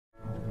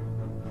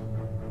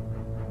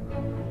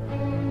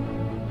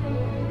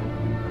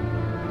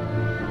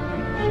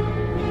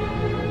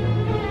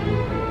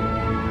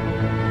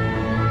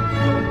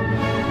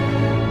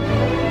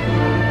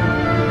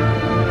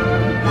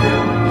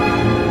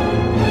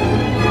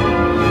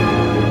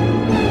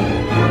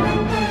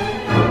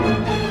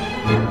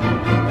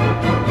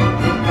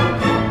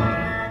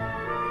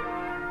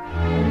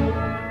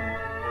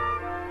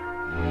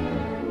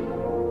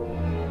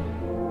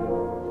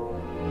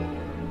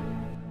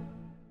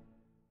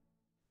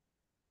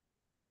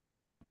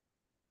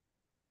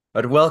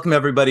I'd welcome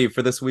everybody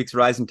for this week's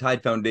Rising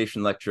Tide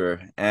Foundation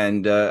lecture.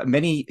 And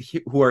many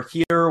who are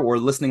here or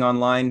listening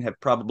online have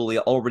probably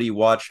already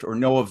watched or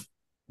know of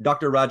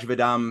Dr. Raj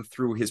Vedam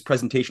through his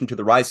presentation to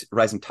the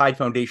Rising Tide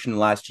Foundation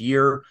last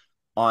year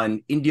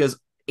on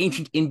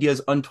ancient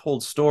India's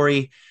untold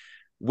story,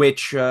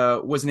 which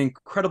was an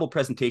incredible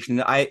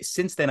presentation.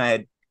 Since then I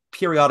had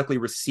periodically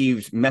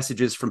received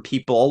messages from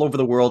people all over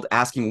the world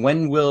asking,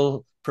 when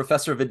will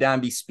Professor Vedam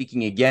be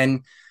speaking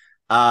again?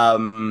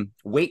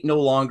 Wait no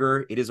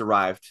longer, it has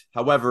arrived.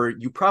 However,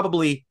 you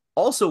probably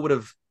also would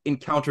have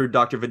encountered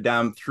Dr.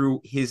 Vedam through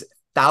his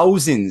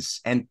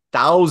thousands and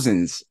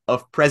thousands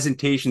of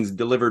presentations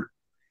delivered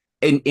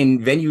in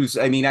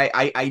venues. I mean,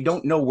 I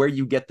don't know where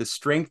you get the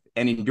strength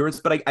and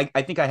endurance, but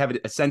I think I have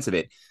a sense of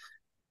it.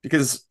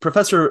 Because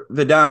Professor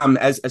Vedam,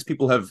 as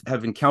people have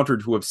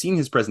encountered who have seen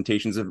his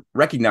presentations, have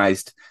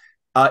recognized,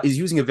 is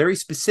using a very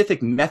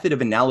specific method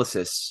of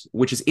analysis,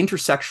 which is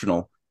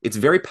intersectional. It's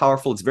very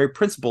powerful, it's very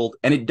principled,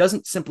 and it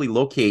doesn't simply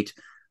locate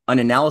an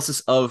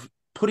analysis of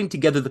putting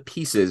together the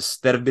pieces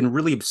that have been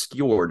really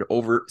obscured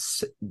over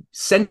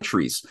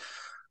centuries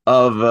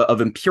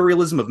of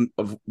imperialism,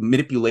 of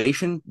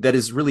manipulation that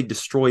has really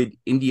destroyed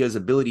India's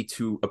ability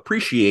to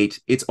appreciate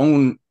its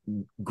own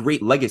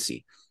great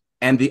legacy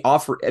and the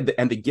offer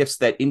and the gifts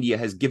that India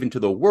has given to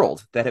the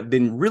world that have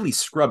been really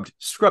scrubbed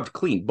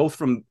clean, both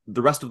from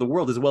the rest of the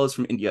world as well as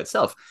from India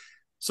itself.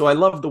 So I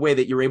love the way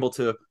that you're able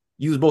to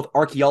use both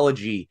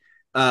archaeology,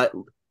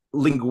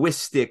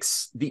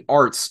 linguistics, the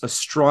arts,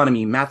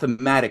 astronomy,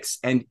 mathematics,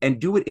 and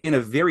do it in a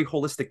very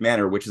holistic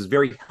manner, which is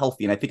very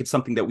healthy. And I think it's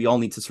something that we all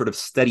need to sort of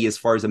study as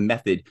far as a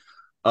method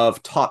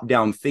of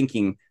top-down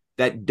thinking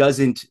that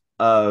doesn't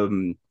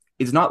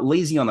is not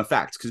lazy on the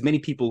facts. Because many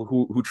people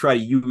who try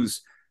to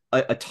use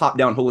a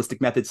top-down holistic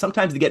method,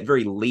 sometimes they get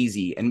very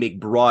lazy and make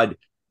broad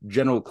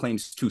general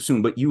claims too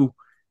soon. But you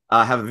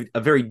have a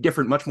very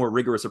different, much more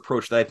rigorous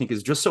approach that I think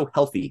is just so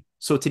healthy.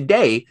 So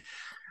today,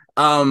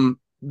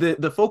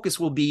 the focus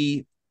will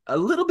be a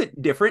little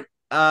bit different,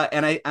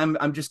 and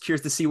I'm just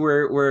curious to see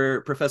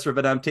where Professor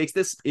Vedam takes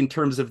this in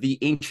terms of the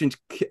ancient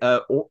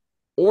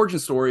origin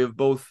story of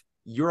both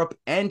Europe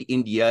and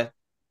India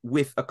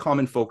with a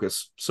common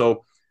focus.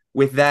 So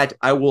with that,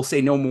 I will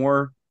say no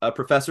more.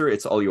 Professor,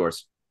 it's all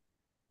yours.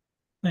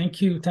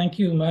 Thank you,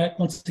 Matt.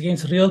 Once again,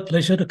 it's a real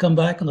pleasure to come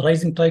back on the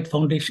Rising Tide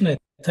Foundation. I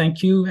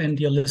thank you and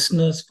your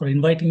listeners for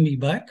inviting me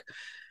back.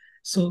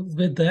 So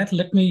with that,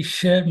 let me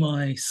share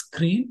my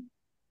screen.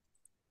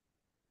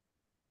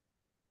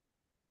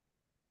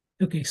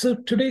 Okay, so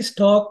today's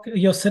talk,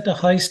 you've set a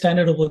high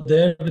standard over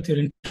there with your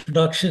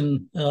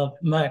introduction,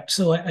 Matt.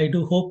 So I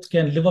do hope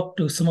can live up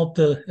to some of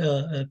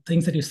the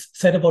things that you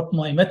said about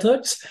my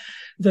methods.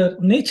 The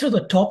nature of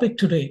the topic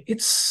today,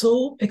 it's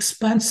so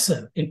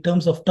expansive in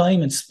terms of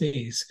time and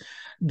space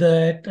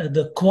that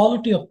the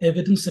quality of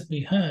evidence that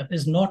we have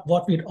is not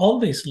what we'd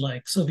always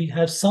like. So we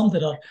have some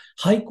that are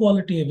high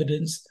quality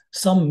evidence,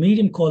 some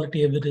medium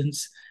quality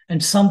evidence,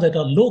 and some that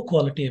are low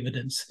quality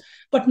evidence.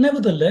 But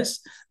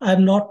nevertheless, I have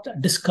not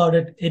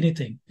discarded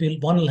anything.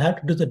 One will have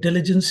to do the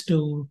diligence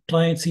to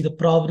try and see the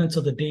provenance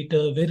of the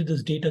data. Where did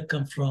this data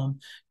come from?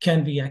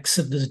 Can we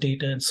accept this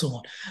data and so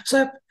on?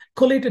 So I've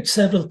collated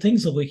several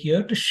things over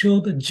here to show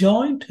the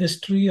joint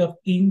history of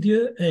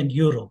India and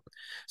Europe.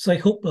 So I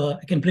hope I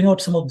can bring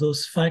out some of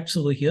those facts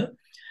over here.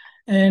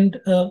 And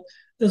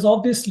there's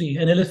obviously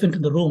an elephant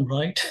in the room,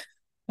 right?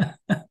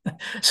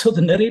 So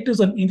the narratives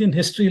on Indian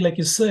history, like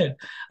you said,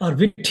 are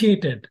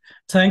vitiated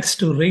thanks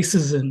to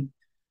racism,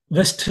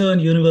 Western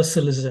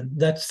universalism,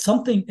 that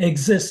something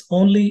exists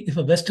only if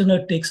a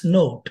Westerner takes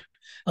note.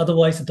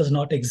 Otherwise, it does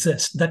not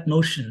exist. That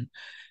notion.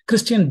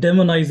 Christian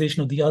demonization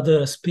of the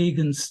other as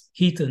pagans,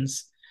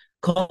 heathens,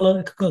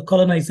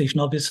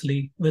 colonization,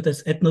 obviously, with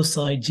its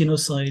ethnocide,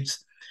 genocides,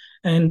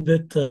 and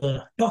with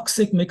the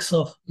toxic mix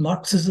of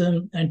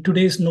Marxism and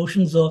today's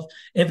notions of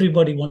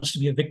everybody wants to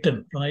be a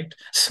victim, right?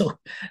 So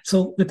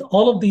with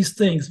all of these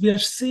things, we are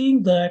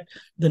seeing that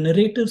the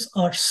narratives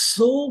are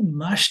so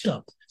mashed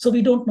up. So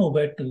we don't know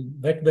where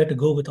to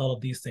go with all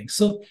of these things.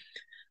 So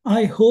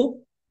I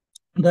hope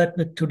that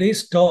with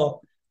today's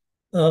talk,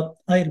 I'll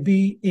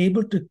be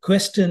able to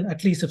question,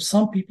 at least if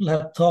some people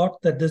have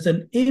thought that there's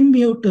an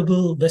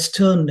immutable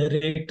Western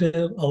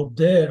narrative out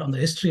there on the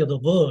history of the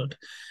world,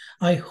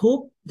 I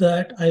hope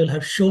that I will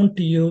have shown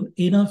to you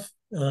enough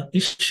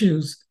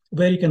issues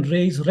where you can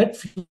raise red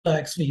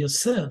flags for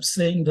yourself,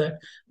 saying that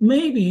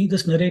maybe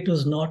this narrative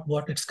is not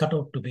what it's cut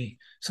out to be.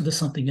 So there's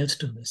something else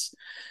to this.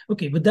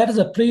 Okay, with that as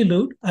a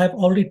prelude, I've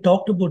already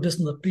talked about this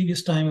in the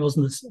previous time I was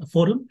in this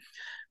forum.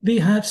 We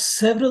have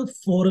several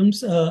frameworks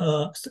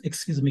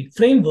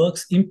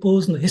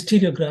imposed in the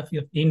historiography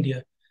of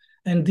India.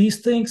 And these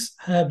things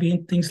have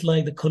been things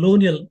like the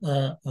colonial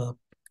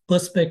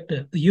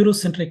perspective, the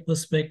Eurocentric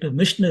perspective,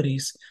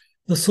 missionaries,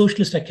 the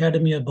socialist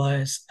academia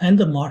bias, and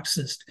the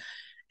Marxist.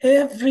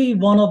 Every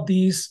one of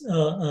these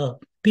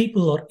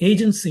people or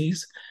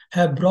agencies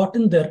have brought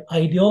in their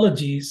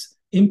ideologies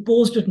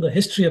imposed it in the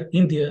history of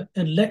India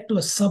and led to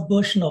a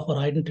subversion of our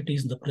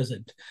identities in the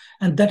present.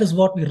 And that is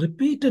what we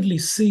repeatedly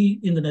see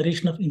in the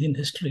narration of Indian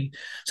history.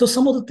 So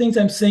some of the things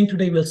I'm saying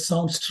today will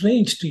sound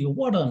strange to you.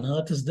 What on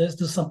earth is this?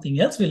 This is something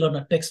else. We learn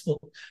a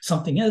textbook,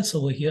 something else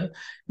over here.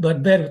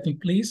 But bear with me,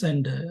 please.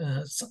 And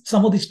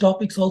some of these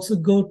topics also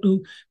go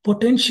to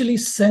potentially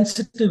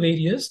sensitive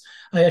areas.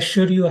 I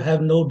assure you, I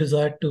have no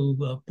desire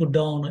to put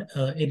down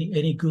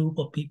any group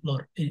of people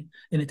or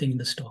anything in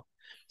this talk.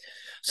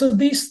 So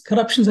these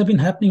corruptions have been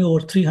happening over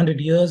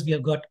 300 years. We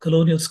have got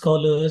colonial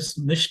scholars,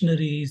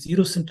 missionaries,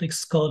 Eurocentric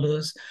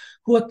scholars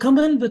who are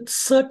coming with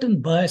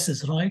certain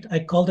biases, right? I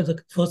call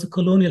it first the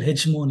colonial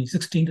hegemony,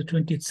 16th to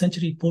 20th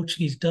century,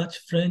 Portuguese, Dutch,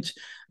 French,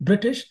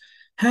 British,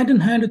 hand in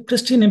hand with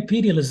Christian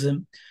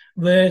imperialism,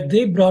 where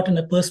they brought in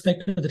a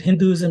perspective that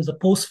Hinduism is a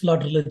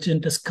post-flood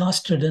religion, is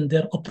castered in,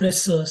 they're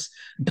oppressors,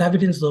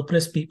 Dravidians are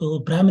oppressed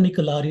people,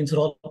 Brahminical Aryans are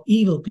all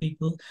evil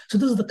people. So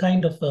this is the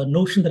kind of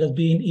notion that has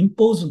been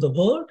imposed on the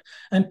world,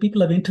 and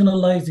people have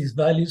internalized these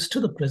values to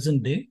the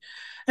present day.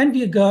 And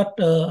we got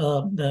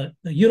the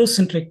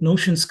Eurocentric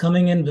notions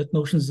coming in with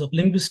notions of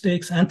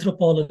linguistics,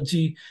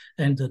 anthropology,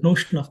 and the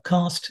notion of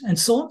caste, and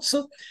so on.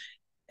 So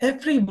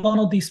every one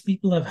of these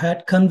people have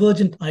had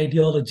convergent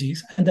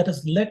ideologies, and that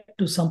has led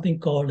to something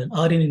called an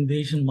Aryan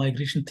invasion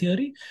migration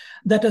theory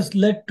that has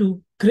led to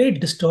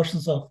great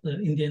distortions of the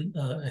Indian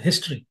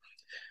history.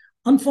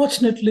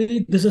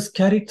 Unfortunately, this is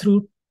carried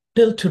through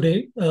till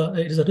today.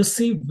 It is a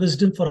received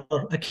wisdom for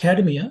our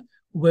academia,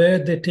 where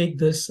they take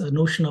this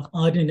notion of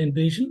Aryan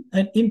invasion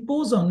and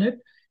impose on it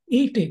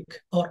etic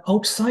or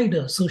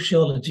outsider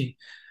sociology,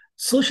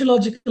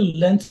 sociological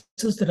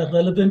lenses that are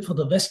relevant for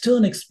the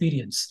Western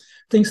experience.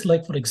 Things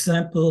like, for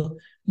example,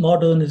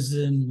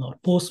 modernism or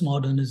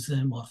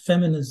postmodernism or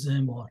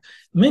feminism or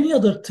many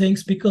other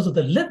things, because of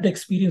the lived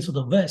experience of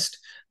the West,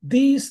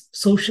 these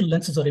social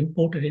lenses are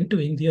imported into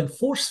India and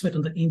force-fed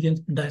on the Indian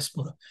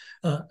diaspora.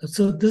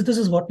 So this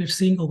is what we're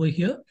seeing over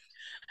here.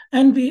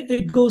 And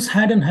it goes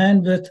hand in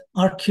hand with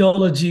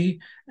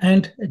archaeology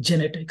and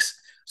genetics.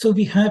 So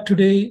we have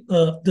today,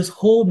 this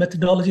whole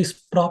methodology is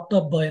propped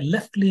up by a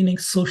left-leaning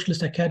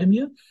socialist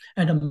academia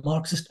and a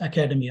Marxist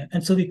academia.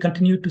 And so we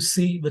continue to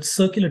see with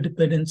circular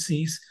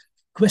dependencies,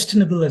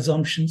 questionable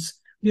assumptions,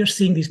 we are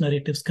seeing these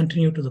narratives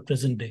continue to the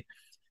present day.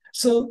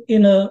 So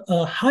in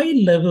a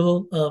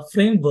high-level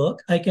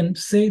framework, I can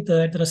say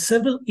that there are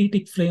several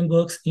ethic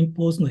frameworks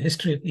imposed in the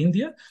history of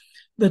India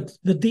with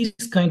these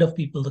kind of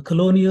people, the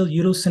colonial,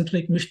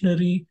 Eurocentric,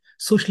 missionary,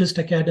 socialist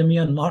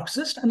academia, and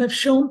Marxist, and I've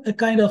shown a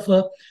kind of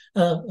a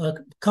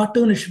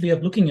cartoonish way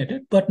of looking at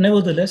it, but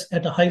nevertheless,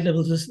 at a high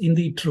level, this is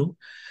indeed true.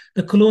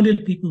 The colonial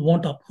people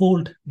want to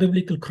uphold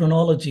biblical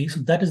chronology,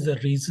 so that is their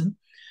reason,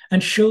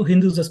 and show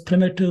Hindus as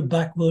primitive,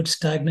 backward,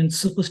 stagnant,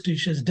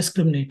 superstitious,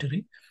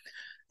 discriminatory.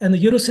 And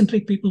the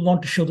Eurocentric people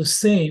want to show the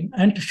same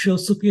and to show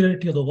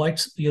superiority of the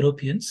white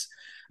Europeans.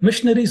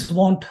 Missionaries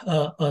want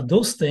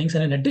those things,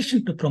 and in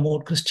addition to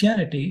promote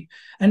Christianity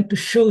and to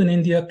show in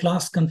India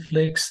class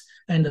conflicts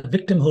and the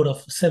victimhood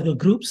of several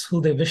groups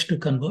who they wish to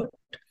convert.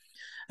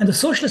 And the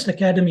socialist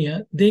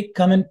academia, they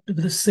come in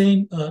with the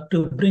same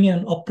to bring in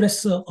an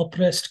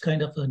oppressor-oppressed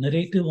kind of a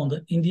narrative on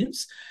the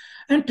Indians,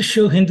 and to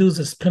show Hindus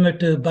as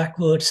primitive,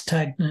 backward,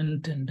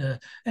 stagnant,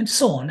 and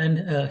so on,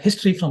 and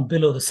history from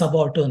below, the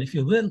subaltern, if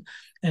you will,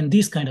 and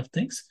these kind of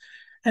things.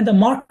 And the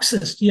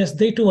Marxists, yes,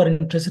 they too are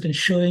interested in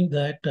showing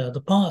that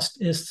the past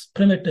is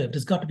primitive.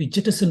 It's got to be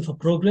jettisoned for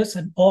progress,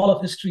 and all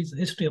of history is a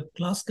history of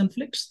class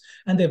conflicts,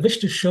 and they wish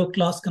to show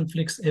class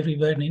conflicts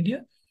everywhere in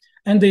India.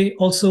 And they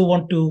also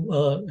want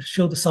to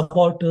show the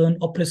subaltern,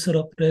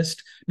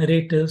 oppressor-oppressed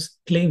narratives,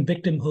 claim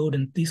victimhood,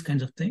 and these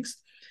kinds of things.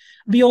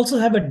 We also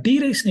have a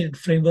deracinated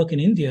framework in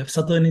India,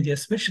 southern India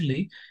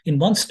especially, in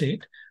one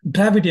state,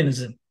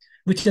 Dravidianism,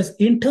 which has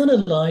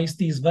internalized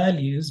these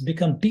values,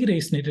 become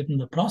deracinated in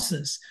the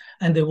process,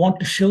 and they want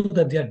to show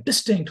that they are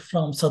distinct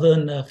from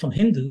from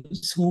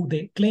Hindus, who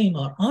they claim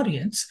are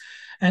Aryans,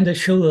 and they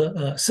show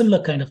a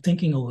similar kind of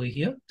thinking over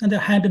here, and they're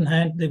hand in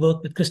hand, they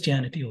work with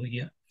Christianity over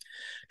here.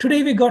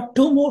 Today, we got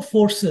two more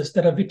forces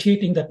that are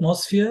vitiating the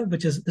atmosphere,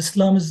 which is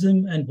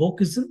Islamism and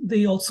wokeism.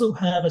 They also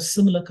have a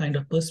similar kind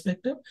of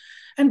perspective.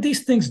 And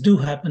these things do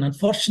happen,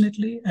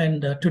 unfortunately,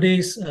 and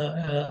today's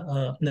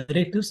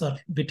narratives are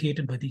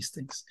vitiated by these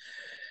things.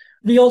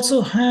 We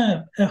also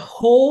have a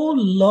whole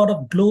lot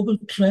of global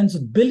trends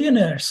of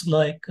billionaires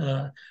like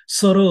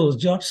Soros,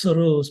 George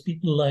Soros,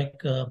 people like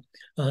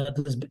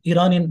this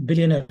Iranian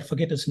billionaire, I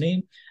forget his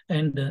name,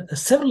 and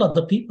several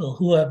other people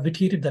who have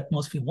vitiated the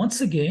atmosphere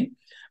once again,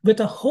 with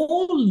a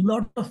whole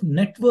lot of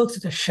networks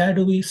that are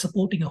shadowy,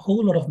 supporting a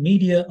whole lot of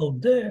media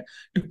out there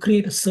to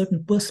create a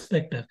certain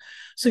perspective.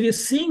 So we are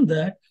seeing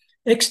that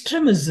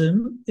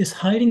extremism is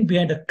hiding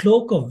behind a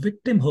cloak of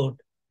victimhood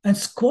and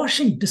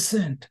squashing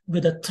dissent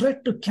with a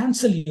threat to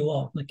cancel you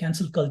out, the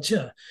cancel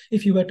culture,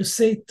 if you were to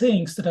say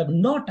things that are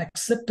not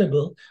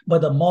acceptable by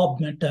the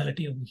mob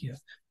mentality over here.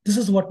 This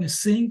is what we're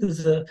seeing.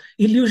 There's an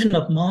illusion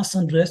of mass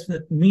unrest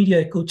with media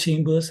echo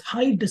chambers,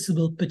 high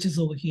decibel pitches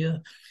over here,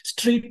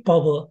 street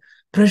power,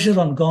 pressure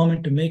on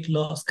government to make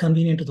laws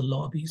convenient to the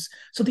lobbies.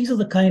 So these are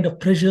the kind of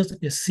pressures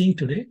that we're seeing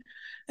today.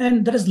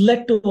 And that has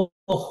led to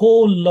a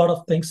whole lot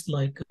of things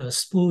like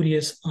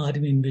spurious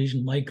army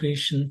invasion,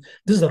 migration.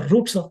 These are the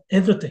roots of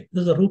everything.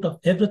 This is the root of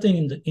everything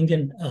in the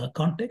Indian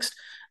context.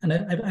 And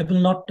I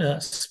will not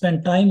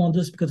spend time on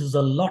this because there's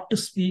a lot to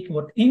speak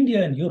about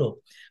India and Europe.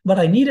 But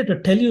I needed to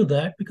tell you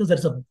that because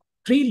there's a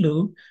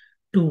prelude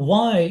to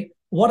why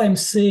what I'm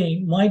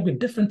saying might be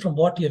different from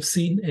what you have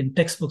seen in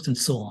textbooks and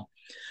so on.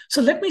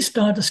 So let me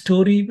start the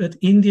story with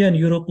India and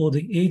Europe over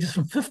the ages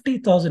from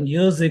 50,000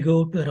 years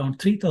ago to around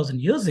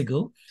 3,000 years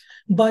ago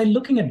by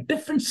looking at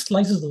different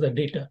slices of the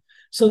data.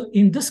 So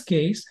in this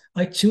case,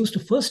 I choose to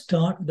first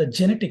start with the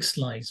genetic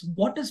slice.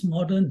 What does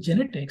modern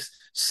genetics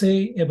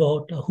say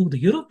about who the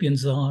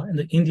Europeans are and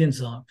the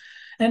Indians are?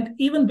 And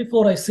even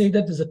before I say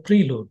that, there's a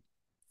prelude.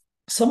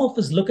 Some of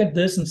us look at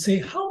this and say,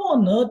 how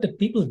on earth did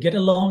people get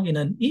along in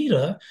an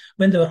era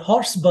when there were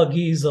horse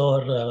buggies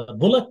or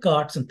bullock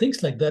carts and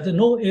things like that? There were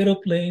no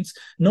aeroplanes,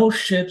 no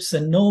ships,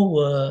 and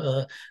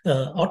no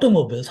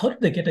automobiles. How did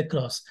they get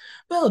across?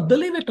 Well,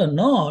 believe it or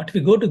not, if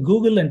you go to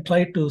Google and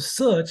try to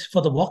search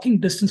for the walking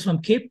distance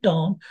from Cape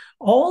Town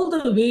all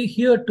the way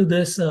here to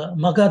this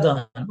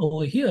Magadan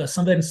over here,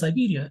 somewhere in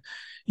Siberia,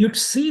 you'd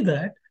see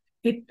that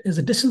it is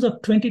a distance of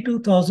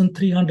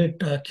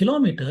 22,300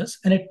 kilometers,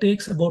 and it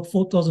takes about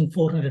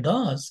 4,400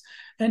 hours.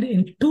 And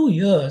in 2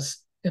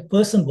 years, a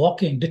person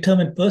walking,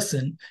 determined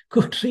person,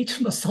 could reach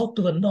from the south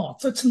to the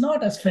north. So it's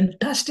not as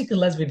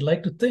fantastical as we'd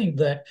like to think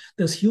that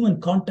there's human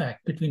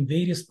contact between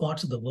various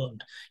parts of the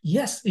world.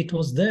 Yes, it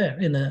was there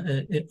in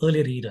an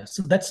earlier era.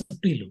 So that's the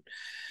prelude.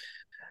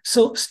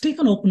 So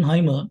Stephen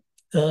Oppenheimer,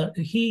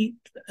 he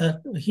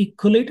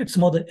collated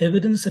some of the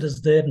evidence that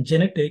is there in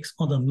genetics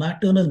on the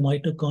maternal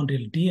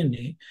mitochondrial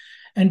DNA,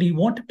 and he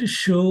wanted to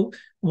show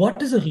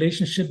what is the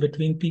relationship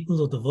between peoples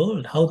of the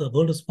world, how the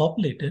world is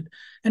populated,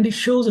 and he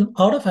shows an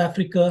out of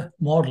Africa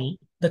model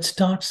that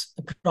starts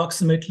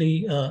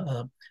approximately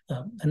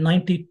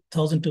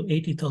 90,000 to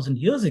 80,000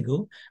 years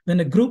ago, when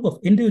a group of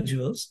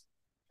individuals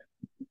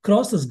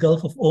crossed this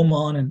Gulf of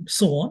Oman and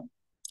so on,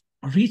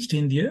 reached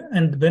India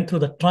and went through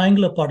the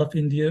triangular part of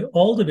India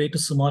all the way to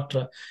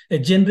Sumatra, a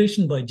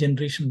generation by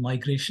generation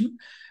migration.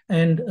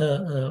 And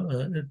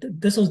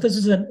this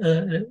is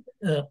a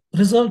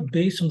result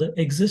based on the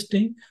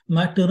existing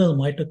maternal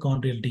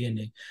mitochondrial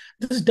DNA.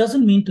 This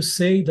doesn't mean to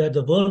say that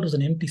the world was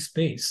an empty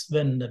space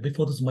when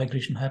before this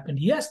migration happened.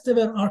 Yes, there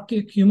were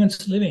archaic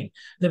humans living.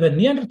 There were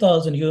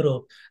Neanderthals in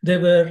Europe. There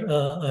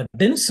were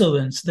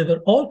Denisovans. There were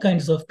all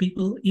kinds of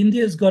people.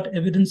 India's got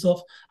evidence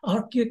of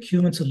archaic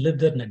humans who lived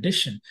there in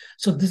addition.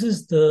 So this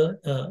is the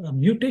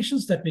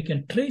mutations that we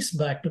can trace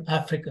back to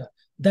Africa.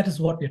 That is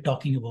what we're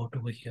talking about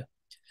over here.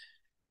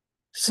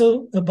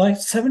 So by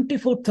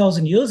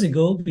 74,000 years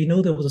ago, we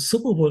know there was a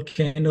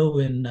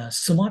supervolcano in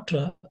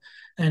Sumatra,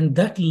 and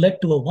that led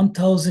to a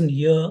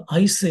 1,000-year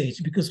ice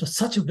age because it was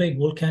such a big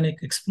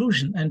volcanic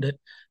explosion, and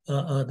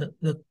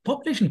the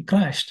population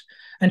crashed.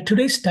 And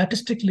today,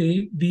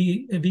 statistically,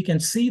 we can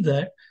see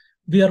that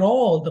we are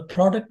all the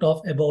product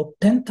of about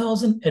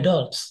 10,000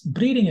 adults,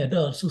 breeding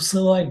adults, who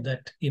survived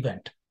that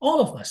event. All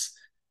of us.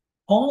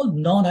 All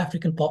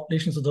non-African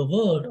populations of the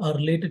world are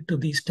related to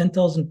these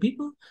 10,000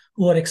 people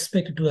who are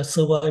expected to have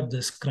survived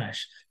this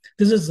crash.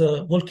 This is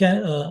a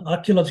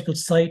archaeological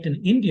site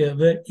in India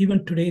where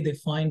even today they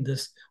find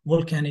this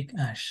volcanic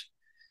ash.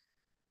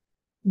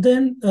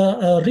 Then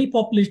a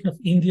repopulation of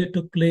India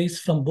took place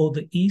from both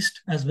the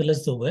east as well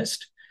as the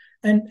west.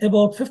 And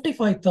about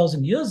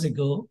 55,000 years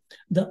ago,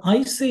 the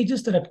ice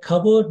ages that had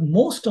covered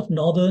most of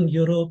northern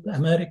Europe,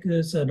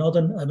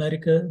 Northern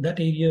America, that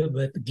area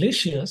with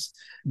glaciers,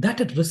 that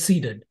had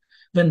receded.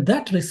 When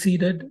that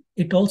receded,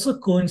 it also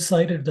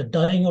coincided with the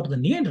dying out of the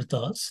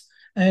Neanderthals,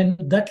 and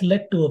that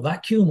led to a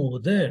vacuum over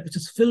there, which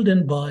is filled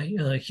in by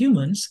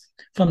humans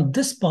from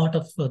this part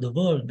of the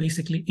world,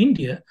 basically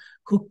India,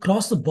 who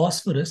crossed the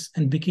Bosphorus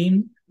and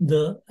became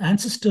the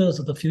ancestors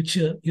of the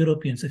future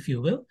Europeans, if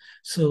you will.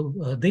 So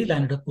they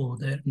landed up over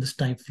there in this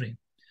time frame.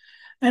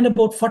 And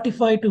about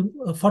 45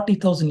 to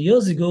 40,000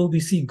 years ago, we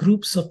see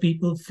groups of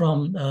people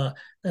from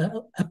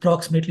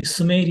approximately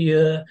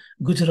Sumeria,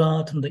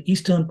 Gujarat, from the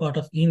eastern part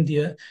of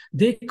India.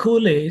 They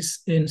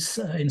coalesce in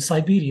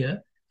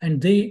Siberia, and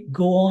they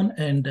go on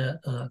and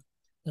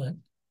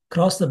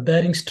cross the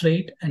Bering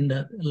Strait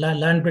and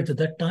land bridge at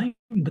that time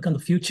and become the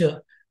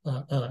future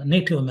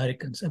Native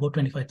Americans about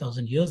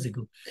 25,000 years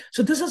ago.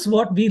 So this is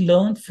what we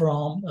learned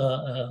from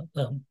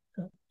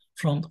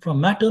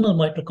maternal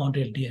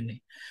mitochondrial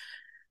DNA.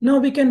 Now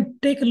we can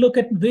take a look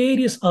at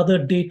various other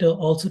data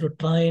also to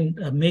try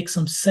and make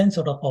some sense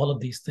out of all of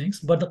these things.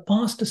 But the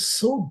past is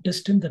so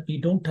distant that we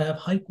don't have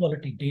high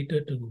quality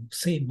data to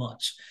say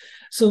much.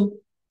 So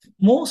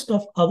most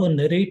of our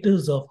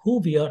narratives of who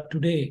we are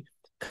today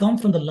come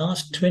from the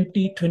last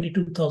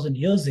 22,000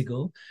 years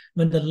ago,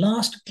 when the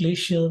last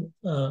glacial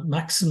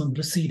maximum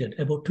receded,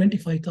 about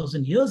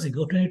 25,000 years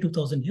ago,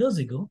 22,000 years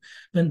ago.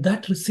 When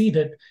that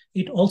receded,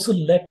 it also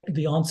led to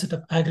the onset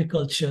of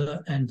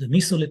agriculture and the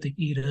Mesolithic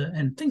era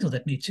and things of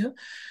that nature.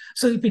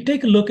 So if we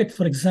take a look at,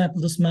 for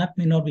example, this map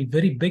may not be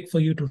very big for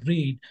you to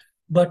read,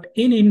 but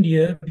in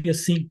India, we are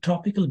seeing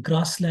tropical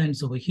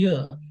grasslands over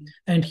here.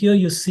 And here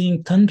you're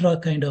seeing tundra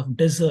kind of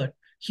desert.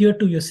 Here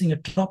too, you're seeing a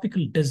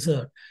tropical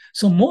desert.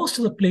 So most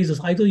of the places,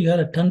 either you had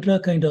a tundra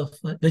kind of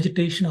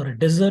vegetation or a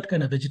desert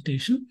kind of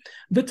vegetation,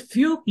 with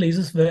few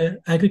places where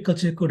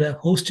agriculture could have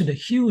hosted a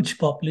huge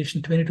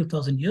population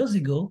 22,000 years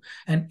ago.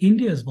 And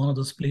India is one of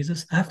those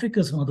places. Africa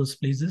is one of those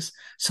places.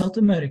 South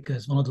America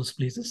is one of those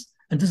places.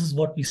 And this is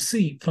what we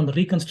see from the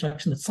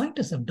reconstruction that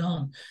scientists have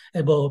done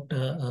about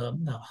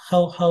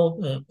how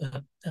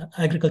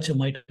agriculture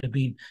might have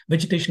been,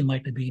 vegetation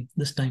might have been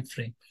this time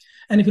frame.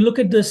 And if you look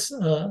at this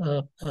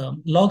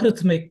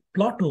logarithmic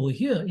plot over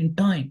here in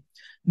time,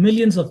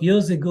 millions of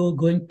years ago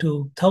going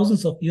to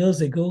thousands of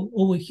years ago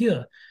over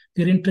here,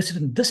 we're interested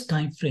in this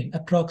time frame,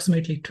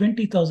 approximately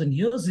 20,000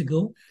 years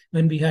ago,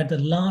 when we had the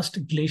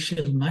last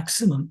glacial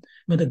maximum,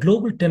 when the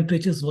global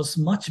temperatures was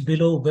much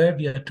below where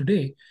we are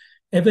today,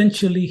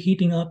 eventually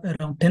heating up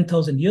around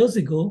 10,000 years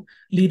ago,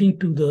 leading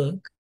to the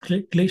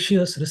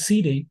glaciers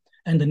receding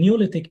and the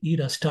Neolithic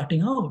era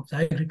starting out,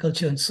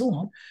 agriculture and so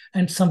on.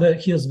 And somewhere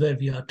here's where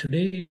we are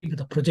today with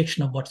a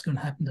projection of what's going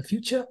to happen in the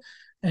future.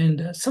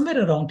 And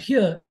somewhere around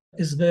here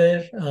is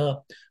where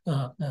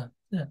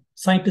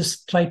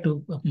scientists try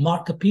to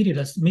mark a period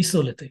as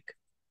Mesolithic.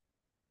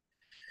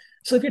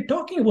 So if you're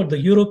talking about the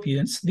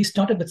Europeans, we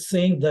started with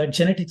saying that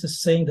genetics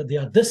is saying that they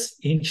are this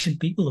ancient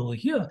people over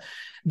here.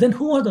 Then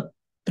who are the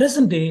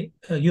present-day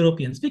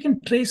Europeans? We can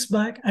trace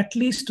back at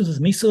least to this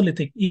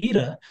Mesolithic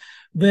era,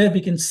 where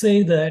we can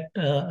say that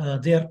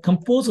they are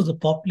composed of the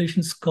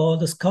populations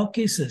called as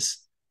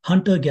Caucasus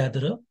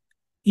hunter-gatherer,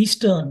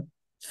 Eastern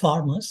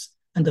farmers,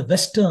 and the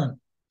Western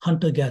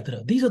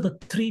hunter-gatherer. These are the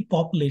three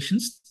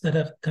populations that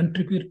have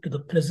contributed to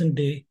the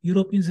present-day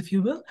Europeans, if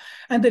you will.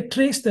 And they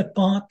trace their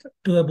path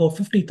to about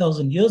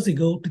 50,000 years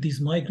ago to these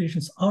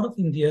migrations out of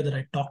India that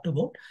I talked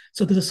about.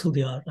 So this is who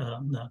they are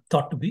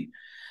thought to be.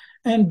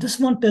 And this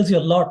one tells you a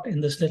lot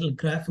in this little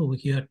graph over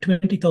here,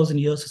 20,000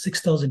 years to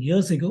 6,000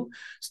 years ago.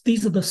 So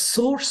these are the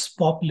source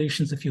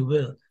populations, if you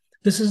will.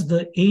 This is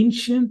the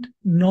ancient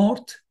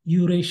North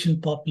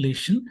Eurasian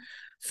population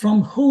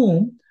from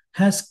whom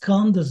has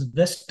come this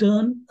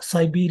Western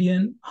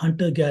Siberian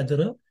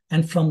hunter-gatherer,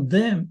 and from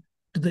them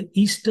to the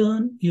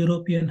Eastern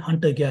European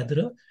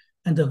hunter-gatherer,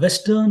 and the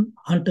Western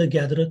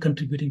hunter-gatherer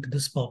contributing to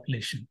this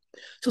population.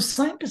 So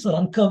scientists are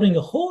uncovering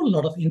a whole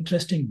lot of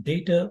interesting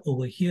data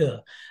over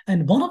here.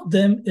 And one of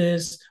them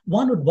is,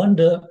 one would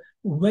wonder,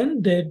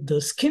 when did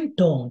the skin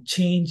tone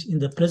change in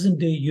the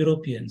present-day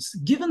Europeans?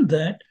 Given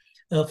that,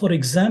 for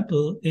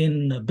example,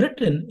 in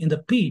Britain, in the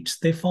peats,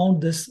 they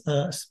found this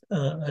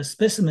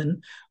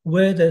specimen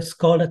where there's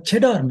called a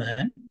cheddar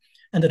man.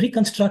 And the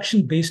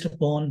reconstruction based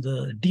upon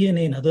the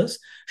DNA and others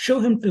show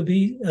him to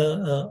be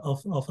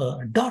of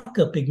a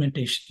darker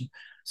pigmentation.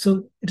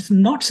 So it's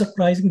not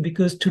surprising,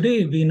 because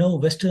today we know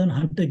Western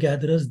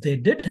hunter-gatherers, they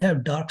did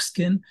have dark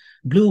skin,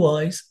 blue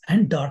eyes,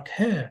 and dark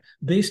hair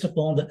based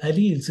upon the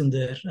alleles in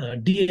their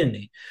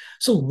DNA.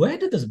 So where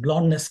did this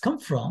blondness come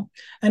from?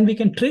 And we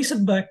can trace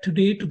it back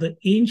today to the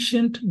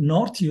ancient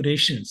North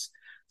Eurasians,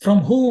 from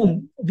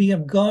whom we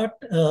have got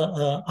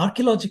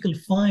archaeological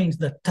finds,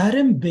 the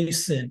Tarim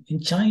Basin in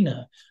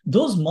China.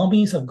 Those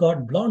mummies have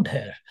got blonde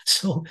hair.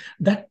 So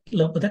that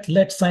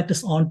led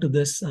scientists on to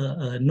this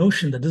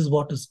notion that this is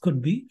what this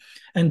could be.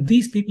 And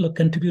these people have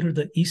contributed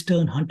to the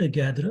Eastern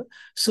hunter-gatherer.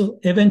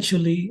 So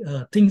eventually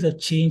things have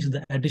changed with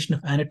the addition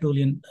of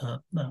Anatolian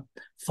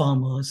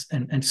farmers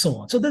and so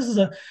on. So this is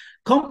a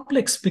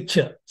complex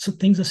picture. So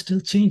things are still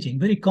changing,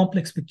 very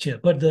complex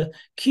picture. But the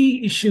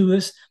key issue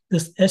is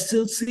this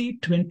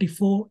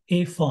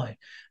SLC24A5.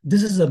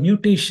 This is a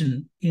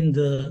mutation in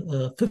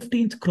the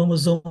 15th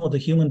chromosome of the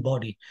human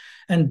body.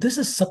 And this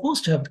is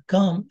supposed to have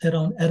come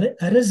around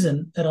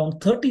arisen around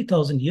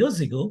 30,000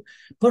 years ago,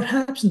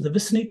 perhaps in the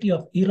vicinity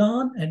of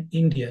Iran and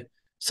India.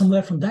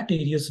 Somewhere from that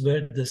area is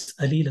where this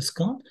allele has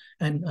come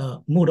and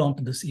moved on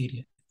to this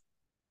area.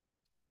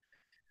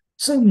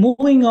 So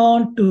moving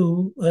on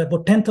to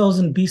about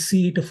 10,000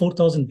 BC to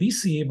 4,000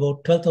 BC,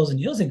 about 12,000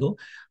 years ago,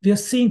 we are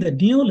seeing the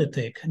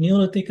Neolithic.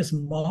 Neolithic is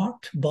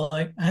marked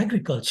by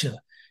agriculture.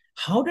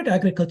 How did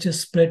agriculture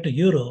spread to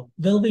Europe?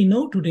 Well, we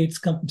know today it's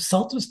come from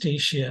Southwest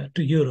Asia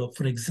to Europe,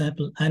 for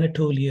example,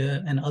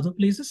 Anatolia and other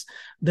places.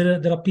 There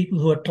are people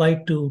who have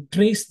tried to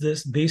trace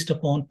this based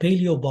upon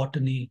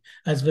paleobotany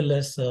as well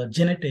as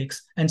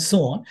genetics and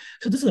so on.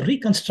 So this is a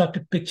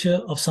reconstructed picture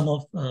of some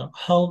of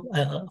how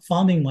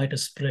farming might have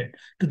spread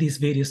to these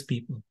various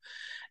people.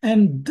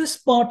 And this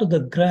part of the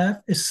graph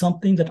is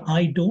something that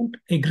I don't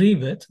agree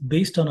with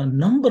based on a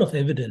number of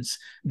evidence.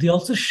 They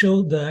also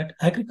show that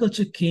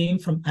agriculture came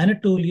from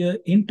Anatolia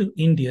into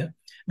India,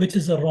 which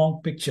is a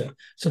wrong picture.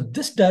 So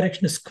this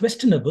direction is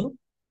questionable.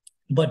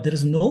 But there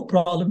is no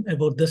problem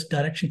about this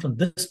direction from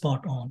this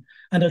part on.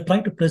 And I'll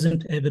try to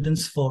present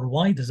evidence for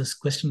why this is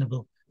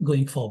questionable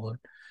going forward.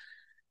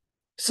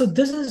 So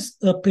this is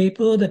a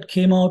paper that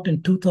came out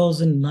in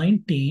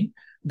 2019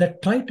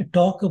 that tried to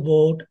talk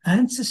about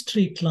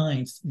ancestry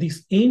clients,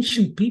 these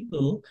ancient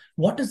people,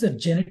 what is their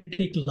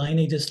genetic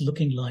lineages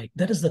looking like?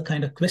 That is the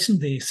kind of question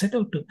they set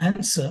out to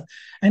answer.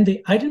 And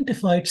they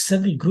identified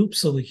several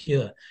groups over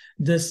here.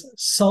 This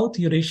South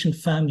Eurasian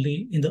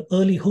family in the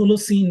early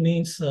Holocene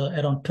means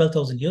around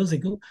 12,000 years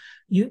ago.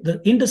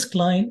 The Indus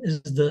client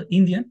is the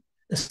Indian,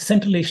 the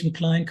Central Asian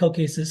client,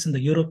 Caucasus, and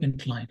the European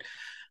client.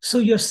 So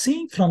you're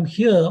seeing from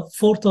here,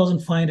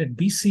 4,500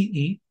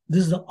 BCE,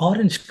 this is the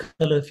orange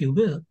color, if you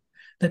will.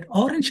 That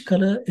orange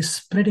color is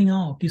spreading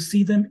out. You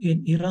see them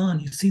in Iran,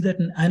 you see that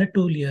in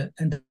Anatolia,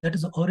 and that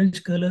is the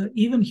orange color.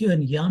 Even here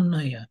in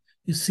Yamnaya,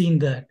 you're seeing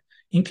that,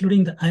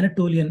 including the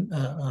Anatolian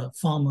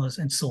farmers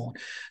and so on.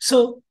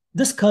 So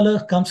this color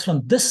comes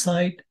from this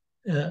side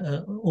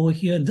over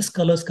here, and this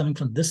color is coming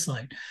from this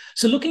side.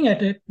 So looking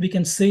at it, we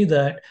can say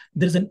that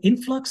there's an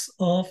influx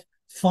of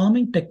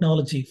farming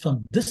technology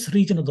from this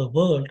region of the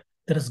world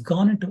that has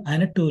gone into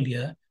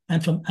Anatolia,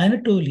 and from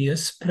Anatolia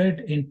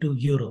spread into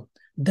Europe.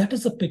 That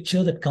is the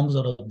picture that comes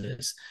out of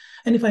this.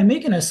 And if I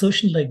make an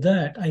assertion like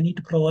that, I need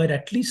to provide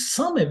at least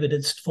some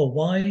evidence for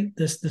why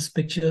this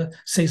picture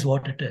says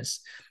what it is.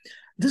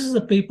 This is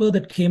a paper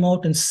that came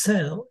out in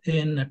Cell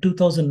in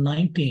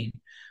 2019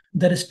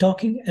 that is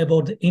talking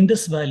about the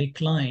Indus Valley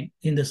climb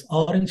in this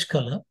orange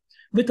color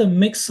with a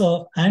mix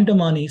of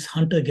Andamanese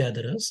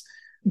hunter-gatherers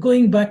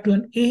going back to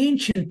an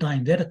ancient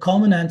time. They had a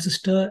common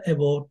ancestor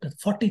about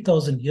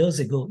 40,000 years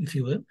ago, if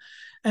you will.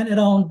 And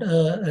around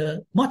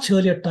much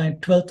earlier time,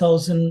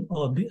 12,000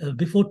 or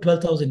before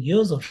 12,000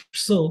 years or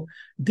so,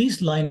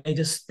 these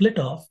lineages split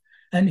off.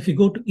 And if you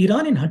go to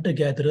Iranian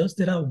hunter-gatherers,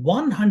 there are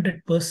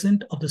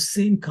 100% of the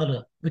same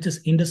color, which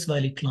is Indus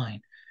Valley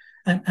cline.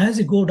 And as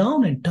you go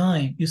down in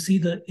time, you see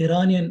the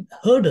Iranian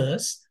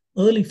herders,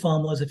 early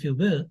farmers, if you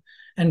will,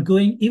 and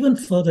going even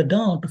further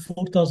down to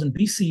 4000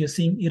 BC, you're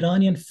seeing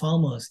Iranian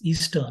farmers,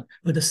 Eastern,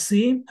 with the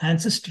same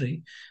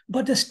ancestry,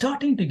 but they're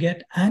starting to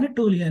get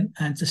Anatolian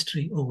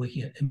ancestry over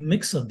here, a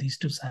mix of these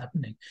two is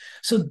happening.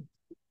 So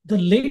the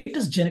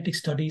latest genetic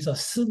studies are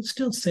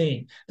still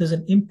saying there's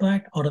an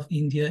impact out of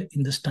India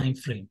in this time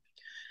frame.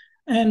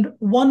 And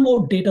one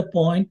more data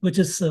point, which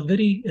is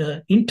very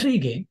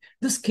intriguing.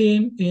 This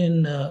came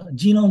in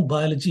Genome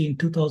Biology in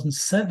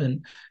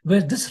 2007,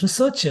 where this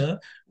researcher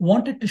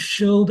wanted to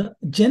show the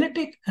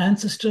genetic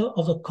ancestor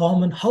of the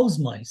common house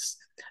mice.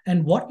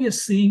 And what we are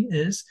seeing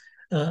is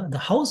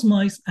the house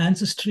mice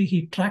ancestry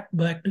he tracked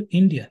back to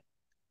India,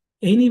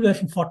 anywhere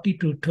from 40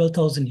 to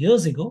 12,000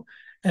 years ago.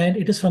 And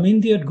it is from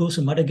India, it goes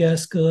to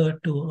Madagascar,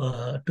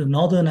 to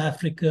Northern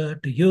Africa,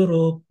 to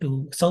Europe,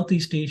 to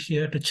Southeast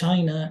Asia, to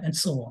China, and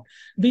so on.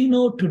 We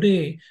know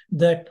today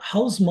that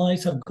house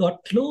mice have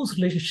got close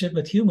relationship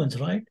with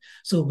humans, right?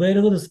 So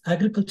wherever there's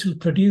agricultural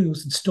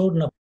produce and stored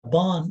in a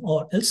barn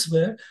or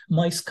elsewhere,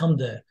 mice come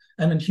there.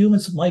 And when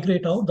humans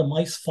migrate out, the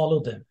mice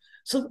follow them.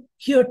 So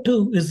here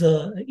too is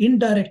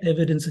indirect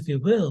evidence, if you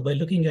will, by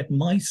looking at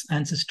mice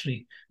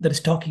ancestry that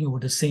is talking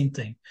about the same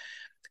thing.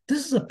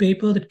 This is a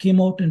paper that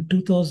came out in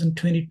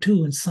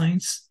 2022 in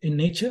Science in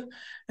Nature,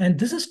 and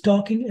this is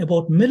talking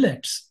about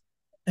millets.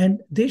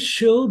 And they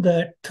show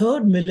that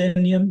third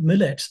millennium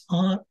millets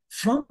are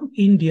from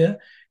India.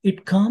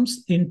 It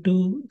comes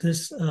into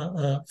this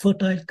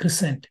fertile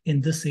crescent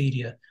in this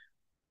area.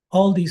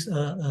 All these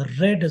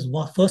red is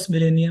first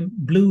millennium,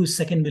 blue is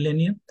second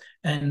millennium,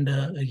 and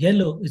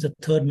yellow is the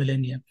third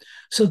millennium.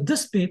 So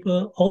this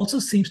paper also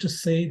seems to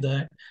say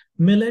that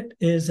millet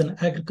is an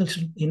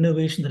agricultural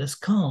innovation that has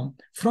come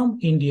from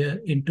India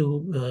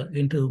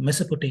into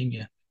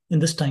Mesopotamia in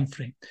this time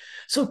frame.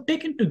 So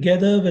taken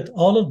together with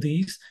all of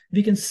these,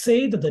 we can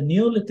say that the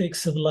Neolithic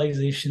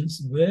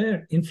civilizations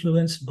were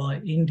influenced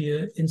by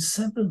India in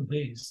several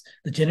ways.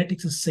 The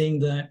genetics is saying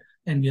that,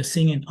 and we are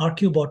seeing in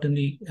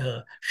archaeobotany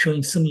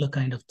showing similar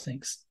kind of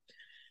things.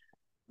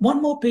 One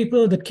more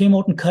paper that came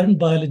out in Current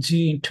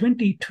Biology in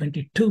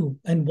 2022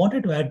 and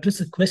wanted to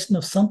address a question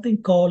of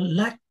something called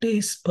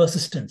lactase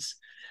persistence.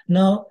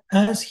 Now,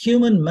 as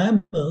human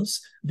mammals,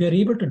 we are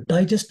able to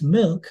digest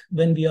milk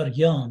when we are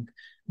young,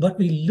 but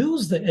we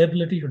lose the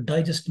ability to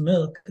digest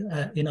milk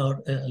in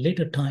our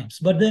later times.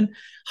 But then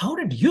how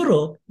did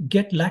Europe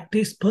get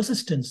lactase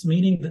persistence,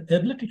 meaning the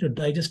ability to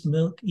digest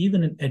milk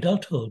even in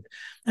adulthood?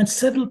 And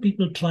several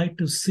people tried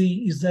to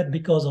see, is that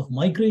because of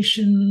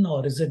migration,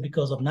 or is it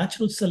because of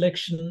natural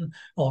selection,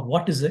 or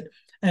what is it?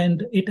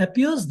 And it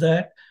appears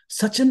that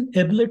such an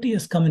ability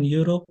has come in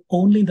Europe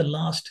only in the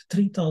last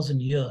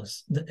 3,000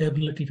 years, the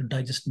ability to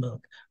digest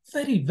milk.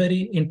 Very,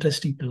 very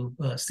interesting to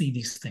see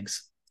these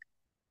things.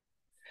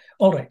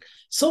 All right,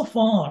 so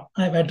far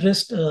I've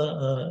addressed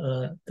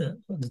the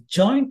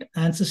joint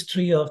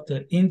ancestry of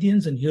the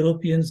Indians and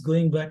Europeans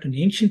going back to an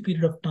ancient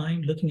period of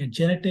time, looking at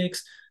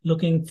genetics,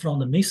 looking from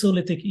the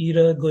Mesolithic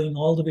era, going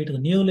all the way to the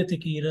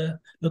Neolithic era,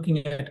 looking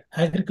at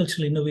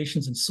agricultural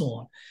innovations and so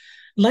on.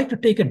 I'd like to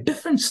take a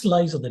different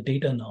slice of the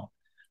data now.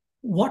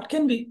 what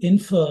can we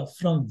infer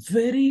from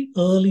very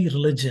early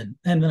religion?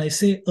 And when I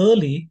say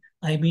early,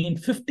 I mean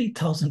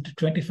 50,000 to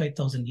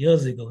 25,000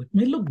 years ago. It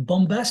may look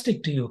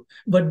bombastic to you,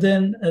 but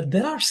then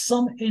there are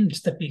some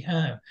hints that we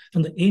have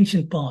from the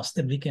ancient past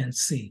that we can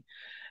see,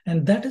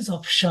 and that is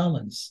of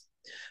shamans.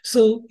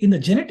 So, in the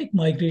genetic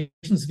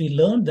migrations, we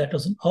learned that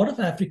as an out of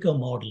Africa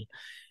model,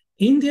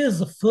 India is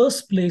the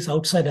first place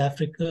outside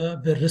Africa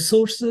where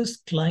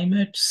resources,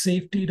 climate,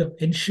 safety have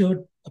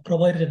ensured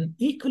provided an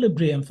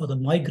equilibrium for the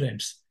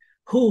migrants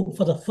who,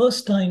 for the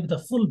first time with a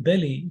full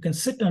belly, you can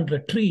sit under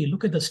a tree,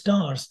 look at the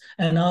stars,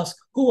 and ask,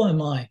 who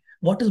am I?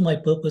 What is my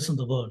purpose in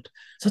the world?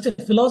 Such a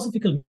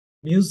philosophical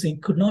musing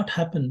could not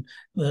happen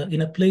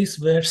in a place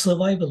where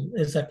survival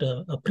is at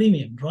a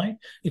premium, right?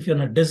 If you're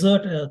in a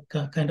desert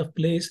kind of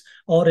place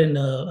or in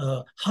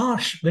a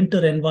harsh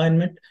winter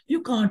environment,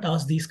 you can't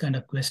ask these kind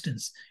of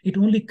questions. It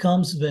only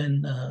comes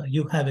when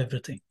you have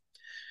everything.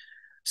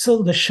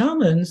 So the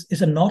shamans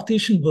is a North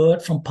Asian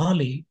word from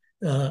Pali,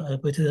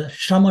 which is a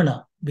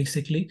shramana,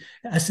 basically,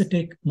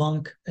 ascetic,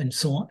 monk, and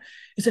so on.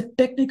 It's a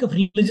technique of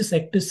religious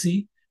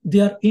ecstasy. They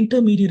are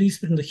intermediaries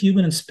between the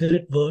human and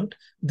spirit world.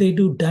 They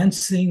do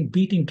dancing,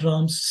 beating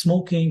drums,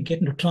 smoking, get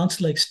into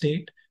trance-like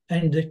state,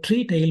 and they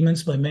treat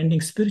ailments by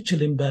mending spiritual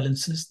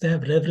imbalances. They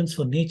have reverence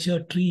for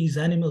nature, trees,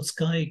 animals,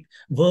 sky,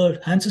 world,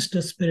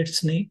 ancestor, spirit,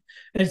 snake,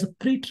 as a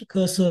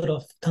precursor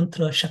of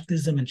Tantra,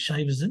 Shaktism, and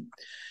Shaivism.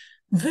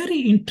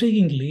 Very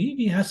intriguingly,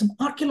 we have some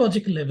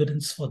archaeological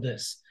evidence for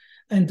this.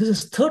 And this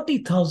is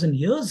 30,000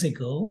 years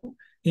ago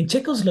in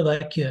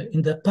Czechoslovakia,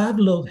 in the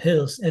Pavlov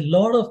Hills. A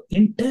lot of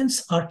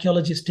intense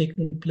archaeology is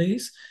taking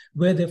place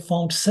where they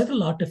found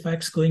several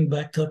artifacts going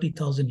back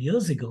 30,000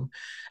 years ago.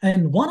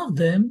 And one of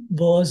them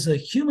was a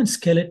human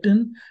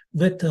skeleton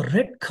with a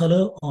red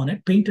color on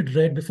it, painted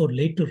red before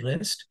laid to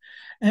rest.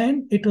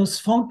 And it was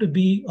found to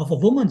be of a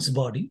woman's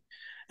body.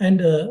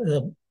 And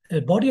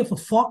a body of a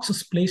fox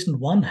was placed in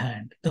one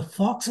hand. The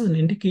fox is an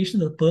indication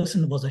that the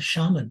person was a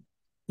shaman.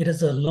 It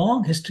has a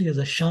long history as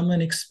a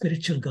shamanic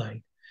spiritual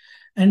guide.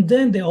 And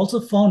then they also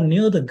found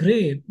near the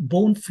grave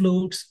bone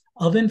flutes,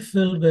 oven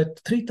filled with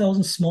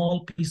 3,000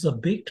 small pieces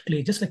of baked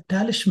clay, just like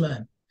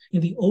talisman. In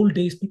the old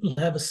days, people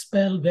have a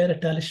spell, wear a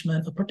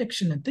talisman for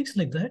protection and things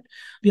like that.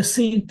 We are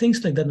seeing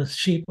things like that in the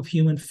shape of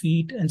human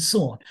feet and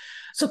so on.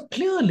 So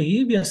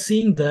clearly, we are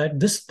seeing that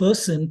this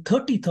person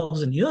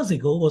 30,000 years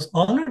ago was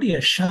already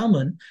a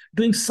shaman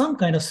doing some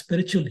kind of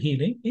spiritual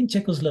healing in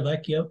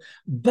Czechoslovakia,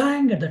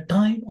 bang at the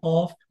time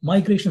of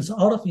migrations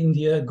out of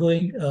India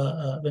going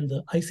when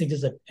the ice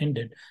ages have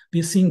ended.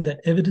 We are seeing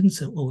that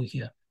evidence over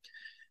here.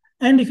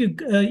 And if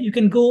you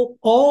can go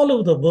all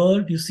over the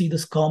world, you see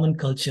this common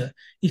culture.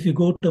 If you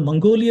go to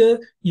Mongolia,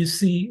 you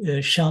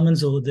see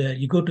shamans over there.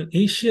 You go to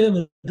Asia,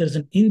 where there's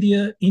in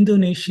India,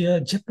 Indonesia,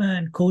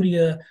 Japan,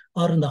 Korea,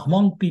 or in the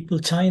Hmong people,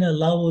 China,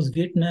 Laos,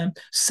 Vietnam,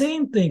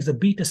 same things. They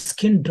beat a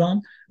skin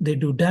drum, they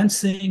do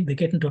dancing, they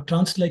get into a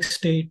trance-like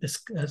state,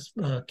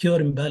 cure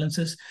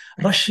imbalances.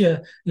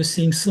 Russia, you're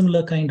seeing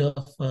similar kind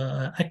of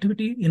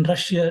activity. In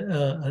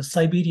Russia,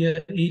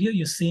 Siberia area,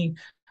 you're seeing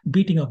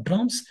beating of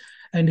drums.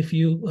 And if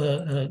you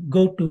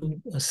go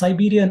to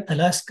Siberia and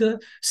Alaska,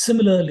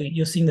 similarly,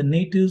 you're seeing the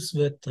natives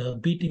with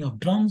beating of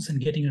drums and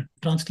getting a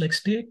trance-like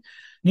state.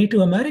 Native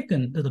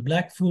American, the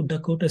Blackfoot,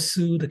 Dakota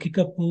Sioux, the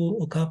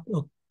Kickapoo,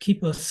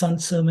 Okipa Sun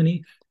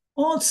ceremony,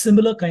 all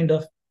similar kind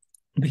of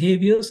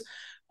behaviors,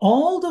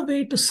 all the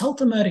way to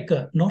South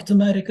America, North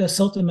America,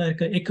 South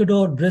America,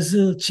 Ecuador,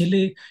 Brazil,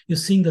 Chile. You're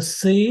seeing the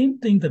same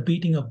thing, the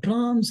beating of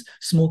drums,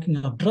 smoking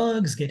of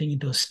drugs, getting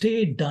into a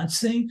state,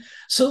 dancing.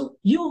 So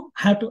you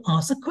have to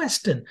ask a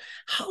question.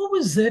 How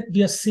is it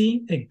we are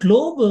seeing a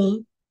global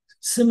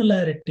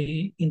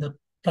similarity in the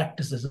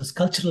practices, this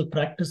cultural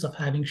practice of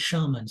having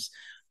shamans?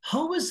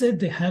 How is it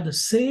they have the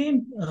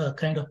same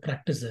kind of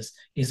practices?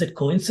 Is it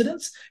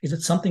coincidence? Is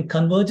it something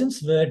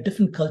convergence where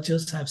different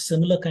cultures have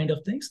similar kind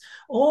of things?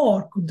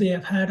 Or could they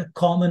have had a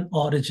common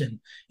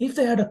origin? If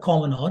they had a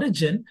common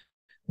origin,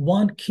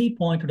 one key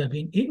point would have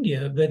been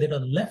India, where they were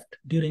left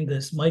during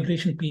this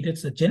migration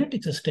periods, the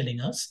genetics is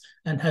telling us,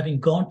 and having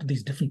gone to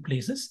these different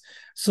places.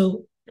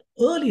 So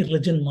early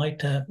religion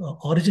might have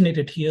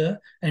originated here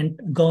and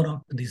gone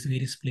out to these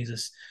various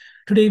places.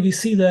 Today, we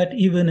see that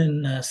even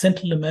in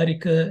Central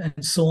America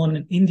and so on.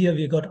 In India,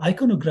 we got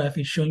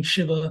iconography showing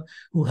Shiva,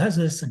 who has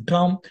this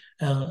drum,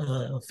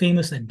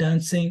 famous at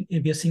dancing.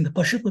 We are seeing the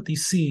Pashupati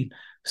seal,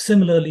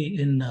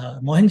 similarly in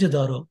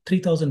Mohenjo-daro,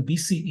 3000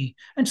 BCE,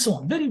 and so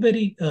on. Very,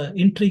 very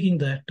intriguing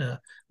that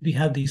we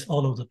have these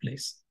all over the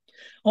place.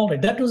 All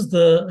right, that was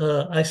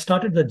I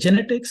started the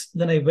genetics,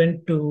 then I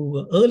went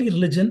to early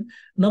religion.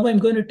 Now I'm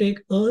going to take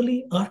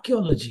early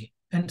archaeology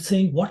and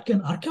saying, what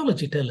can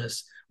archaeology tell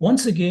us?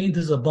 Once again,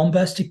 this is a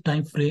bombastic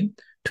time frame,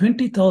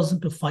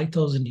 20,000 to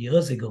 5,000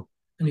 years ago.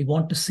 And we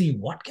want to see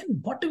what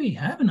do we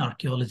have in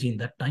archaeology in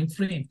that time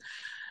frame?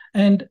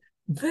 And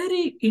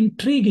very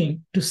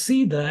intriguing to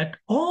see that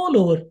all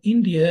over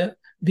India,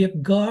 we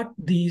have got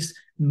these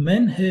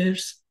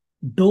menhirs,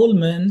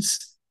 dolmens,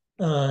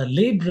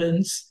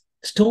 labyrinths,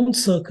 stone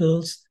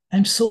circles,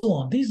 and so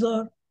on. These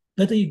are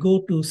whether you go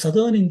to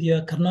southern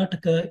India,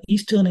 Karnataka,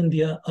 eastern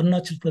India,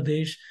 Arunachal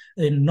Pradesh,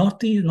 in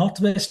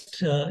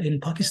northwest in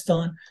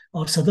Pakistan,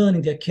 or southern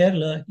India,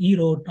 Kerala,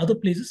 Erode, other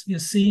places, we are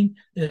seeing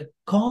a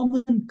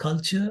common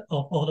culture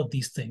of all of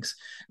these things.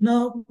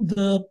 Now,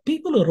 the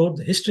people who wrote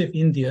the history of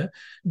India,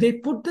 they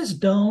put this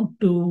down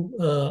to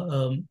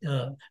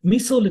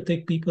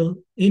Mesolithic people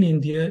in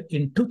India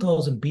in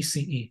 2000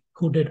 BCE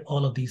who did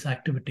all of these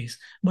activities.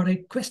 But I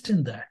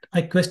question that.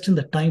 I question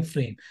the time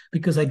frame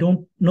because I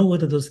don't know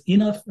whether there's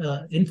enough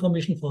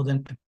information for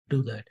them to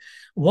do that.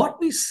 What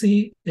we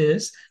see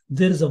is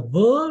there is a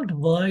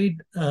worldwide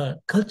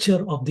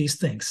culture of these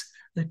things.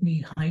 Let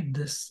me hide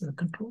this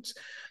controls.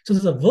 So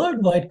there's a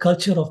worldwide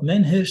culture of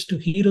menhirs to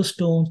hero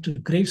stones to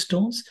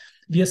gravestones.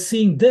 We are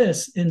seeing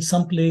this in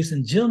some place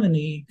in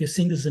Germany. We're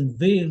seeing this in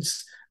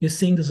Wales. We're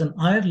seeing this in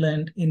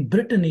Ireland, in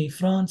Brittany,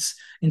 France,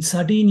 in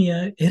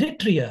Sardinia,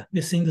 Eritrea.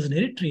 We're seeing this in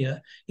Eritrea,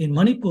 in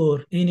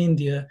Manipur, in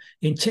India,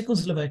 in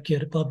Czechoslovakia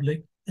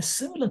Republic. A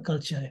similar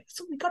culture.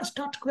 So we got to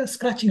start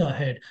scratching our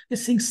head. We're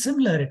seeing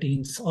similarity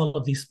in all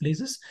of these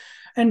places.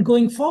 And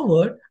going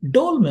forward,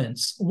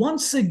 dolmens,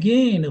 once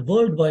again, a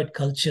worldwide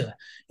culture.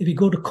 If you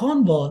go to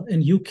Cornwall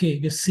in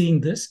UK, we're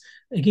seeing this.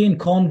 Again,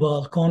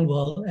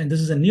 Cornwall, and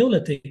this is a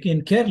Neolithic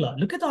in Kerala.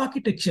 Look at the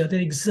architecture. They're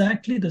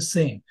exactly the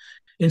same.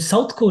 In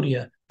South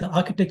Korea, the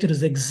architecture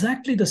is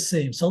exactly the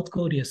same. South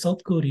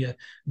Korea,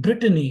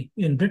 Brittany,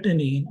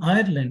 in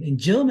Ireland, in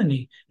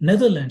Germany,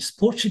 Netherlands,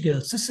 Portugal,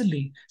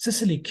 Sicily,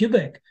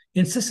 Quebec,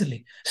 in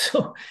Sicily.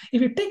 So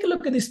if you take a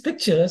look at these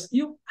pictures,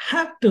 you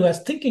have to,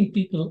 as thinking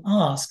people,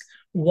 ask,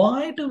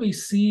 why do we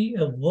see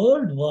a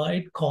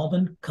worldwide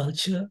common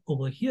culture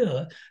over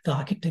here? The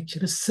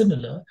architecture is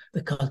similar.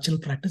 The cultural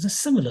practice is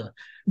similar.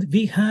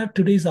 We have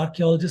today's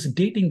archaeologists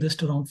dating this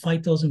to around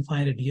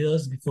 5,500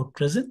 years before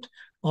present,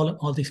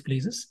 all these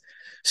places.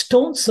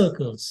 Stone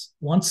circles,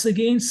 once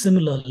again,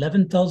 similar,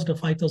 11,000 to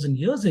 5,000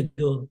 years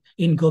ago.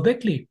 In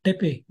Gobekli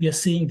Tepe, we are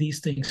seeing these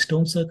things,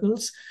 stone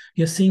circles.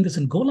 We are seeing this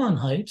in Golan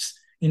Heights,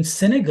 in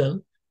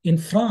Senegal, in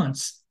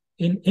France,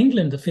 in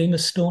England, the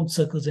famous stone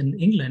circles in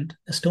England,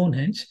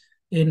 Stonehenge,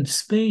 in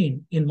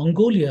Spain, in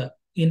Mongolia,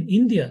 in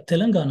India,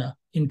 Telangana,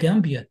 in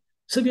Gambia.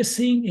 So we are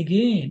seeing,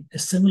 again, a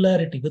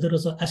similarity, whether it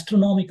was for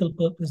astronomical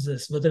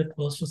purposes, whether it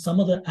was for some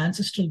other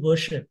ancestral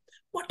worship,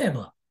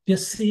 whatever. We are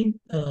seeing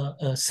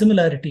a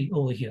similarity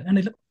over here. And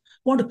I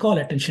want to call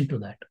attention to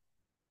that.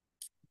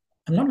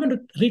 I'm not going to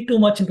read too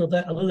much into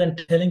that other than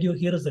telling you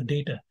here is the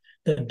data.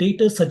 The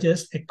data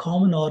suggests a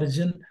common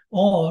origin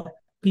or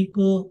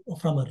people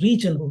from a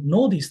region who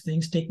know these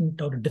things taking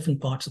it out in different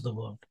parts of the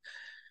world.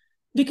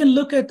 We can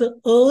look at the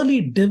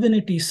early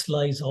divinity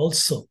slides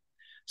also.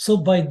 So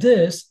by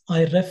this,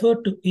 I refer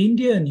to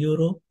India and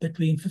Europe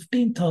between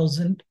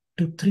 15,000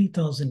 to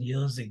 3,000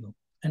 years ago,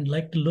 and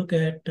like to look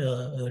at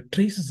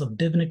traces of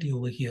divinity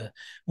over here.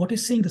 What you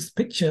see in this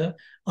picture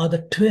are the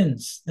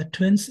twins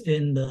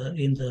in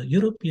the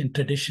European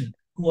tradition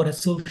who are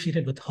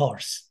associated with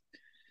horse.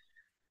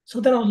 So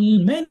there are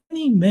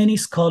many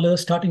scholars,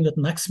 starting with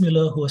Max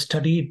Muller, who have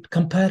studied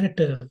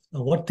comparative,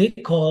 what they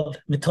call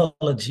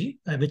mythology,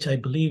 which I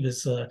believe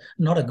is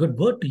not a good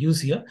word to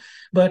use here,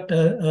 but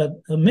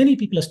many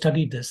people have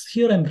studied this.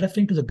 Here I'm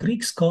referring to the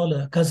Greek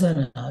scholar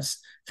Kazanas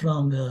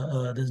from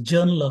the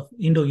Journal of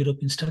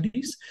Indo-European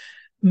Studies.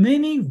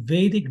 Many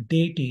Vedic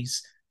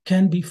deities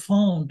can be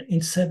found in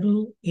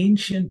several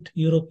ancient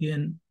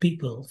European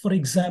people. For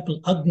example,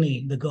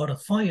 Agni, the god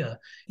of fire.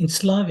 In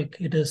Slavic,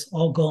 it is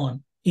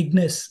Orgon,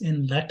 Ignis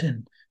in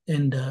Latin,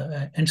 and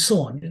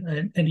so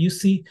on. And you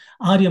see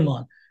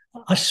Aryaman,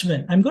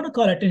 Ashwin. I'm going to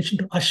call attention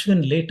to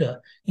Ashwin later.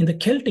 In the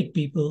Celtic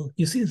people,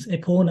 you see this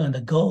Epona and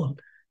the Gaul,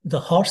 the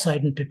horse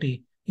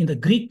identity. In the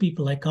Greek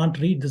people, I can't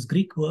read this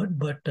Greek word,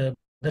 but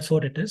that's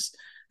what it is.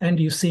 And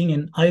you're seeing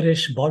in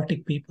Irish,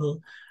 Baltic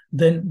people,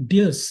 then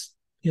Deus,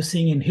 you're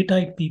seeing in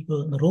Hittite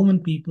people, the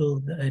Roman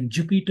people, and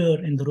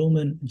Jupiter in the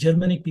Roman,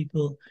 Germanic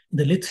people,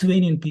 the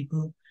Lithuanian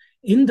people,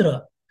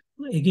 Indra,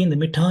 again, the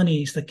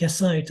Mitannis, the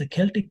Kassites, the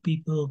Celtic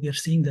people, we are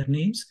seeing their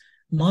names,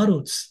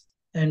 Maruts,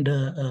 and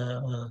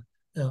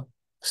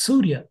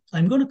Surya.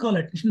 I'm going to call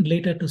attention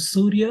later to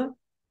Surya,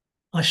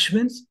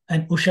 Ashwins,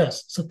 and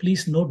Ushas. So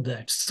please note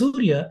that.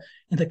 Surya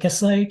in the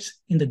Kassites,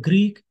 in the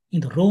Greek,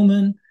 in the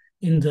Roman,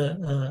 in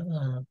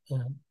the,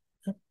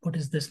 what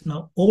is this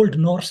now, Old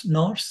Norse,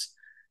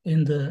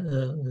 in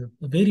the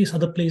various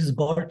other places,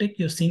 Baltic,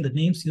 you're seeing the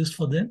names used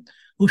for them.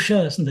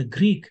 Ushas in the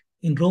Greek,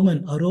 in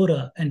Roman,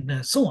 Aurora,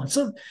 and so on.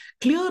 So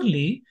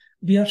clearly,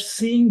 we are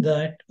seeing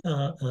that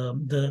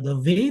the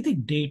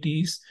Vedic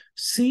deities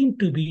seem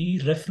to be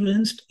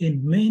referenced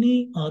in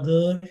many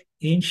other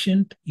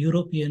ancient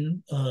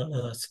European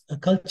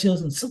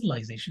cultures and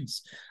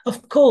civilizations.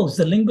 Of course,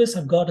 the linguists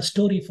have got a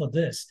story for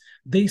this.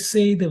 They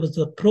say there was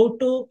a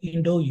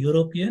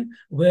Proto-Indo-European,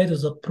 where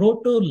there's a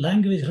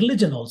proto-language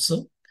religion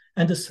also.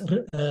 And this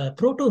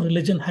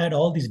proto-religion had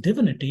all these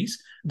divinities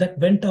that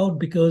went out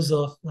because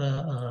of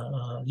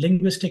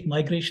linguistic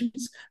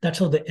migrations. That's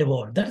how they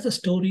evolved. That is a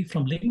story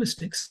from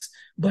linguistics,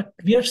 but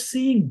we are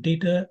seeing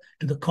data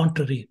to the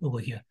contrary over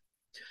here.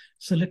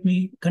 So let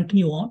me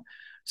continue on.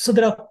 So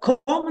there are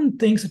common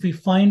things that we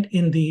find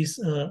in these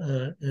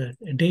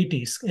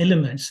deities,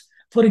 elements.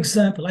 For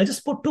example, I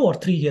just put two or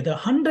three here. There are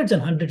hundreds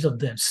and hundreds of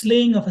them.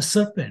 Slaying of a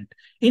serpent.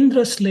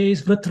 Indra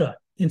slays Vritra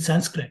in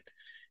Sanskrit.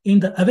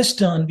 In the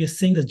Avestan, we are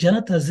seeing the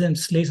Janath Azim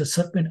slays a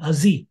serpent,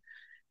 Azi.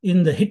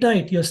 In the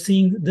Hittite, you're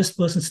seeing this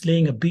person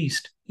slaying a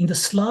beast. In the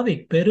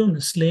Slavic, Perun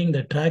is slaying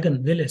the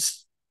dragon,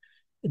 Veles.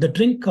 The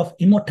drink of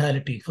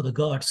immortality for the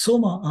god,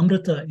 Soma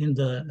Amrita in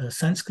the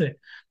Sanskrit.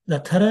 The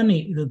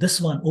Tharani, this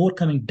one,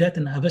 overcoming death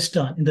in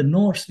Avestan. In the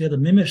Norse, where the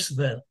Mimir's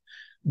well.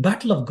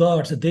 Battle of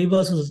gods, the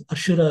Devas versus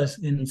Asuras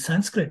in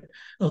Sanskrit,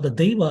 of the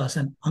Devas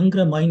and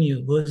Angra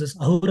Mainyu versus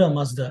Ahura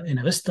Mazda in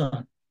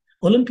Avestan.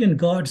 Olympian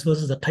gods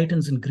versus the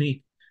Titans in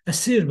Greek.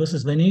 Asir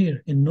versus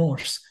Vanir in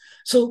Norse.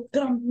 So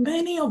there are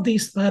many of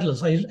these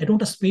parallels. I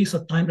don't have space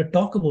or time to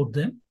talk about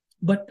them,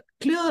 but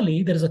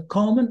clearly there is a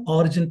common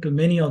origin to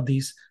many of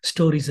these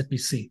stories that we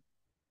see.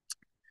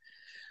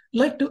 I'd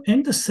like to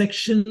end the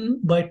section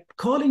by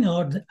calling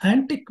out the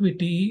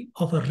antiquity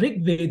of a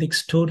Rig Vedic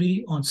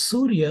story on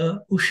Surya,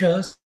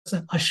 Ushas,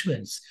 and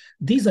Ashwins.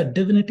 These are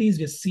divinities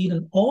we have seen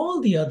in all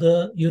the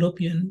other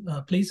European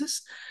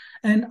places.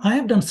 And I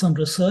have done some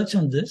research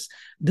on this.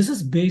 This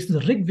is based on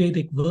the Rig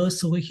Vedic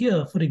verse over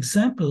here. For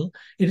example,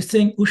 it is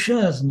saying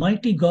Usha's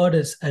mighty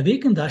goddess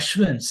awakened the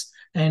Ashwins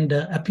and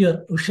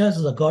appear. Usha's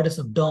is a goddess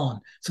of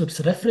dawn. So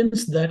it's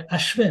reference that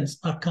Ashwins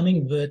are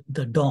coming with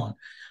the dawn.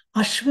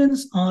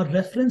 Ashwins are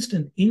referenced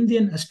in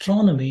Indian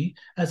astronomy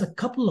as a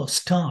couple of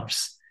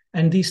stars.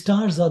 And these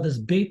stars are this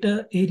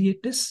Beta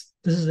Arietis.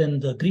 This is in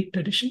the Greek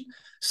tradition.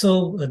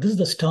 So this is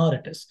the star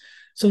it is.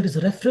 So it is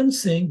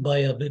referencing by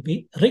a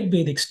Rig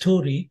Vedic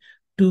story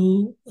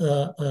to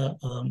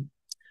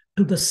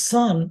the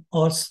sun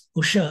or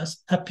Ushas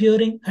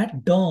appearing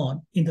at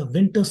dawn in the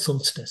winter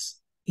solstice.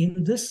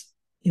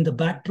 In the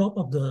backdrop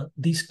of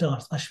these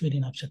stars,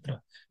 Ashwini Nakshatra.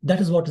 That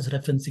is what is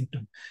referencing to.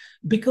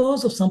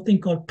 Because of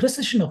something called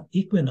precession of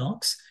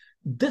equinox,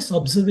 this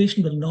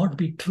observation will not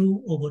be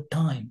true over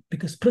time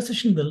because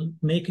precession will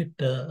make it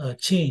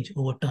change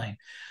over time.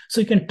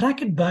 So you can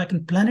track it back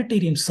in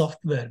planetarium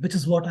software, which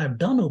is what I've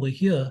done over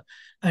here,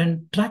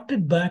 and tracked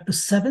it back to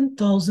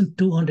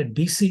 7,200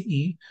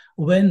 BCE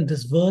when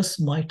this verse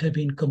might have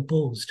been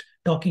composed,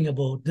 talking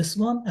about this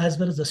one, as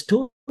well as the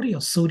story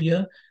of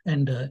Surya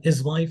and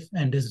his wife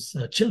and his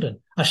children,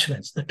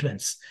 Ashwins, the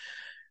twins.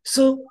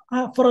 So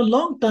for a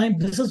long time,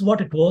 this is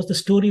what it was. The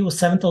story was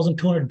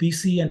 7,200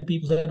 BC, and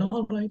people said,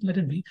 all right, let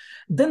it be.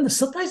 Then the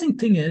surprising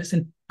thing is,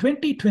 in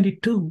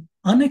 2022,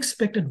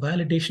 unexpected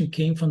validation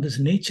came from this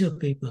Nature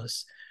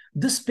papers.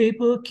 This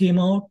paper came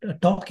out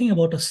talking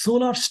about a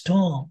solar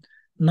storm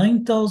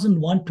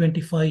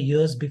 9,125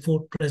 years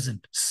before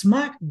present,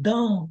 smack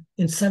down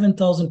in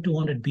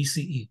 7,200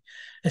 BCE.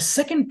 A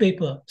second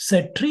paper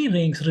said tree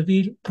rings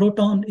reveal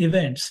proton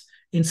events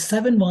in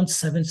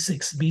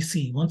 7176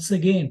 BC. Once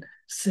again,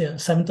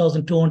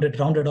 7,200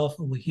 rounded off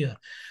over here.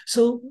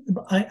 So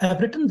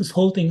I've written this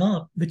whole thing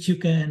up, which you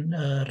can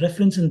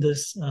reference in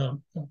this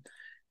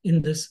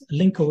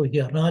link over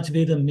here,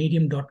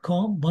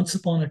 rajvedammedium.com. Once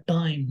upon a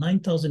time,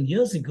 9,000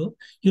 years ago,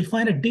 you'll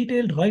find a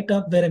detailed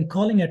write-up where I'm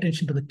calling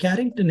attention to the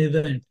Carrington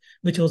event,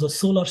 which was a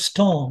solar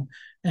storm,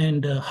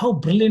 and how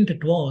brilliant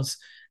it was.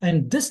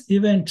 And this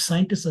event,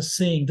 scientists are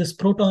saying, this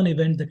proton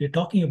event that we're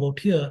talking about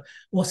here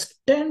was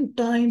 10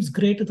 times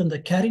greater than the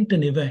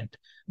Carrington event,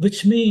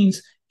 which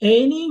means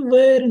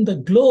anywhere in the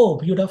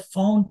globe, you'd have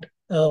found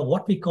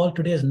what we call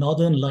today as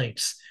northern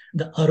lights.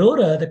 The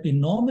aurora that we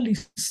normally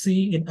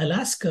see in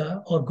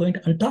Alaska or going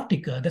to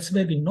Antarctica, that's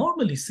where we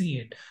normally see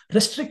it,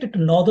 restricted to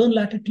northern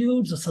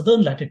latitudes or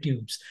southern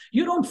latitudes.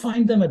 You don't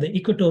find them at the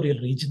equatorial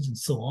regions and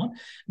so on.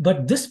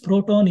 But this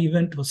proton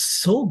event was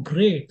so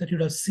great that you'd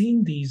have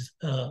seen these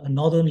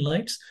northern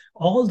lights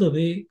all the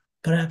way,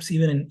 perhaps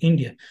even in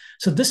India.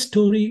 So this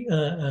story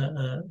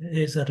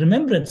is a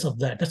remembrance of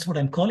that. That's what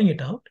I'm calling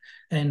it out.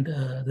 And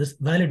this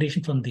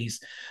validation from these.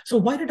 So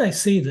why did I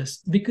say this?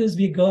 Because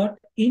we got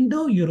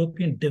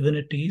Indo-European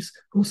divinities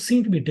who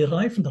seem to be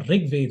derived from the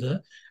Rig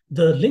Veda.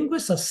 The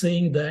linguists are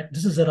saying that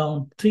this is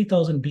around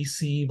 3000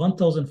 BC,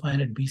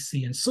 1500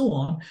 BC, and so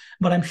on.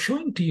 But I'm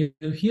showing to you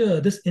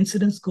here, this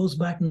incidence goes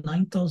back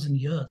 9,000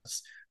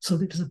 years. So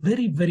it is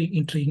very, very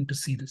intriguing to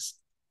see this.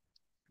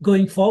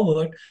 Going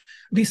forward,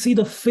 we see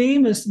the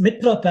famous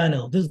Mitra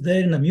panel. This is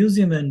there in a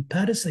museum in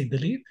Paris, I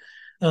believe,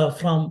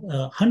 from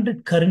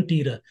 100 current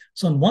era.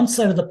 So on one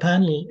side of the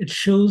panel, it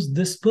shows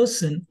this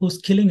person who's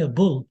killing a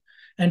bull.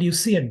 And you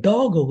see a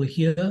dog over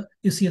here,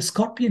 you see a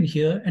scorpion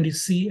here, and you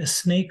see a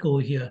snake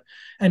over here.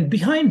 And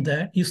behind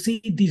that, you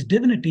see these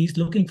divinities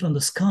looking from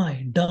the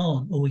sky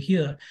down over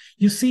here.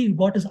 You see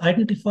what is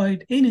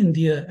identified in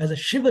India as a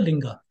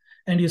Shivalinga.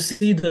 And you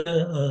see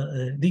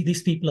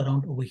these people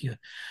around over here.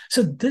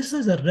 So this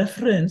is a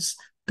reference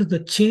to the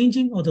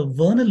changing of the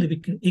vernal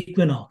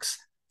equinox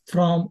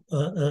from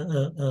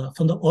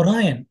the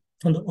Orion.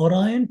 From the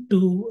Orion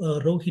to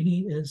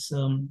Rohini is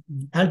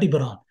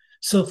Aldebaran.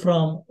 So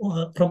from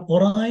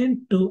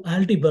Orion to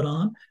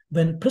Aldebaran,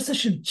 when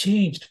precession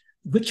changed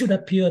which should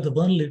appear the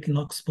vernal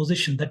equinox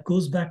position that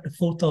goes back to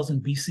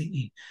 4000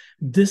 BCE.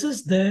 This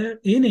is there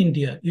in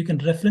India. You can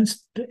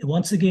reference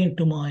once again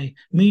to my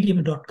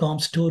medium.com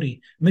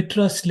story,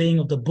 Mitra slaying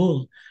of the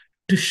bull,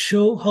 to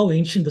show how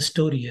ancient the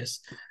story is.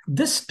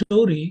 This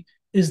story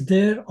is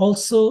there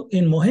also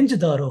in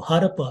Mohenjo-daro,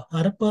 Harappa.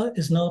 Harappa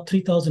is now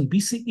 3000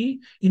 BCE.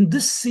 In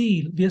this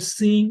seal, we are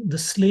seeing the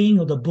slaying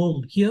of the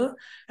bull here,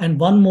 and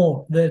one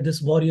more where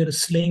this warrior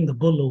is slaying the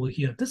bull over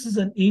here. This is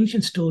an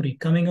ancient story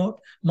coming out,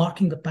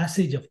 marking the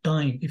passage of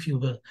time, if you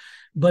will.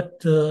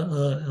 But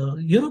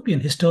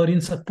European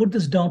historians have put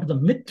this down to the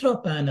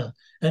Mitra panel,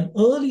 an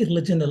early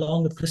religion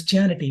along with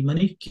Christianity,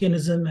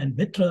 Manichaeism and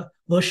Mitra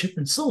worship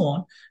and so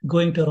on,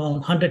 going to around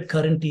 100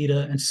 current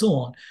era and so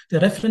on.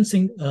 They're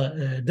referencing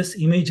this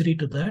imagery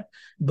to that,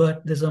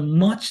 but there's a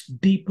much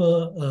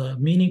deeper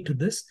meaning to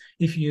this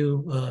if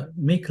you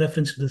make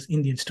reference to this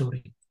Indian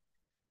story.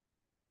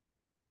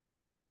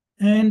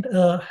 And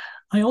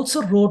I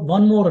also wrote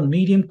one more on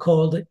Medium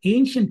called The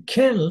Ancient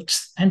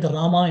Celts and the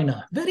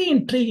Ramayana. Very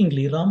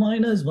intriguingly,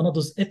 Ramayana is one of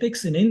those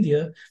epics in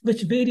India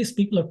which various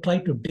people have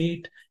tried to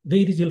date.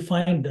 You'll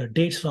find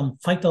dates from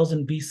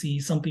 5000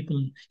 BC, some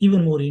people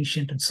even more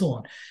ancient and so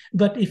on.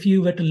 But if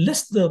you were to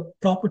list the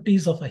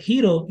properties of a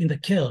hero in the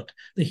Celt,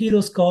 the hero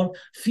is called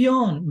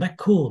Fionn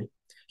MacCool.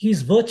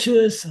 He's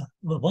virtuous,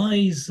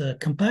 wise,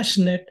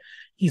 compassionate.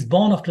 He's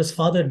born after his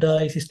father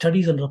dies. He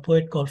studies under a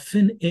poet called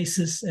Finn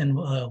Acis and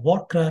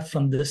wardcraft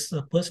from this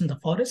person in the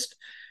forest.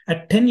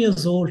 At 10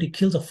 years old, he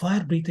kills a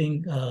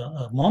fire-breathing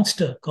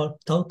monster called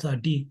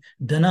Tauta di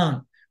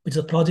Danan, which is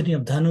a progeny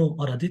of Dhanu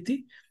or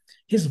Aditi.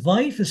 His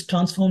wife is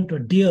transformed to a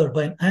deer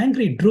by an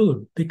angry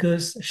druid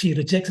because she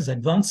rejects his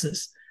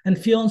advances, and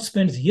Fionn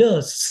spends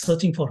years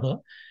searching for her.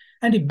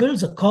 And he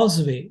builds a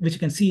causeway, which you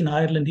can see in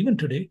Ireland even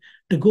today,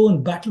 to go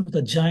and battle with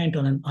a giant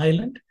on an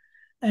island.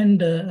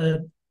 And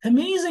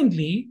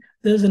amazingly,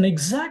 there's an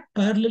exact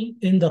parallel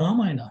in the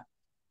Ramayana.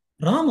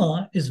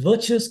 Rama is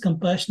virtuous,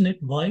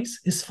 compassionate, wise.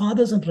 His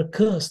father's under a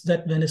curse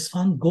that when his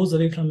son goes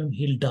away from him,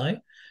 he'll die.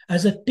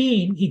 As a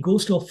teen, he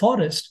goes to a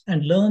forest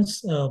and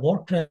learns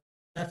warcraft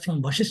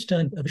from Vashishta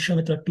and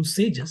Vishwamitra, two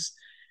sages.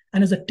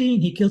 And as a teen,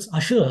 he kills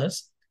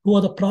Asuras, who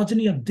are the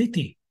progeny of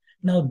Diti.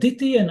 Now,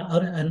 Diti and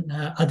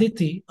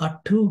Aditi are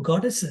two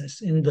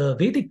goddesses in the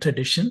Vedic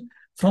tradition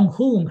from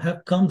whom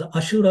have come the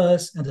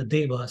Asuras and the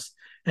Devas.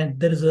 And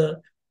there is a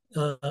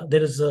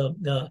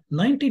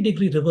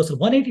 90-degree reversal,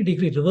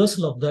 180-degree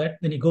reversal of that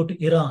when you go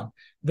to Iran,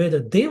 where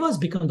the Devas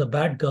become the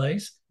bad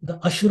guys, the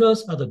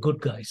Asuras are the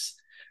good guys.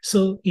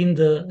 So in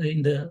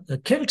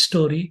the Celt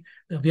story,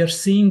 we are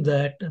seeing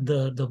that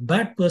the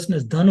bad person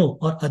is Dhanu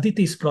or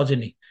Aditi's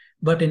progeny.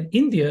 But in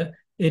India,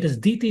 it is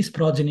Diti's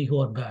progeny who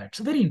are bad.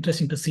 So very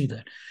interesting to see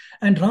that.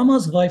 And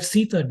Rama's wife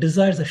Sita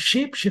desires a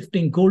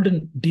shape-shifting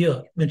golden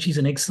deer when she's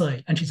in exile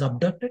and she's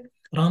abducted.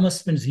 Rama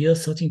spends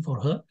years searching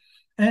for her.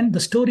 And the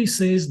story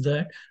says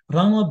that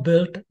Rama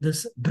built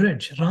this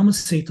bridge, Rama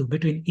Setu,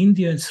 between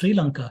India and Sri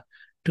Lanka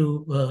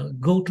to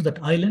go to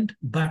that island,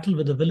 battle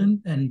with the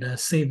villain, and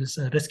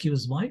rescue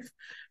his wife.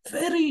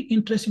 Very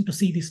interesting to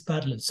see these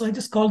parallels. So I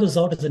just call this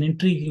out as an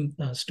intriguing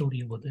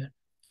story over there.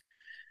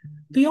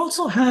 We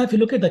also have, if you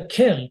look at the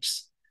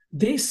Celts,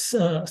 they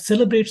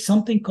celebrate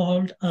something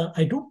called,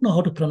 I don't know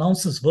how to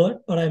pronounce this word,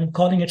 but I'm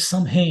calling it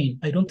Samhain.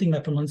 I don't think my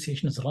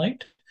pronunciation is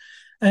right.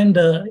 And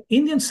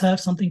Indians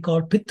have something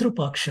called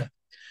Pitrupaksha.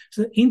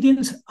 So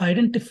Indians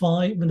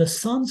identify when the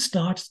sun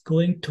starts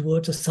going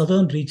towards a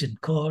southern region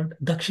called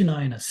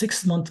Dakshinayana,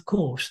 6-month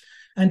course,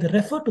 and they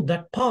refer to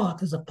that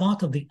path as a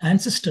path of the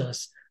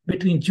ancestors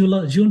between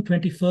June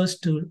 21st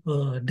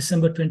to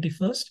December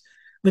 21st,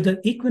 with the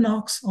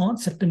equinox on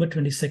September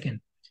 22nd.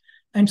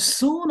 And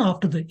soon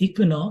after the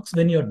equinox,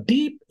 when you're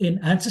deep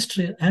in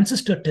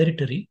ancestor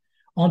territory,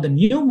 on the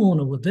new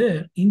moon over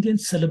there,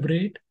 Indians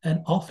celebrate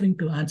an offering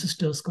to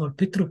ancestors called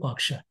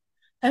Pitrupaksha.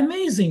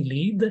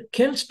 Amazingly, the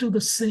Celts do the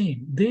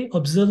same. They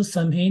observe the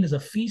Samhain as a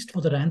feast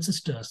for their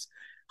ancestors,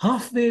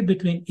 halfway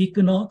between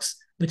equinox,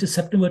 which is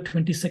September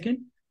 22nd,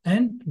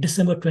 and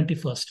December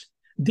 21st.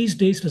 These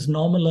days it is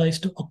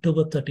normalized to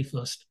October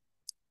 31st.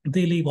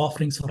 They leave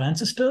offerings for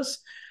ancestors,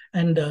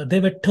 and they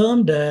were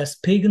termed as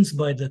pagans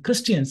by the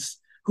Christians,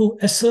 who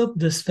usurped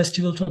this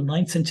festival from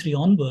 9th century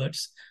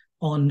onwards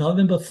on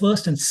November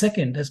 1st and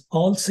 2nd as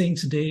All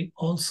Saints' Day,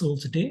 All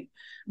Souls' Day,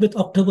 with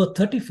October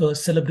 31st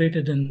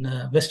celebrated in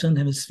Western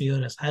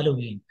Hemisphere as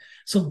Halloween.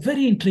 So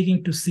very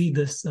intriguing to see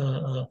this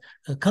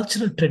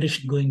cultural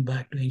tradition going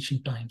back to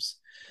ancient times.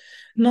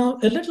 Now,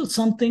 a little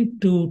something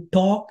to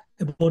talk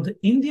about the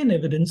Indian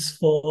evidence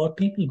for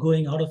people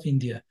going out of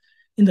India.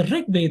 In the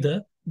Rig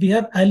Veda, we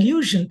have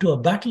allusion to a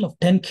battle of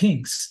 10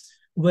 kings,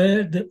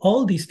 where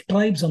all these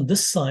tribes on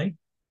this side,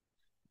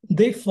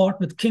 they fought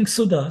with King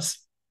Sudas,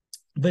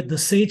 with the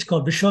sage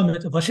called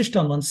Vashishta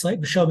on one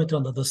side, Vishwamitra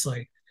on the other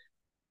side.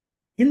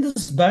 In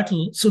this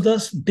battle,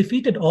 Sudas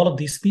defeated all of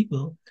these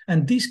people,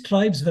 and these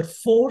tribes were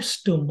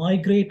forced to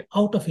migrate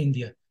out of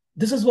India.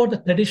 This is what the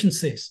tradition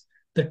says.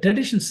 The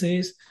tradition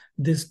says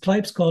these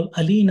tribes called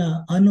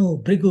Alina,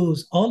 Anu,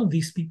 Brigus, all of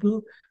these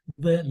people,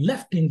 were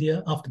left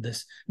India after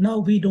this. Now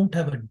we don't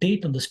have a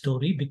date on the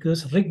story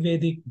because Rig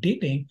Vedic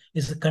dating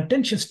is a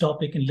contentious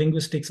topic in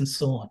linguistics and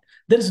so on.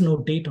 There is no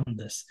date on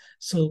this.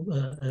 So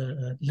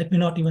let me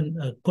not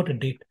even put a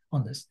date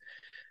on this.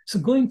 So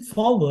going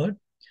forward,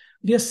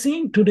 we are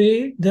seeing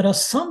today there are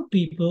some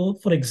people,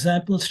 for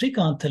example,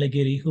 Srikant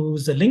Thalagiri, who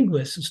is a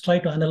linguist, who's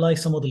trying to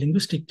analyze some of the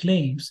linguistic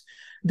claims.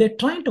 They're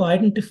trying to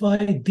identify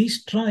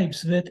these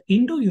tribes with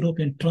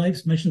Indo-European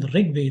tribes mentioned in the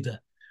Rig Veda.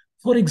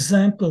 For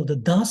example, the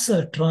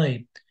Dasa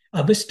tribe,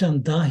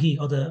 Abistan Dahi,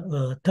 or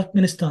the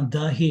Turkmenistan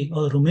Dahi,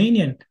 or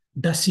Romanian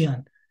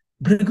Dacian,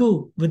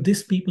 Brigu with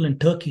these people in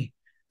Turkey,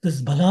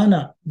 this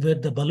Balana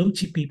with the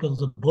Baluchi people,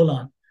 the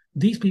Bolan,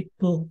 these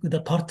people with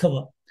the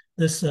Parthava,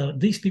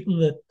 these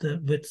people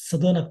with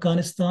southern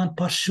Afghanistan,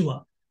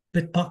 Pashwa,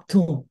 with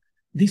Pakhtun,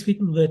 these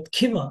people with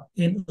Khiva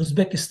in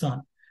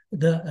Uzbekistan,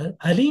 the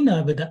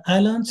Alina with the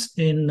Alans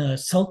in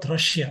South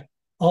Russia,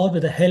 or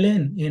with the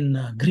Hellen in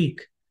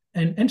Greek,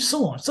 and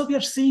so on. So we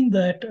are seeing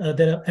that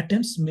there are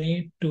attempts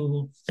made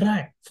to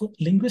track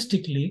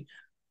linguistically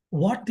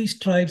what these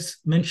tribes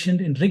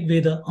mentioned in Rig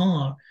Veda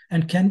are,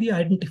 and can we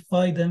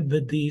identify them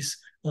with these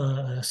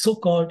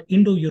so-called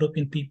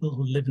Indo-European people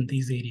who live in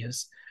these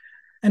areas.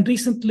 And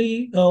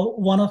recently,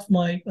 one of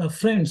my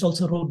friends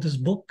also wrote this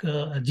book,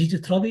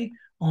 Jijit Ravi,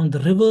 on the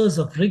rivers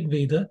of Rig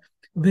Veda,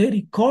 where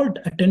he called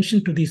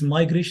attention to these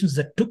migrations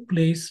that took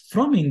place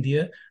from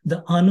India,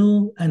 the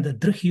Anu and the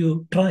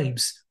Drihyu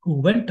tribes who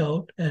went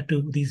out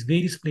to these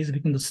various places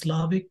between the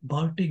Slavic,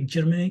 Baltic,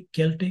 Germanic,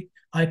 Celtic,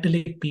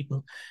 Italic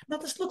people. Now,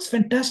 this looks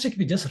fantastic if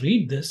you just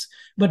read this,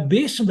 but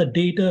based on the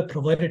data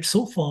provided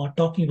so far,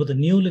 talking about the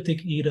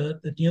Neolithic era,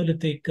 the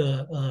Neolithic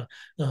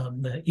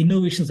the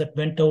innovations that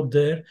went out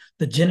there,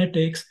 the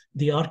genetics,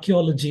 the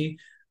archaeology,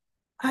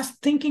 as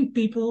thinking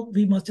people,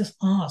 we must just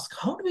ask,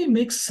 how do we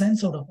make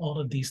sense out of all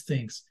of these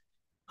things?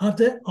 Are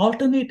there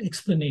alternate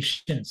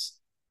explanations?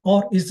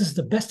 Or is this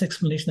the best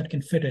explanation that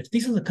can fit it?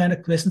 These are the kind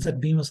of questions that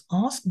we must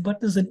ask, but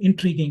there's an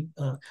intriguing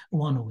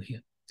one over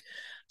here.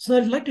 So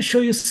I'd like to show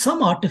you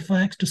some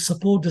artifacts to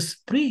support this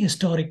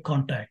prehistoric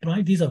contact,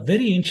 right? These are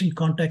very ancient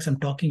contacts I'm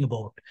talking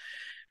about.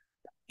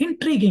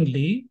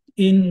 Intriguingly,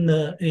 in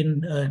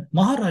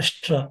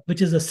Maharashtra,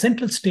 which is a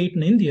central state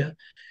in India,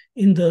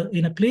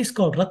 in a place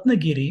called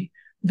Ratnagiri,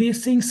 we are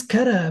seeing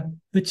scarab,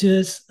 which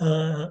is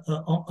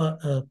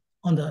on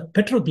the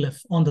petroglyph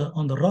on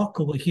the rock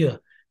over here,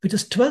 which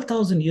is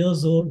 12,000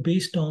 years old,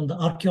 based on the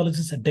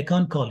archaeologists at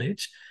Deccan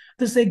College.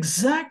 This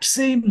exact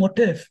same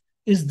motif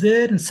is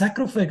there in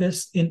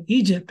sarcophagus in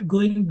Egypt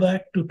going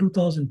back to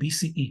 2000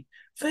 BCE.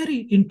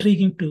 Very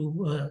intriguing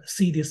to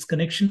see this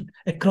connection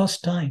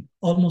across time,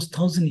 almost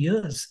 1,000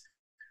 years.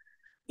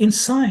 In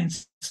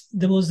science,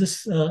 there was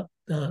this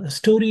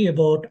story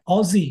about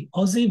Ozzy.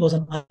 Ozzy was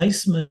an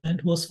iceman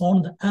who was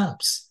found in the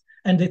Alps,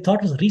 and they thought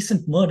it was a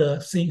recent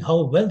murder, seeing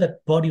how well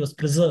that body was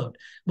preserved.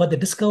 But they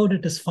discovered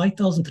it is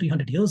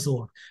 5,300 years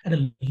old, and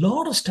a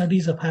lot of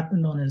studies have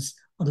happened on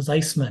this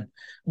iceman.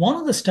 One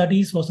of the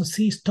studies was to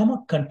see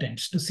stomach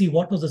contents, to see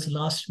what was his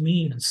last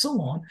meal and so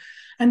on.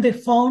 And they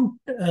found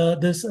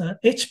this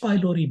H.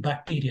 pylori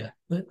bacteria.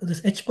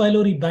 This H.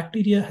 pylori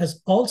bacteria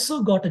has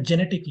also got a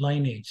genetic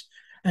lineage.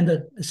 And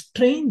the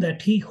strain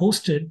that he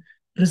hosted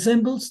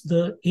resembles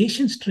the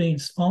Asian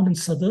strains found in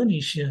Southern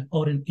Asia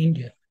or in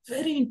India.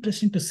 Very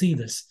interesting to see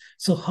this.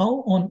 So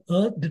how on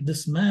earth did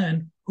this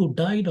man who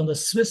died on the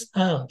Swiss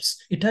Alps,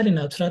 Italian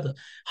Alps rather,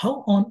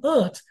 how on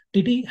earth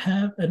did he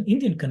have an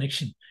Indian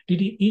connection? Did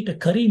he eat a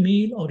curry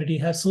meal, or did he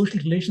have social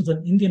relations with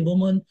an Indian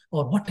woman,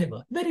 or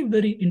whatever? Very,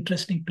 very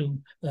interesting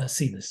to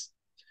see this.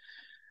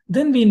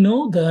 Then we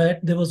know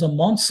that there was a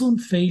monsoon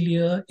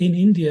failure in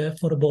India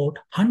for about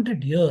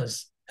 100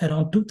 years,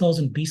 around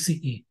 2000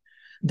 BCE.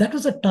 That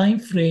was a time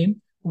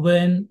frame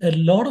when a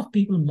lot of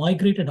people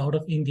migrated out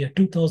of India,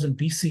 2000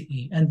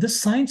 BCE. And this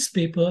science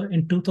paper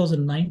in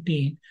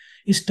 2019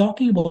 is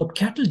talking about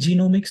cattle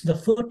genomics, the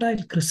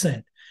Fertile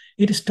Crescent.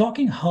 It is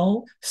talking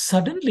how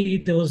suddenly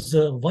there was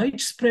a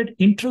widespread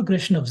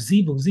introgression of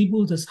zebu.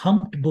 Zebu is this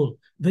humped bull,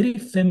 very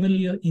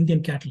familiar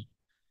Indian cattle,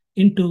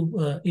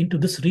 into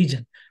this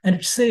region. And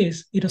it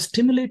says it was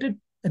stimulated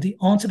at the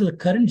onset of the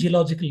current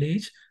geological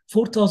age,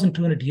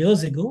 4,200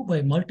 years ago,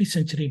 by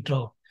multi-century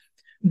drought.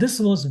 This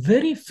was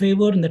very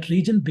favored in that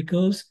region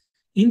because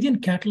Indian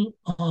cattle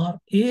are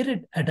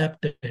arid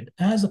adapted,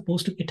 as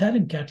opposed to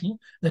Italian cattle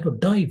that would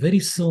die very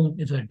soon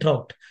in a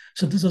drought.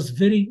 So this was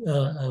very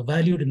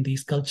valued in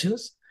these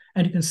cultures.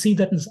 And you can see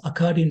that in this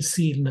Akkadian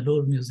seal in the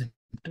Louvre Museum.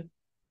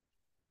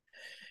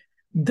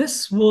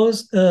 This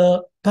was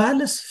a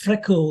palace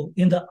fresco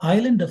in the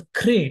island of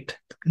Crete,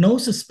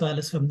 Gnosis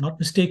Palace, if I'm not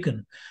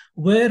mistaken,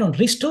 where on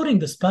restoring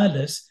this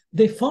palace,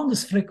 they found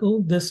this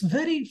fresco, this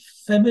very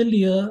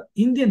familiar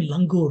Indian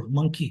langur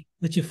monkey,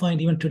 which you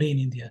find even today in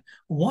India.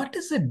 What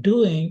is it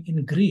doing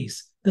in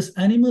Greece? This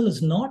animal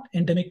is not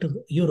endemic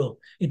to Europe.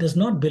 It does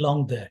not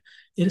belong there.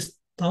 It is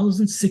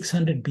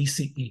 1600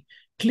 BCE,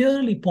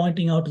 clearly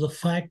pointing out to the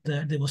fact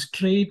that there was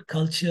trade,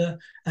 culture,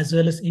 as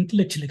well as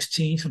intellectual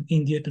exchange from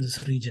India to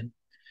this region.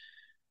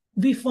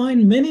 We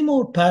find many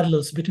more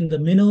parallels between the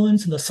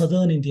Minoans and the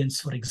southern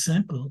Indians, for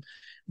example.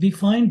 We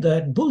find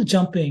that bull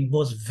jumping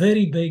was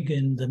very big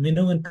in the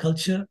Minoan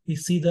culture. We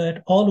see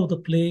that all over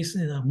the place,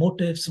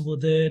 motifs were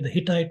there, the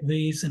Hittite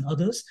ways and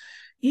others.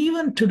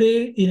 Even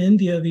today in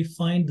India, we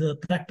find the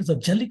practice of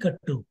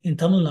Jallikattu in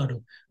Tamil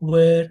Nadu,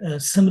 where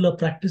similar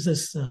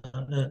practices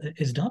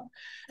is done,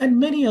 and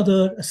many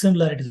other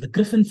similarities. The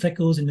griffin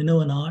frescoes in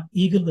Minoan art,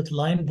 eagle with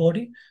lion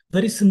body,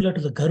 very similar to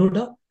the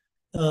Garuda,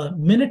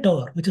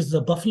 Minotaur, which is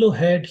the buffalo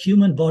head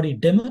human body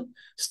demon,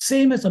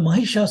 same as the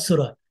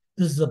Mahishasura.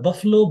 This is a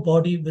buffalo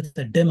body with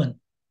a demon.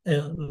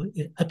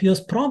 It appears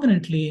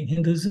prominently in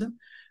Hinduism.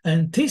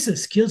 And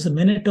Theseus kills a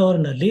minotaur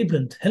in a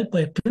labyrinth, helped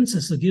by a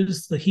princess who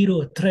gives the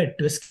hero a thread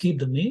to escape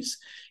the maze.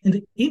 In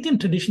the Indian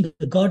tradition,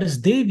 the goddess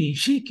Devi,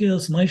 she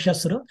kills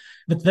Mahishasura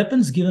with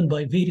weapons given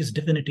by various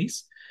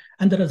divinities.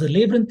 And there is a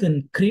labyrinth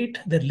in Crete,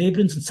 there are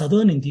labyrinths in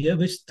southern India,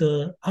 which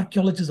the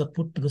archaeologists have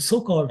put to the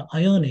so-called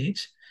Iron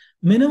Age.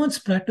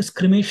 Minoans practice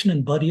cremation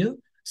and burial.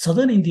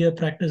 Southern India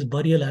practice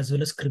burial as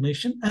well as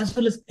cremation, as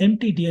well as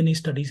empty DNA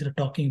studies that are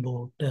talking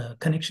about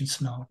connections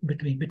now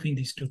between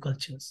these two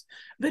cultures.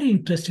 Very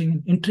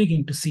interesting,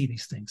 intriguing to see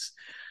these things.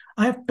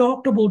 I've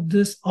talked about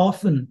this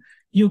often.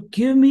 You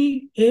give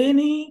me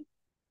any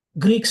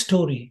Greek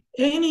story,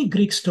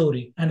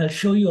 and I'll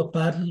show you a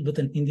parallel with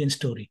an Indian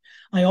story.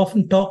 I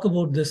often talk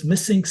about this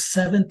missing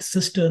seventh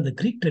sister in the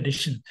Greek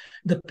tradition,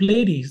 the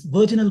Pleiades,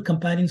 virginal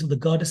companions of the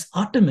goddess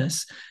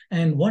Artemis.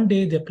 And one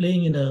day they're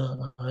playing in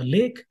a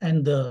lake,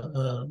 and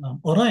the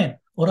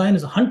Orion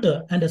is a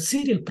hunter and a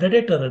serial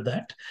predator at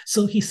that.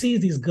 So he sees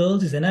these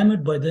girls, he's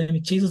enamored by them,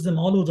 he chases them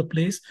all over the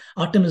place.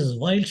 Artemis is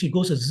wild. She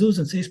goes to Zeus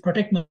and says,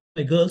 "Protect my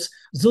girls."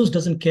 Zeus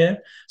doesn't care.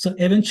 So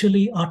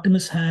eventually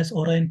Artemis has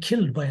Orion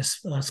killed by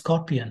a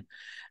scorpion.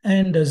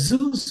 And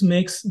Zeus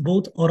makes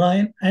both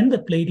Orion and the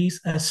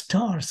Pleiades as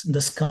stars in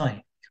the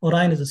sky.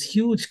 Orion is this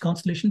huge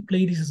constellation,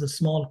 Pleiades is a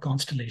small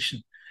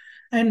constellation.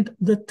 And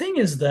the thing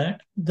is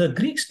that the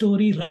Greek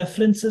story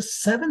references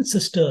seven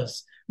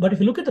sisters. But if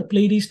you look at the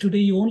Pleiades today,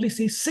 you only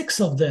see six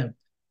of them.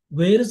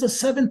 Where is the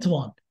seventh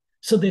one?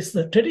 So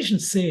the tradition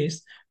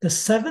says the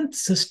seventh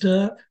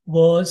sister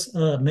was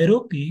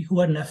Merope, who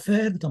had an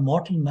affair with a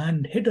mortal man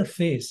and hid her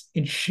face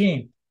in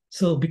shame.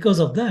 So because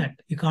of that,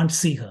 you can't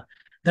see her.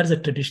 That is a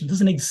tradition.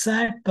 There's an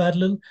exact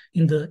parallel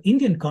in the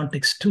Indian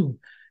context too.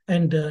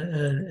 And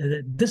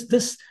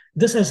this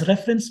has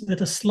reference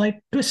with a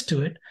slight twist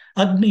to it.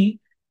 Agni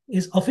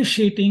is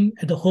officiating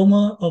at the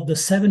Homa of the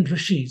seven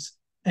rishis,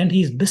 and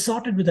he's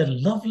besotted with their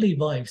lovely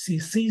wives. He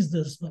sees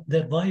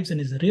their wives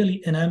and is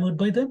really enamored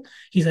by them.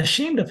 He's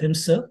ashamed of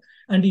himself,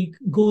 and he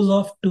goes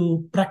off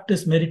to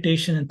practice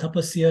meditation and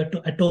tapasya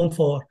to atone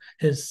for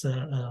his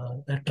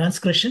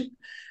transgression.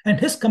 And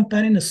his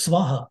companion is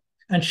Swaha,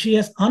 and she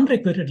has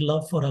unrequited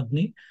love for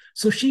Agni.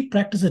 So she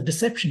practices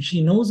deception.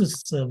 She knows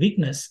his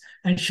weakness,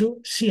 and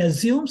she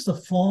assumes the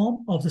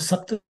form of the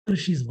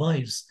Saptarishis'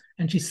 wives,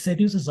 and she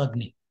seduces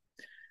Agni.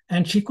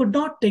 And she could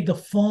not take the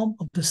form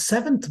of the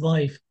seventh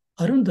wife,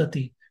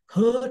 Arundhati.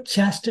 Her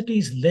chastity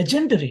is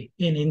legendary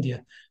in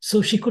India,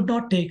 so she could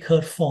not take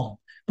her form,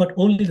 but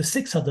only the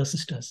six other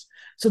sisters.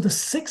 So the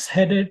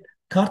six-headed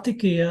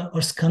Kartikeya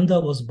or Skanda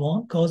was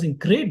born, causing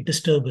great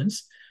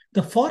disturbance.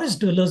 The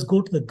forest dwellers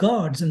go to the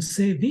gods and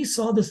say, "We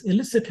saw this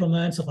illicit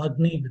romance of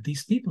Agni with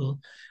these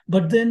people,"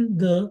 but then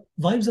the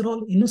wives are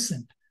all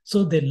innocent.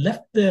 So they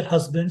left their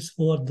husbands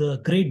for the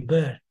great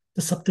bear,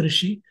 the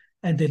Saptarishi,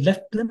 and they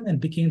left them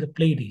and became the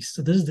Pleiades.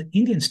 So this is the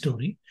Indian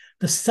story.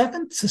 The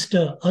seventh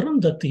sister,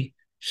 Arundhati,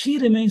 she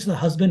remains with her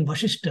husband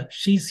Vashishta.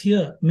 She's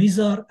here,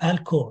 Mizar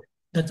Alcor,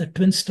 that's a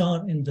twin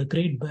star in the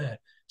Great Bear.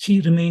 She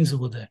remains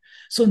over there.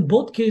 So in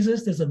both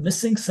cases, there's a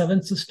missing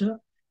seventh sister,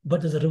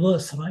 but there's a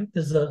reverse, right?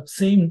 There's the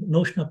same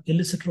notion of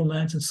illicit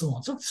romance and so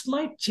on. So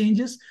slight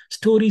changes,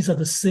 stories are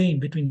the same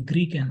between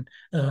Greek and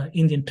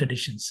Indian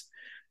traditions.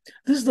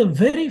 This is the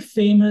very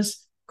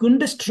famous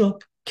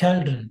Kundestrup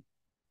cauldron.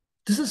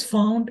 This is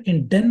found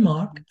in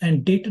Denmark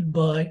and dated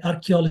by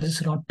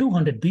archaeologists around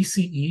 200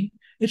 BCE.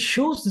 It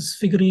shows this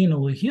figurine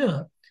over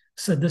here.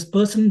 So this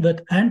person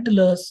with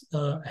antler's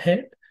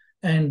head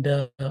and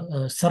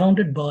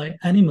surrounded by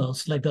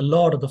animals like the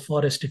lord of the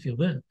forest, if you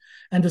will.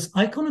 And this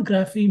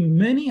iconography,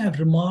 many have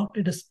remarked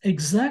it is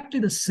exactly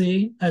the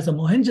same as a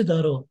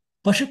Mohenjo-daro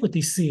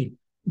Pashupati seal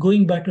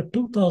going back to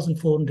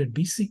 2400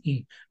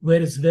 BCE,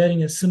 where it's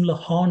wearing a similar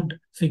horned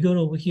figure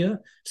over here,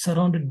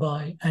 surrounded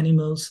by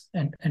animals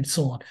and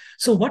so on.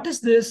 So what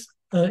is this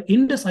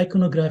Indus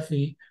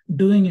iconography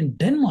doing in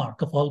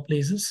Denmark, of all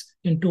places,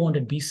 in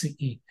 200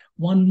 BCE?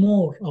 One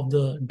more of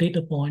the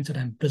data points that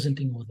I'm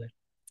presenting over there.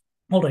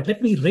 All right,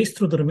 let me race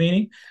through the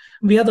remaining.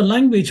 We have the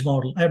language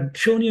model. I've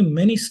shown you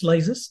many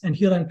slices, and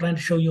here I'm trying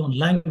to show you on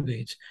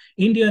language.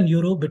 India and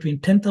Europe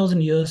between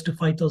 10,000 years to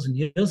 5,000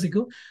 years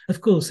ago.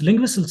 Of course,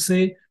 linguists will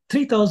say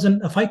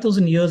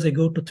 5,000 years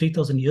ago to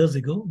 3,000 years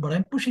ago, but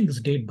I'm pushing this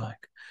date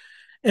back.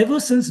 Ever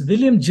since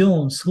William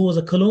Jones, who was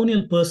a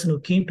colonial person who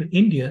came to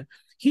India,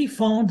 he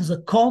found there's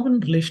a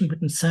common relation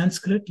between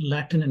Sanskrit,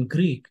 Latin, and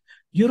Greek.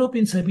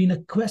 Europeans have been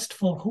a quest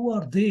for who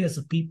are they as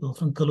a people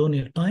from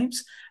colonial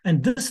times.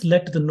 And this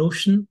led to the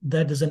notion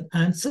that there's an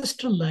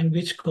ancestral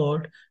language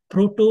called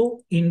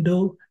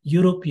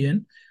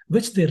Proto-Indo-European,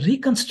 which they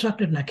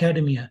reconstructed in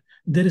academia.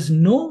 There is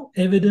no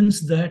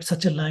evidence that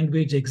such a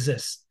language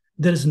exists.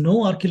 There is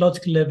no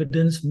archaeological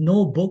evidence,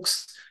 no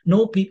books,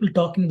 no people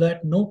talking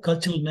that, no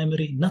cultural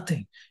memory,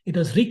 nothing. It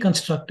was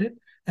reconstructed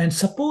and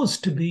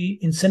supposed to be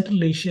in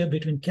Central Asia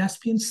between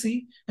Caspian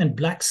Sea and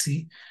Black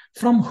Sea,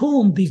 from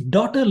whom these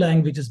daughter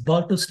languages,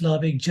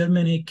 Balto-Slavic,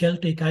 Germanic,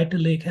 Celtic,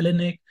 Italic,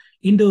 Hellenic,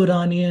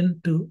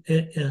 Indo-Iranian to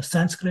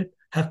Sanskrit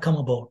have come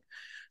about.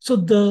 So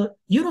the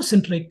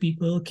Eurocentric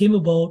people came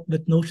about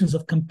with notions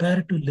of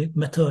comparative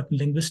method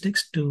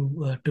linguistics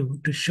to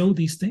show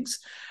these things.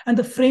 And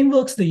the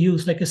frameworks they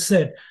use, like I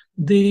said,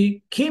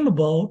 they came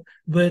about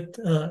with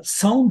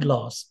sound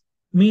laws,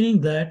 meaning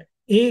that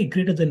A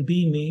greater than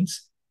B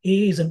means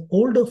A is an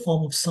older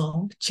form of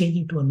sound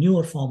changing to a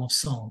newer form of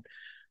sound.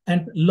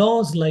 And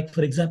laws like,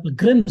 for example,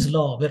 Grimm's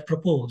law were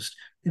proposed,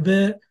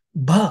 where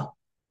Ba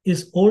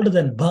is older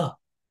than Ba,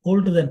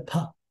 older than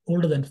Pa,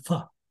 older than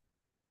Fa.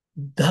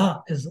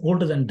 Da is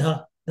older than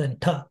Da, then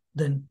Ta,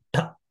 then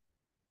Ta.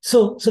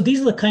 So these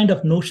are the kind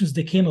of notions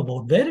they came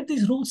about. Where did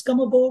these rules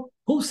come about?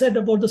 Who said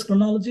about this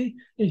chronology?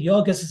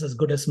 Your guess is as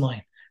good as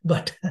mine.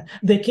 But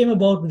they came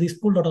about with these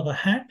pulled out of a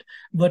hat.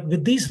 But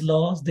with these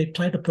laws, they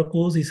tried to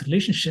propose these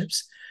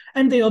relationships.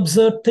 And they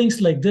observed things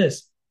like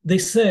this. They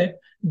said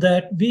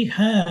that we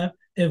have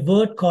a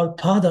word called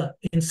pada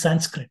in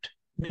Sanskrit,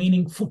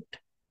 meaning foot.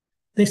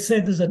 They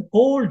said there's an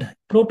old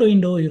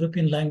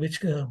Proto-Indo-European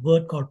language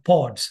word called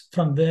pods,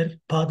 from where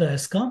pada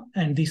has come,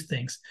 and these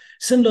things.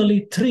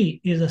 Similarly,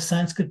 tree is a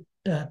Sanskrit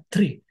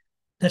tree.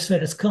 That's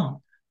where it's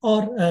come.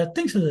 Or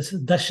things like this,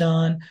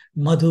 dashan,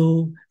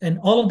 madhu, and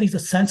all of these are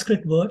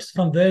Sanskrit words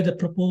from where they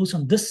propose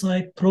on this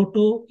side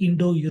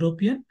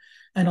Proto-Indo-European,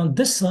 and on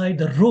this side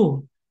the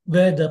rule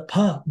where the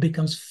pa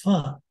becomes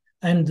fa,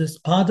 and this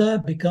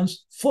pada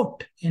becomes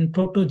foot in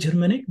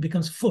Proto-Germanic,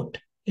 becomes foot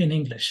in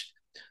English.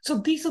 So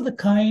these are the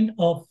kind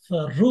of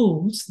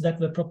rules that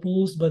were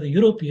proposed by the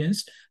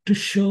Europeans to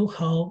show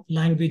how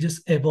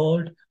languages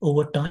evolved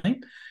over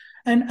time.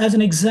 And as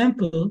an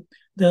example,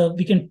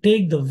 we can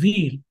take the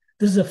wheel.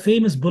 This is a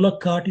famous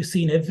bullock cart you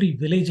see in every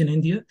village in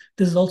India.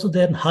 This is also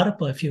there in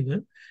Harappa, if you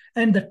will.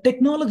 And the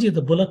technology of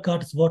the bullock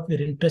cart is what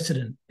we're interested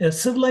in. A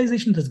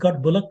civilization that's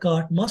got bullock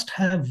cart must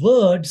have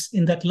words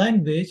in that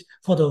language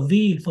for the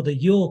wheel, for the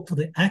yoke, for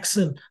the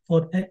axle,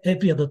 for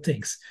every other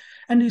things.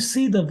 And you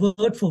see the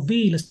word for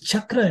wheel is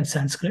chakra in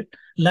Sanskrit,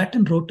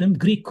 Latin rotum,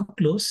 Greek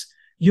kuklos,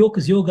 yoke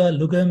is yoga,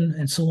 lugam,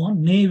 and so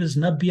on. Nave is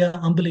nabya,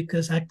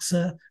 umbilicus,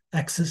 axa,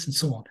 axis, and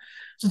so on.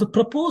 So the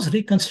proposed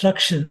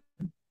reconstruction,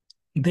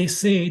 they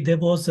say there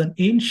was an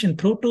ancient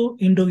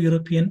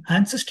Proto-Indo-European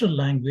ancestral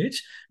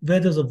language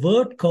where there's a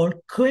word called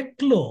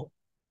kweklo.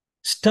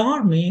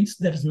 Star means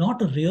that is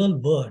not a real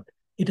word.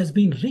 It has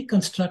been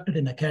reconstructed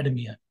in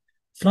academia.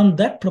 From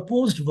that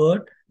proposed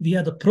word, we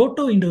have the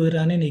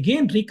Proto-Indo-Iranian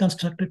again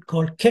reconstructed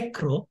called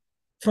kekro,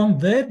 from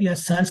where we have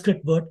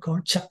Sanskrit word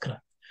called chakra.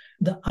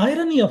 The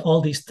irony of all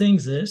these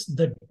things is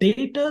the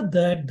data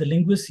that the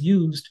linguists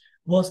used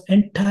was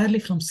entirely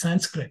from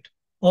Sanskrit,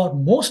 or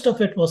most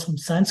of it was from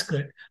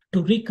Sanskrit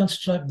to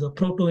reconstruct the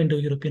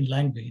Proto-Indo-European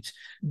language.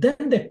 Then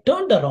they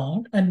turned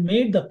around and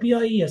made the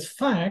PIE as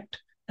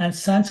fact and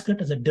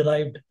Sanskrit as a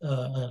derived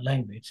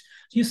language.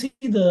 So you see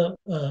the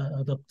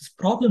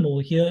problem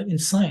over here in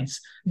science.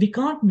 We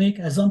can't make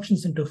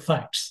assumptions into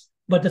facts,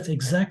 but that's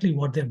exactly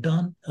what they've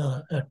done,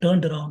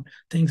 turned around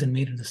things and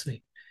made it this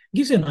way.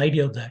 Gives you an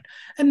idea of that.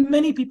 And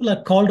many people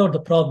have called out the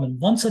problem.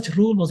 One such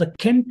rule was a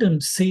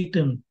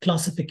Kentum-Satum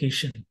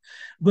classification,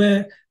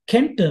 where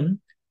Kentum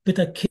with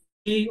a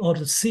K or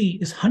the C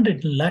is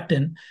 100 in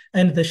Latin,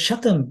 and the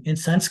Shatam in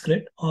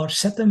Sanskrit or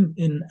Shatam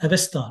in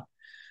Avestan.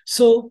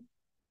 So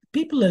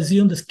people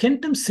assume this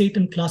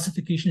Kentum-Satum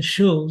classification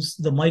shows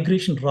the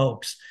migration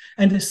routes.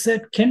 And they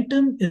said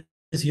Kentum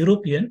is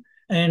European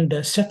and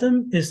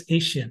Shatam is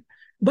Asian.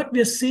 But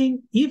we are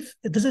seeing if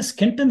this is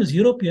Kentum is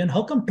European,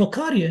 how come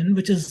Tocharian,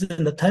 which is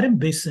in the Tarim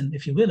Basin,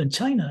 if you will, in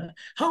China,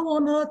 how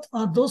on earth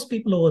are those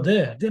people over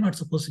there? They're not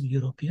supposed to be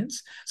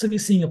Europeans. So we're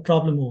seeing a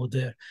problem over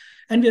there.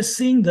 And we're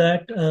seeing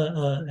that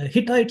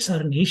Hittites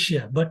are in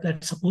Asia, but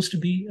that's supposed to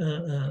be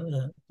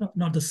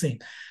not the same.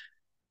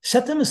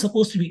 Shatam is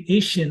supposed to be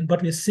Asian,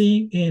 but we're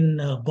seeing in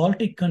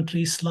Baltic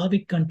countries,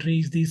 Slavic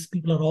countries, these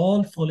people are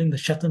all following the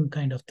Shatam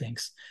kind of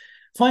things.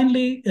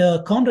 Finally,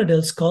 Conrad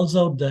Else calls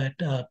out that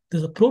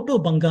there's a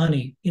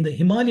Proto-Bangani in the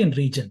Himalayan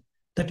region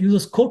that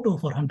uses Koto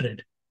for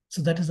 100.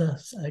 So that is,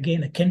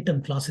 again, a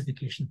Kentum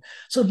classification.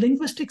 So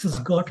linguistics has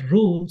got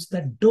rules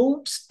that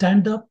don't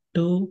stand up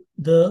to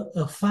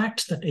the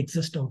facts that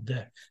exist out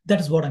there.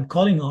 That is what I'm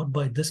calling out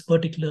by this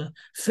particular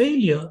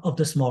failure of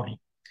this model.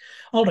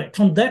 All right,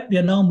 from that, we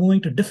are now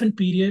moving to different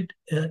period,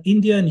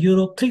 India and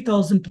Europe,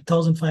 3,000 to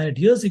 1,500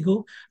 years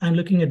ago. I'm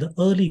looking at the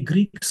early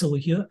Greeks over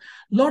here. A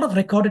lot of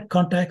recorded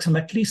contacts from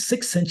at least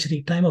 6th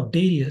century, time of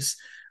Darius,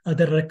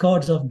 there are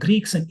records of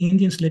Greeks and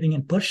Indians living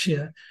in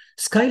Persia.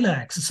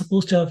 Skylax is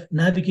supposed to have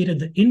navigated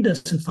the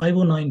Indus in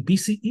 509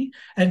 BCE,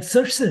 and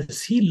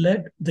Xerxes, he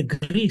led the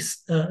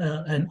Greece,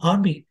 an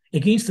army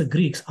against the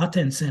Greeks,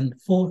 Athens, in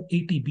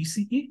 480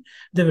 BCE.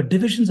 There were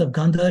divisions of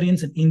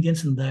Gandharians and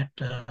Indians in that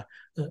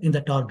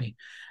army.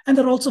 And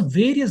there are also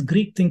various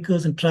Greek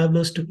thinkers and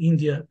travelers to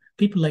India,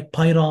 people like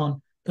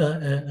Pyrrhon,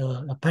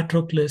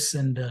 Patroclus,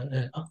 and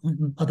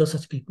other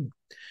such people.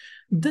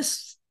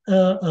 This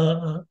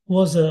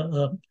was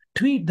a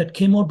tweet that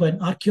came out by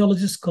an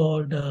archaeologist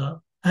called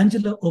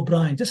Angela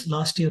O'Brien just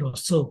last year or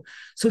so.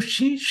 So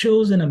she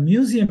shows in a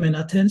museum in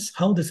Athens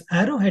how these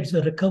arrowheads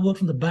were recovered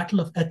from the Battle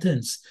of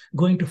Athens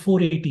going to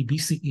 480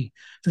 BCE.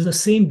 This is the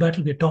same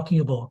battle we're talking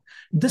about.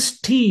 This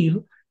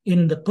stele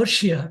in the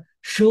Persia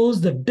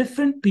shows the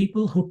different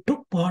people who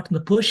took part in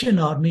the Persian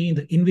army in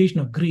the invasion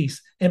of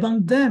Greece.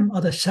 Among them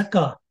are the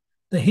Shaka,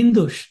 the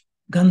Hindus,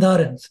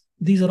 Gandharans.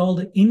 These are all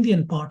the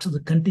Indian parts of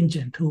the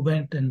contingent who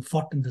went and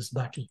fought in this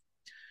battle.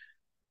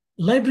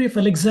 Library of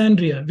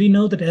Alexandria, we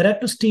know that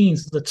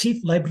Eratosthenes, the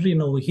chief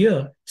librarian over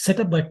here, set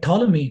up by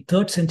Ptolemy,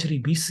 3rd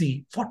century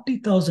BC,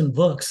 40,000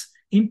 works,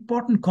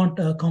 important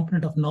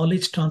component of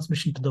knowledge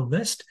transmission to the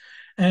West.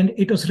 And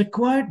it was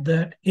required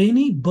that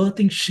any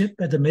berthing ship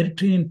at the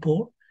Mediterranean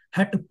port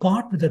had to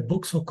part with their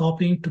books for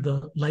copying to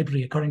the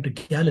library, according to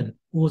Galen,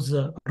 who was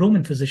a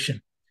Roman physician.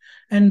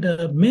 And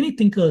many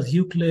thinkers,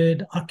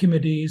 Euclid,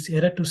 Archimedes,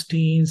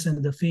 Eratosthenes,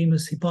 and the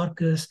famous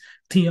Hipparchus,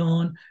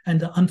 Theon, and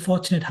the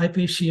unfortunate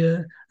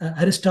Hypatia,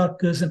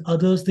 Aristarchus, and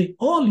others, they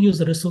all use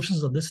the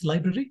resources of this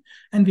library,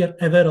 and we are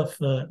aware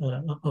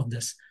of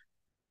this.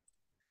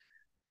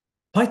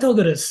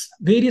 Pythagoras,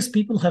 various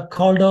people have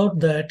called out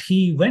that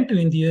he went to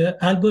India.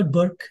 Albert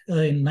Burke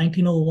in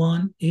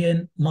 1901,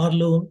 Ian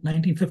Marlowe,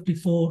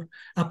 1954,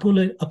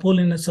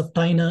 Apollonius of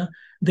Tyana.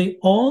 They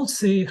all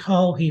say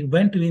how he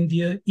went to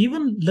India,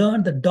 even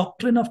learned the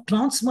doctrine of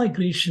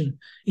transmigration.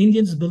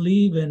 Indians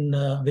believe in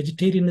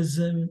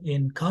vegetarianism,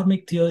 in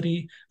karmic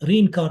theory,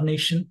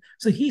 reincarnation.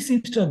 So he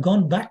seems to have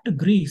gone back to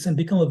Greece and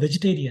become a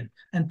vegetarian.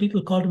 And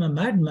people called him a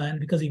madman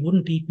because he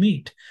wouldn't eat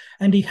meat.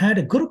 And he had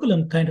a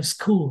Gurukulam kind of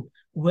school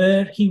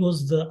where he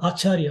was the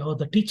acharya or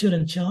the teacher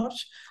in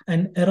charge,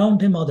 and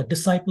around him are the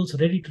disciples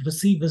ready to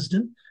receive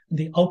wisdom.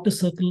 The outer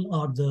circle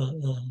are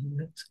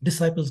the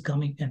disciples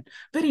coming in.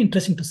 Very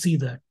interesting to see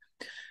that.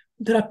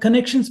 There are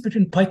connections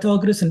between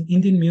Pythagoras and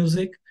Indian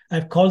music.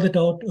 I've called it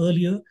out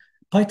earlier.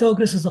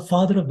 Pythagoras is the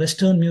father of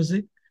Western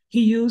music.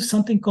 He used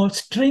something called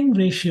string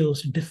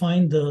ratios to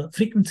define the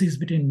frequencies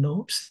between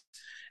notes.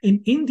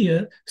 In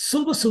India,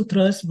 Sulva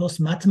Sutras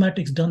was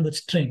mathematics done with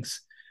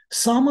strings.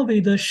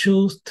 Samaveda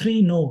shows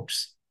 3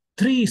 notes.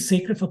 3 is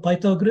sacred for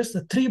Pythagoras.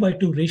 The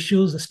 3/2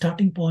 ratio is the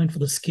starting point for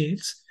the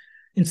scales.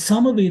 In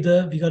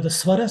Samaveda, we got the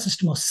Swara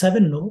system of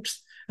 7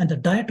 notes, and the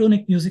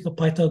diatonic music of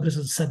Pythagoras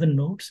is 7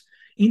 notes.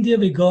 India,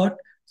 we got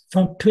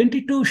from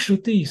 22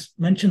 Shrutis,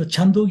 mentioned the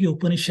Chandogya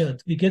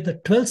Upanishad, we get the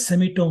 12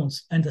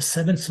 semitones and the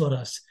 7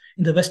 Swaras.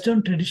 In the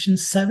Western tradition,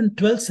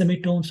 12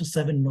 semitones for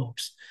 7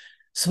 notes.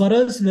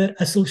 Swaras were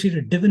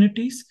associated with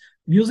divinities.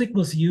 Music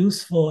was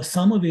used for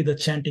Samaveda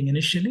chanting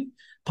initially.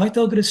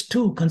 Pythagoras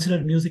too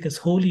considered music as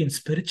holy and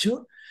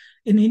spiritual.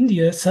 In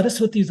India,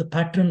 Saraswati is the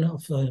patron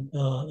of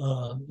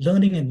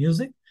learning and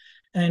music.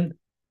 And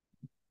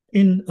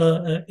in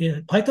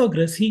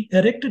Pythagoras, he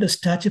erected a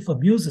statue for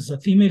Muses,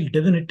 a female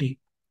divinity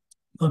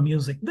for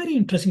music. Very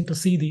interesting to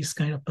see these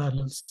kind of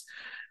parallels.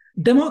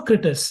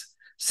 Democritus,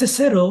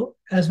 Cicero,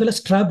 as well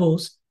as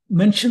Strabos,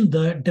 mentioned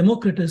that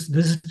Democritus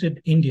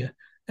visited India.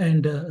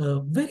 And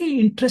very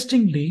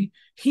interestingly,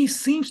 he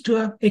seems to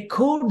have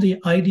echoed the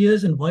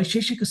ideas in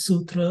Vaisheshika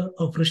Sutra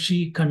of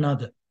Rishi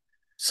Kannada.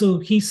 So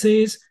he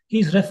says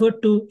he's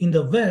referred to in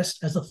the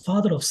West as the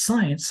father of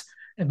science,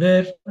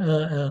 where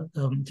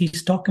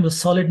he's talking about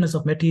solidness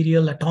of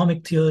material,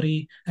 atomic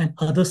theory, and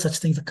other such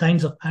things, the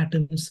kinds of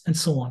atoms, and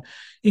so on.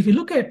 If you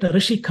look at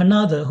Rishi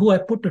Kannada, who I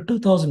put to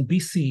 2000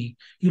 BC,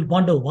 you'll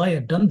wonder why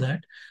I've done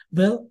that.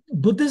 Well,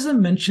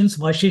 Buddhism mentions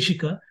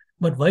Vaisheshika,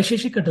 but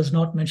Vaisheshika does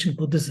not mention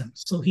Buddhism.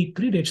 So he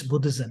predates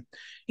Buddhism.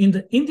 In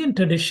the Indian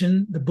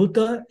tradition, the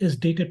Buddha is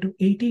dated to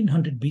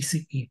 1800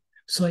 BCE.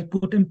 So I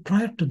put him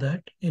prior to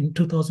that in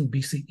 2000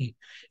 BCE.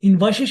 In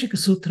Vaisheshika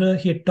Sutra,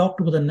 he had talked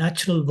about the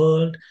natural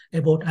world,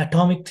 about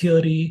atomic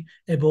theory,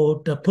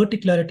 about the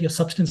particularity of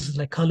substances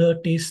like color,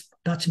 taste,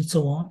 touch, and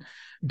so on.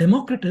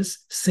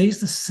 Democritus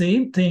says the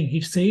same thing. He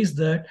says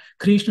that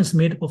creation is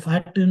made up of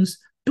atoms,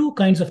 2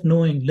 kinds of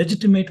knowing,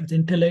 legitimate with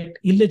intellect,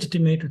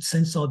 illegitimate with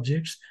sense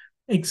objects.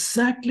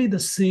 Exactly the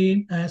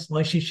same as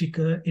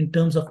Vaisheshika in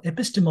terms of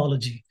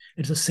epistemology.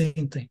 It's the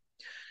same thing.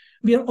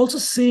 We are also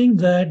seeing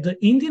that the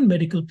Indian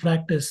medical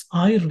practice,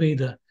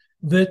 Ayurveda,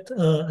 with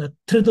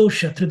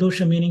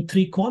Tridosha meaning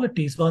 3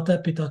 qualities,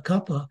 Vata, Pitta,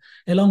 Kapha,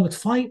 along with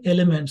 5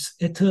 elements,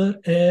 ether,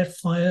 air,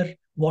 fire,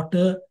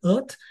 water,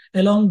 earth,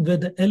 along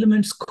with the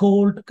elements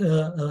cold,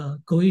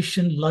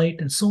 cohesion,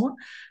 light, and so on.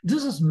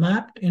 This is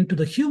mapped into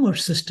the humor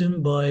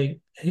system by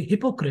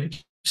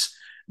Hippocrates.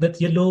 with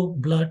yellow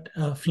blood,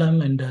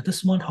 phlegm, and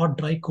this one hot,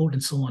 dry, cold,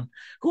 and so on.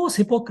 Who was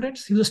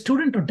Hippocrates? He was a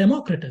student of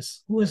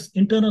Democritus, who was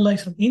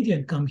internalized from India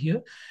and come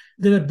here.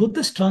 There were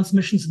Buddhist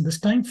transmissions in this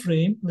time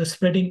frame, were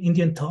spreading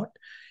Indian thought.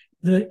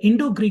 The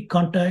Indo-Greek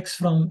contacts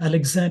from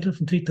Alexander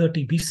from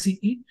 330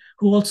 BCE,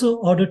 who also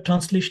ordered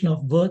translation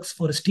of works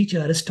for his teacher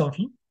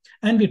Aristotle.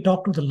 And we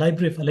talked to the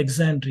Library of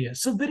Alexandria.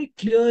 So very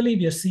clearly,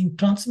 we are seeing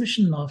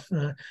transmission of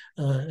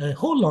a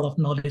whole lot of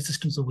knowledge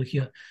systems over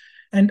here.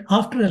 And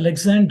after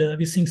Alexander,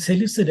 we're seeing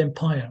Seleucid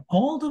Empire,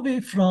 all the way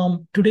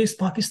from today's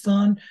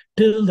Pakistan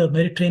till the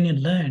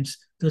Mediterranean lands,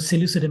 the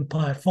Seleucid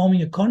Empire,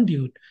 forming a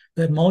conduit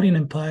where Mauryan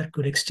Empire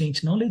could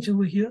exchange knowledge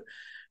over here,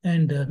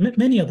 and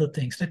many other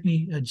things. Let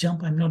me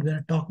jump. I'm not going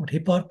to talk about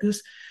Hipparchus.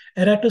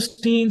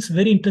 Eratosthenes,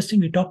 very interesting.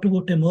 We talked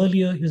about him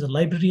earlier. He was a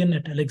librarian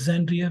at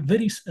Alexandria,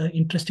 very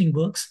interesting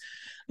works.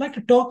 I'd like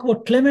to talk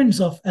about Clemens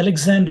of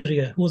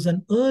Alexandria, who was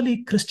an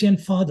early Christian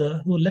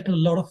father who left a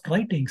lot of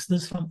writings.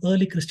 This is from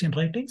early Christian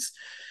writings.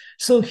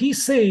 So he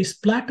says,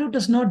 Plato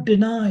does not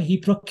deny he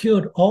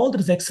procured all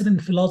that is excellent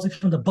in philosophy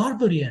from the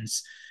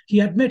barbarians. He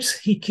admits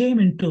he came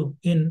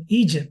in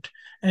Egypt,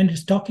 and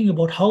is talking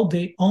about how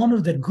they honor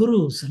their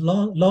gurus,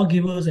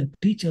 lawgivers, and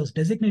teachers,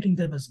 designating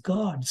them as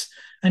gods,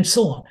 and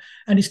so on.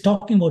 And he's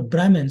talking about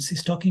Brahmins.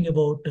 He's talking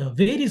about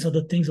various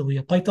other things over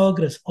here.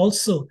 Pythagoras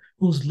also,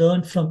 who's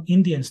learned from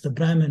Indians, the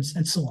Brahmins,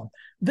 and so on.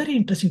 Very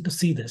interesting to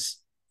see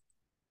this.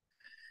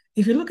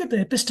 If you look at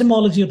the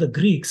epistemology of the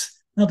Greeks,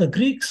 now the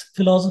Greeks'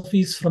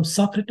 philosophies from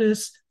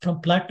Socrates, from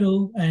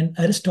Plato, and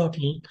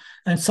Aristotle,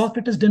 and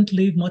Socrates didn't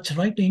leave much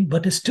writing,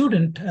 but his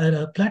student,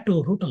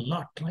 Plato, wrote a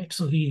lot, right?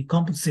 So he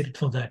compensated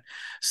for that.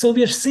 So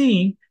we are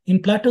seeing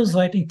in Plato's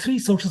writing 3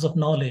 sources of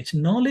knowledge.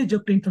 Knowledge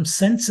obtained from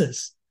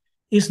senses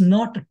is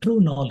not a true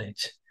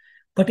knowledge,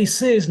 but he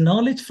says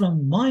knowledge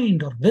from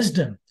mind or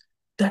wisdom,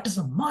 that is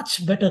a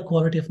much better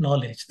quality of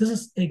knowledge. This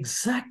is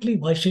exactly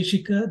why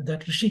Sheshika,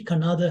 that Rishi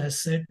Kanada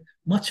has said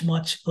much,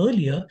 much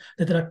earlier,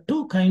 that there are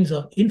 2 kinds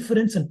of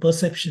inference and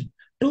perception.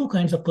 2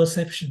 kinds of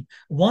perception.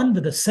 One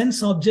with the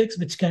sense objects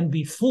which can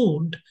be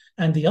fooled,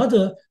 and the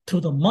other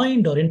through the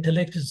mind or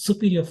intellect is a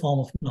superior form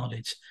of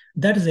knowledge.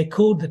 That is a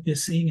code that we're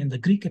seeing in the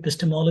Greek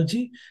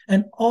epistemology,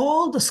 and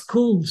all the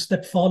schools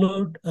that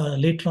followed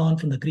later on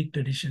from the Greek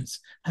traditions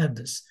have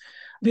this.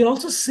 We are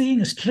also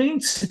seeing a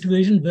strange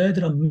situation where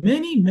there are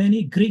many,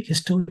 many Greek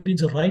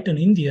historians who write in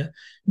India,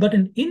 but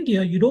in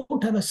India, you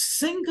don't have a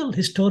single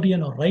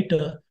historian or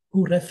writer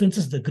who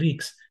references the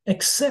Greeks,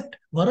 except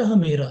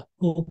Varahamera,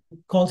 who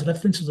calls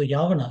reference to the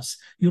Yavanas.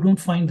 You don't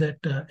find that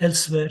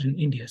elsewhere in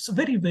India. So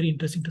very, very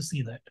interesting to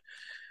see that.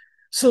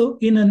 So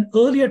in an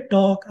earlier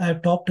talk,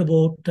 I've talked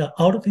about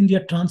out of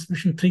India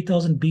transmission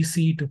 3000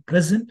 BCE to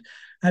present.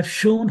 I've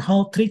shown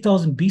how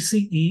 3000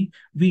 BCE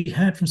we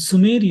had from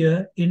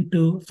India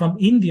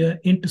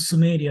into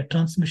Sumeria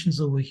transmissions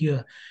over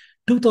here.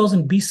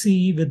 2000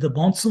 BCE with the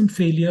monsoon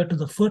failure to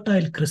the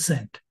Fertile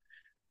Crescent.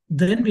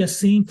 Then we are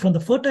seeing from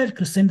the Fertile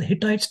Crescent, the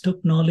Hittites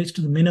took knowledge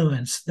to the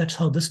Minoans. That's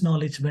how this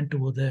knowledge went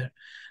over there.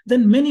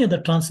 Then many other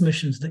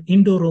transmissions, the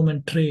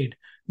Indo-Roman trade,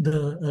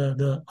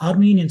 the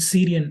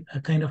Armenian-Syrian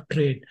kind of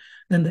trade,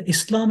 then the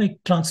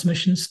Islamic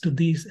transmissions to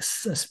these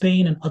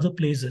Spain and other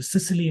places,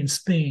 Sicily and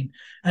Spain,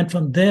 and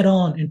from there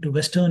on into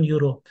Western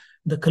Europe,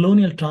 the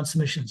colonial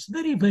transmissions.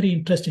 Very, very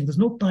interesting. There's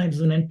no time.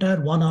 There's an entire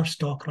 1-hour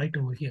talk right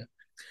over here.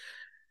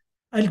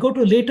 I'll go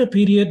to a later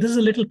period. This is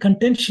a little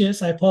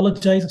contentious. I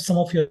apologize if some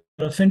of you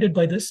are offended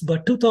by this,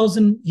 but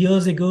 2000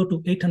 years ago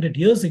to 800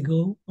 years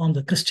ago on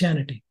the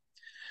Christianity.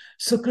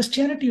 So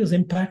Christianity was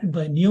impacted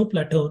by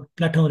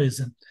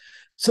Neoplatonism.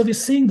 So we're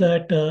seeing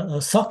that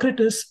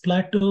Socrates,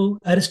 Plato,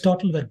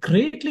 Aristotle were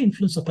greatly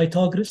influenced by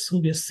Pythagoras, who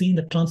we have seen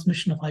the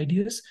transmission of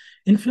ideas.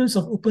 Influence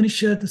of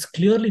Upanishad is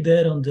clearly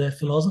there on their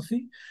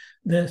philosophy.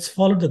 They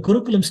followed the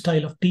Gurukulam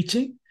style of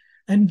teaching.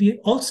 And we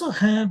also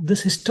have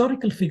this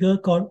historical figure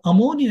called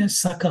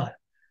Ammonius Saccas,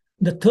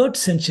 the 3rd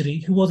century,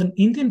 who was an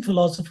Indian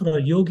philosopher or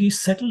yogi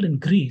settled in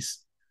Greece,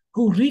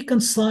 who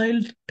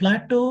reconciled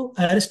Plato,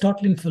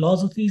 Aristotelian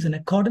philosophies in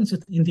accordance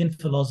with Indian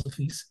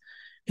philosophies.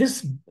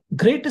 His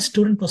greatest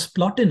student was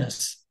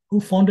Plotinus, who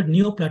founded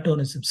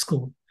Neoplatonism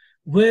school,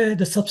 where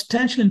the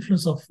substantial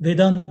influence of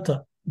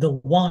Vedanta, the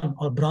One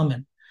or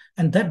Brahman,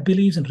 and that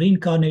believes in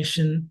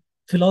reincarnation,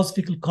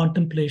 philosophical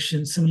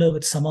contemplation, similar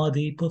with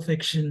Samadhi,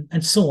 perfection,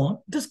 and so on.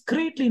 This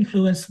greatly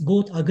influenced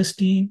both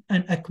Augustine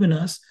and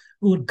Aquinas,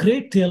 who were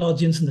great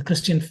theologians in the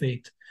Christian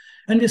faith.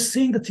 And we're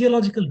seeing the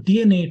theological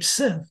DNA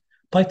itself,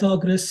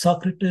 Pythagoras,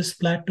 Socrates,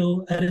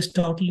 Plato,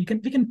 Aristotle. We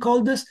can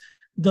call this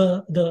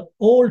the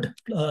old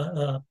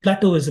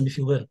Platoism, if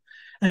you will.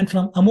 And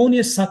from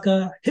Ammonius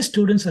Saccas, his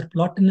students are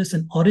Plotinus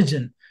and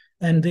Origen,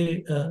 and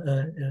they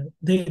were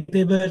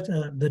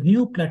the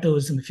new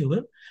Platoism, if you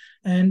will.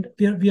 And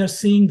we are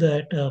seeing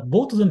that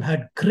both of them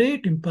had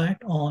great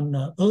impact on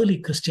early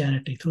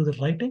Christianity through the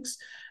writings.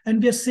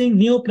 And we are seeing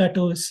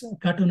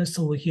Platonists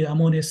over here,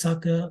 Ammonius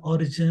Saccas,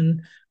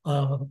 Origen,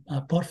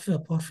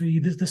 Porphyry,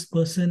 this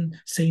person,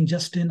 Saint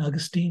Justin,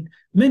 Augustine,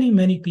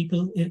 many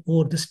people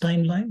over this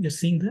timeline. We're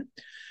seeing that.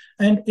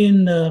 And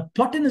in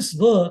Plotinus'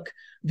 work,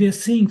 we are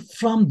seeing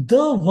from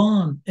the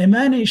one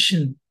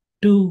emanation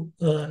to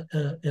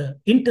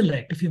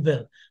intellect, if you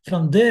will,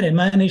 from their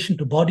emanation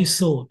to body,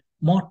 soul,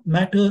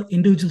 matter,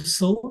 individual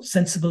soul,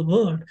 sensible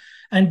world,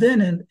 and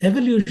then an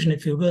evolution,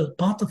 if you will,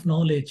 path of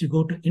knowledge, you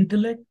go to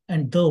intellect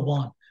and the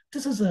one.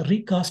 This is a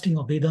recasting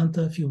of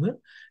Vedanta, if you will,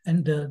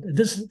 and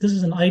this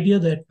is an idea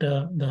that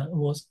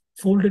was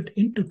folded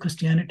into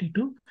Christianity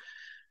too.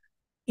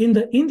 In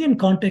the Indian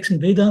context, in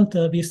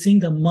Vedanta, we are seeing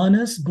the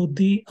manas,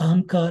 buddhi,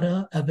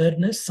 ahamkara,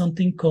 awareness,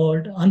 something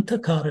called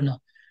antakarana,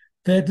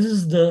 where this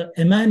is the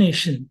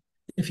emanation,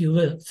 if you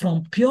will,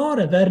 from pure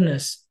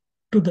awareness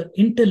to the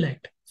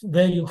intellect,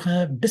 where you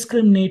have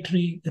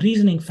discriminatory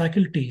reasoning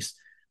faculties,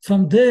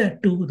 from there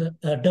to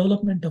the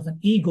development of an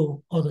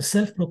ego or the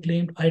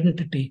self-proclaimed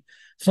identity,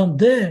 from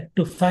there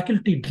to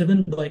faculty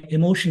driven by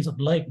emotions of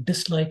like,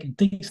 dislike, and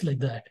things like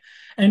that.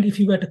 And if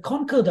you were to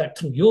conquer that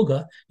through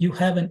yoga, you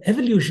have an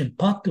evolution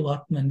path to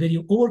Atman, where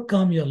you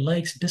overcome your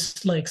likes,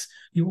 dislikes,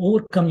 you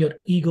overcome your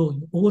ego,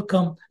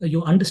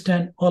 you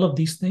understand all of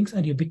these things,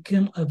 and you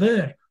become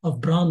aware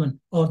of Brahman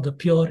or the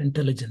pure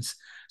intelligence.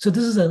 So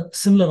this is a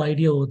similar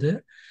idea over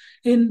there.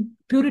 In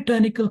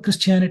puritanical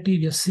Christianity,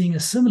 we are seeing a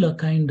similar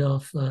kind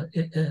of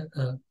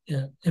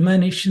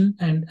emanation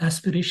and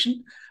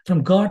aspiration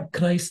from God,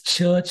 Christ,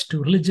 church to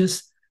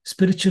religious,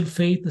 spiritual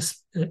faith,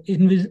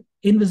 the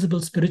invisible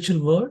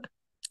spiritual world,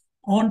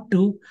 on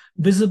to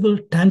visible,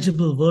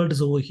 tangible world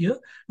is over here.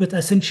 With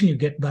ascension, you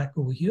get back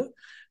over here.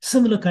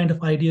 Similar kind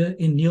of idea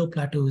in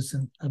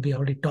Neoplatonism. We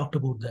already talked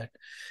about that.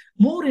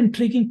 More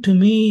intriguing to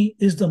me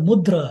is the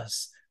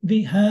mudras.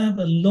 We have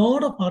a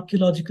lot of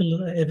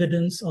archaeological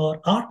evidence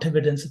or art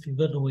evidence, if you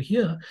will, over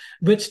here,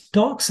 which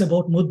talks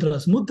about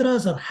mudras.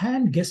 Mudras are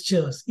hand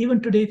gestures.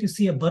 Even today, if you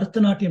see a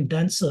Bharatanatyam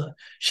dancer,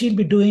 she'll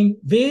be doing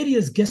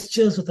various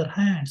gestures with her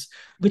hands,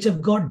 which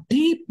have got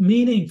deep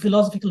meaning,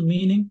 philosophical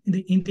meaning in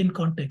the Indian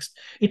context.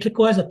 It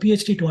requires a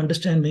PhD to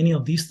understand many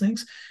of these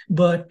things,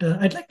 but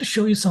I'd like to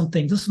show you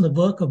something. This is the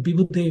work of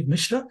Bibhudev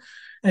Mishra,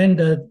 and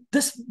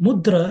this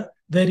mudra,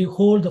 where you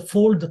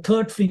fold the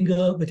third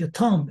finger with your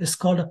thumb, is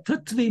called a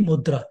Prithvi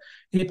Mudra.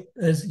 It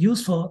is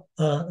used for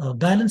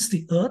balance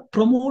the earth,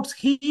 promotes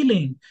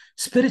healing,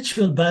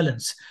 spiritual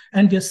balance.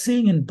 And we are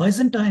seeing in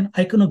Byzantine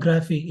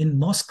iconography in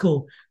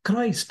Moscow,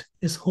 Christ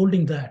is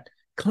holding that.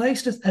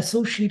 Christ is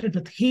associated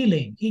with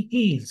healing. He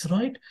heals,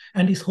 right?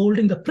 And he's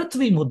holding the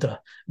Prithvi Mudra.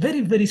 Very,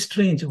 very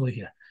strange over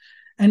here.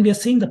 And we are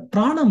seeing the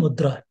Prana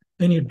Mudra.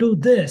 When you do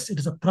this, it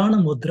is a prana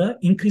mudra,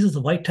 increases the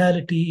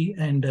vitality,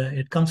 and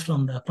it comes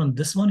from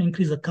this one,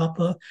 increase the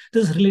kapha.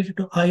 This is related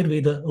to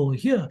Ayurveda over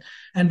here.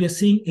 And we are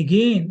seeing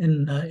again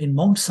in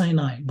Mount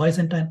Sinai,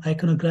 Byzantine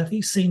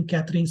iconography, St.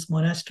 Catherine's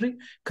Monastery,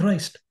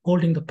 Christ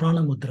holding the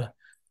prana mudra.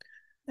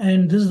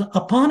 And this is the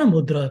apana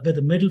mudra, where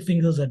the middle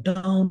fingers are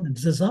down and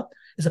this is up,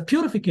 is a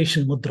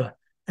purification mudra.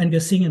 And we are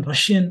seeing in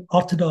Russian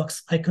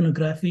Orthodox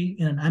iconography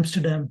in an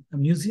Amsterdam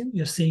museum, we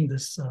are seeing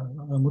this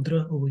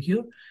mudra over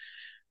here.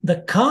 The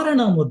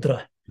Karana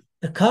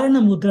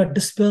Mudra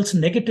dispels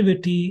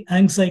negativity,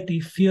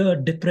 anxiety, fear,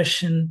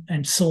 depression,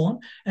 and so on.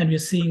 And we're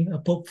seeing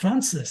Pope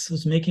Francis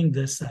who's making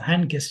this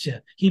hand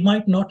gesture. He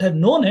might not have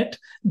known it,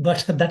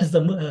 but that is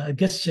the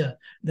gesture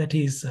that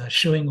he's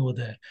showing over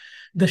there.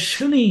 The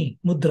Shuni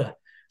Mudra.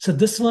 So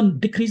this one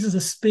decreases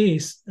the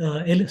space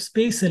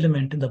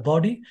element in the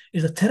body,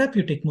 is a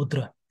therapeutic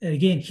mudra.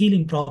 Again,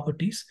 healing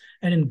properties.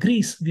 And in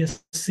Greece, we are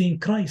seeing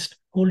Christ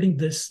holding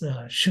this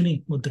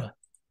Shuni Mudra.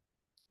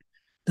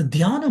 The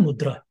Dhyana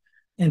Mudra,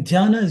 and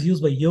Dhyana is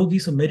used by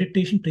yogis for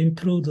meditation to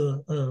improve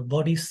the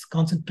body's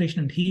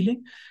concentration and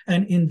healing.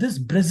 And in this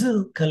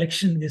Brazil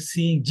collection, we're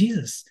seeing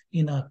Jesus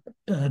in a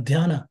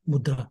Dhyana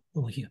Mudra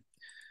over here.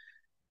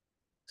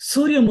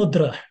 Surya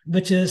Mudra,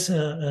 which is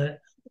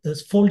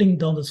folding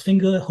down this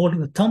finger, holding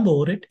the thumb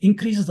over it,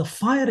 increases the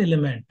fire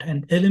element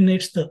and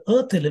eliminates the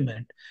earth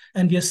element.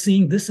 And we are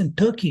seeing this in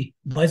Turkey,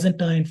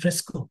 Byzantine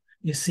fresco.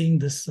 We're seeing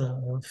this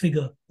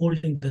figure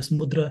holding this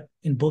mudra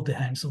in both the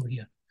hands over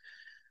here.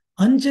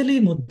 Anjali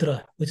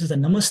Mudra, which is a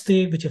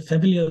namaste, which you're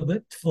familiar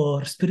with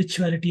for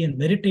spirituality and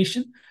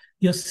meditation.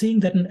 You're seeing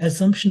that an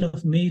Assumption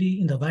of Mary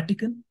in the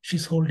Vatican.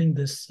 She's holding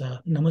this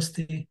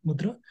namaste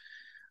mudra.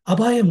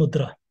 Abhaya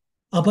Mudra.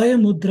 Abhaya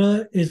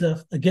Mudra is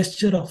a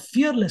gesture of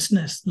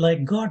fearlessness,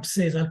 like God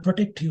says, I'll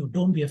protect you,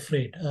 don't be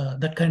afraid.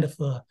 That kind of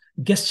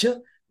gesture,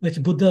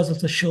 which Buddha has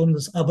also shown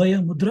this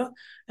Abhaya Mudra.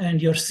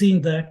 And you're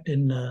seeing that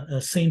in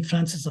St.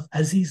 Francis of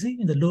Assisi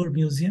in the Louvre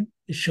Museum,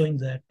 is showing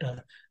that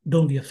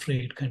don't be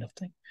afraid kind of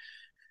thing.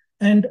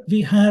 And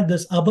we have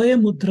this Abhaya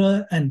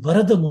Mudra and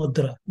Varada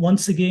Mudra.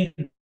 Once again,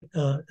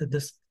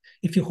 this,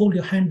 if you hold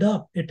your hand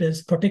up, it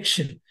is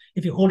protection.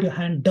 If you hold your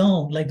hand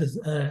down, like this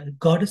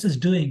goddess is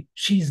doing,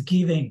 she's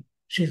giving,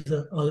 she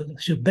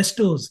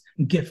bestows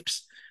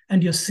gifts.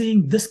 And you're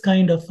seeing this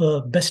kind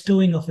of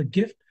bestowing of a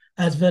gift,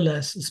 as well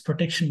as this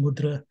protection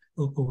mudra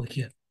over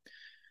here.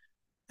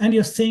 And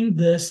you're seeing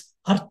this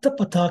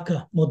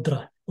Arthapataka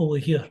Mudra over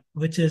here,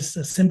 which is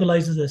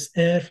symbolizes this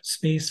air,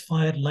 space,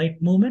 fire,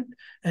 light movement.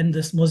 And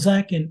this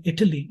mosaic in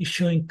Italy is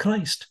showing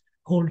Christ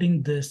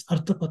holding this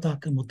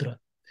Arthapataka Mudra.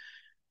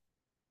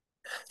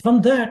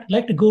 From that, I'd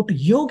like to go to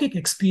yogic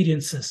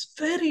experiences.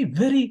 Very,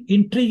 very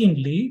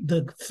intriguingly,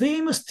 the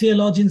famous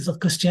theologians of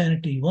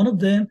Christianity, one of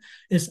them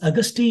is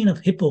Augustine of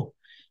Hippo.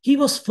 He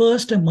was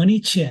first a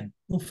Manichaean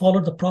who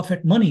followed the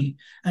prophet Mani,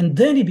 and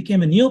then he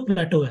became a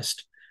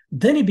Neoplatoist.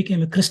 Then he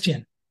became a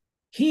Christian.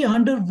 He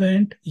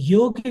underwent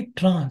yogic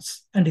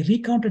trance and he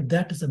recounted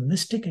that as a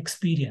mystic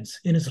experience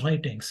in his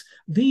writings.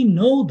 We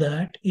know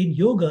that in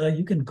yoga,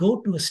 you can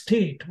go to a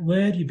state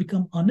where you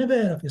become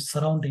unaware of your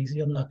surroundings.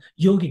 You're in a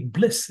yogic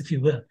bliss, if you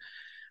will.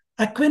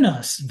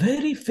 Aquinas,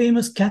 very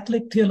famous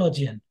Catholic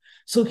theologian.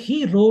 So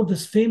he wrote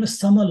this famous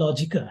Summa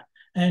Logica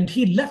and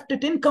he left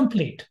it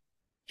incomplete.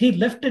 He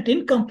left it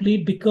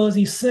incomplete because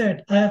he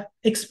said, I have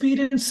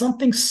experienced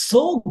something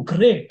so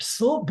great,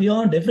 so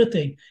beyond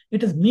everything.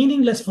 It is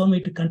meaningless for me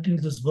to continue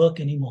this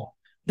work anymore.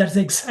 That's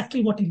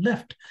exactly what he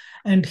left.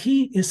 And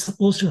he is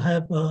supposed to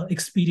have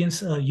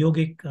experienced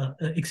yogic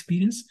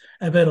experience,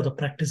 aware of the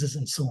practices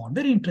and so on.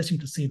 Very interesting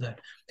to see that.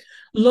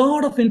 A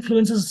lot of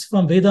influences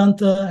from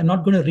Vedanta. I'm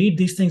not going to read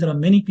these things. There are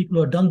many people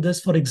who have done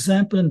this. For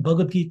example, in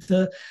Bhagavad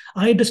Gita,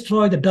 I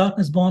destroy the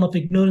darkness born of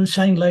ignorance,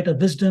 shining light of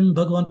wisdom.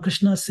 Bhagavan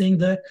Krishna is saying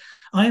that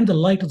I am the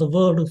light of the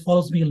world. Who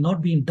follows me will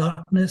not be in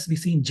darkness. We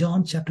see in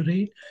John chapter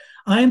 8.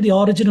 I am the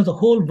origin of the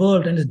whole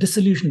world and its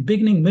dissolution,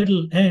 beginning,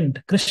 middle,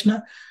 end.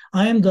 Krishna,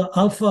 I am the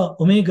Alpha,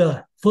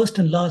 Omega, first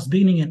and last,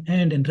 beginning and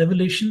end in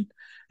Revelation.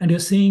 And you're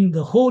saying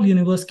the whole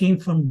universe came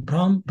from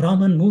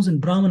Brahman, moves in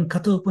Brahman,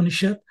 Katha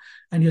Upanishad.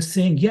 And you're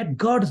saying, yet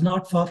God is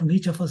not far from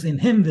each of us. In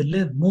him we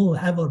live, move,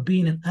 have our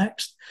being, and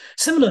acts.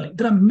 Similarly,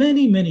 there are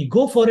many, many.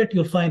 Go for it,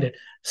 you'll find it.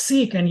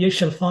 Seek and ye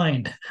shall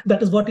find.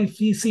 That is what we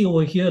see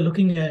over here,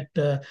 looking at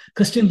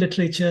Christian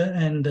literature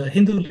and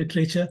Hindu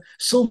literature.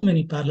 So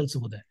many parallels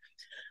over there.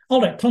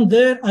 All right, from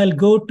there, I'll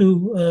go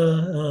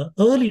to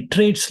early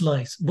trade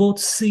slides, both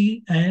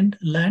sea and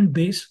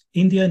land-based,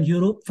 India and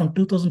Europe from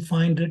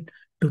 2,500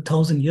 to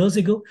 1,000 years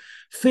ago.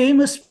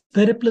 Famous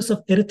Periplus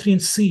of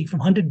Erythraean Sea from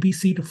 100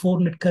 BC to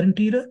 400 current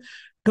era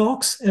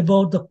talks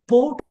about the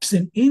ports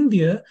in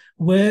India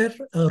where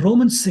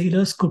Roman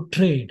sailors could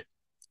trade.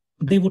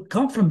 They would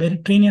come from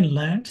Mediterranean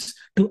lands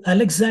to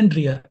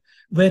Alexandria,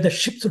 where the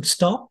ships would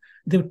stop.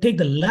 They would take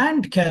the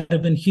land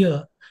caravan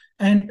here,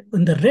 and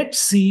in the Red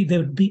Sea, there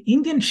would be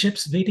Indian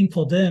ships waiting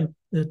for them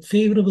with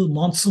favorable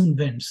monsoon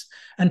winds.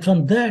 And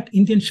from that,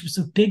 Indian ships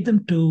would take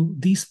them to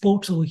these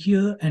ports over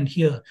here and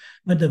here.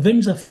 When the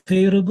winds are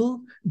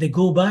favorable, they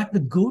go back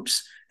with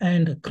goods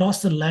and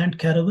cross the land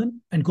caravan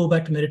and go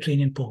back to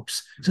Mediterranean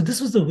ports. So this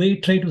was the way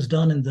trade was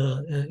done in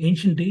the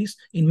ancient days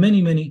in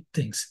many, many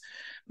things.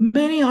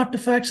 Many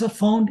artifacts are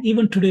found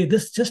even today.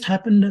 This just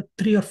happened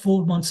 3 or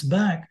 4 months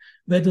back,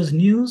 where there's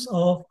news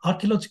of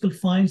archaeological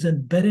finds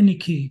in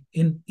Berenike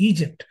in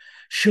Egypt,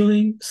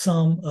 showing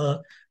some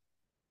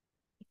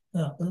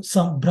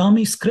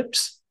Brahmi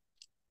scripts,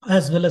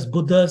 as well as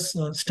Buddha's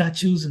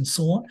statues and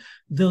so on.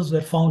 Those were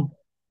found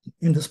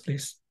in this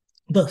place.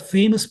 The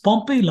famous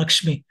Pompeii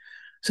Lakshmi.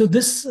 So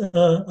this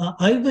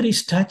ivory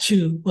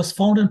statue was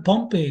found in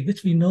Pompeii,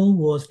 which we know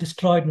was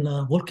destroyed in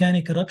a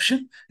volcanic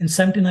eruption in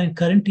 79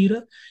 current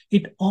era.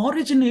 It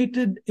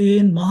originated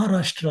in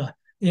Maharashtra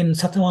in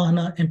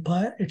Satavahana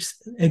Empire. It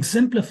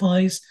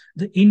exemplifies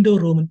the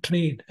Indo-Roman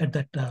trade at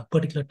that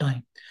particular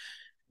time.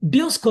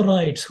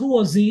 Dioscorides, who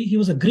was he? He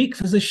was a Greek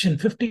physician,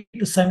 50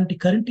 to 70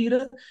 current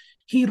era.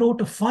 He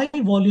wrote a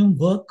 5-volume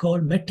work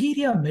called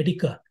Materia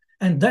Medica.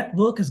 And that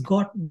work has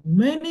got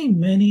many,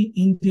 many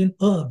Indian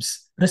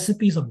herbs,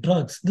 recipes of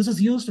drugs. This is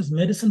used as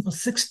medicine for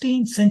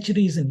 16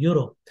 centuries in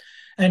Europe.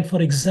 And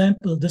for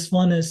example, this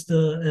one is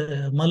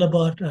the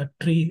Malabar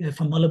tree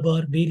from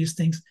Malabar, various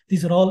things.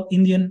 These are all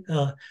Indian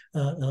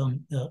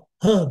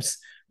herbs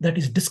that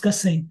is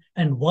discussing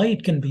and why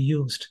it can be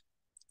used.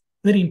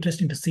 Very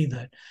interesting to see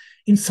that.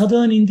 In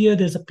southern India,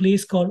 there's a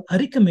place called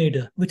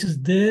Arikameda, which is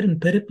there in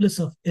Periplus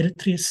of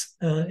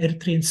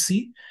Erythraean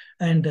Sea.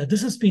 And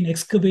this has been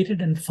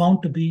excavated and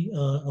found to be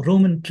a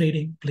Roman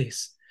trading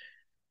place.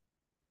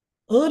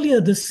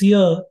 Earlier this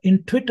year,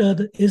 in Twitter,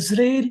 the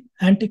Israel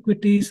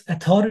Antiquities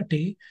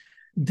Authority,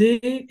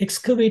 they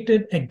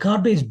excavated a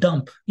garbage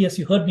dump. Yes,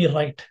 you heard me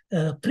right.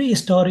 A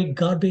prehistoric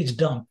garbage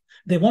dump.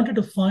 They wanted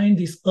to find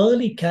these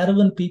early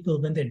caravan people,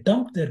 when they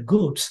dumped their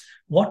goods,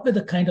 what were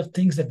the kind of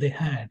things that they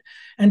had.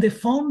 And they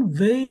found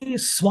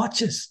various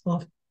swatches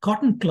of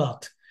cotton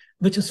cloth,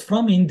 which is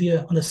from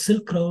India on the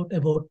Silk Road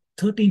about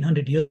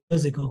 1,300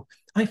 years ago.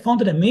 I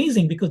found it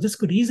amazing because this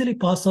could easily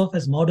pass off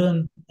as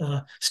modern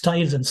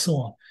styles and so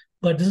on.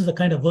 But this is the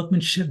kind of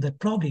workmanship that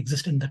probably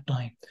existed in that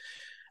time.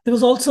 There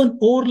was also an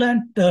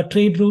overland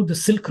trade route, the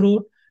Silk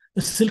Road.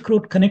 The Silk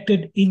Road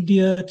connected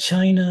India,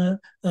 China,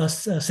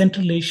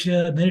 Central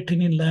Asia,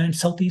 Mediterranean land,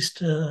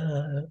 Southeast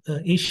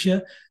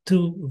Asia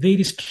through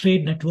various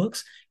trade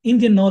networks.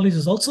 Indian knowledge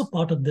is also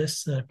part of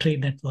this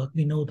trade network.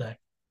 We know that.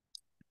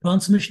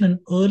 Transmission in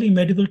early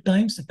medieval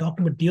times, I talked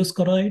about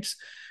Dioscorides,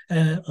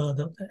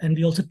 and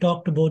we also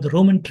talked about the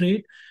Roman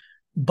trade.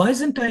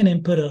 Byzantine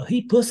emperor,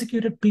 he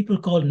persecuted people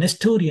called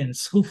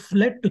Nestorians who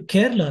fled to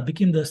Kerala,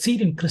 became the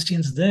Syrian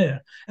Christians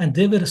there, and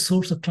they were a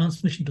source of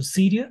transmission to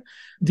Syria.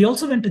 They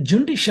also went to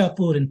Jundi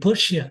Shapur in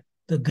Persia.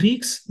 The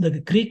Greeks, the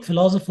Greek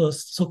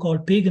philosophers,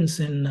 so-called pagans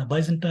in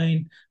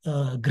Byzantine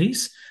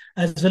Greece,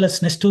 as well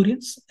as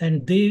Nestorians,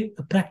 and they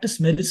practiced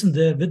medicine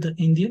there with the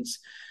Indians.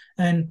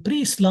 And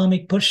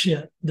pre-Islamic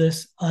Persia,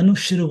 this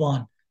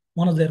Anushirwan,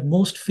 one of their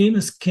most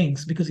famous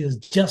kings, because he was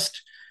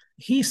just,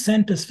 he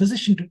sent his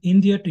physician to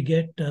India to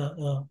get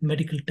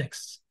medical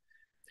texts.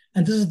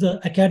 And this is the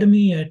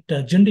academy at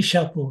Jundi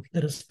Shapur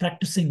that is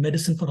practicing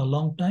medicine for a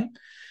long time.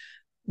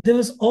 There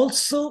was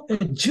also a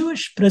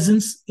Jewish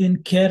presence in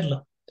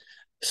Kerala.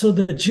 So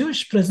the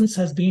Jewish presence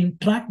has been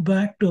tracked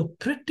back to a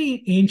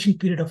pretty ancient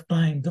period of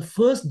time. The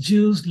first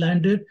Jews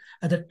landed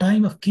at the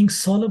time of King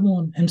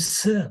Solomon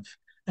himself.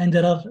 And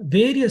there are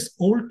various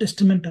Old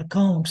Testament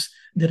accounts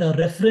that are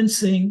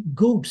referencing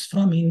goods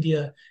from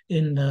India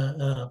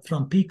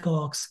from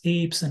peacocks,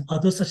 apes, and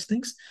other such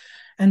things.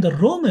 And the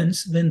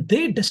Romans, when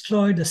they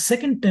destroyed the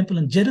second temple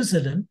in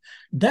Jerusalem,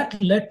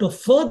 that led to a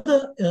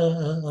further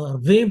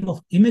wave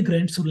of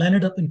immigrants who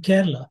landed up in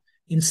Kerala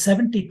in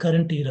 70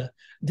 current era.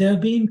 There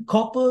have been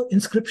copper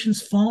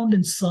inscriptions found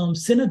in some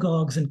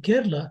synagogues in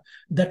Kerala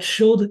that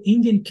show the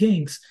Indian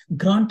kings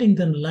granting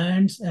them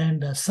lands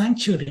and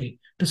sanctuary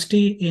to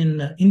stay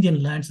in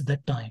Indian lands at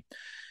that time.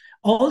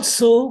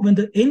 Also, when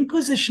the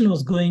Inquisition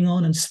was going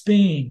on in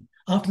Spain,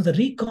 after the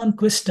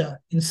Reconquista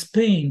in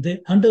Spain,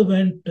 they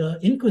underwent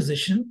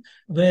Inquisition,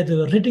 where they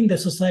were ridding their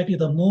society of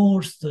the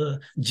Moors, the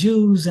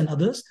Jews, and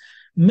others.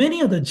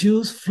 Many of the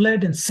Jews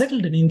fled and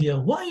settled in India.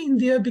 Why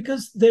India?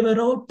 Because they were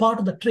all part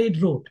of the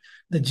trade route.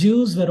 The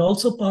Jews were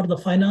also part of the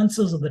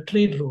finances of the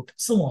trade route,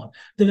 so on.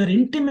 They were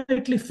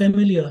intimately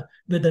familiar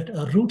with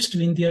the routes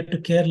to India, to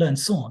Kerala, and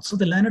so on. So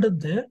they landed up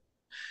there.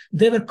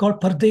 They were called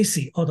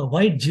Pardesi, or the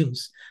white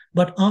Jews.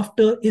 But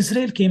after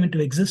Israel came into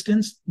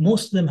existence,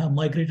 most of them have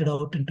migrated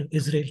out into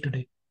Israel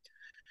today.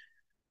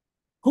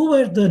 Who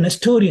were the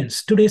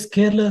Nestorians, today's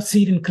Kerala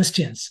Syrian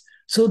Christians?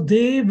 So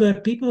they were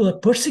people who were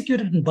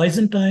persecuted in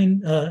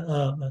Byzantine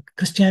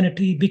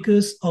Christianity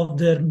because of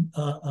their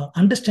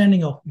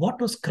understanding of what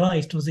was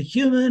Christ. Was he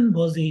human?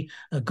 Was he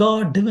a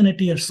god,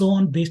 divinity, and so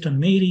on, based on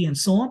Mary and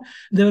so on?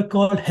 They were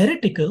called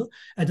heretical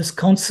at this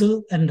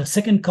council and the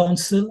second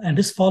council, and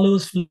his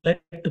followers fled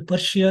to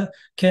Persia,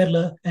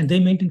 Kerala, and they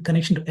maintained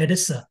connection to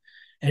Edessa.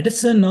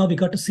 Edessa, now we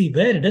got to see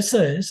where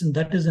Edessa is, and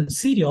that is in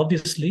Syria,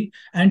 obviously.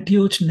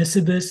 Antioch,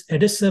 Nisibis,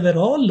 Edessa were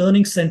all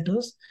learning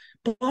centers.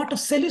 Part of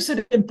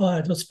Seleucid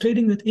Empire was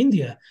trading with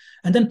India,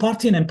 and then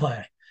Parthian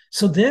Empire.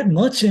 So their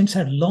merchants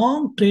had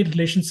long trade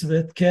relations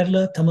with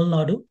Kerala, Tamil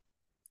Nadu.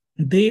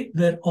 They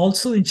were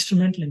also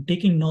instrumental in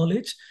taking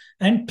knowledge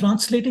and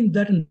translating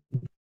that in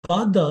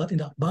Baghdad, in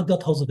the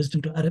Baghdad House of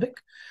Wisdom, to Arabic.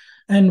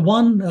 And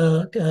one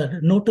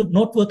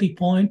noteworthy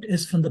point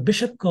is from the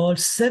bishop called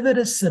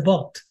Severus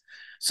Sebald.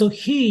 So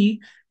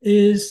he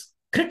is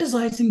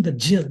criticizing the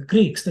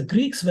Greeks. The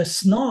Greeks were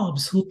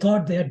snobs who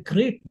thought they had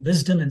great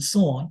wisdom and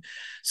so on.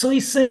 So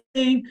he's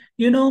saying,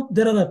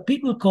 there are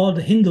people called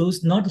the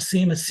Hindus, not the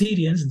same as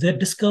Syrians. Their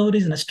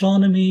discoveries in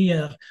astronomy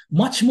are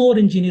much more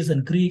ingenious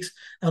than Greeks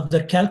of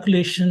their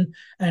calculation.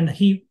 And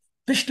he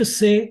wished to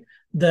say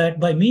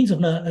that by means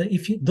of,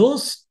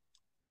 those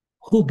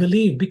who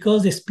believe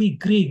because they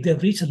speak Greek,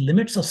 they've reached the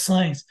limits of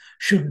science,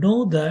 should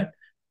know that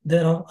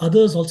there are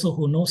others also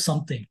who know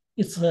something.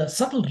 It's a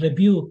subtle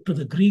rebuke to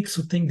the Greeks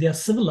who think they are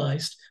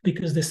civilized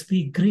because they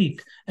speak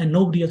Greek and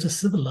nobody else is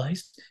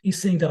civilized. He's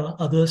saying there are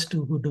others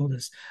too who do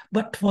this.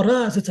 But for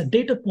us, it's a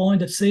data point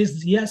that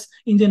says, yes,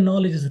 Indian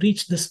knowledge has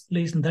reached this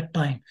place in that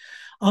time.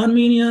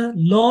 Armenia, a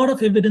lot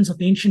of evidence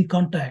of ancient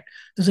contact.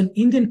 There's an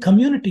Indian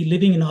community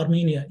living in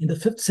Armenia in the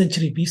 5th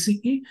century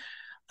BCE.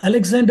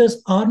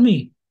 Alexander's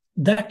army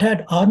that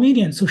had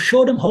Armenians who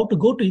showed him how to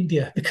go to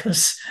India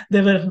because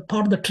they were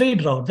part of the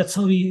trade route. That's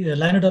how he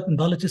landed up in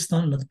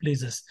Balochistan and other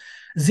places.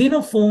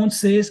 Xenophon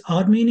says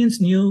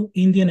Armenians knew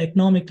Indian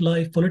economic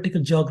life,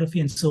 political geography,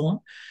 and so on.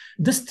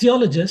 This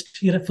theologist,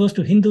 he refers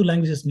to Hindu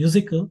language as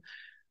musical.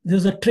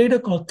 There's a trader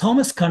called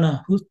Thomas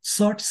Khanna who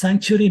sought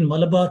sanctuary in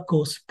Malabar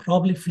coast,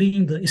 probably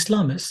fleeing the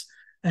Islamists.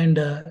 And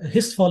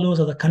his followers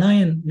are the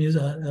Kanayan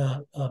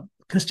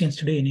Christians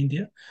today in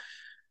India.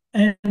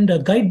 And a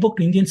guidebook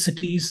to Indian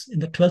cities in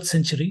the 12th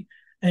century.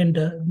 And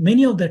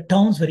many of their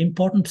towns were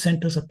important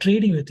centers of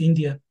trading with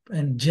India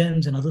and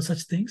gems and other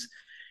such things.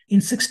 In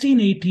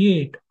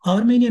 1688,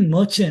 Armenian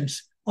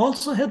merchants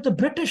also helped the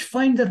British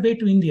find their way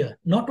to India.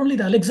 Not only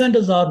the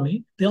Alexander's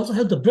army, they also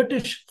helped the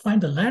British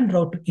find the land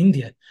route to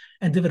India.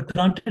 And they were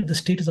granted the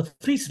status of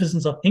free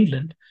citizens of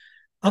England.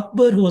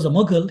 Akbar, who was a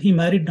Mughal, he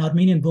married an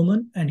Armenian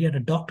woman and he had a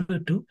daughter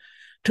too.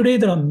 Today,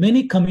 there are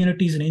many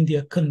communities in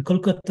India,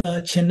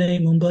 Kolkata,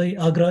 Chennai, Mumbai,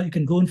 Agra. You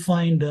can go and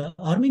find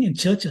Armenian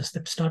churches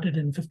that started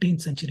in the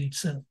 15th century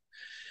itself.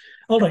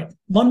 All right,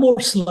 one more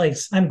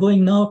slice. I'm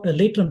going now to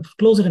later and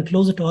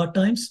closer to our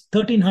times.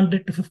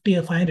 1300 to 50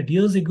 or 500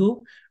 years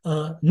ago,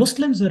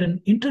 Muslims were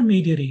an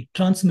intermediary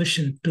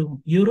transmission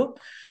to Europe.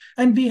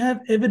 And we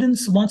have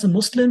evidence once the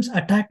Muslims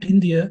attacked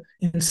India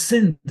in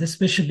Sindh,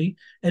 especially,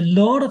 a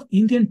lot of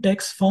Indian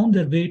texts found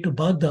their way to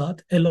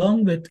Baghdad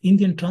along with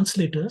Indian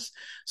translators.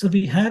 So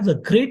we have the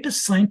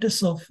greatest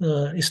scientists of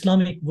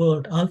Islamic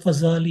world,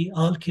 Al-Fazali,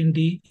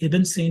 Al-Kindi,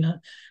 Ibn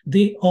Sina.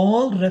 They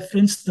all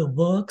reference the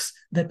works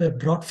that were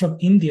brought from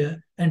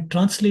India and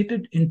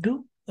translated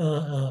into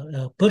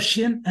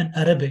Persian and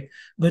Arabic,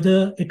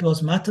 whether it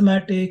was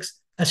mathematics,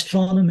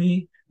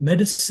 astronomy,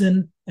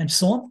 medicine, and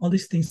so on. All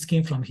these things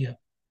came from here.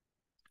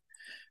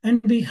 And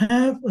we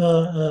have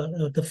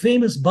the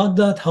famous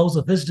Baghdad House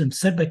of Wisdom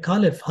said by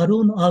Caliph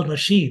Harun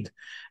al-Rashid.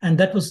 And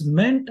that was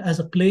meant as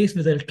a place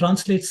where they'll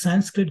translate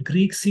Sanskrit,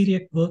 Greek,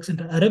 Syriac works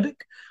into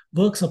Arabic.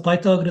 Works of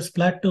Pythagoras,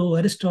 Plato,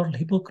 Aristotle,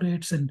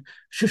 Hippocrates, and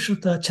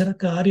Shushruta,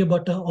 Charaka,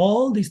 Aryabhatta,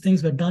 all these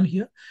things were done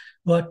here.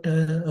 But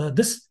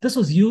this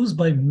was used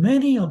by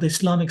many of the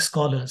Islamic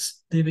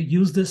scholars. They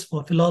used this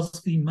for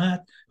philosophy,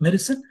 math,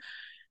 medicine.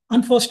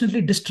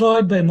 Unfortunately,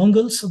 destroyed by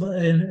Mongols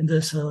in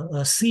this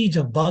siege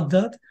of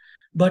Baghdad.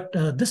 But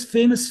this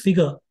famous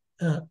figure,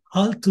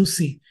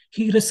 Al-Tusi,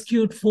 he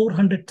rescued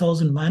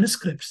 400,000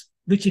 manuscripts,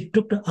 which he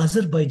took to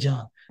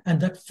Azerbaijan. And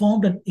that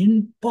formed an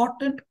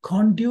important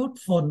conduit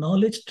for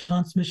knowledge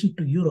transmission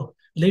to Europe,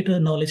 later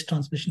knowledge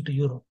transmission to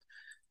Europe.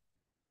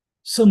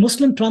 So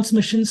Muslim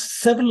transmissions,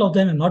 several of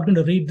them, I'm not going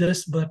to read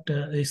this, but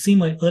see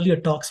my earlier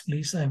talks,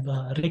 please. I've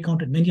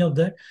recounted many of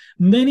that.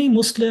 Many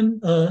Muslim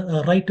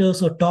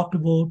writers have talked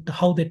about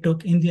how they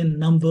took Indian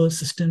number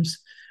systems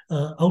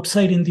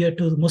outside India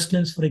to the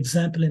Muslims, for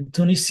example, in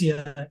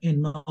Tunisia,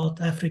 in North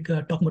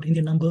Africa, talking about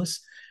Indian numbers.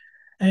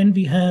 And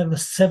we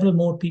have several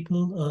more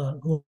people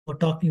who are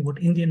talking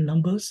about Indian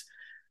numbers.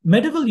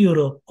 Medieval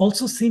Europe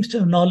also seems to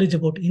have knowledge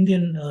about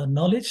Indian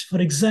knowledge. For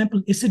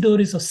example,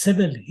 Isidorus of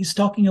Seville, he's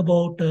talking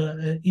about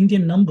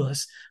Indian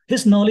numbers.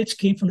 His knowledge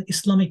came from the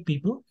Islamic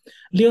people.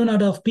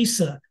 Leonardo of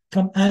Pisa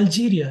from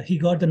Algeria, he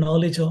got the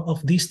knowledge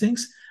of these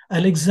things.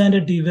 Alexander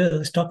de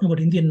Ville is talking about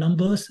Indian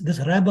numbers. This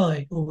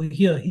rabbi over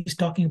here, he's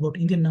talking about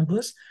Indian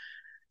numbers.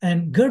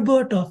 And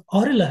Gerbert of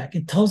Aurillac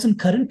in 1000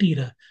 current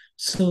era.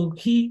 So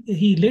he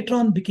later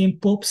on became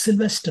Pope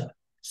Sylvester.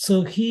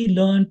 So he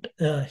learned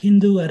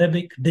Hindu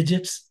Arabic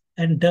digits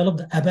and developed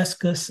the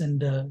abacus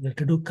and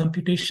to do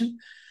computation.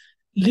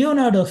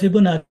 Leonardo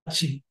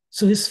Fibonacci,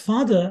 so his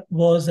father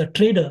was a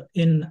trader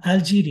in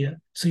Algeria.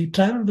 So he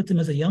traveled with him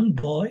as a young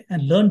boy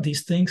and learned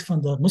these things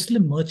from the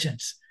Muslim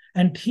merchants.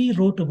 And he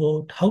wrote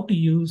about how to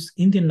use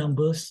Indian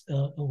numbers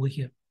over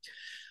here.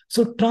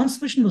 So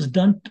transmission was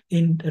done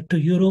to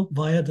Europe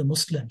via the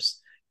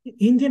Muslims.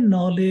 Indian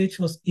knowledge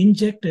was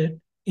injected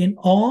in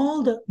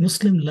all the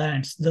Muslim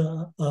lands,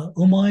 the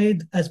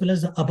Umayyad as well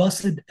as the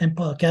Abbasid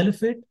Empire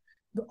Caliphate,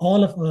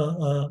 all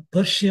of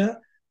Persia,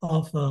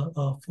 of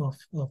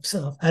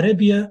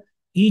Arabia,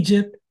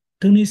 Egypt,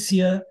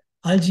 Tunisia,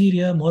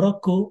 Algeria,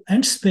 Morocco,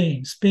 and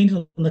Spain. Spain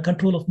was under the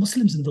control of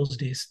Muslims in those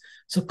days.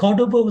 So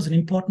Cordoba was an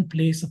important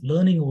place of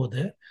learning over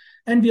there.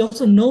 And we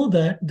also know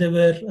that there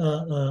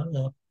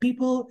were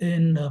people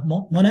in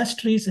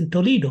monasteries in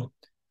Toledo,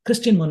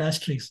 Christian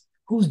monasteries,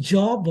 whose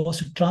job was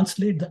to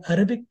translate the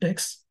Arabic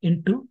texts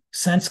into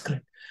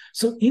Sanskrit.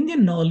 So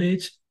Indian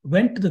knowledge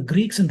went to the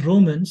Greeks and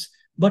Romans,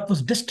 but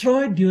was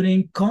destroyed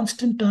during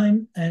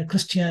Constantine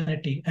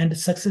Christianity and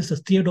its successor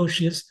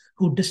Theodosius,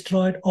 who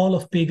destroyed all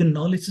of pagan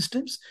knowledge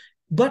systems.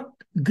 But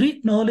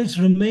Greek knowledge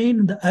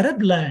remained in the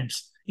Arab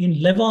lands,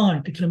 in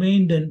Levant, it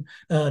remained in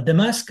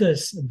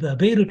Damascus,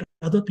 Beirut,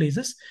 other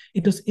places.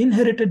 It was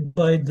inherited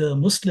by the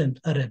Muslim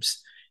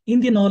Arabs.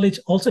 Indian knowledge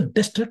also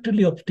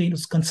destructively obtained,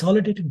 was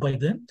consolidated by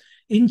them,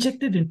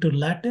 injected into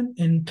Latin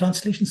in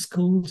translation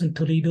schools in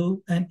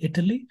Toledo and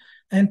Italy.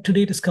 And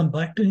today it has come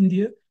back to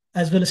India,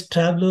 as well as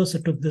travelers who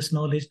took this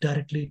knowledge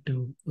directly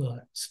to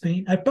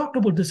Spain. I've talked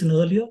about this in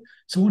earlier,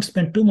 so I won't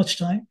spend too much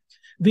time.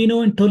 We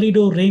know in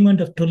Toledo, Raymond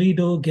of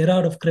Toledo,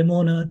 Gerard of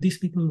Cremona, these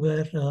people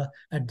were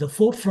at the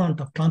forefront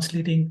of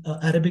translating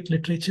Arabic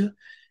literature.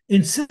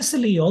 In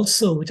Sicily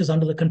also, which was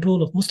under the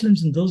control of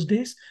Muslims in those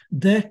days,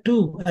 there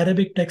too,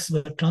 Arabic texts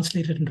were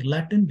translated into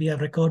Latin. We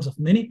have records of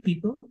many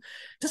people.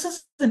 This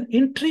is an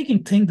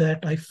intriguing thing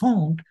that I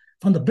found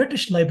from the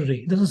British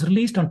Library. This was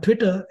released on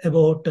Twitter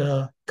about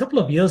a couple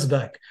of years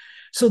back.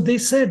 So they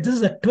said this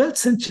is a 12th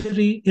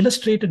century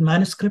illustrated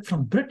manuscript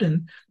from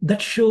Britain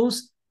that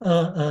shows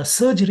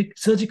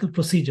surgical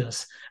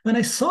procedures. When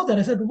I saw that,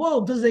 I said, wow,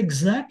 this is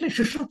exactly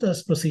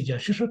Shushruta's procedure.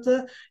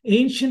 Shushruta,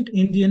 ancient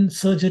Indian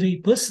surgery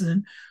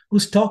person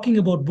who's talking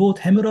about both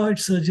hemorrhoid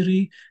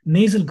surgery,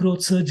 nasal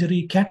growth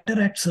surgery,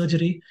 cataract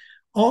surgery.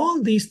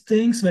 All these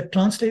things were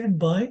translated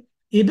by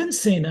Ibn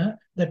Sina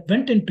that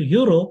went into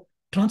Europe,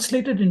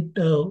 translated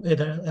into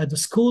at the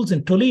schools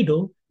in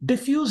Toledo,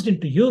 diffused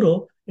into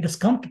Europe. It has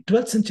come to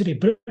 12th century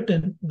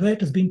Britain, where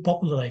it has been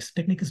popularized.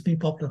 Technique is being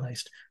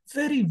popularized.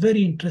 Very,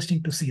 very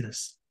interesting to see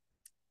this.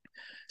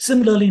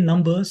 Similarly,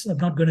 numbers, I'm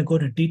not going to go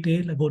into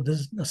detail about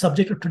this. The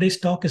subject of today's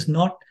talk is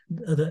not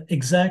the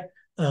exact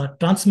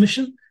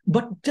transmission,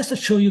 but just to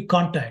show you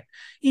contact.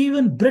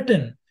 Even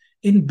Britain,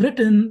 in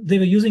Britain, they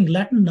were using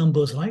Latin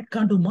numbers, right?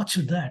 Can't do much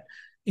with that.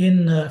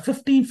 In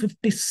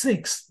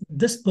 1556,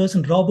 this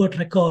person, Robert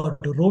Record,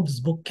 who wrote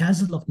this book,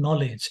 Castle of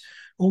Knowledge,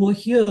 over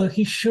here,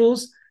 he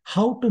shows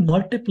how to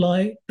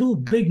multiply two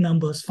big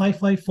numbers,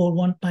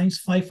 5541 times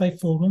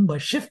 5541 by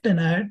shift and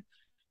add,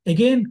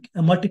 again,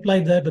 multiply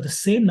that by the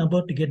same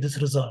number to get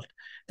this result.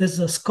 There's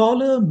a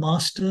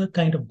scholar-master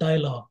kind of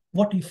dialogue,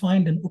 what you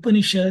find in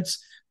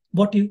Upanishads,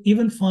 what you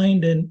even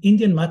find in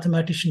Indian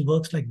mathematician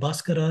works like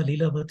Bhaskara,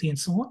 Leelavati, and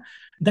so on.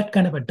 That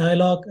kind of a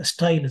dialogue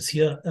style is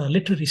here, a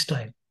literary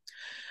style.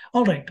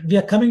 All right, we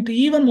are coming to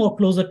even more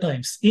closer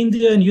times.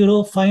 India and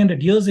Europe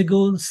 500 years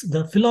ago,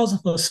 the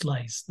philosopher's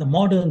lies, the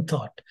modern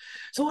thought.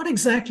 So what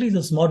exactly is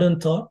this modern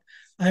thought?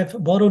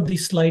 I've borrowed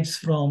these slides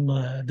from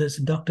this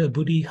Dr.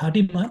 Budi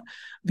Hadiman.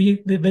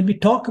 When we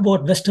talk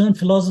about Western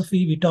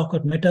philosophy, we talk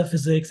about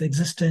metaphysics,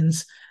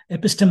 existence,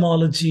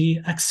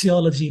 epistemology,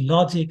 axiology,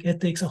 logic,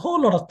 ethics, a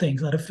whole lot of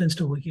things are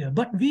referenced over here.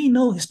 But we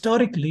know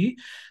historically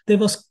there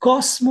was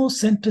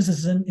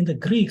cosmocentrism in the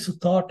Greeks who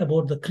thought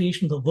about the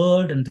creation of the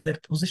world and their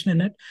position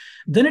in it.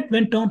 Then it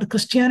went on to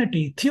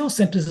Christianity.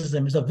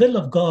 Theocentrism is the will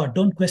of God,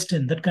 don't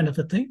question, that kind of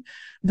a thing.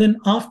 Then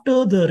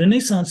after the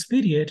Renaissance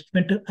period, it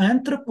went to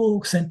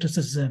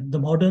anthropocentrism, the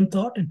modern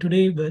thought, and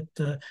today with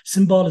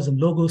symbolism,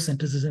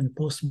 logocentrism, and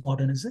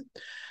postmodernism.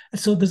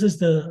 So this is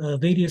the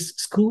various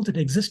schools that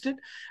existed.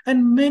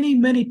 And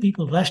many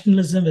people,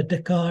 rationalism with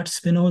Descartes,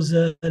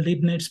 Spinoza,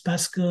 Leibniz,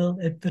 Pascal,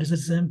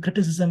 empiricism,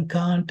 criticism,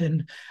 Kant,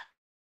 and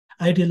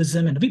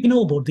idealism. And we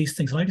know about these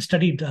things, right? I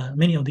studied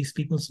many of these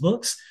people's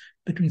works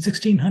between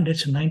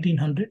 1600s and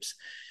 1900s.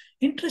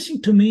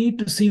 Interesting to me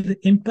to see the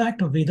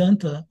impact of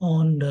Vedanta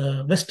on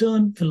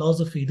Western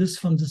philosophy. This is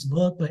from this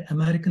work by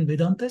American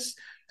Vedantists.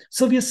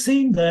 So we are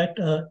seeing that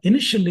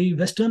initially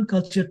Western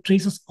culture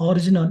traces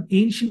origin on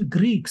ancient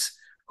Greeks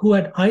who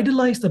had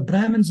idolized the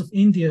Brahmins of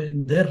India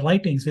in their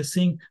writings. We're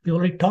seeing, we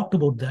already talked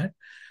about that.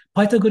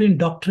 Pythagorean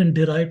doctrine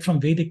derived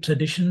from Vedic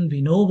tradition. We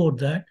know about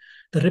that.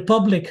 The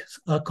Republic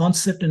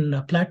concept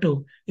in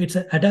Plato, it's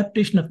an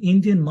adaptation of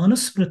Indian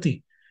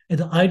Manusmriti,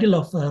 the ideal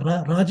of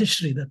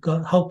Rajashri,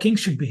 how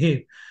kings should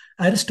behave.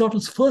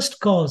 Aristotle's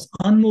first cause,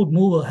 unmoved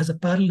mover, has a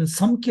parallel in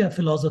Samkhya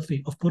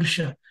philosophy of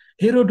Purusha.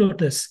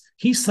 Herodotus,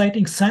 he's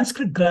citing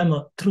Sanskrit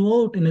grammar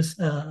throughout in his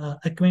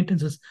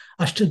acquaintances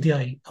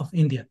Ashtadhyayi of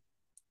India.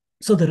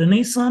 So the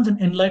Renaissance and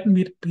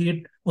Enlightenment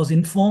period was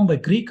informed by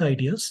Greek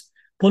ideas,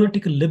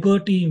 political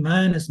liberty,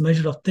 man as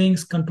measure of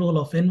things, control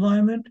of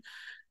environment.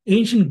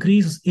 Ancient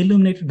Greece was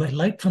illuminated by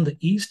light from the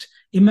East.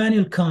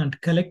 Immanuel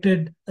Kant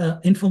collected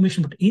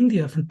information about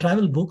India from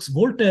travel books.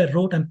 Voltaire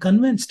wrote, I'm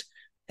convinced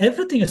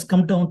everything has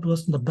come down to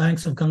us from the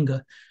banks of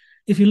Ganga.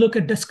 If you look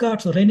at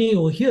Descartes or Rene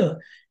over here,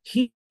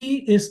 he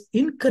is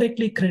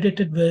incorrectly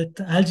credited with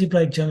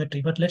algebraic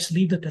geometry, but let's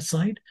leave that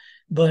aside.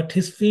 But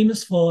he's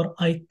famous for,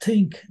 I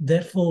think,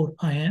 therefore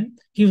I am.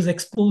 He was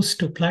exposed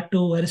to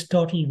Plato,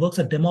 Aristotle, works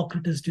of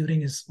Democritus during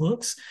his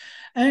works.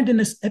 And in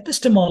his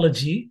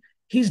epistemology,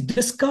 he's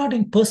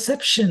discarding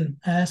perception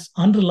as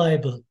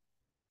unreliable,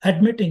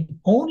 admitting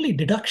only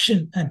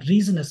deduction and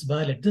reason as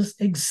valid. This is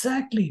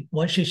exactly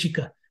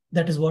Vaisheshika.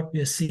 That is what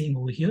we are seeing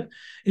over here.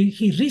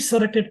 He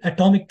resurrected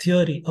atomic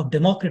theory of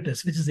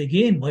Democritus, which is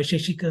again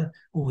Vaisheshika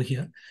over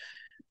here.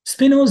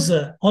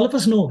 Spinoza, all of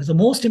us know, is the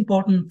most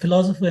important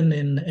philosopher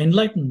in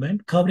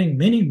Enlightenment, covering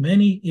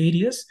many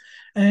areas.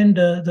 And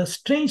the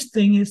strange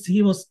thing is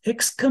he was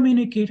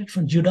excommunicated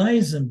from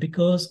Judaism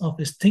because of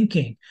his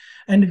thinking.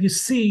 And if you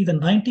see the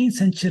 19th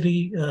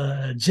century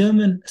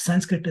German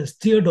Sanskritist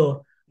Theodor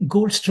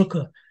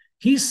Goldstrucker,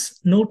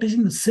 he's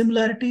noticing the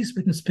similarities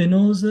between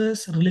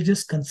Spinoza's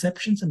religious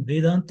conceptions and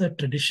Vedanta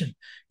tradition.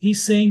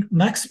 He's saying,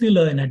 Max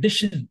Muller, in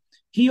addition,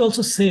 he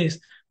also says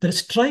there's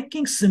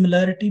striking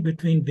similarity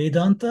between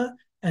Vedanta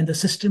and the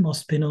system of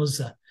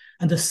Spinoza.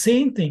 And the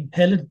same thing,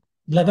 Helen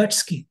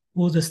Blavatsky,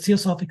 who is the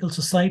Theosophical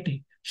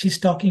Society, she's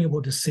talking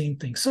about the same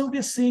thing. So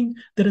we're seeing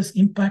there is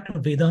impact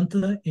of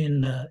Vedanta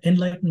in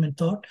Enlightenment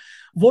thought.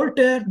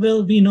 Voltaire,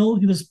 well, we know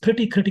he was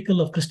pretty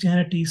critical of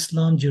Christianity,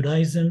 Islam,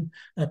 Judaism,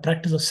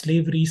 practice of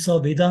slavery, saw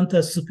Vedanta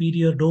as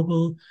superior,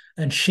 noble,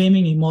 and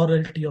shaming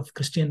immorality of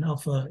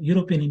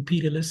European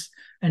imperialists,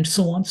 and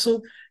so on.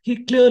 So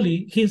he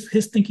clearly,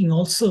 his thinking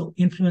also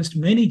influenced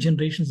many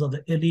generations of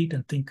the elite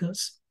and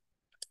thinkers.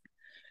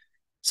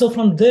 So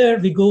from there,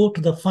 we go to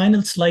the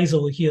final slice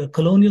over here,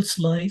 colonial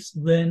slice,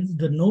 when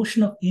the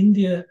notion of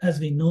India as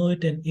we know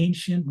it in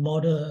ancient,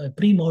 modern,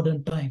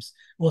 pre-modern times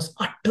was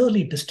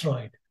utterly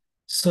destroyed.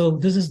 So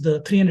this is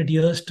the 300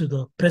 years to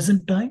the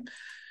present time.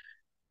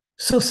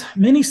 So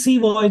many sea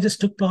voyages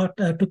took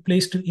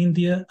place to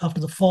India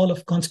after the fall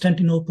of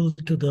Constantinople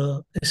to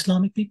the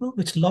Islamic people,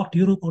 which locked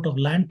Europe out of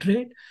land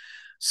trade.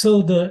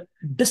 So the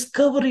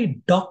discovery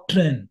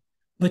doctrine,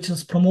 which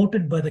was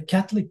promoted by the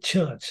Catholic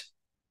Church,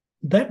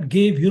 that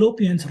gave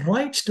Europeans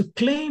rights to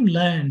claim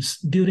lands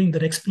during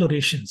their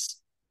explorations.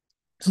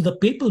 So the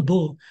papal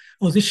bull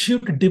was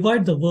issued to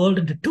divide the world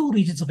into two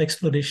regions of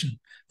exploration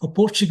for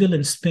Portugal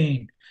and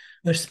Spain,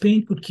 where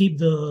Spain could keep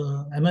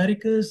the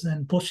Americas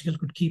and Portugal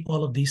could keep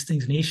all of these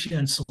things in Asia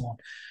and so on.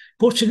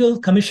 Portugal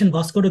commissioned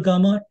Vasco da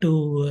Gama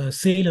to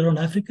sail around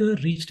Africa,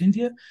 reached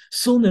India.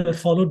 Soon they were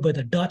followed by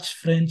the Dutch,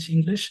 French,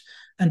 English,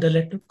 and that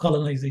led to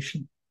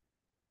colonization.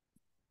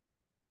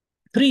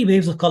 Three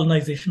waves of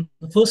colonization.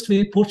 The first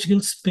wave, Portugal,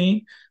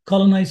 Spain,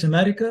 colonized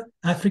America,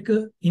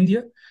 Africa,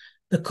 India.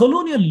 The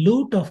colonial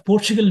loot of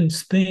Portugal and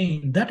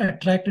Spain, that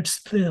attracted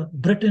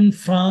Britain,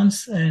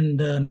 France, and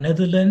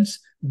Netherlands.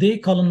 They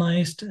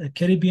colonized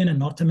Caribbean and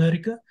North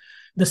America.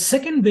 The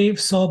second wave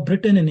saw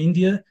Britain and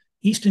India,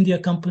 East India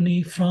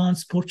Company,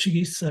 France,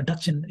 Portuguese,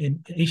 Dutch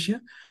in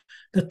Asia.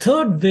 The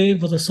third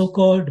wave was a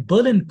so-called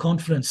Berlin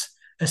Conference,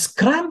 a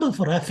scramble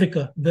for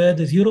Africa, where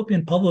the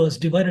European powers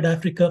divided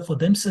Africa for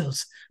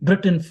themselves: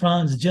 Britain,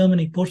 France,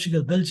 Germany,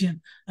 Portugal,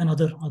 Belgium, and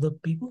other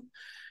people.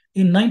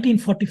 In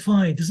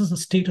 1945, this is the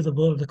state of the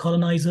world, the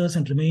colonizers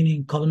and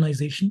remaining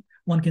colonization.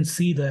 One can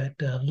see that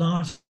a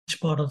large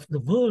part of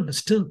the world is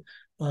still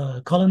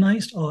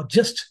colonized or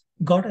just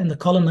got in the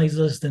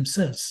colonizers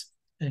themselves.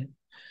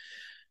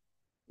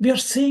 We are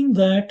seeing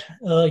that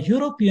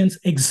Europeans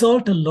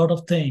exalt a lot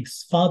of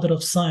things: father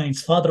of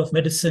science, father of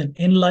medicine,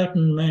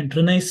 enlightenment,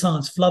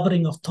 renaissance,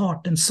 flowering of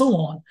thought, and so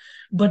on.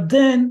 But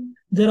then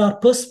there are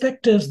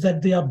perspectives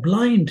that they are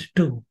blind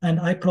to. And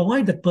I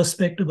provide that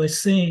perspective by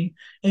saying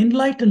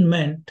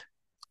enlightenment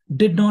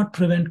did not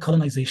prevent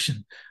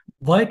colonization.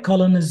 White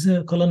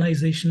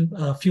colonization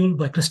fueled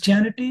by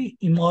Christianity,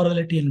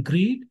 immorality, and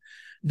greed.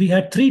 We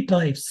had three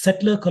types: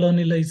 settler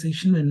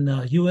colonialization in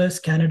US,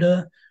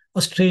 Canada,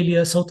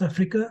 Australia, South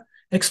Africa;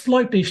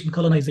 exploitation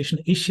colonization,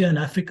 Asia and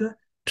Africa;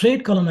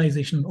 trade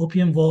colonization,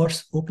 opium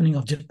wars, opening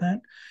of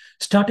Japan,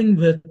 starting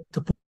with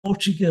the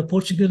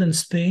Portugal and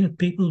Spain,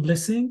 papal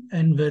blessing,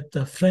 and with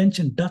the French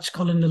and Dutch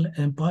colonial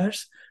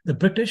empires, the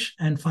British,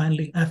 and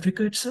finally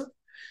Africa itself.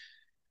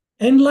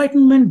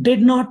 Enlightenment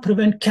did not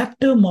prevent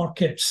captive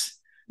markets.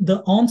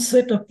 The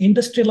onset of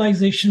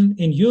industrialization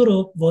in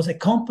Europe was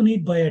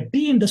accompanied by a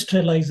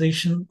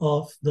deindustrialization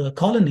of the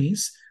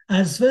colonies,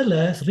 as well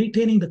as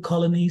retaining the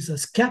colonies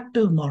as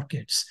captive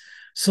markets.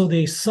 So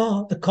they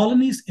saw the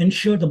colonies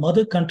ensure the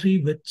mother country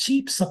with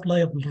cheap supply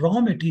of raw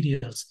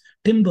materials,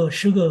 timber,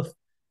 sugar,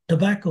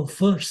 tobacco,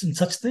 furs, and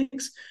such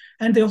things.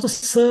 And they also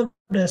served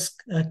as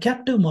a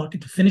captive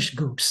market for finished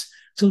goods.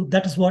 So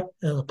that is what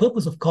the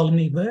purpose of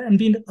colony were. And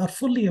we are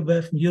fully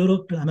aware from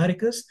Europe to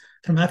Americas,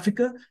 from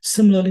Africa,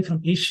 similarly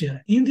from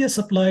Asia. India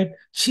supplied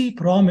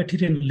cheap raw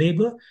material and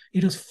labor.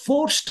 It was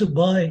forced to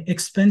buy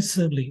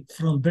expensively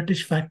from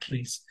British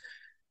factories.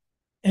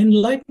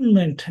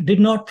 Enlightenment did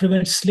not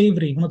prevent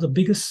slavery, one of the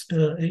biggest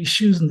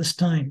issues in this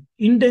time.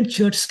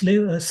 Indentured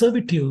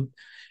servitude.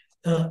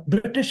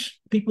 British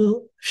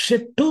people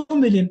shipped 2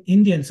 million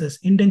Indians as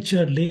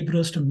indentured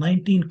laborers to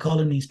 19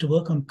 colonies to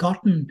work on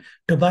cotton,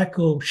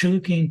 tobacco,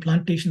 sugarcane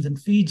plantations in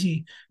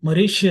Fiji,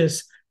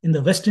 Mauritius, in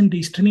the West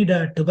Indies,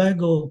 Trinidad,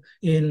 Tobago,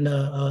 in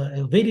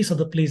various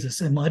other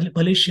places, in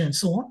Malaysia, and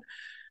so on.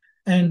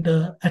 And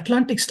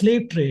Atlantic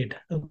slave trade,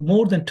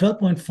 more than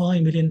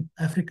 12.5 million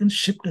Africans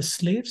shipped as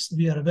slaves.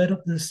 We are aware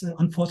of this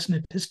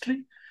unfortunate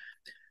history.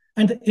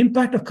 And the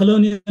impact of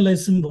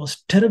colonialism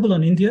was terrible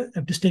on India.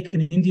 I've just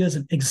taken India as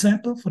an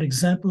example. For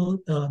example,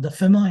 the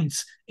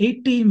famines.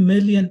 80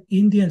 million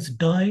Indians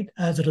died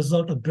as a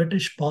result of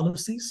British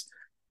policies.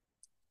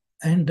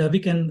 And we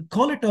can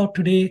call it out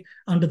today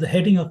under the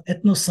heading of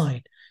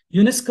ethnocide.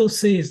 UNESCO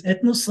says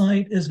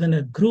ethnocide is when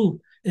a group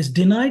is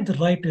denied the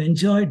right to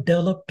enjoy,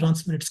 develop,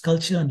 transmit its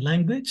culture and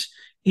language,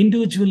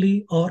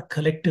 individually or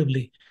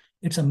collectively.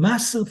 It's a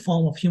massive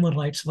form of human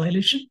rights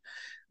violation.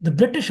 The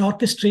British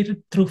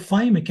orchestrated through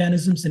 5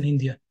 mechanisms in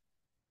India: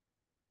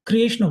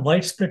 creation of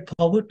widespread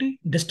poverty,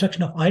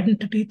 destruction of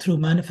identity through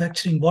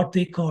manufacturing what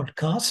they called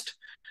caste,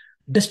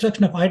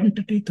 destruction of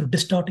identity through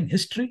distorting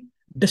history,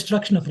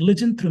 destruction of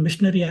religion through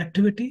missionary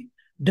activity,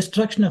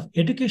 destruction of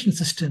education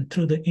system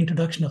through the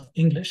introduction of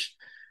English.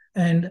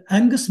 And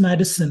Angus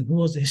Maddison, who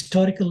was a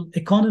historical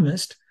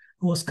economist,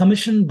 who was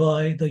commissioned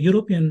by the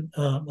European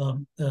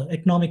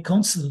Economic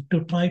Council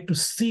to try to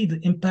see the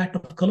impact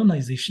of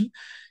colonization,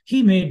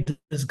 he made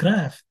this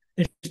graph.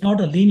 It's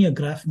not a linear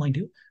graph, mind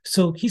you.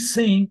 So he's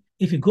saying,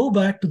 if you go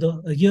back to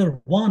the year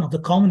 1 of the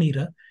Common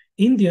Era,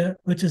 India,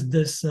 which is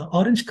this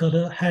orange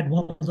color, had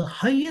one of the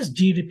highest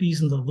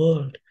GDPs in the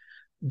world.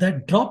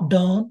 That dropped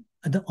down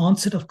at the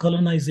onset of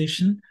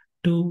colonization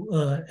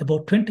to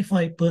about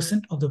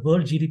 25% of the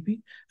world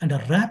GDP, and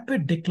a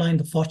rapid decline in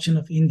the fortune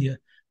of India,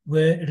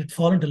 where it had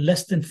fallen to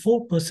less than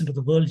 4% of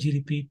the world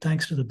GDP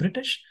thanks to the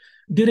British,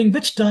 during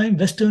which time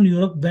Western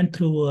Europe went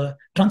through a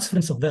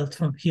transference of wealth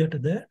from here to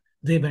there.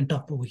 They went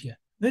up over here.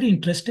 Very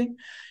interesting.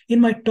 In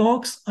my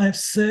talks, I've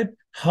said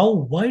how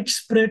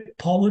widespread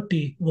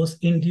poverty was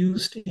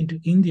induced into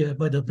India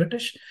by the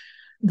British.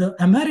 The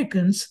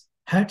Americans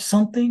had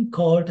something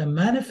called a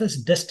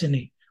manifest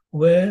destiny,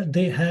 where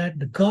they had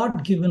the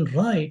God-given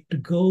right to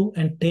go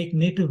and take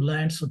native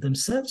lands for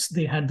themselves.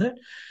 They had that.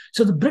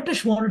 So the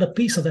British wanted a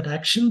piece of that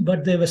action,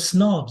 but they were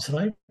snobs,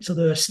 right? So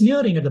they were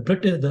sneering at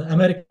the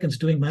Americans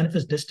doing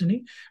manifest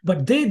destiny,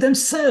 but they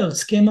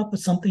themselves came up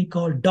with something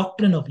called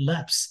doctrine of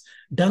lapse.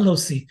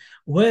 Dalhousie,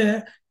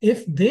 where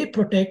if they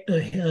protect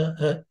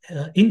a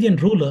Indian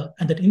ruler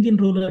and that Indian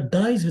ruler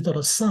dies without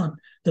a son,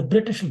 the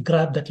British will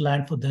grab that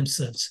land for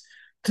themselves.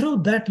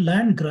 Through that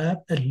land grab,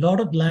 a lot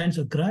of lands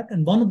were grabbed,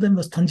 and one of them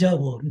was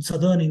Thanjavur in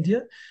southern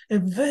India, a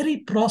very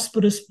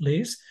prosperous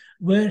place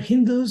where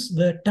Hindus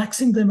were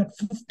taxing them at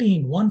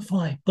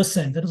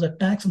 15%. That was a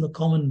tax on the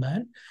common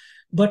man.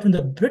 But when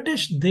the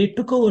British, they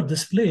took over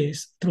this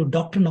place through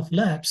doctrine of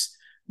lapse,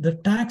 the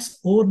tax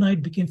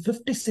overnight became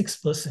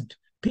 56%.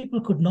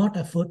 People could not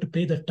afford to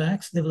pay the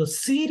tax. There was a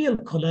serial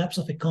collapse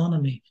of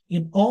economy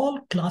in all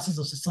classes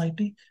of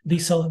society. We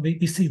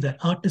see that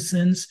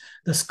artisans,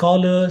 the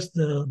scholars,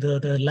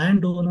 the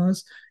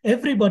landowners,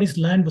 everybody's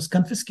land was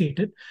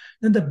confiscated.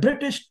 Then the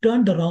British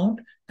turned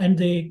around and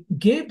they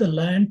gave the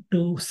land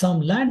to some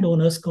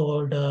landowners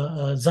called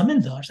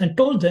zamindars and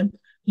told them,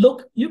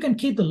 look, you can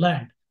keep the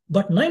land,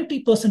 but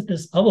 90%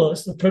 is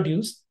ours, the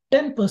produce,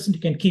 10% you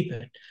can keep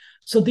it.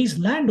 So these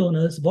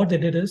landowners, what they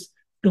did is,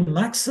 to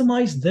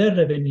maximize their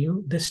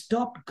revenue, they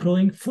stopped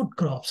growing food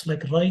crops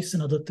like rice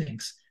and other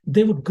things.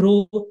 They would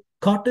grow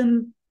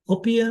cotton,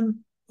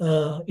 opium,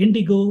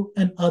 indigo,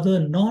 and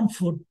other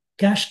non-food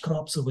cash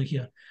crops over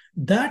here.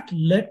 That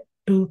led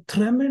to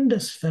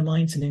tremendous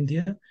famines in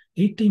India.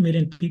 80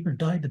 million people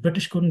died. The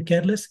British couldn't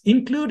care less,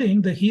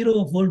 including the hero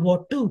of World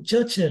War II,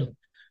 Churchill,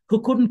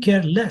 who couldn't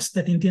care less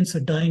that Indians were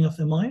dying of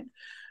famine.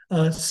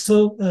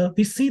 So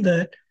we see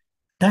that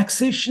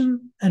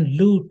taxation and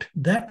loot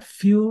that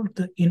fueled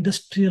the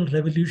industrial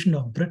revolution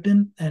of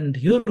Britain and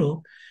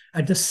Europe.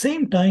 At the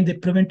same time, they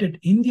prevented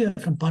India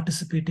from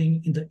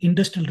participating in the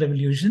industrial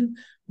revolution.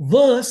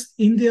 Worse,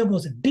 India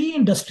was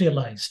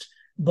deindustrialized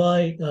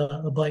by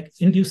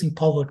inducing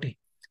poverty.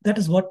 That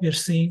is what we are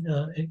seeing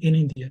in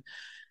India.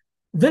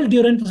 Will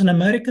Durant was an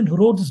American who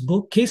wrote this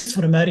book, Case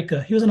for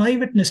America. He was an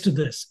eyewitness to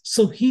this.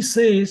 So he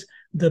says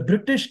the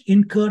British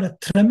incurred a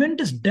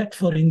tremendous debt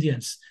for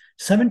Indians.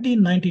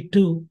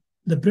 1792,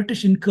 the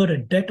British incurred a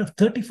debt of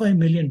 $35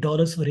 million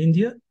for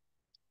India.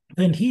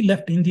 When he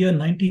left India in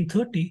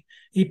 1930,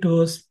 it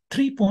was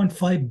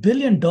 $3.5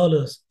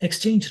 billion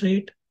exchange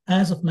rate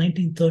as of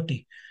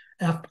 1930.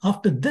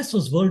 After this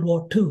was World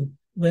War II,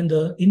 when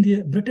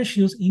the British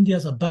used India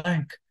as a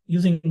bank,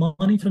 using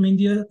money from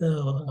India,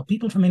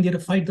 people from India to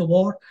fight the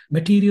war,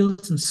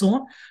 materials and so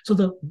on. So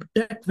the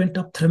debt went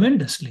up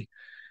tremendously.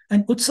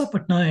 And Utsa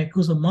Patnaik,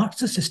 who's a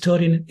Marxist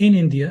historian in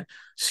India,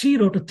 she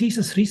wrote a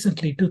thesis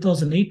recently,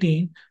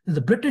 2018, that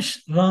the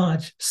British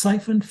Raj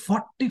siphoned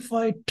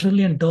 $45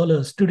 trillion,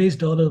 today's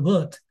dollar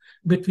worth,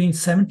 between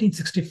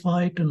 1765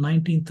 to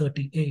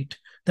 1938.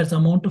 That's the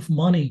amount of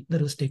money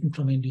that was taken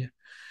from India.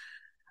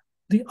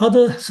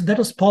 So that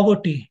was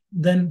poverty.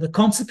 Then the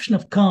conception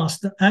of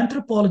caste, the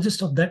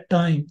anthropologists of that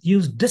time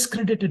used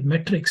discredited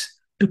metrics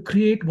to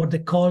create what they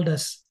called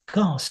as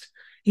caste.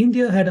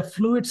 India had a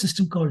fluid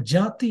system called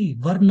Jati,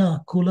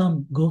 Varna,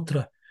 Kulam,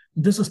 Gotra.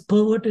 This is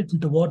perverted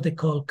into what they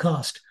call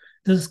caste.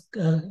 This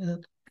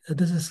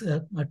is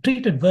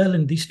treated well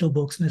in these two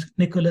books,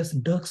 Nicholas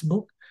and Dirk's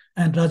book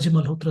and Raja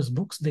Malhotra's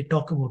books. They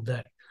talk about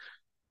that.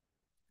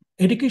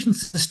 Education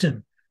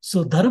system.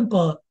 So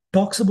Dharampa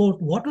talks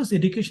about what was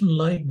education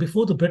like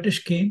before the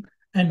British came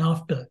and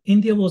after.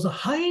 India was a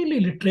highly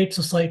literate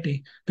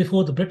society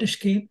before the British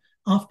came.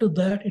 After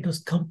that, it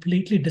was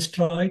completely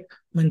destroyed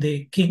when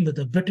they came with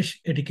the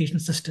British education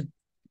system.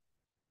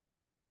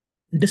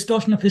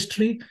 Distortion of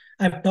history.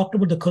 I've talked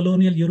about the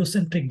colonial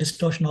Eurocentric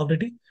distortion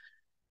already.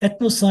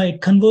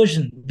 Ethnocide,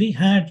 conversion. We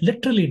had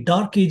literally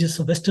dark ages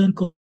of western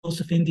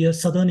coast of India,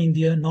 southern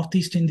India,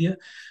 northeast India.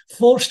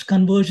 Forced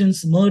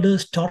conversions,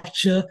 murders,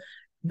 torture.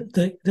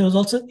 There was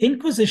also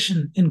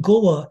Inquisition in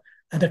Goa.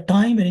 At the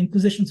time when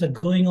inquisitions were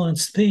going on in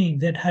Spain,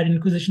 they had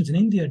inquisitions in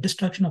India,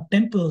 destruction of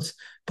temples,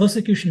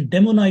 persecution,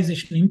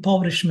 demonization,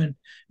 impoverishment,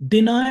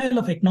 denial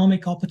of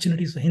economic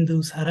opportunities for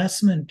Hindus,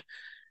 harassment,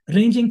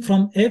 ranging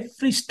from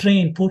every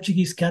strain,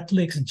 Portuguese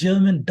Catholics,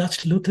 German,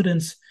 Dutch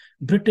Lutherans,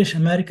 British,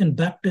 American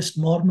Baptist,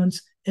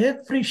 Mormons,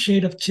 every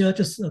shade of church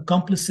is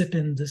complicit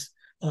in this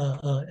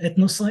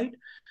ethnocide,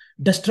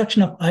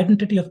 destruction of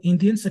identity of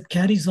Indians that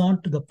carries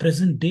on to the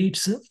present day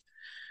itself.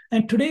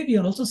 And today we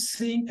are also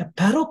seeing a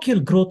parochial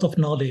growth of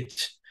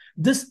knowledge.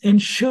 This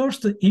ensures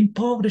the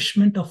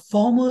impoverishment of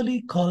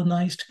formerly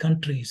colonized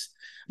countries.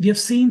 We have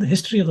seen the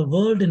history of the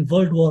world in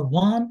World War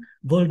I,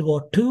 World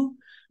War II,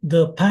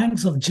 the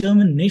pangs of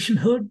German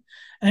nationhood,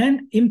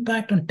 and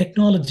impact on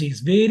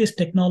technologies, various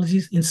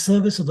technologies in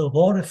service of the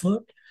war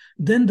effort.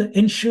 Then the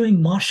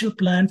ensuing Marshall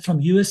Plan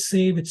from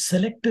USA, which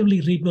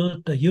selectively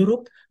rebuilt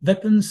Europe,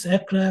 weapons,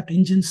 aircraft,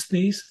 engines,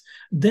 space.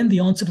 Then the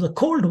onset of the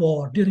Cold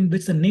War, during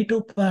which the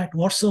NATO Pact,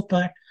 Warsaw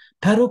Pact,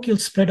 parochial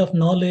spread of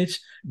knowledge,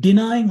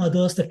 denying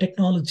others the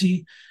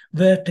technology,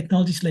 where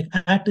technologies like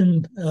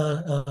atom,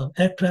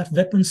 aircraft,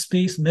 weapons,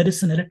 space,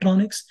 medicine,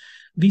 electronics,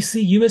 we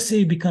see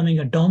USA becoming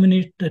a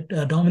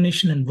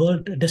domination and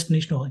world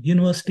destination of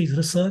universities,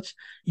 research,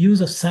 use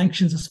of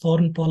sanctions as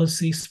foreign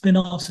policy,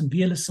 spin-offs and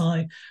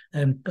VLSI,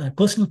 and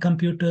personal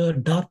computer,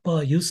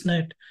 DARPA,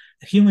 Usenet,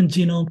 human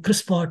genome,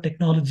 CRISPR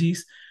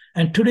technologies.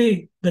 And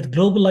today, with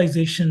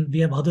globalization, we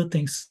have other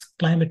things,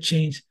 climate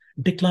change,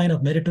 decline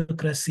of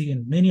meritocracy,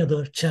 and many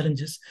other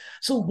challenges.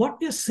 So what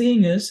we are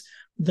seeing is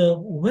the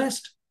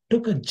West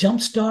took a jump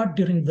start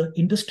during the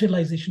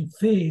industrialization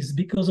phase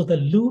because of the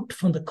loot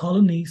from the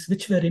colonies,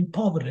 which were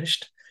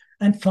impoverished.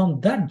 And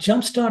from that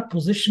jumpstart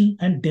position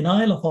and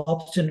denial of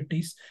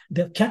opportunities,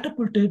 they've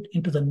catapulted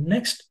into the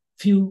next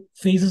few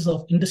phases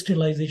of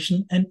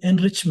industrialization and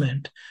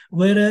enrichment.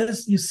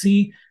 Whereas you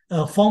see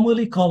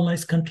formerly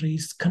colonized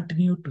countries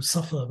continue to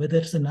suffer, whether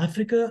it's in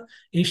Africa,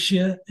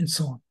 Asia, and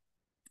so on.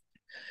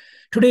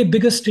 Today,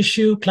 biggest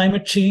issue,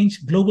 climate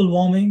change, global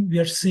warming. We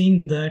are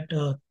seeing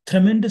that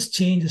tremendous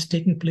change is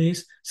taking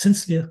place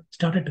since we have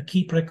started to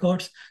keep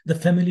records. The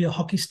familiar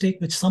hockey stick,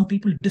 which some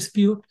people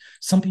dispute,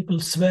 some people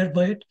swear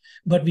by it.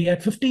 But we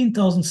had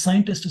 15,000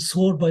 scientists who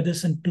swore by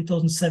this in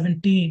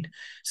 2017,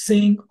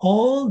 saying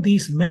all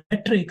these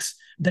metrics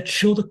that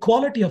show the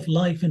quality of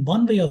life in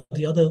one way or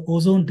the other,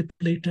 ozone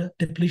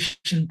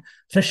depletion,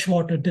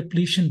 freshwater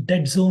depletion,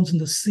 dead zones in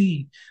the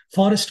sea,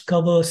 forest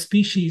cover,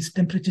 species,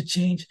 temperature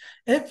change,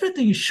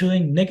 everything is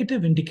showing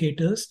negative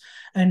indicators.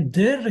 And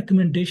their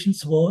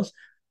recommendations was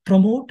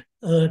promote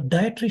a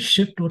dietary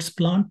shift towards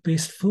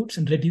plant-based foods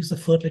and reduce the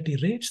fertility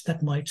rates.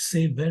 That might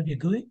save where we're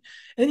going.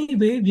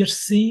 Anyway, we are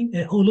seeing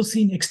a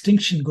Holocene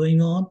extinction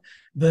going on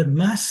where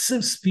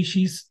massive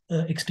species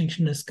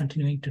extinction is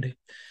continuing today.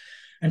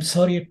 I'm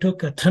sorry it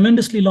took a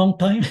tremendously long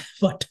time,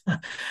 but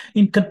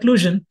in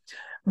conclusion,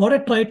 what I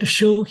tried to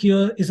show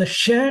here is a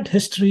shared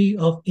history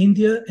of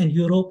India and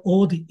Europe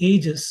over the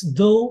ages,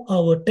 though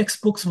our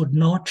textbooks would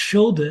not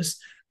show this,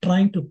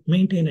 trying to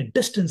maintain a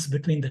distance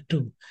between the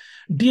two.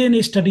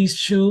 DNA studies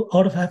show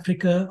out of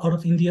Africa, out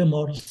of India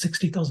model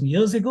 60,000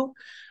 years ago.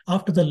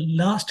 After the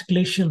last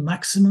glacial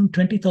maximum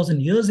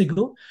 20,000 years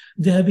ago,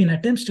 there have been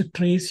attempts to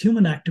trace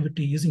human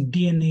activity using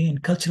DNA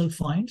and cultural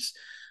finds.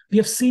 We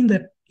have seen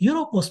that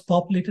Europe was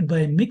populated by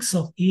a mix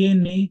of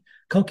ENA,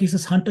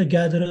 Caucasus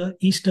hunter-gatherer,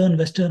 Eastern,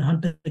 Western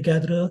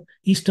hunter-gatherer,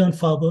 Eastern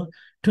farmer,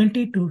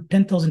 20 to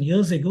 10,000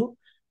 years ago.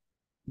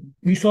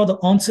 We saw the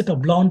onset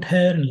of blonde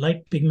hair and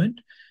light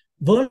pigment.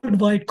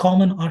 Worldwide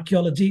common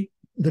archaeology,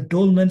 the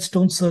dolmen,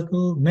 stone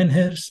circle,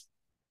 menhirs,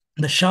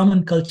 the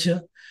shaman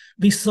culture.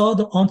 We saw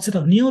the onset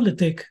of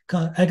Neolithic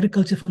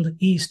agriculture from the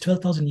East,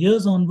 12,000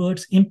 years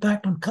onwards,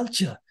 impact on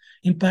culture,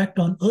 impact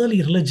on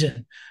early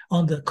religion,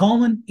 on the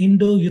common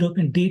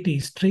Indo-European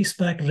deities traced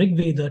back Rig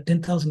Veda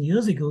 10,000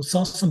 years ago,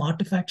 saw some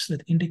artifacts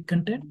with Indic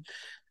content.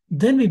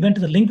 Then we went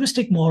to the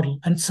linguistic model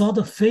and saw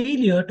the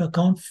failure to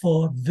account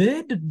for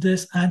where did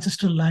this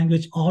ancestral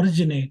language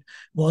originate?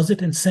 Was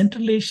it in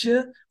Central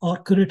Asia or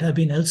could it have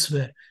been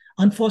elsewhere?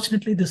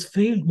 Unfortunately, this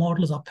failed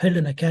model is upheld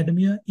in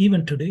academia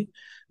even today.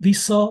 We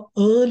saw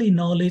early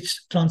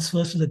knowledge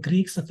transfers to the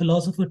Greeks, the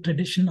philosopher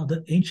tradition of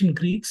the ancient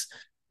Greeks.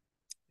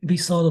 We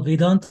saw the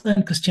Vedanta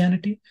and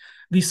Christianity.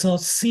 We saw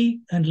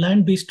sea and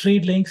land-based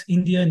trade links,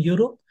 India and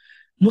Europe.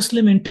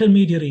 Muslim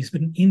intermediaries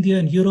between India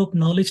and Europe,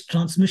 knowledge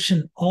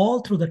transmission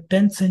all through the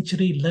 10th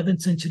century,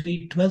 11th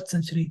century, 12th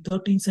century,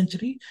 13th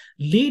century,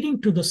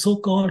 leading to the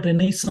so-called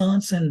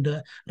Renaissance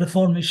and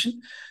Reformation.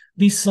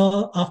 We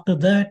saw after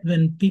that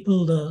when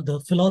people, the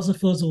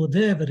philosophers over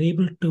there were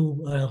able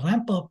to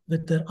ramp up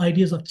with their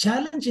ideas of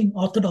challenging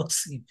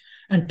orthodoxy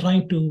and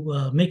trying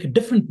to make a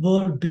different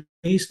world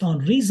based on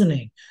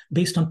reasoning,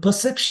 based on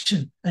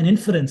perception and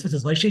inference, which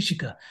is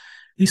Vaisheshika.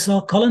 We saw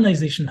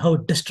colonization, how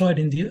it destroyed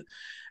India.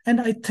 And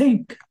I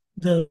think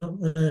the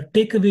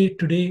takeaway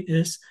today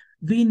is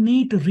we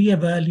need to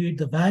reevaluate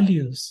the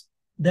values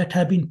that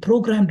have been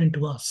programmed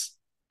into us,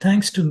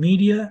 thanks to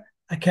media,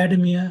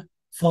 academia,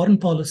 foreign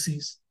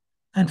policies,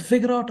 and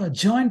figure out our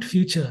joint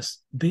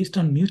futures based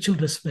on mutual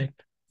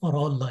respect for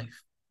all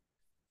life.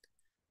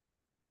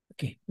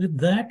 Okay, with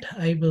that,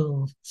 I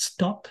will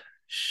stop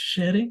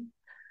sharing.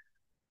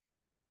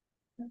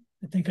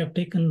 I think I've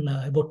taken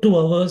about 2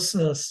 hours.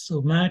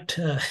 So Matt,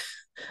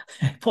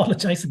 I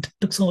apologize it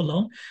took so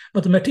long,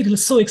 but the material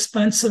is so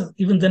expansive.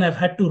 Even then, I've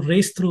had to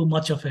race through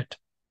much of it.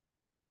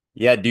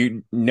 Yeah,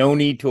 dude, no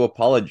need to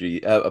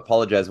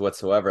apologize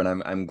whatsoever.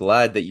 And I'm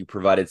glad that you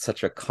provided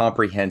such a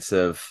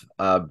comprehensive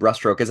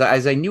brushstroke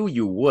as I knew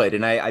you would.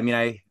 And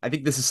I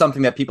think this is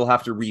something that people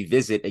have to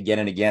revisit again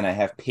and again. I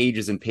have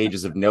pages and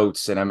pages of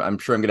notes, and I'm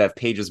sure I'm gonna have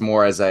pages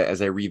more as I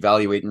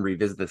reevaluate and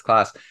revisit this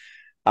class.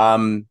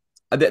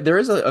 There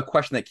is a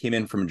question that came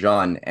in from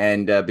John,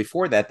 and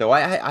before that, though,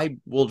 I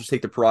will just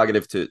take the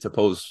prerogative to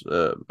pose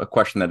a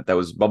question that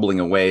was bubbling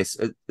away.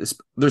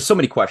 There's so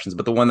many questions,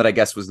 but the one that I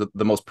guess was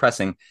the most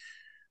pressing.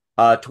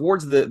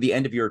 Towards the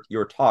end of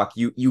your talk,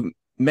 you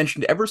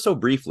mentioned ever so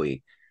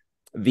briefly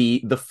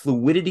the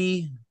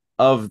fluidity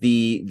of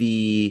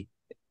the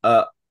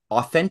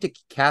authentic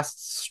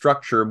caste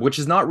structure, which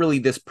is not really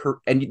this.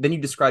 And then you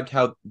described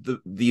how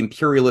the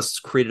imperialists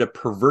created a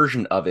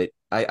perversion of it,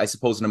 I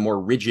suppose, in a more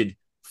rigid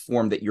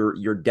form that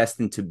you're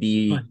destined to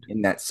be right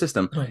in that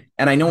system. Right.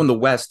 And I know in the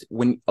West,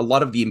 when a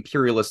lot of the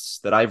imperialists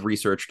that I've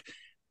researched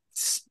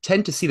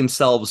tend to see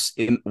themselves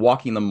in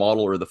walking the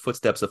model or the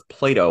footsteps of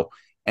Plato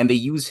and they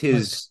use Right.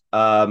 his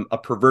a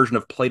perversion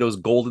of Plato's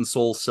golden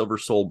soul, silver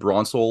soul,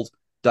 bronze soul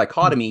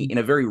dichotomy Mhm. in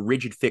a very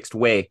rigid, fixed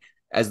way,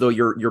 as though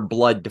your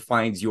blood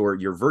defines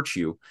your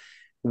virtue.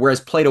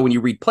 Whereas Plato, when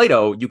you read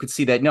Plato, you could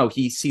see that no,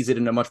 he sees it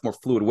in a much more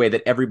fluid way,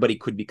 that everybody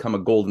could become a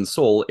golden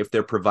soul if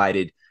they're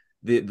provided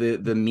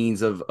the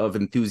means of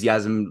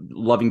enthusiasm,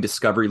 loving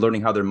discovery,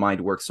 learning how their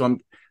mind works. So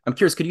I'm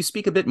curious, could you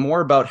speak a bit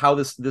more about how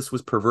this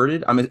was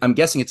perverted? I'm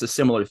guessing it's a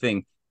similar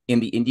thing in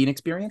the Indian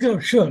experience.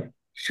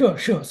 Sure.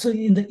 So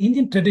in the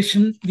Indian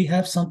tradition, we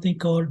have something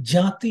called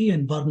jati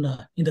and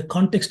varna. In the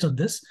context of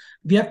this,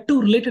 we have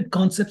two related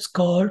concepts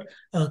called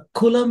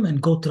kulam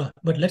and gotra.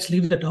 But let's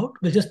leave that out.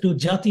 We'll just do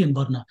jati and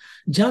varna.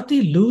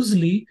 Jati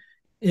loosely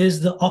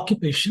is the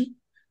occupation,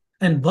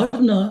 and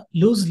varna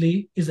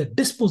loosely is a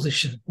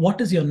disposition.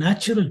 What is your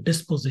natural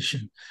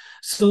disposition?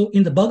 So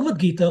in the Bhagavad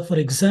Gita, for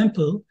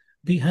example,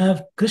 we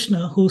have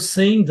Krishna who's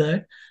saying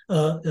that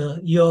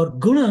your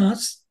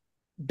gunas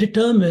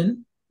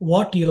determine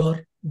what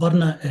your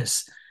varna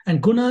is.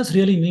 And gunas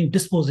really mean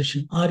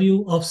disposition. Are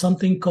you of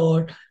something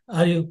called,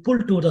 are you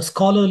pulled toward a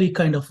scholarly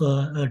kind of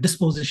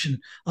disposition?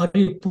 Are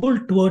you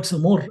pulled towards a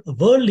more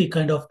worldly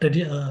kind of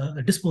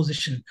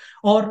disposition,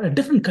 or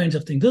different kinds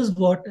of things? This is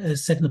what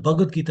is said in the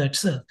Bhagavad Gita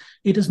itself.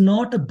 It is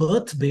not a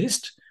birth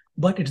based,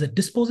 but it's a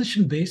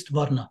disposition based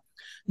varna.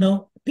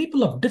 Now,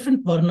 people of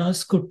different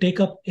varnas could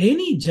take up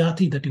any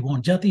jati that you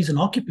want. Jati is an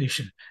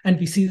occupation, and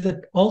we see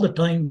that all the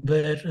time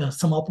where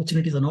some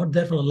opportunities are not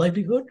there for a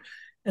livelihood.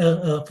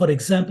 For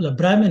example, a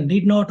Brahmin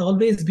need not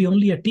always be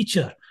only a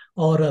teacher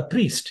or a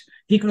priest.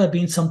 He could have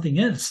been something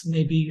else,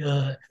 maybe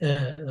a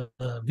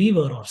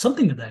weaver or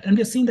something like that. And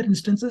we are seeing that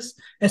instances,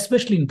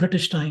 especially in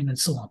British time and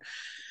so on.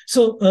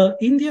 So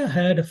India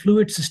had a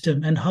fluid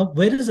system, and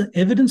where is the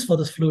evidence for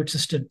this fluid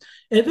system?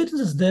 Evidence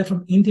is there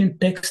from Indian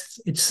texts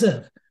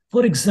itself.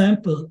 For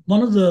example,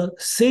 one of the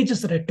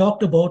sages that I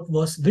talked about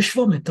was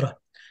Vishwamitra.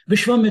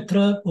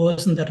 Vishwamitra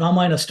was in the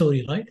Ramayana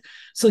story, right?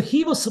 So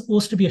he was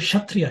supposed to be a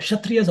Kshatriya.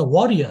 Kshatriya is a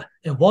warrior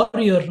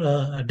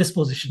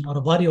disposition or a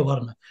warrior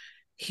varna.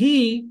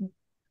 He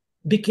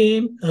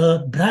became a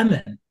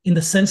Brahmin in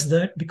the sense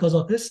that because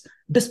of his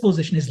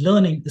disposition, his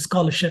learning, his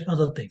scholarship,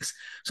 other things.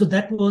 So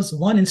that was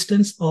one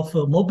instance of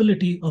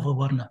mobility of a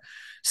varna.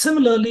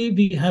 Similarly,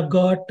 we have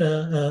got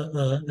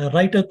a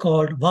writer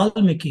called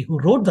Valmiki who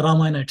wrote the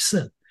Ramayana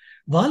itself.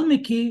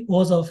 Valmiki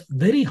was of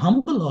very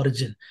humble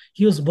origin.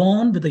 He was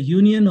born with a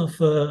union of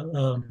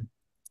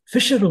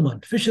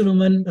fisherwoman.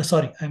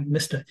 Sorry, I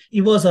missed it.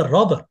 He was a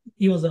robber.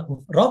 He was a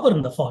robber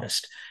in the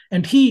forest.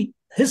 And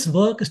his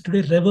work is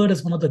today revered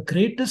as one of the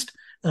greatest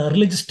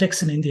religious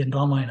texts in Indian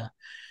Ramayana.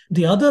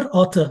 The other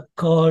author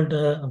called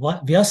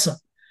Vyasa.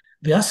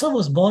 Vyasa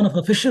was born of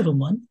a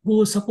fisherwoman who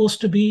was supposed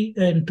to be,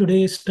 in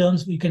today's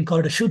terms, we can call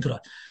it a Shudra.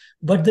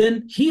 But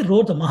then he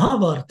wrote the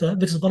Mahabharata,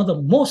 which is one of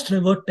the most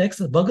revered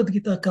texts. The Bhagavad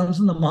Gita comes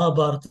in the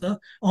Mahabharata,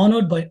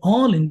 honored by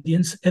all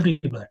Indians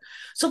everywhere.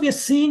 So we are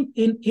seeing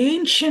in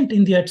ancient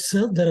India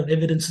itself, there are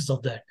evidences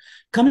of that.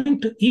 Coming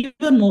to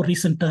even more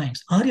recent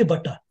times,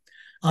 Aryabhatta.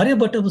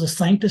 Aryabhatta was a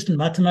scientist in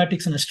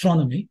mathematics and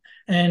astronomy,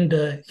 and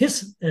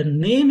his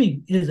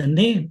naming is a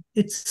name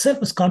itself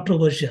is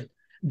controversial.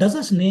 Does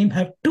his name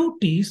have two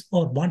T's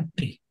or one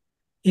T?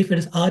 If it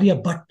is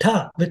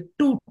Aryabhatta with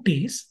two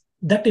T's,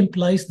 that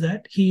implies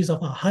that he is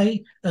of a high,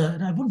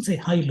 I wouldn't say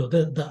high low,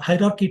 the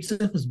hierarchy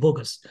itself is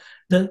bogus.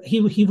 He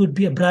would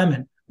be a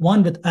Brahmin,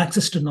 one with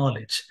access to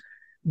knowledge.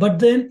 But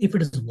then if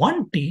it is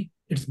one T,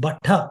 it's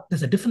Bhatta,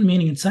 there's a different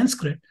meaning in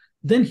Sanskrit,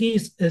 then he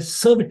is a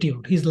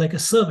servitude. He's like a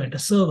servant, a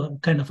server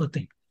kind of a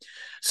thing.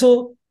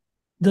 So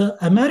the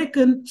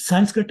American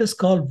Sanskritist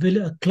called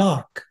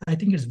Clark, I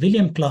think it's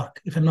William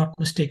Clark, if I'm not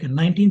mistaken,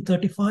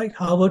 1935,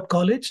 Harvard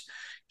College,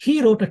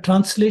 he wrote a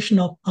translation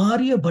of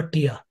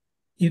Aryabhatiya.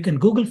 You can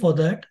Google for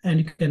that and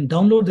you can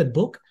download that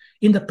book.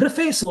 In the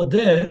preface over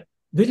there,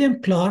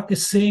 William Clark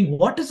is saying,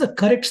 what is the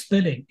correct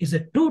spelling? Is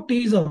it two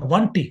T's or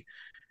one T?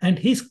 And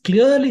he's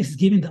clearly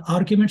giving the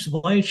arguments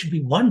why it should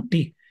be one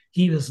T.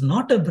 He was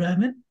not a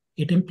Brahmin.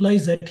 It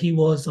implies that he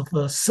was of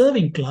a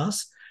serving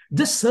class.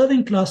 This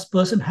serving class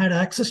person had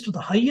access to the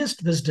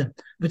highest wisdom,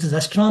 which is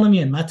astronomy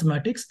and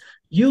mathematics,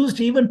 used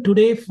even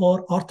today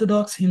for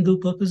Orthodox Hindu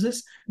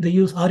purposes. They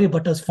use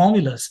Aryabhatta's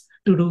formulas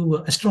to do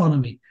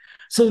astronomy.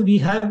 So we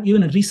have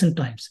even in recent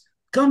times.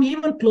 Come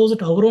even closer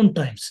to our own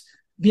times.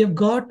 We have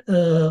got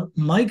a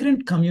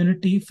migrant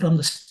community from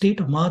the state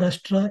of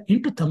Maharashtra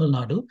into Tamil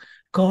Nadu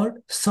called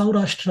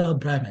Saurashtra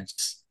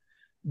Brahmins.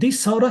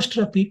 These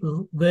Saurashtra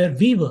people were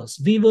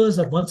weavers. Weavers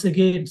are once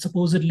again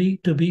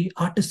supposedly to be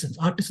artisans.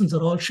 Artisans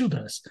are all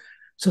Shudras.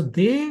 So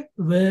they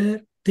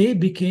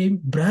became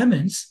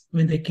Brahmins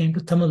when they came to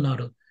Tamil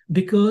Nadu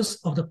because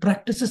of the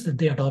practices that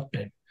they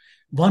adopted.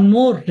 One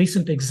more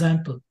recent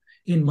example.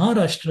 In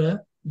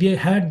Maharashtra, we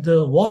had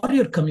the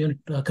warrior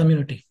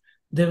community.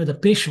 They were the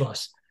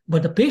Peshwas.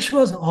 But the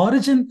Peshwas'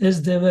 origin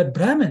is they were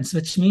Brahmins,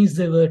 which means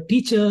they were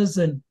teachers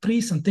and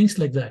priests and things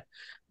like that.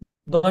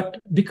 But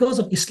because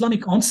of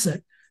Islamic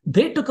onset,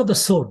 they took up the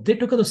sword. They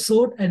took up the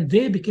sword and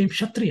they became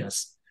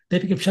Kshatriyas. They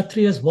became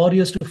Kshatriyas,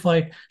 warriors to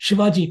fight.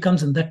 Shivaji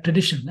comes in that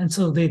tradition. And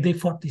so they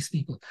fought these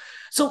people.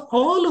 So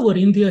all over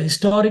India,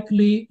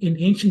 historically, in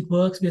ancient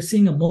works, we are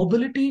seeing a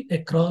mobility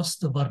across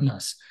the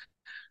Varnas.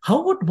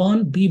 How would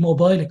one be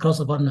mobile across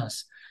the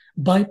Varnas?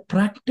 By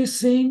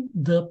practicing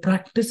the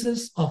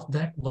practices of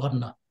that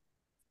Varna.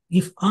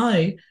 If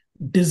I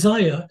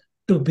desire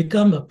to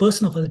become a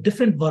person of a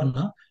different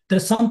Varna,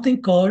 there's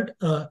something called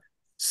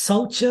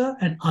Saucha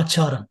and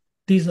Acharam.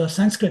 These are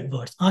Sanskrit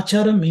words.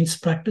 Acharam means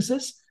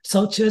practices.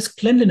 Saucha is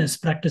cleanliness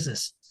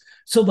practices.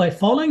 So by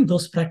following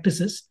those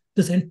practices,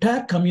 this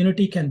entire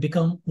community can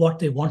become what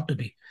they want to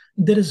be.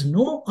 There is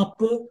no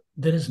upper,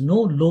 there is no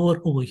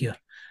lower over here.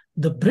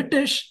 The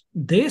British,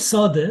 they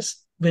saw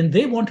this when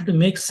they wanted to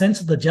make sense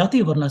of the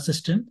Jati Varna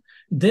system.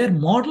 Their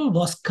model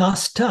was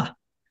Kasta.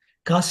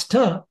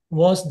 Kasta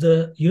was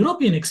the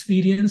European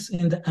experience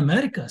in the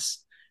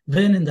Americas.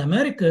 When in the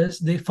Americas,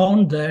 they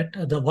found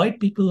that the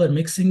white people were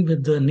mixing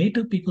with the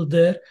native people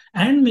there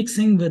and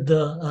mixing with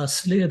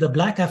the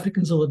black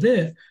Africans over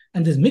there,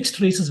 and these mixed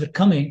races were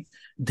coming.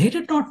 They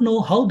did not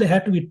know how they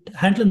had to be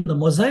handling the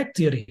mosaic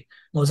theory.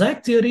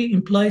 Mosaic theory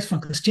implies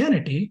from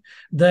Christianity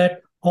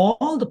that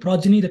all the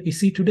progeny that we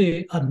see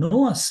today are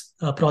Noah's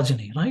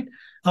progeny, right?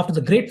 After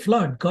the great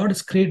flood, God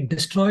has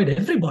destroyed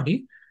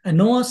everybody. And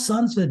Noah's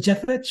sons were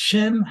Japheth,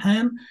 Shem,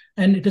 Ham,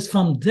 and it is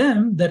from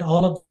them that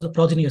all of the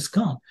progeny has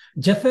come.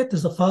 Japheth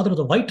is the father of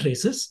the white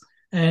races,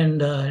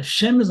 and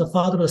Shem is the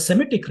father of the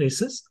Semitic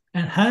races,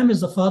 and Ham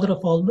is the father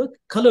of all the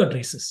colored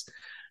races.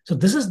 So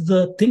this is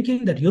the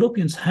thinking that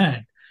Europeans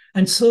had.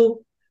 And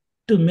so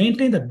to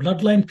maintain that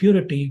bloodline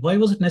purity, why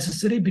was it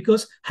necessary?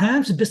 Because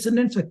Ham's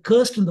descendants were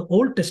cursed in the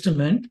Old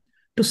Testament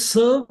to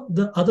serve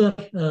the other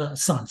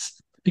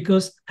sons.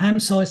 Because Ham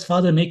saw his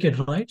father naked,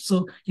 right?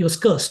 So he was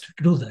cursed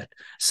to do that.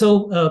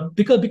 So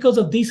because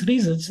of these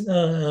reasons,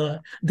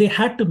 they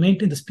had to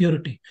maintain this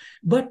purity.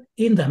 But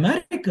in the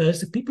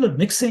Americas, people are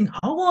mixing.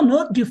 How on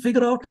earth do you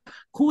figure out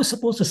who is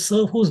supposed to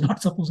serve, who is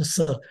not supposed to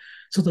serve?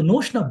 So the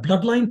notion of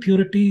bloodline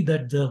purity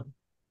that the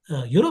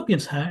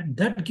Europeans had,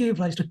 that gave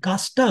rise to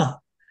Kasta.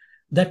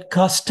 That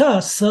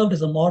Kasta served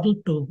as a model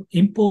to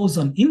impose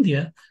on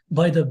India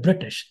by the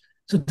British.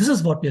 So this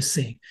is what we're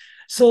seeing.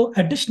 So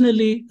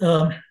additionally,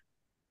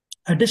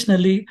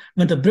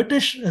 when the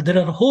British, there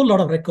are a whole lot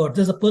of records.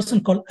 There's a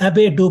person called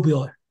Abbe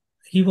Dobio.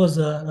 He was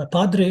a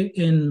padre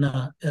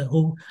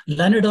who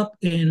landed up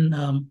in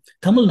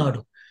Tamil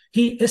Nadu.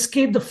 He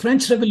escaped the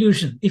French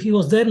Revolution. If he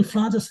was there in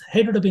France, his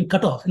head would have been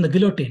cut off in the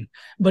guillotine.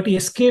 But he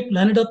escaped,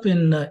 landed up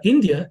in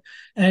India,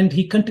 and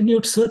he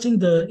continued searching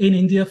in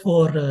India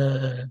for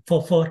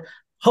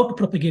how to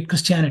propagate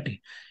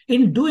Christianity.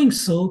 In doing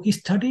so, he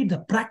studied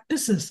the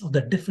practices of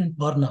the different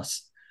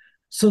Varnas.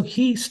 So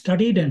he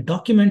studied and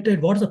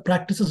documented what are the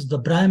practices of the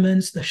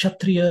Brahmins, the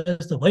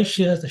Kshatriyas, the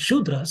Vaishyas, the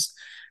Shudras.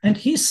 And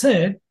he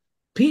said,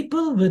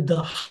 people with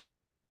the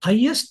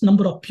highest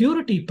number of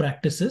purity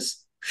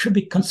practices should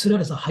be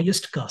considered as the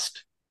highest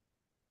caste.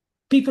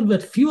 People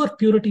with fewer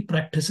purity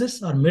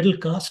practices are middle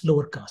caste,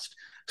 lower caste.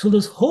 So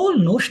this whole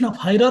notion of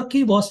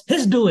hierarchy was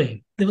his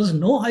doing. There was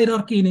no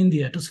hierarchy in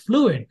India. It was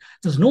fluid.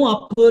 There's no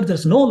upper,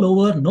 there's no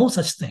lower, no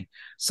such thing.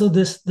 So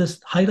this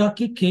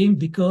hierarchy came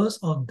because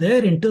of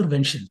their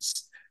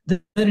interventions.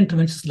 Their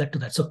interventions led to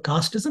that. So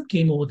casteism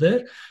came over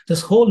there.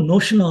 This whole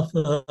notion of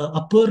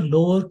upper,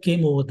 lower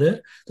came over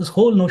there. This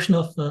whole notion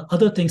of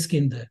other things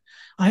came there.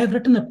 I have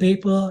written a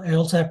paper. I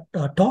also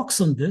have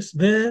talks on this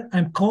where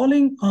I'm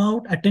calling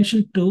out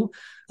attention to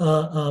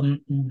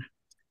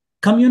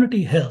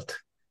community health.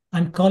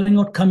 I'm calling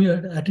out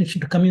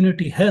attention to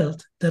community health.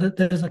 There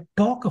is a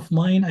talk of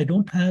mine. I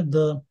don't have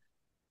the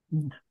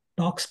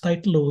talk's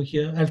title over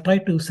here. I'll try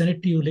to send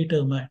it to you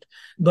later, Matt.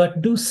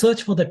 But do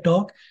search for the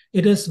talk.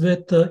 It is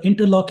with an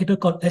interlocutor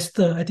called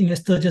Esther. I think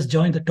Esther just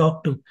joined the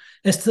talk too.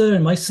 Esther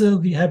and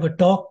myself, we have a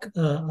talk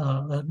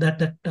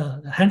that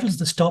handles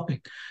this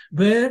topic,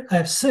 where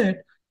I've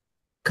said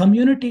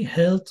community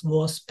health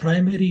was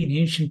primary in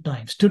ancient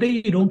times.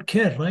 Today, you don't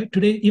care, right?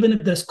 Today, even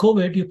if there's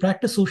COVID, you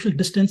practice social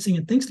distancing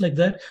and things like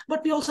that.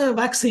 But we also have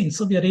vaccines,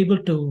 so we are able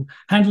to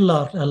handle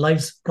our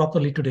lives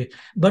properly today.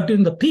 But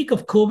during the peak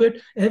of COVID,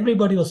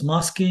 everybody was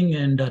masking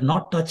and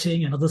not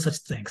touching and other such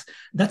things.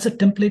 That's a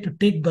template to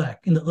take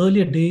back in the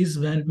earlier days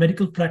when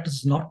medical practice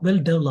is not well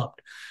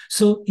developed.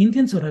 So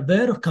Indians were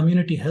aware of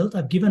community health.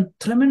 I've given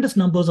tremendous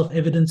numbers of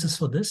evidences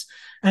for this.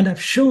 And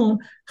I've shown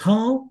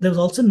how there was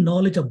also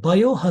knowledge of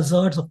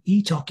biohazards of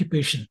each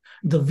occupation.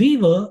 The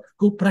weaver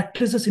who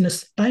practices in a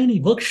tiny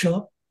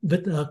workshop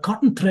with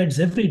cotton threads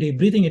every day,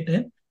 breathing it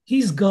in,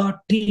 he's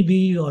got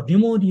TB or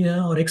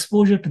pneumonia or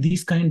exposure to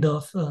these kind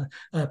of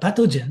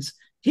pathogens.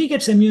 He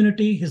gets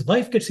immunity, his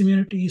wife gets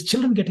immunity, his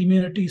children get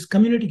immunity, his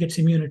community gets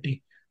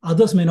immunity.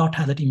 Others may not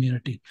have that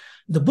immunity.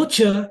 The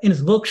butcher in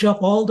his workshop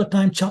all the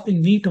time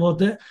chopping meat over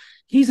there,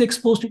 he's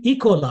exposed to E.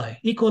 coli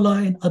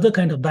and other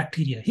kind of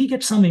bacteria. He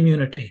gets some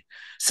immunity.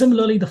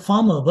 Similarly, the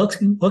farmer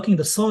working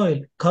the soil,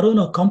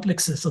 corona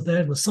complexes are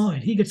there in the soil.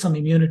 He gets some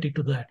immunity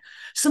to that.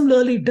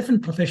 Similarly,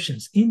 different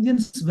professions.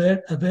 Indians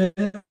were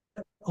aware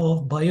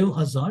of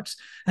biohazards.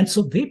 And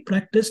so they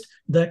practiced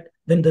that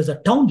when there's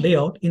a town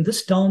layout, in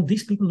this town,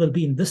 these people will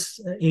be in this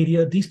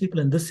area, these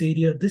people in this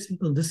area, these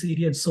people in this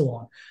area, and so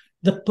on.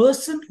 The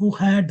person who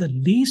had the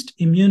least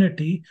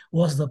immunity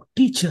was the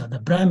teacher, the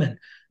Brahmin.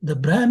 The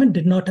Brahmin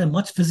did not have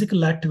much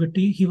physical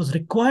activity. He was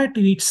required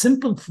to eat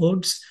simple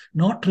foods,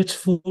 not rich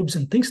foods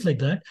and things like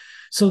that.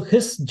 So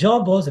his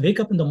job was wake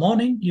up in the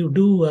morning, you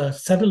do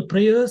several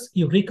prayers,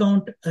 you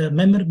recount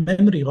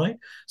memory, right?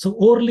 So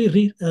orally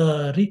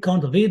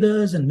recount the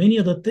Vedas and many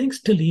other things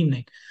till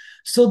evening.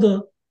 So the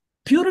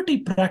purity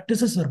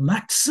practices are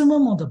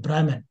maximum of the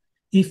Brahmin.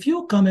 If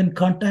you come in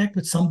contact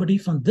with somebody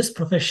from this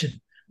profession,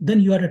 then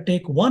you have to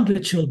take one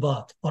ritual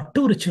bath or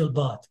two ritual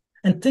baths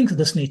and things of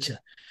this nature.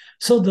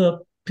 So the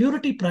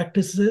purity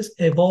practices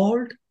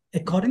evolved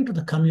according to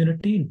the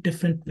community in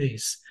different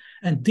ways.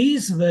 And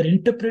these were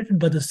interpreted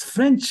by this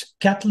French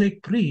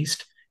Catholic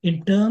priest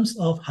in terms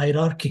of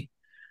hierarchy.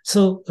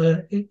 So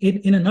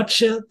in a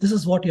nutshell, this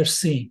is what you're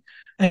seeing.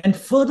 And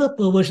further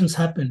perversions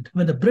happened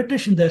when the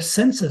British in their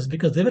census,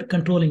 because they were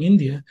controlling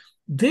India,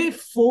 they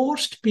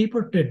forced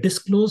people to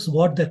disclose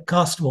what their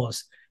caste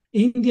was.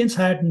 Indians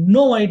had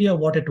no idea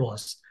what it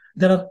was.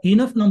 There are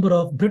enough number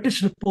of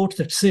British reports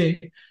that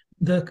say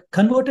the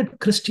converted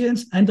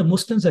Christians and the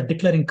Muslims are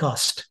declaring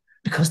caste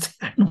because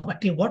they had no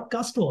idea what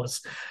caste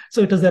was.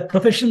 So it was their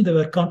profession they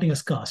were counting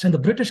as caste. And the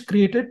British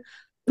created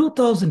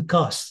 2,000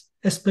 castes,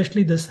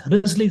 especially this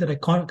Risley that I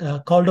called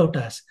out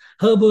as,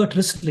 Herbert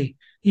Risley.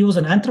 He was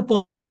an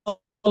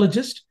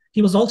anthropologist.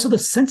 He was also the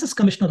Census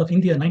Commissioner of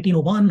India in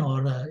 1901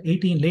 or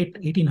late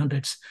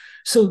 1800s.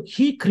 So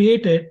he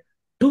created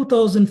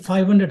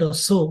 2,500 or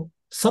so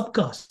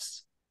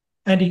subcastes,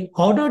 and he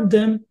ordered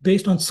them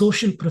based on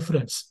social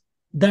preference.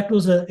 That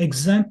was an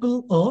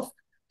example of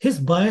his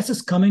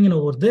biases coming in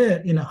over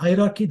there in a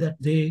hierarchy that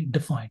they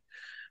defined.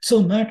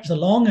 So, Matt, it's a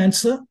long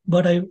answer,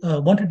 but I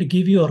wanted to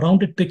give you a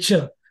rounded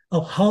picture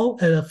of how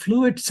a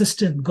fluid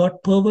system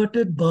got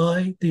perverted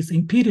by these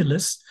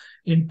imperialists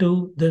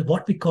into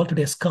what we call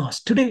today as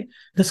caste. Today,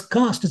 this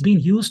caste is being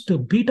used to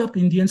beat up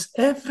Indians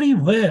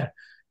everywhere.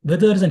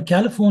 Whether it's in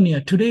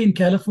California, today in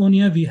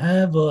California, we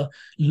have a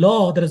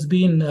law that has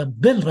been, a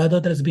bill rather,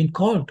 that has been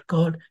called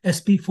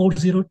SB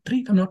 403,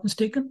 if I'm not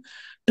mistaken,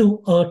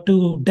 to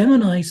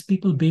demonize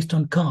people based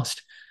on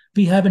caste.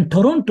 We have in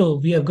Toronto,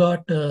 we have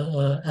got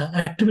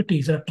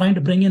activities that are trying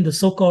to bring in the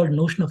so-called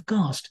notion of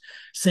caste,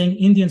 saying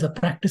Indians are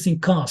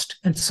practicing caste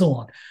and so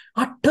on.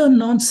 Utter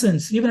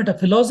nonsense. Even at a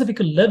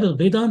philosophical level,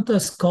 Vedanta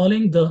is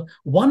calling the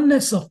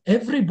oneness of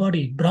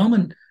everybody.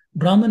 Brahman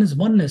is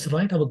oneness,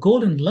 right? Our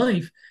goal in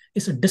life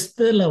is to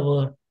dispel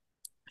our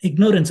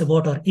ignorance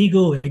about our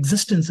ego,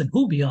 existence, and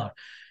who we are.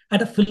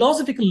 At a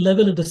philosophical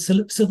level, if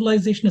the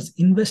civilization has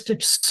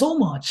invested so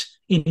much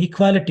in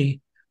equality,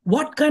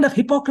 what kind of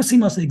hypocrisy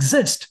must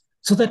exist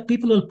so that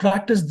people will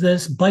practice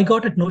this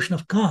bigoted notion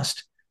of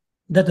caste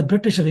that the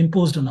British have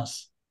imposed on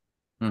us?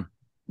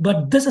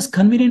 But this is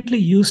conveniently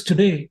used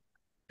today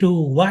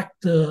to whack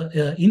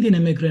the Indian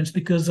immigrants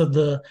because of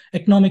the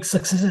economic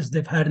successes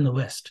they've had in the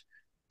West.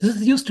 This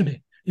is used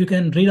today. You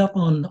can read up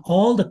on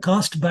all the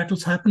caste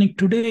battles happening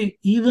today,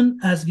 even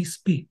as we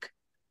speak.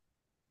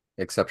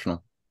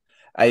 Exceptional.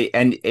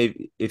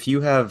 If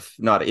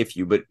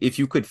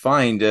you could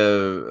find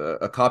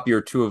a copy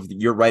or two of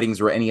your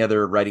writings or any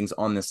other writings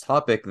on this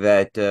topic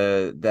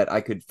that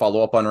I could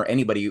follow up on, or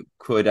anybody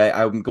could,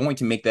 I'm going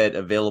to make that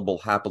available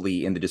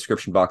happily in the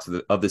description box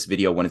of this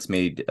video when it's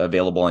made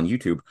available on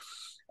YouTube.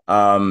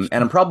 And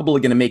I'm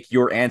probably going to make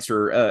your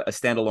answer a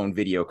standalone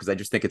video because I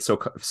just think it's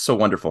so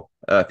wonderful.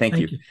 Thank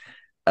you.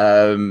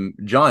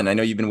 John, I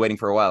know you've been waiting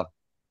for a while.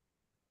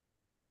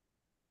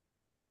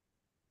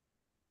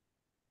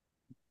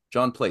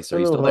 John Place, are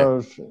you still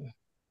there?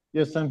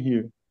 Yes, I'm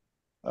here.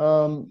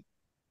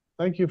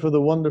 Thank you for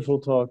the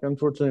wonderful talk.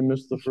 Unfortunately, I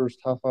missed the first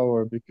half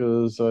hour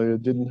because I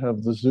didn't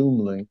have the Zoom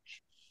link.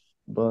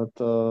 But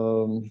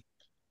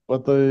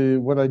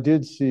what I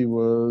did see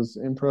was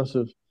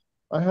impressive.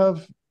 I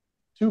have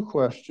two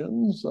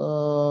questions.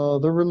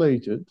 They're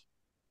related.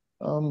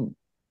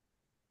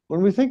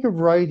 When we think of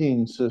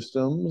writing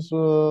systems,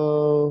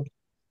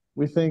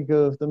 we think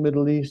of the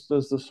Middle East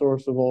as the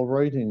source of all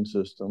writing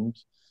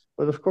systems.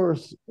 But of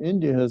course,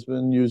 India has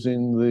been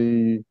using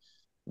the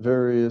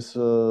various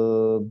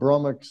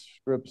Brahmic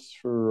scripts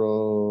for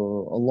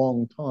a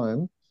long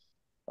time.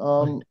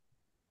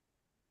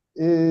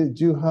 Do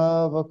you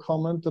have a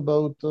comment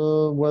about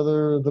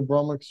whether the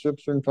Brahmic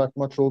scripts are in fact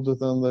much older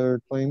than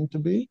they're claimed to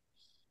be?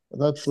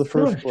 That's the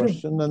first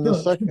question. And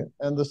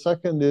the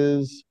second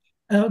is,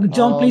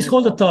 John, please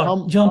hold the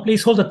thought. John,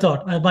 please hold the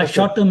thought. My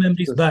short-term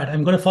memory is bad.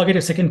 I'm going to forget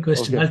your second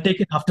question. I'll take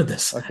it after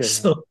this.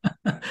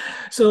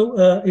 So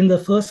in the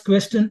first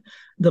question,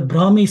 the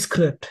Brahmi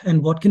script,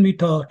 and what can we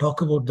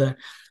talk about that?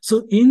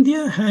 So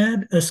India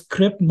had a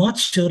script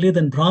much earlier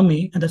than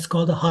Brahmi, and that's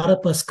called the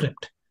Harappa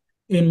script.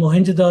 In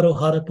Mohenjo-daro,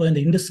 Harappa, in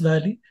the Indus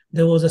Valley,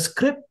 there was a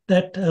script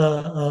that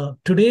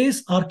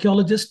today's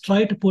archaeologists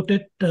try to put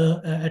it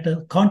at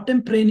a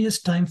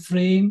contemporaneous time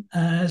frame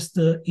as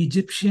the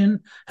Egyptian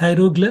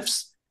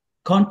hieroglyphs.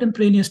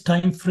 contemporaneous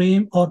time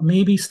frame, or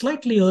maybe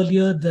slightly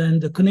earlier than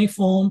the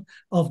cuneiform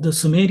of the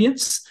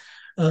Sumerians.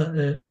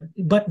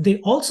 But they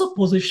also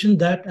position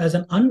that as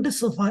an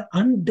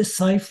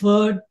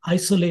undeciphered,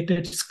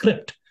 isolated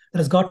script that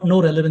has got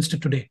no relevance to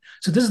today.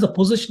 So this is the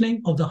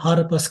positioning of the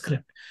Harappa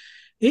script.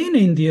 In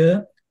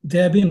India,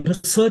 there have been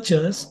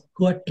researchers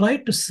who have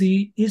tried to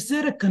see, is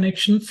there a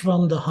connection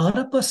from the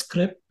Harappa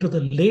script to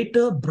the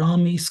later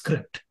Brahmi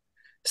script?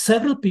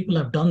 Several people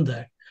have done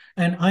that.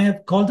 And I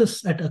have called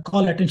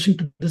attention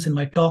to this in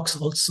my talks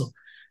also.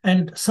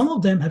 And some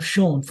of them have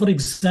shown, for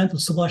example,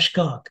 Subhash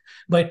Kak,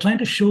 by trying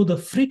to show the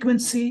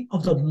frequency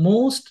of the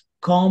most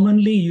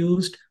commonly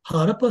used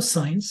Harappa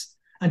signs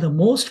and the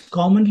most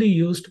commonly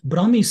used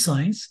Brahmi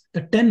signs,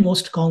 the 10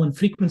 most common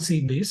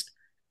frequency-based,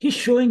 he's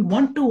showing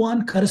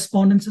one-to-one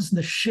correspondences in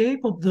the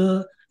shape of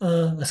the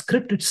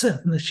script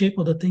itself, in the shape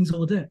of the things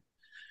over there.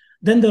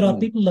 Then there are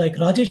people like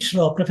Rajesh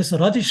Rao, Professor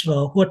Rajesh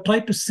Rao, who have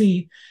tried to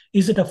see,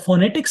 is it a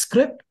phonetic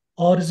script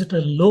or is it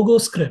a logo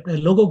script, a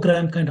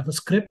logogram kind of a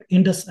script?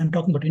 Indus, I'm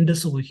talking about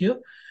Indus over here.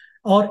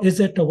 Or is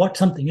it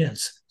something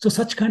else? So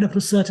such kind of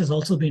research has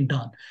also been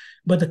done.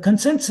 But the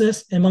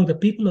consensus among the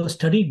people who have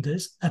studied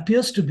this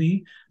appears to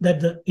be that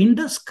the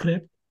Indus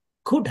script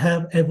could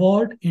have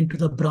evolved into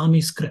the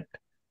Brahmi script.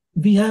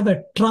 We have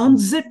a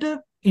transitive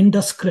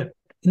Indus script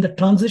in the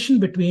transition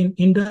between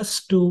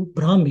Indus to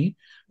Brahmi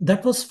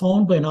that was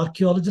found by an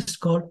archaeologist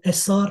called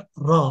S.R.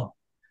 Rao.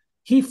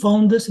 He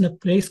found this in a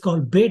place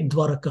called Bet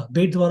Dwaraka.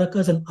 Bet Dwaraka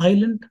is an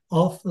island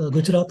off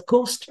Gujarat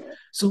coast.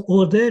 So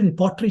over there in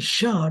pottery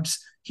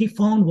shards, he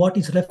found what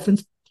he's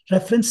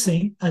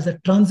referencing as a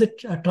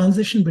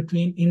transition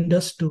between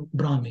Indus to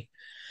Brahmi.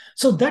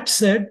 So that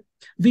said,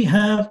 we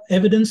have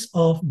evidence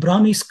of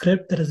Brahmi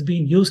script that has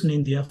been used in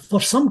India.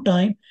 For some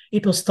time,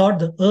 it was thought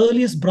the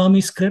earliest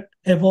Brahmi script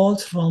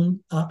evolves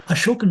from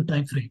Ashokan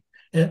time frame,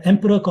 an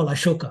emperor called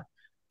Ashoka.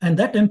 And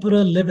that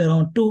emperor lived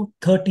around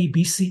 230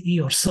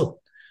 BCE or so.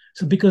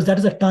 So because that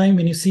is a time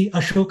when you see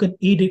Ashokan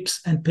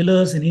edicts and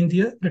pillars in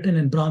India written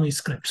in Brahmi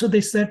script. So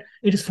they said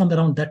it is from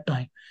around that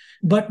time.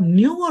 But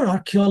newer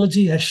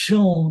archaeology has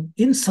shown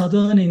in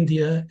southern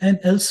India and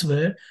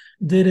elsewhere,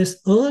 there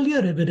is earlier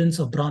evidence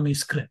of Brahmi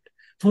script.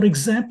 For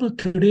example,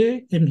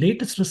 today in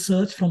latest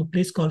research from a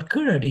place called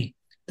Kiradi,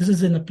 this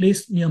is in a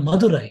place near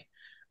Madurai,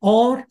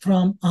 or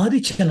from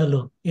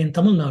Adichanallur in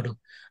Tamil Nadu,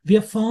 we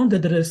have found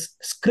that there is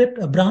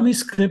a Brahmi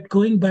script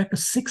going back to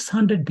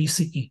 600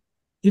 BCE,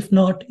 if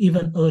not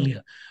even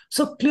earlier.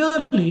 So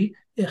clearly,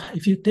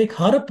 if you take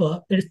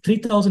Harappa, it is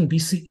 3000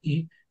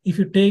 BCE. If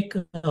you take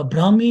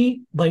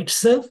Brahmi by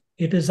itself,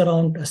 it is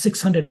around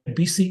 600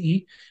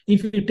 BCE.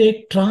 If you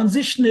take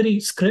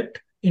transitionary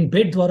script in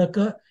Bet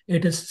Dwaraka,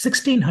 it is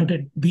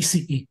 1600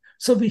 BCE.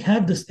 So we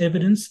have this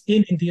evidence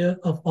in India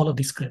of all of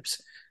these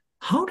scripts.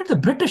 How did the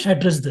British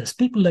address this?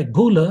 People like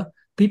Bhula,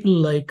 people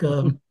like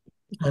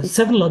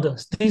several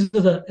others. These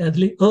are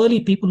the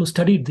early people who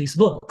studied these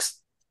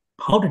works.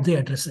 How did they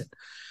address it?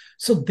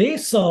 So they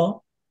saw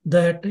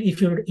that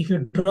if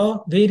you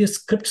draw various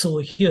scripts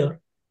over here,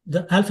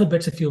 the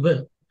alphabets, if you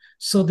will,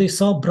 so they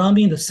saw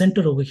Brahmi in the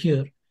center over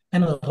here.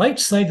 And on the right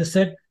side, they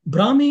said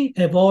Brahmi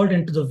evolved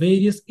into the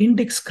various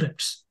Indic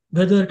scripts,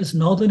 whether it is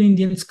Northern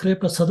Indian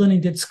script or Southern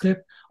Indian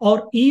script,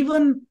 or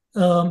even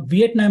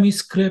Vietnamese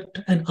script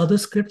and other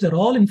scripts. They're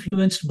all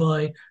influenced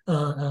by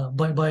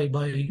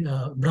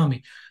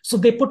Brahmi. So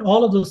they put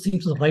all of those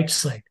things to the right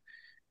side.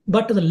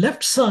 But to the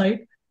left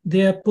side, they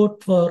have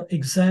put, for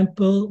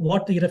example,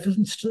 what they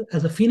reference to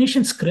as a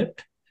Phoenician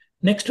script.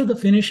 Next to the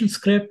Phoenician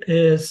script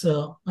is,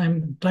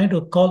 I'm trying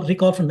to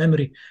recall from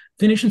memory,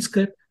 Phoenician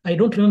script. I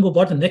don't remember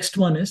what the next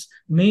one is.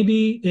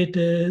 Maybe it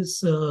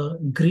is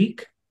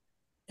Greek,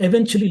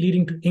 eventually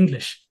leading to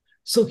English.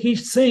 So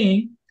he's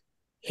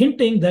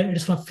hinting that it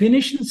is from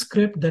Phoenician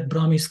script that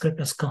Brahmi script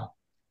has come.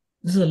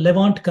 This is a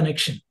Levant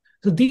connection.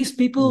 So these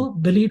people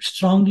believed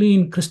strongly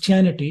in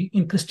Christianity.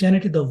 In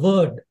Christianity, the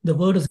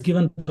word is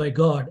given by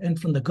God, and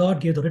from the God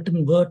gave the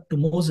written word to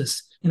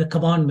Moses in the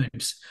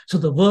commandments. So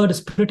the word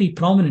is pretty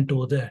prominent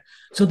over there.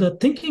 So the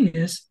thinking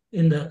is,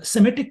 in the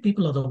Semitic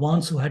people are the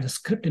ones who had the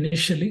script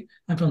initially,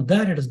 and from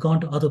that it has gone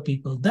to other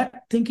people.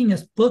 That thinking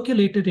has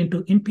percolated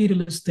into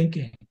imperialist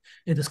thinking,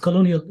 it is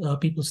colonial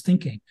people's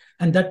thinking,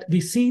 and that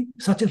we see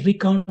such a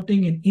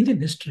recounting in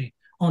Indian history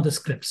on the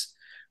scripts.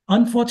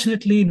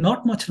 Unfortunately,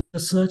 not much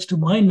research, to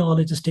my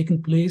knowledge, has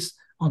taken place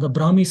on the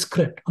Brahmi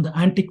script, on the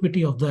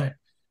antiquity of that.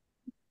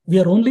 We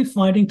are only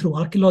finding through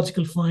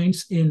archaeological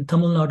finds in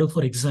Tamil Nadu,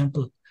 for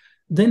example.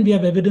 Then we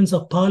have evidence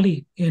of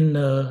Pali in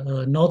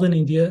northern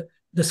India,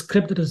 the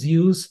script that is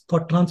used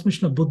for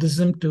transmission of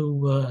Buddhism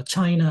to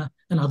China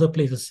and other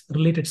places,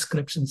 related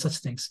scripts and such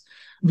things.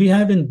 We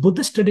have in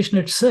Buddhist tradition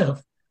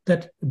itself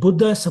that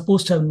Buddha is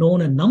supposed to have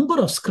known a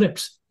number of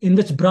scripts, in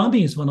which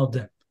Brahmi is one of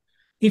them.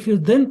 If you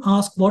then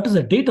ask what is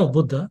the date of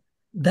Buddha,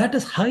 that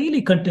is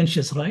highly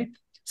contentious, right?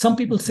 Some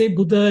people say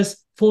Buddha is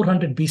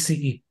 400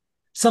 BCE.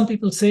 Some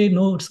people say,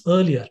 no, it's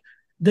earlier.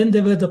 Then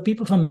there were the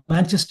people from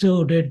Manchester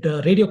who did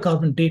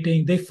radiocarbon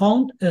dating. They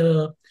found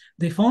the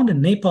They found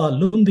in Nepal,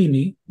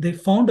 Lumbini, they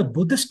found a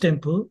Buddhist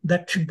temple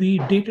that should be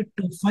dated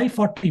to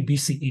 540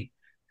 BCE.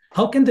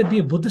 How can there be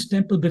a Buddhist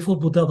temple before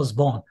Buddha was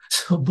born?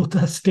 So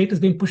Buddha's state is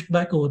being pushed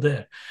back over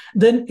there.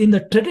 Then in the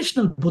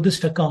traditional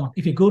Buddhist account,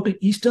 if you go to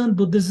Eastern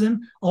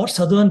Buddhism or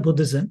Southern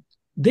Buddhism,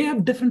 they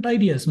have different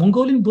ideas.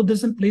 Mongolian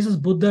Buddhism places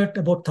Buddha at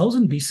about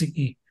 1000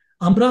 BCE.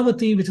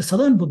 Amravati, which is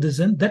Southern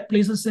Buddhism, that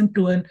places him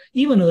to an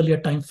even earlier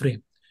time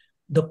frame.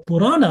 The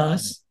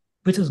Puranas,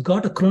 which has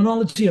got a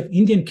chronology of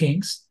Indian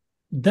kings,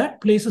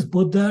 that places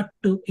Buddha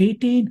to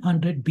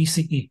 1800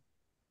 BCE.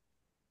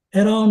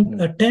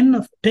 Around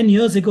 10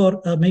 years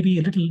ago, or maybe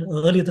a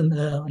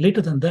little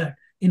later than that,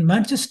 in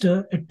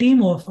Manchester, a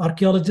team of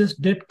archaeologists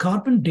did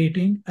carbon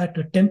dating at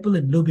a temple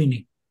in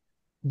Lumbini.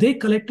 They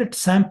collected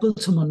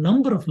samples from a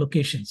number of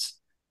locations.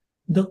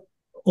 The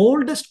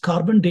oldest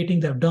carbon dating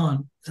they've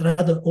done,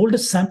 rather the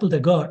oldest sample they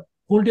got,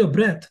 hold your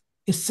breath,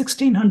 is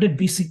 1600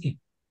 BCE.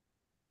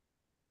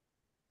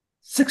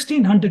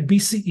 1600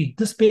 BCE.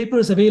 This paper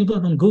is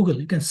available on Google.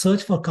 You can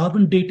search for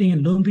carbon dating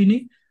in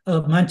Lumbini.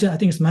 I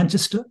think it's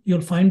Manchester.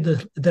 You'll find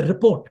the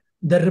report.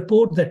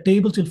 The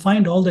tables, you'll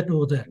find all that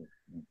over there.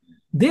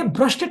 They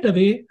brushed it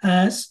away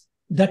as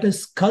that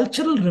is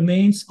cultural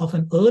remains of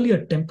an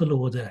earlier temple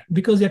over there,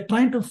 because they're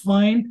trying to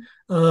find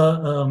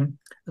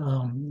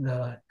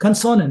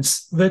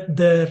consonance with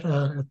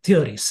their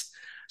theories.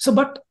 So,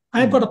 but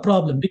I've got a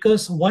problem,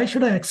 because why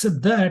should I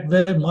accept that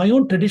where my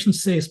own tradition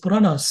says,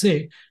 Puranas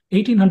say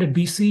 1800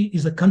 BC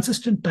is a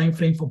consistent time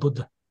frame for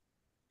Buddha?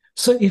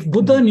 So if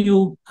Buddha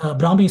knew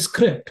Brahmi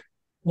script,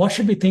 what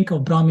should we think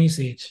of Brahmi's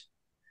age?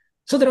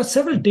 So there are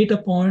several data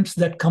points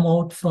that come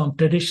out from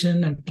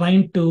tradition and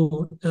trying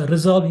to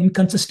resolve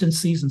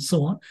inconsistencies and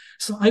so on.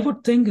 So I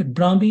would think that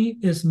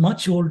Brahmi is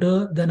much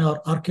older than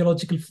our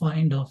archaeological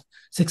find of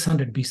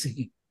 600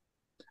 BCE.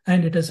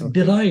 And it is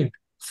derived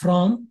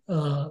from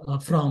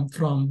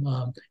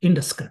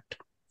Indus script.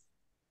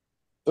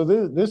 So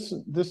this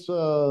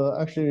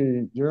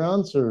actually, your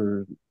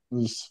answer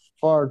was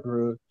far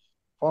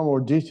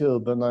more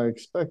detailed than I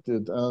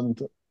expected,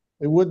 and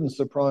it wouldn't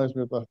surprise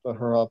me that the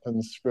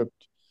Harappan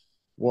script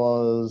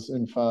was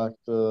in fact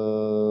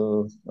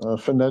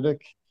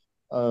phonetic,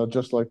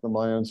 just like the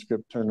Mayan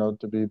script turned out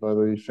to be by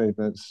the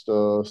famous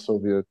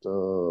Soviet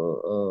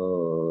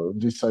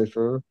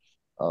decipherer.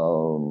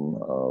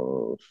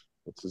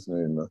 What's his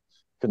name?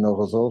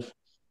 Knorozov.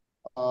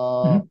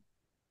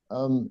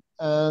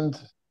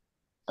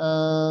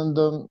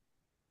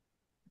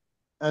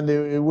 And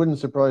it wouldn't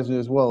surprise me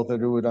as well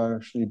that it would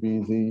actually be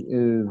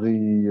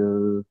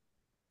the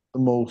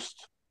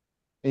most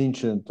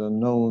ancient and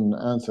known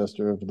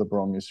ancestor of the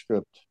Brahmi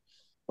script.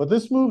 But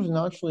this moves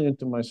naturally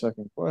into my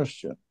second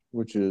question,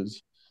 which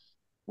is,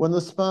 when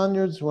the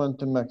Spaniards went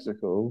to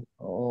Mexico,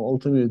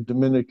 ultimately a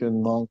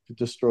Dominican monk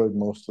destroyed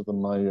most of the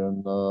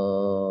Mayan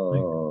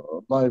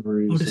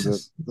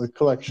libraries, the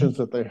collections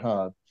that they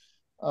had.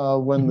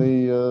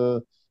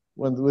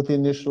 With the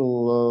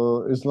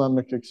initial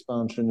Islamic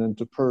expansion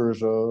into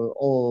Persia,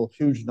 all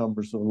huge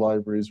numbers of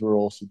libraries were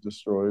also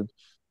destroyed.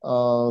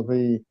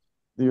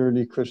 The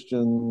early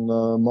Christian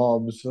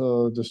mobs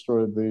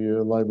destroyed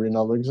the library in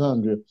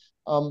Alexandria.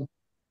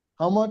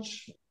 How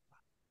much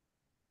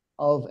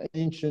of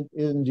ancient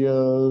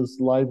India's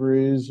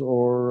libraries,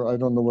 or I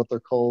don't know what they're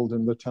called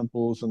in the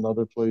temples and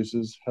other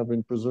places, have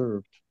been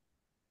preserved?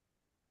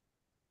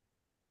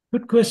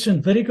 Good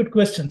question. Very good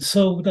question.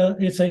 So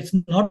it's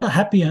not a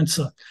happy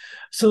answer.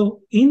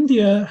 So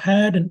India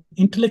had an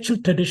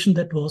intellectual tradition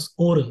that was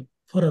oral.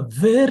 For a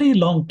very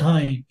long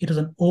time, it is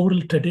an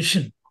oral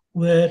tradition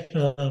where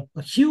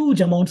huge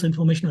amounts of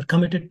information are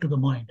committed to the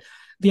mind.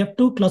 We have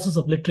two classes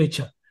of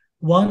literature.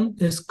 One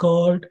is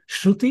called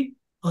Shruti,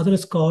 other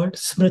is called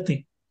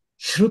Smriti.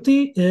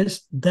 Shruti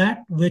is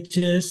that which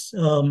is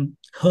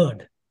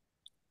heard.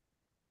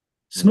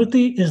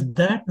 Smriti is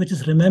that which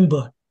is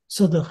remembered.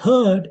 So the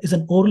heard is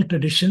an oral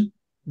tradition.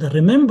 The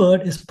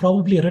remembered is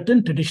probably a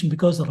written tradition,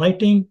 because the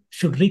writing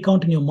should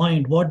recount in your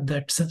mind what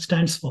that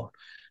stands for.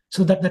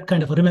 So that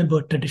kind of a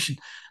remembered tradition.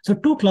 So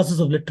two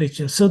classes of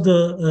literature. So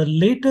the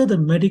later the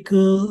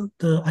medical,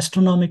 the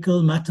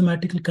astronomical,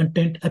 mathematical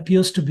content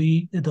appears to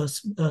be the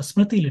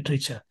Smriti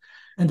literature.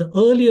 And the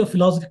earlier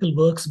philosophical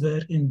works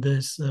were in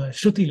this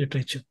Shruti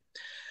literature.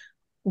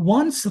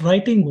 Once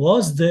writing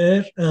was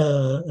there,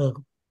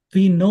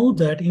 we know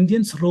that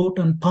Indians wrote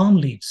on palm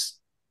leaves.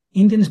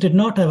 Indians did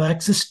not have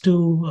access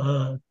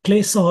to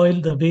clay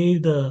soil the way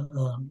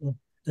the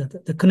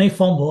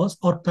cuneiform was,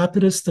 or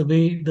papyrus the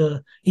way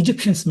the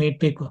Egyptians made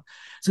paper.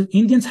 So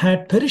Indians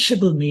had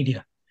perishable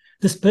media.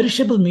 This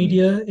perishable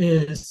media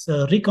is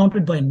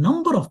recounted by a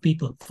number of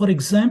people. For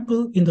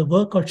example, in the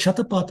work called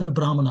Shatapatha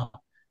Brahmana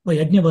by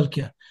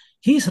Yajnavalkya,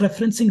 he's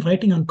referencing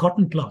writing on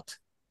cotton cloth.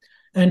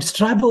 And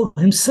Strabo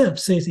himself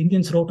says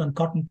Indians wrote on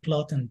cotton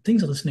cloth and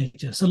things of this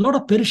nature. So a lot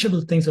of perishable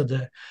things are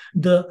there.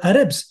 The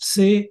Arabs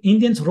say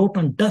Indians wrote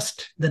on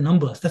dust, the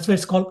numbers. That's why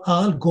it's called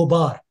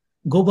al-gobar.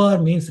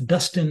 Gobar means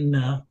dust in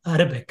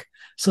Arabic.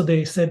 So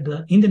they said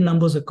the Indian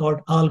numbers are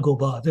called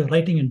al-gobar. They're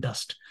writing in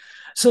dust.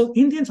 So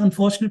Indians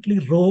unfortunately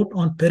wrote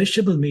on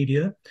perishable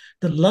media.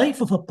 The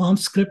life of a palm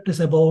script is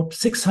about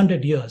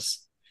 600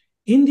 years.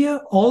 India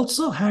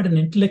also had an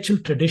intellectual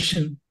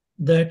tradition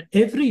that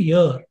every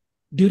year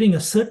during a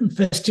certain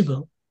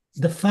festival,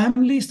 the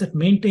families that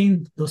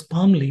maintained those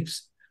palm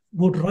leaves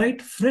would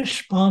write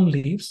fresh palm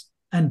leaves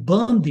and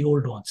burn the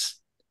old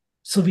ones.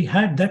 So we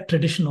had that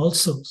tradition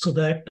also, so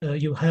that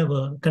you have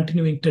a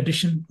continuing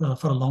tradition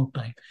for a long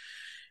time.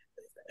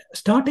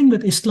 Starting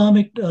with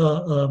Islamic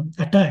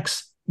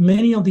attacks,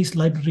 many of these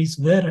libraries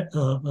were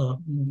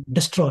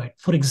destroyed.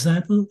 For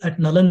example, at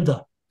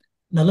Nalanda.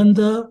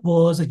 Nalanda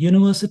was a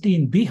university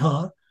in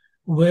Bihar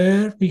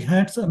where we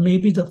had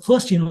maybe the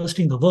first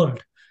university in the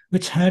world,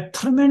 which had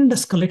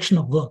tremendous collection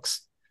of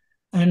works.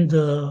 And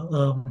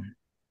the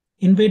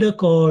invader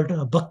called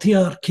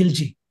Bakhtiyar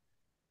Khilji,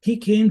 he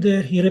came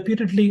there, he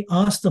repeatedly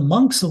asked the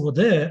monks over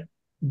there,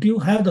 do you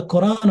have the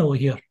Quran over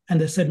here?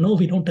 And they said, no,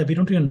 we don't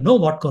even know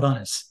what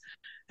Quran is.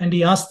 And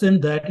he asked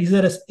them that, is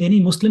there any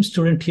Muslim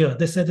student here?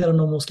 They said there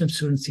are no Muslim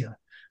students here.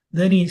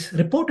 Then he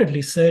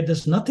reportedly said,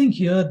 there's nothing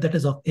here that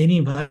is of any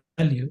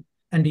value.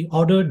 And he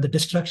ordered the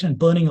destruction and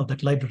burning of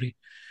that library.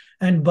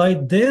 And by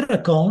their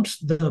accounts,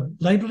 the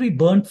library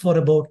burned for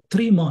about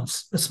 3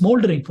 months,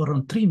 smoldering for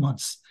around 3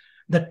 months.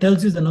 That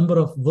tells you the number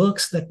of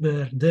works that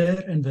were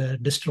there and were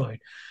destroyed.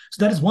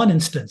 So that is one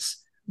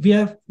instance. We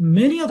have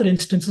many other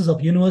instances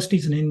of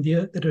universities in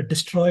India that were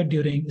destroyed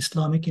during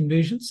Islamic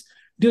invasions,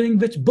 during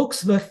which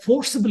books were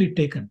forcibly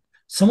taken.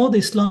 Some of the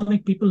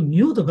Islamic people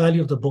knew the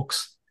value of the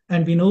books.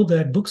 And we know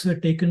that books were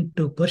taken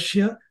to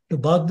Persia, to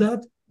Baghdad,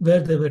 where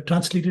they were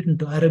translated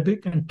into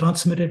Arabic and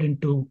transmitted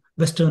into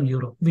Western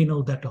Europe. We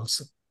know that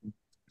also.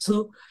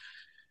 So,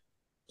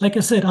 like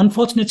I said,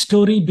 unfortunate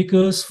story,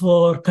 because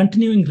for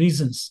continuing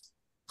reasons,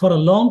 for a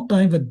long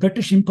time with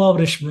British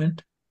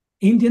impoverishment,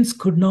 Indians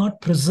could not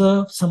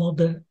preserve some of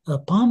the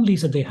palm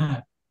leaves that they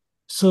had.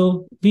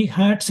 So we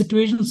had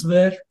situations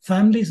where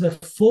families were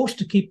forced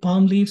to keep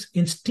palm leaves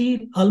in steel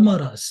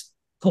almaras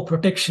for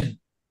protection.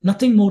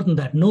 Nothing more than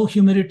that. No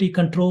humidity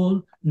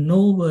control,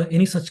 no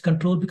any such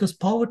control, because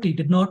poverty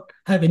did not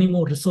have any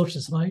more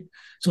resources, right?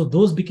 So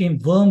those became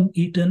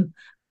worm-eaten.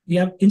 We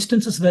have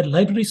instances where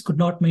libraries could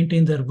not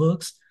maintain their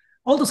works,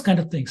 all those kind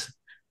of things.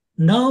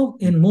 Now,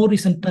 in more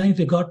recent times,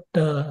 we got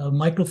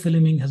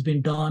microfilming has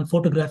been done,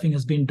 photographing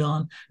has been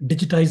done,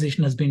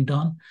 digitization has been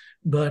done,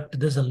 but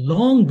there's a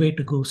long way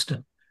to go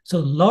still. So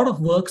a lot of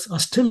works are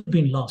still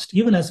being lost.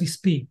 Even as we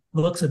speak,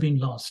 works are being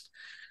lost.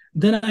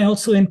 Then I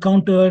also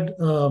encountered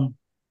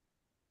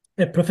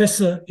a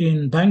professor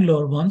in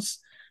Bangalore once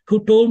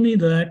who told me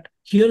that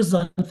here's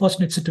the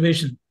unfortunate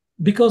situation.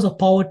 Because of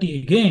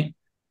poverty again,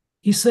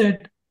 he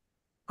said,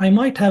 I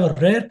might have a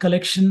rare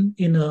collection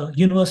in a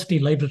university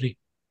library.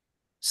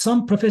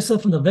 Some professor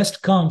from the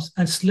West comes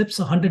and slips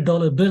a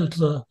 $100 bill to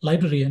the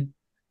librarian,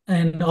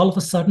 and all of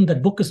a sudden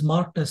that book is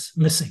marked as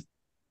missing.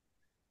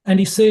 And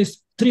he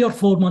says 3 or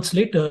 4 months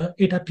later,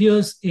 it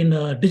appears in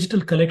a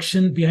digital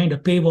collection behind a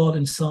paywall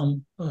in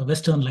some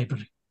Western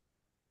library.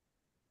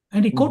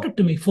 And he quoted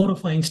to me 4 or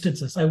 5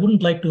 instances. I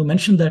wouldn't like to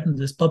mention that in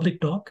this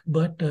public talk,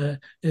 but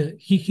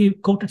he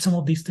quoted some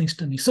of these things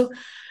to me. So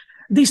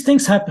these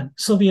things happen.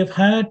 So we have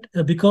had,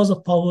 because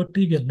of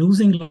poverty, we are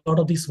losing a lot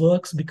of these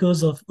works.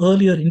 Because of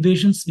earlier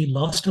invasions, we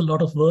lost a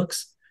lot of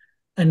works.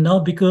 And now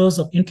because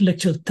of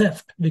intellectual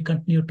theft, we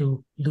continue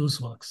to lose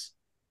works.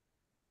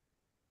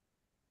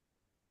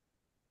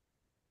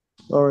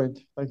 All right.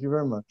 Thank you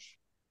very much.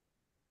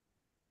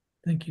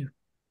 Thank you.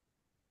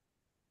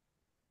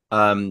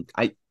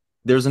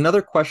 There's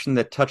another question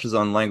that touches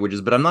on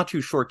languages, but I'm not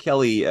too sure,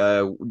 Kelly,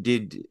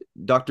 did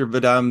Dr.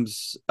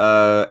 Vedam's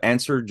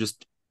answer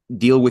just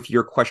deal with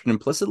your question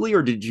implicitly,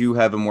 or did you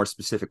have a more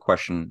specific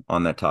question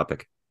on that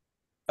topic?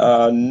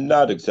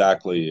 Not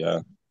exactly.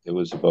 It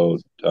was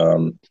about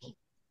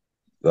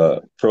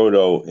the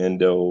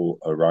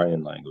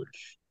Proto-Indo-Aryan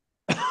language,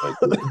 like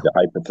the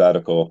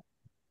hypothetical.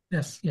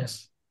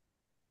 Yes.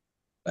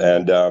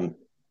 And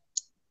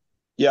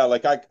yeah,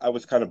 like I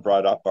was kind of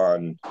brought up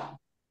on,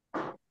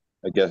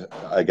 I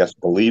guess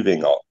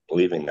believing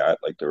that,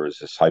 like there was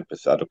this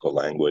hypothetical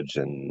language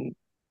in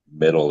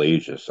Middle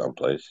Asia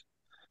someplace.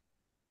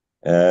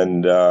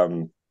 And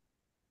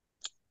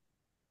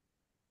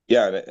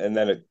yeah, and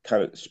then it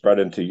kind of spread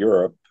into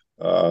Europe,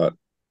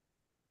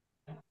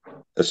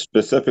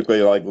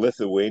 specifically like the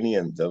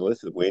Lithuanian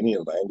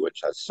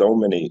language has so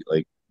many,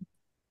 like,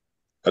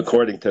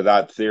 according to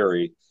that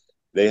theory,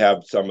 they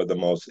have some of the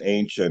most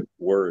ancient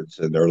words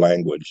in their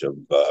language of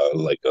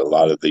like a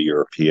lot of the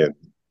European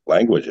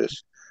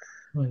languages.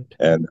 Right.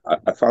 And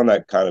I found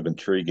that kind of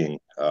intriguing,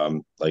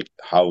 like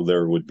how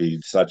there would be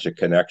such a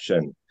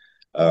connection.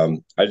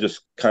 I'm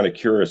just kind of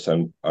curious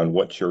on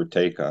what's your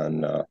take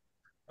on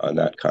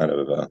that kind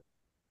of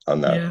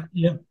on that.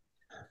 Yeah.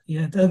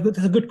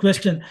 That's a good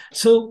question.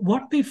 So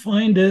what we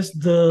find is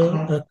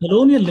the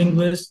colonial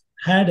linguists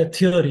had a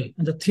theory,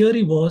 and the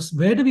theory was,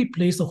 where do we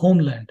place the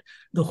homeland?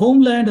 The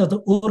homeland of the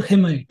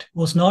Ur-Hemite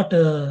was not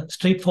a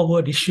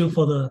straightforward issue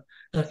for the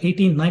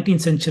 18th,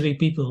 19th century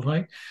people,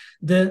 right?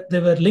 There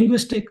were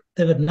linguistic,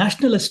 there were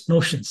nationalist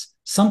notions.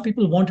 Some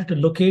people wanted to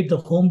locate the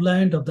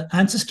homeland of the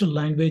ancestral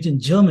language in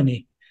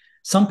Germany.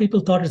 Some people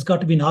thought it's got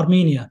to be in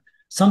Armenia.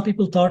 Some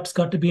people thought it's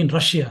got to be in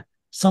Russia.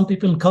 Some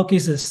people in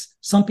Caucasus.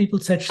 Some people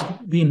said it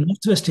should be in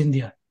Northwest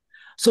India.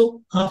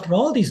 So after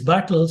all these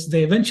battles,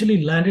 they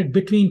eventually landed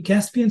between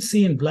Caspian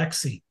Sea and Black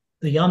Sea,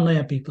 the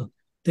Yamnaya people.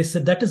 They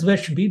said that is where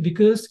it should be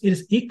because it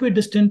is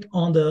equidistant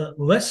on the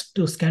west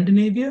to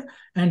Scandinavia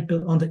and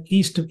on the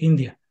east to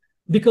India.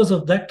 Because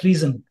of that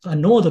reason,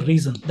 and no other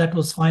reason, that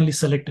was finally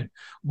selected.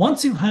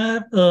 Once you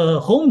have a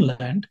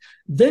homeland,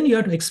 then you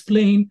have to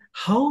explain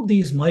how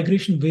these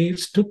migration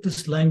waves took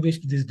this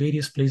language to these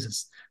various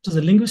places. So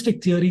the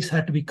linguistic theories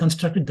had to be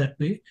constructed that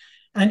way.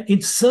 And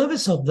in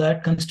service of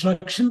that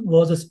construction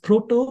was this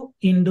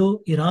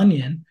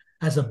Proto-Indo-Iranian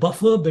as a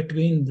buffer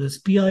between this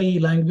PIE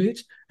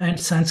language and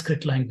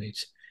Sanskrit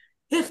language.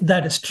 If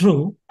that is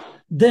true,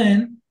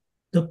 then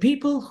the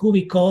people who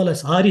we call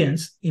as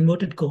Aryans,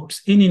 inverted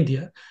quotes, in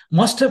India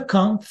must have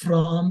come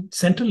from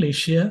Central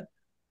Asia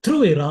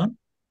through Iran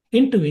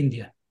into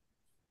India.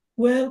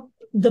 Well,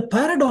 the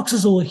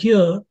paradoxes over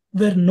here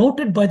were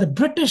noted by the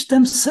British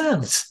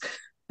themselves.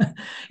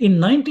 In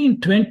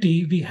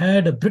 1920, we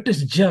had a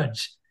British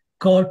judge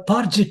called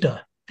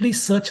Pargiter.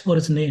 Please search for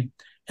his name.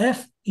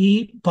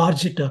 F.E.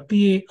 Pargiter,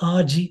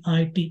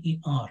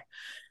 P-A-R-G-I-T-E-R.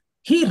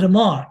 He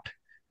remarked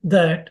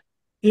that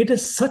it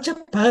is such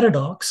a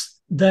paradox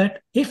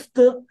that if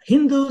the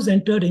Hindus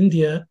entered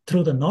India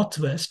through the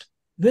northwest,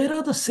 where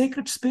are the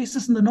sacred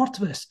spaces in the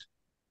northwest?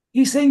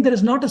 He's saying there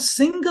is not a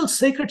single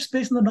sacred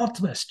space in the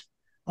northwest.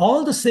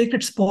 All the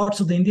sacred spots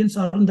of the Indians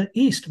are in the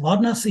east,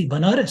 Varanasi,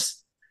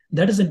 Banaras.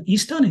 That is in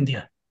eastern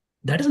India.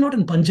 That is not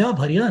in Punjab,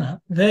 Haryana,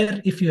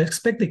 where if you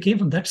expect they came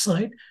from that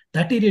side,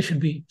 that area should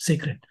be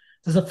sacred.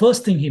 That's the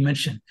first thing he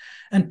mentioned.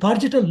 And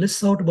Pargiter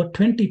lists out about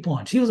 20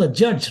 points. He was a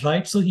judge,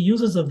 right? So he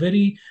uses a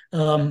very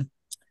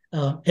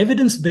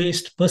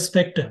evidence-based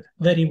perspective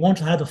where he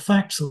wants to have the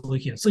facts over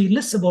here. So he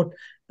lists about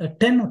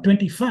 10 or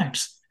 20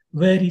 facts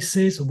where he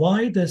says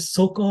why the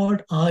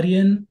so-called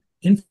Aryan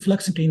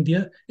influx into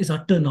India is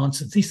utter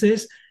nonsense. He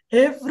says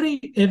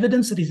every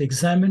evidence that he's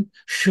examined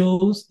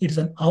shows it is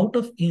an out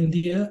of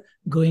India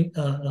going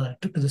to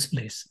this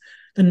place.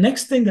 The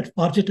next thing that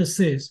Pargiter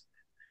says,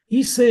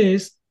 he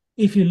says,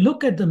 if you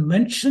look at the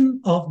mention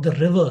of the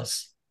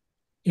rivers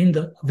in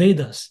the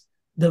Vedas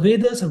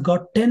have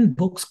got 10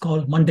 books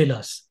called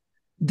mandalas.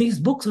 These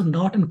books are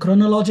not in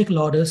chronological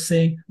order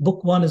saying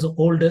book 1 is the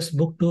oldest,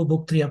 book 2,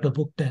 book 3 after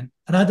book 10.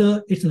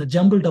 Rather, it's in a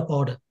jumbled up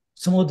order.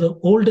 Some of the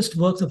oldest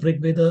works of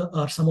Rig Veda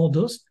are some of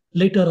those,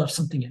 later are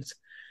something else.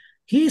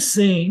 He's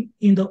saying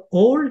in the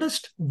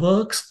oldest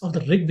works of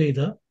the Rig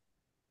Veda,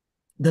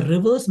 the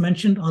rivers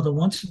mentioned are the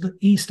ones to the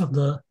east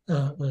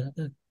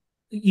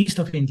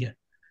of India.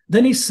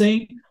 Then he's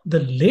saying the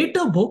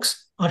later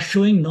books are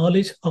showing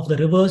knowledge of the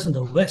rivers in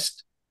the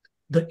west,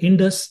 the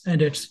Indus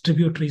and its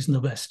tributaries in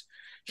the west.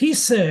 He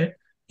said,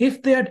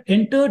 if they had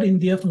entered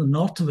India from the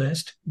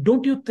northwest,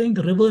 don't you think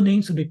the river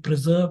names would be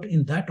preserved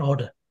in that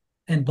order?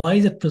 And why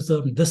is it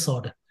preserved in this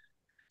order?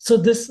 So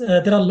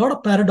there are a lot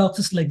of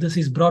paradoxes like this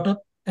he's brought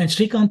up. And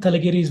Srikant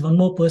Talagiri is one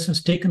more person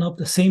who's taken up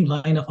the same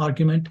line of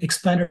argument,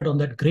 expanded on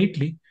that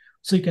greatly.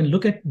 So you can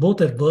look at both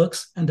their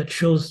works, and that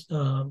shows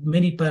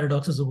many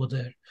paradoxes over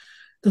there.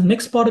 The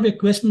next part of your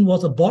question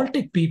was the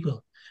Baltic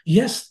people.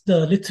 Yes,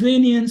 the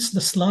Lithuanians,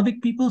 the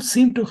Slavic people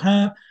seem to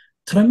have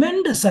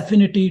tremendous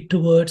affinity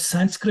towards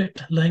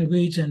Sanskrit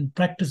language and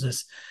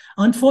practices.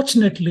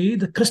 Unfortunately,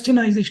 the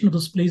Christianization of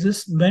those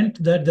places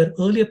meant that their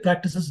earlier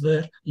practices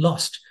were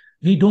lost.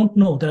 We don't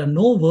know. There are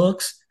no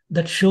works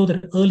that show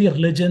their earlier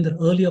religion, their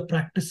earlier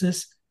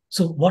practices.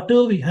 So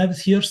whatever we have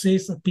is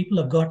hearsays that people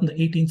have got in the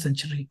 18th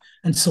century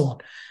and so on.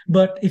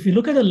 But if you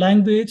look at the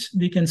language,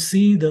 we can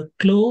see the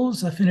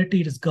close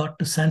affinity it has got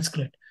to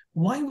Sanskrit.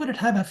 Why would it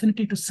have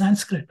affinity to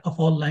Sanskrit of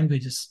all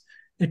languages?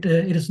 It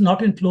is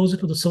not in closer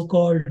to the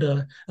so-called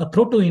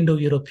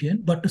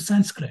Proto-Indo-European, but to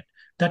Sanskrit.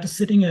 That is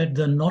sitting at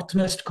the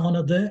northwest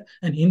corner there,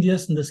 and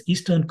India's in this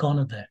eastern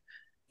corner there.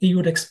 You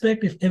would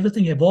expect if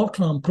everything evolved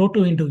from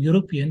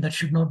Proto-Indo-European, that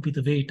should not be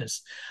the way it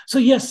is. So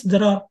yes,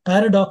 there are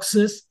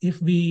paradoxes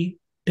if we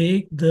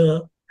take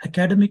the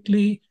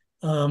academically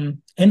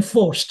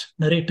enforced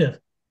narrative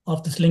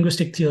of this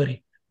linguistic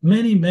theory.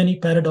 Many, many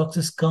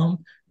paradoxes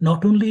come,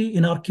 not only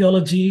in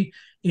archaeology,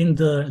 in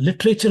the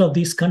literature of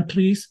these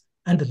countries,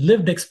 and the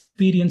lived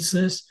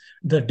experiences,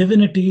 the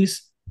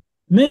divinities.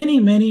 Many,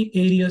 many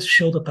areas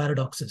show the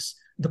paradoxes.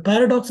 The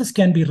paradoxes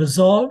can be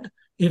resolved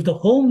if the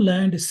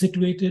homeland is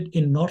situated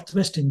in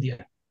northwest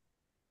India.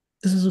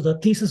 This is the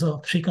thesis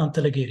of Srikant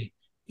Talagiri.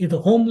 If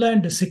the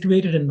homeland is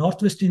situated in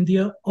northwest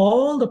India,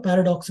 all the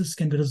paradoxes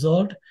can be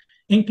resolved,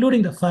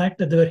 including the fact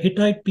that there were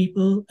Hittite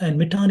people and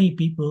Mitanni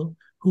people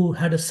who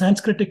had a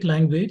Sanskritic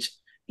language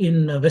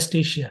in West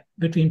Asia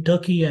between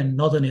Turkey and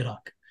northern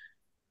Iraq.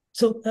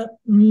 So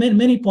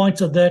many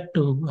points are there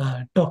to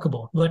talk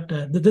about, but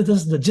this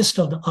is the gist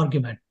of the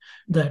argument,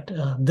 that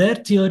their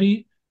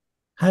theory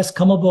has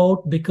come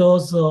about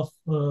because of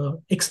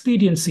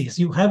expediencies.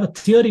 You have a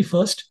theory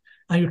first,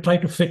 and you try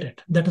to fit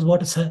it. That is what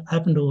has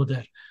happened over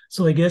there.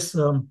 So I guess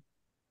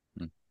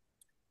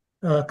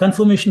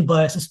confirmation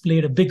bias has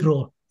played a big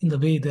role in the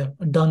way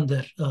they've done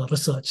their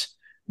research.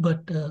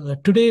 But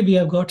today we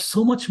have got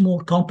so much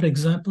more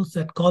counterexamples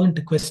that call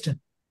into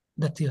question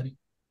that theory.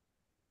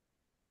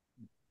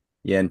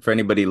 Yeah, and for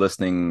anybody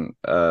listening,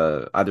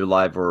 either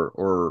live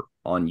or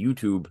on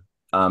YouTube,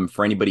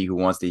 for anybody who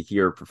wants to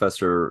hear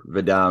Professor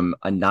Vedam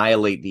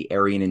annihilate the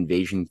Aryan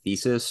invasion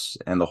thesis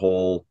and the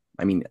whole,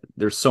 I mean,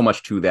 there's so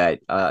much to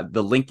that.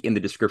 The link in the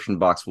description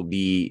box will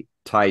be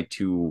tied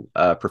to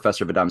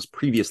Professor Vedam's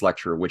previous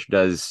lecture, which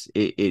does,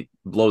 it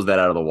blows that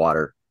out of the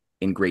water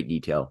in great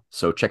detail.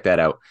 So check that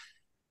out.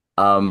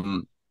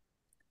 Sundari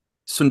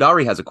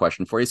has a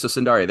question for you. So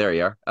Sundari, there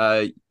you are.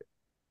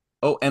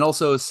 Oh, and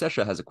also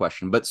Sesha has a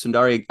question, but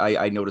Sundari,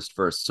 I noticed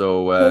first.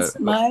 So yes,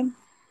 mine.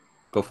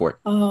 Go for it.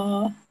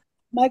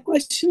 My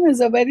question is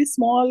a very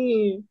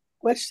small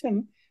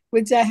question,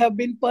 which I have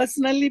been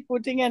personally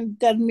putting and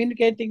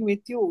communicating with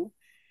you,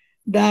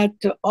 that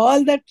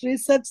all that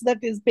research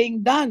that is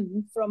being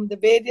done from the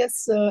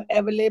various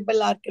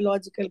available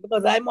archaeological,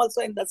 because I'm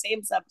also in the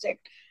same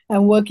subject,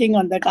 I'm working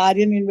on that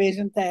Aryan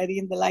invasion theory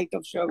in the light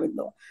of Sri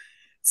Aurobindo.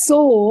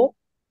 So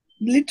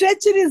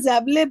literature is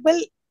available.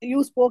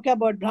 You spoke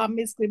about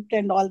Brahmi script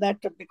and all that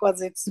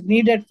because it's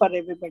needed for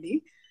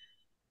everybody.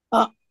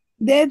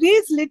 There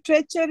is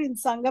literature in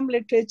Sangam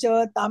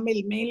literature,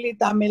 Tamil, mainly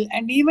Tamil,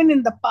 and even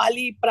in the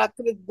Pali,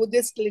 Prakrit,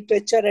 Buddhist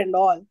literature and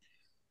all,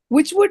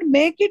 which would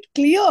make it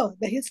clear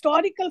the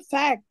historical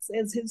facts,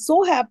 as it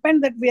so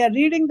happened that we are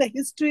reading the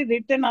history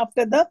written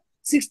after the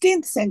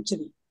 16th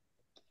century,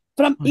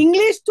 from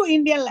English to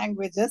Indian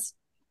languages.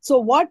 So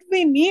what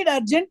we need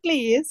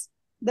urgently is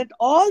that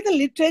all the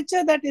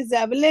literature that is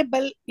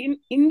available in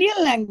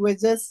Indian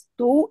languages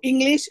to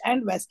English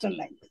and Western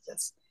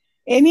languages.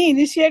 Any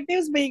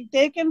initiatives being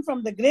taken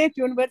from the great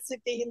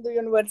university, Hindu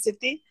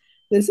university,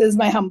 this is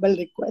my humble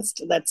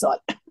request. That's all.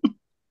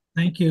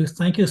 Thank you.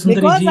 Thank you, Sundari.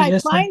 Because I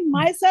find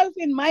myself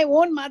in my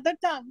own mother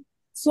tongue,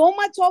 so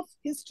much of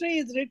history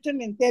is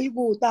written in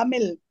Telugu,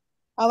 Tamil,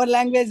 our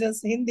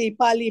languages, Hindi,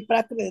 Pali,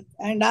 Prakrit,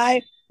 and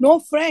I know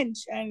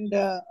French and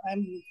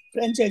I'm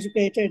French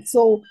educated.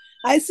 So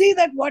I see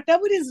that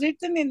whatever is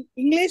written in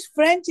English,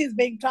 French is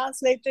being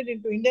translated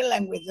into Indian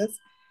languages.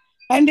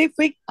 And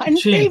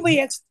until we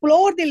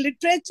explore the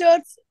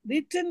literatures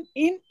written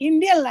in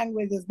Indian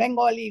languages,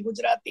 Bengali,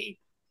 Gujarati,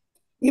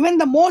 even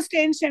the most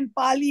ancient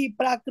Pali,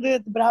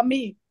 Prakrit,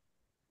 Brahmi,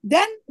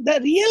 then the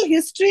real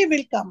history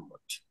will come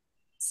out.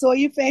 So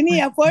if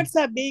any efforts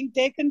are being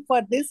taken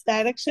for this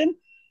direction,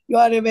 you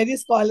are a very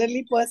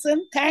scholarly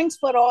person. Thanks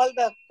for all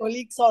the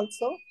colleagues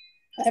also.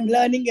 I'm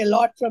learning a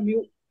lot from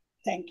you.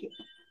 Thank you.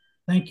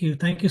 Thank you.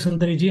 Thank you,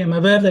 Sundari. I'm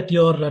aware that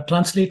you're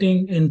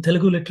translating in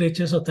Telugu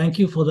literature, so thank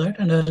you for that.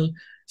 And I'll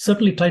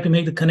certainly try to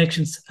make the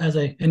connections as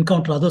I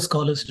encounter other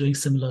scholars doing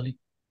similarly.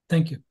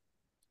 Thank you.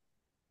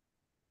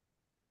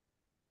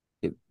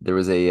 There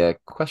was a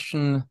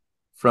question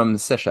from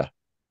Sesha.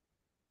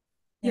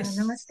 Yes.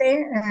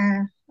 Namaste.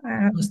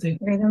 Namaste.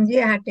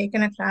 Vedamji, I had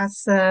taken a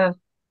class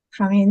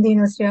from Indian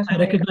University of I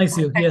recognize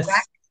you, yes.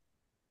 Back,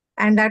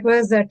 and that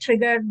was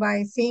triggered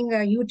by seeing a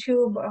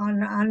YouTube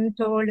on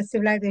Untold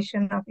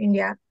Civilization of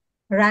India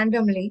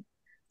randomly.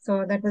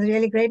 So that was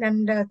really great.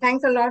 And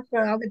thanks a lot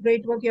for all the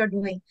great work you're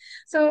doing.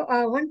 So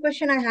one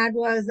question I had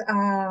was,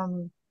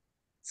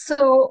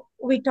 so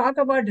we talk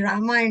about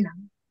Ramayana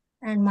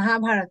and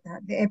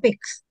Mahabharata, the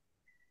epics,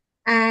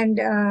 and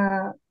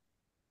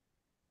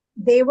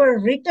they were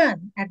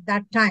written at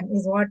that time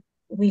is what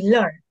we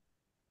learned.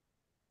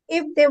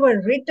 If they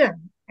were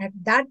written at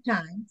that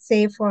time,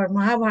 say for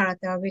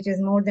Mahabharata, which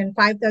is more than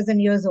 5,000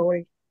 years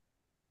old,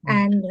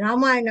 and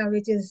Ramayana,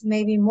 which is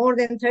maybe more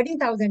than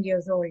 13,000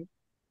 years old,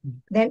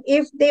 then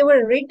if they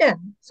were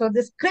written, so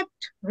the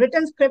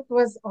written script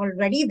was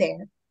already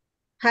there.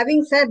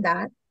 Having said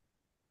that,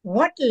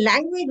 what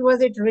language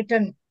was it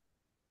written?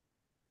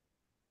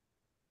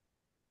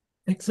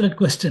 Excellent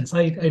questions.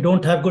 I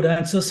don't have good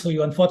answers for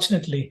you,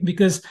 unfortunately,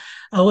 because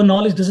our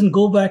knowledge doesn't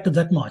go back to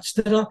that much.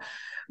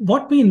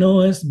 What we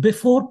know is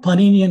before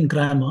Paninian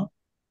grammar,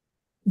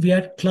 we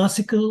had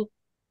classical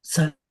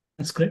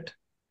Sanskrit.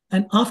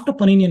 And after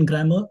Paninian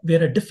grammar, we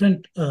had a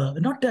different, I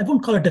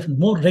won't call it different,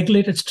 more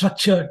regulated,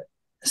 structured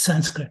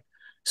Sanskrit.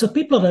 So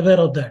people are aware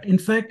of that. In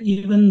fact,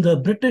 even the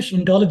British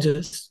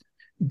Indologists,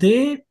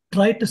 they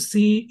try to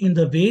see in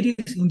the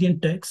various Indian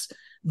texts,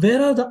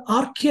 where are the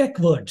archaic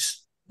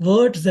words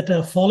that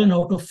have fallen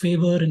out of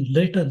favor in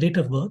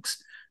later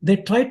works. They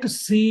try to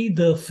see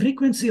the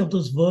frequency of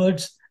those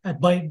words. And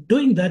by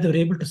doing that, they were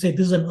able to say,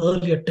 this is an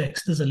earlier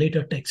text, this is a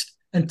later text,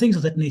 and things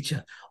of that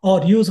nature,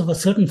 or use of a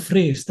certain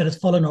phrase that has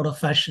fallen out of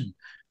fashion.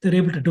 They're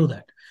able to do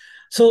that.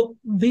 So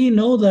we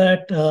know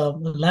that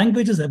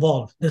languages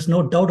evolve. There's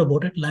no doubt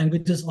about it.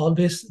 Languages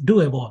always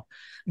do evolve.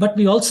 But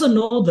we also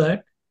know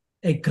that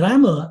a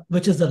grammar,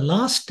 which is the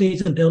last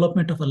stage in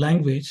development of a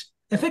language,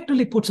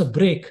 effectively puts a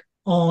brake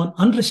on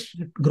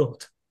unrestricted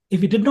growth.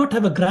 If you did not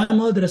have a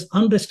grammar, there is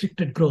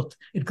unrestricted growth.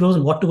 It grows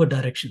in whatever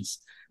directions.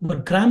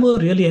 But grammar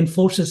really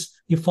enforces,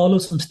 you follow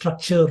some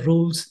structure,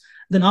 rules.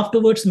 Then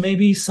afterwards,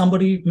 maybe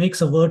somebody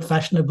makes a word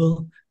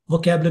fashionable,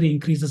 vocabulary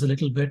increases a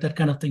little bit, that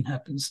kind of thing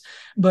happens.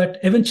 But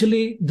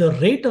eventually, the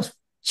rate of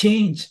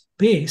change,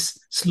 pace,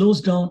 slows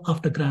down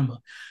after grammar.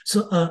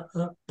 So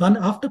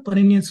after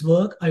Paninian's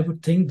work, I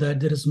would think that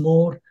there is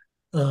more,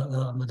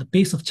 the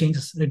pace of change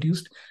is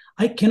reduced.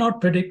 I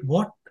cannot predict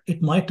what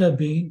it might have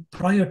been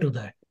prior to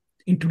that.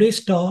 In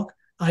today's talk,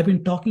 I've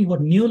been talking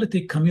about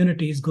Neolithic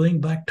communities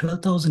going back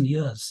 12,000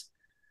 years.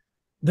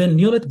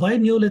 Why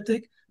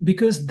Neolithic?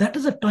 Because that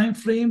is a time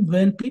frame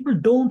when people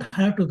don't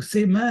have to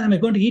say, man, am I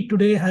going to eat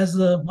today? Has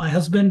my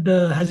husband,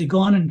 has he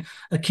gone and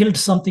killed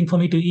something for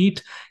me to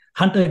eat?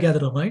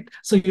 Hunter-gatherer, right?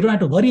 So you don't have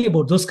to worry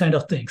about those kind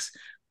of things.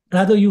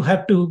 Rather, you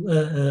have to,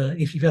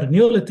 if you're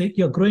Neolithic,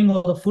 you're growing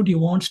all the food you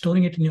want,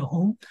 storing it in your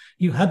home.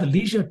 You have the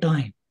leisure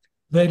time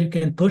where you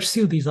can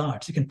pursue these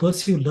arts, you can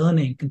pursue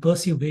learning, you can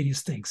pursue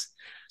various things.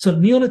 So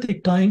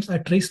Neolithic times are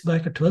traced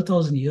back to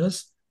 12,000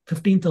 years,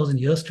 15,000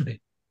 years today.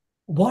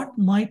 What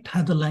might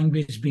have the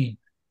language been?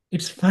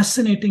 It's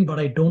fascinating, but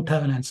I don't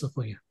have an answer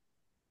for you.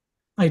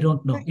 I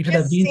don't know. It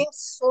just seems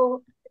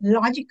so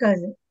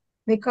logical,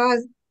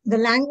 because the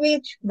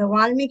language, the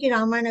Valmiki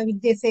Ramayana,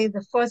 which they say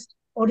the first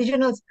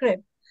original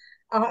script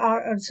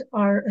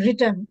or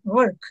written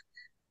work,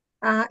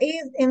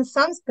 is in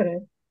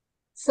Sanskrit.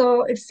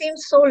 So it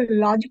seems so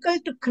logical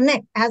to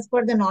connect, as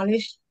per the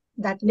knowledge,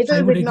 that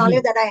little bit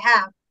knowledge that I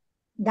have,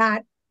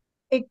 that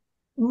it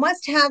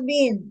must have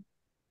been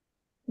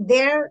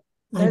there,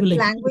 the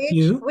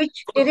language,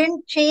 which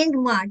didn't change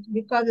much,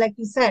 because like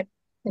you said,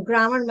 the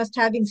grammar must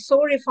have been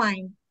so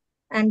refined,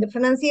 and the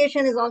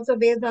pronunciation is also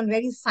based on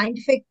very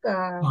scientific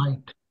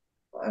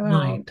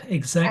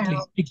exactly.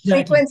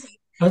 Frequency.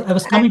 I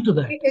was coming to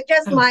that. It's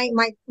just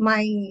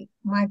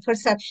my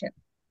perception.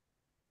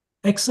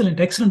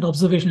 Excellent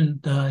observation,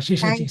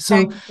 Shishaji.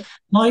 So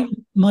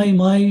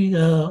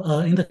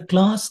in the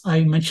class,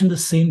 I mentioned the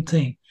same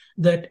thing,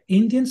 that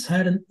Indians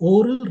had an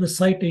oral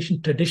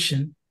recitation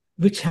tradition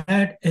which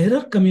had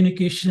error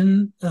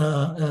communication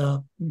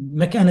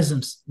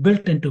mechanisms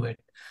built into it.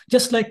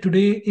 Just like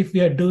today, if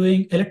we are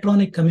doing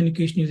electronic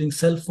communication using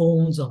cell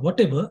phones or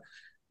whatever,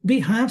 we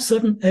have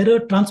certain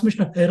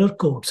transmission of error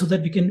code so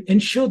that we can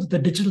ensure that the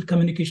digital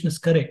communication is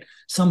correct.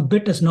 Some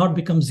bit has not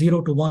become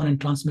 0 to 1 in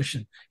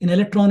transmission. In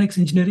electronics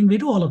engineering, we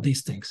do all of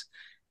these things.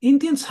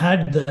 Indians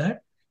had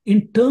that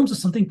in terms of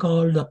something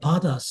called the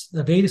padas,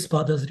 the various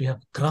padas that you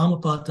have, grama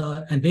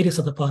pada and various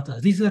other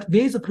padas. These are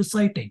ways of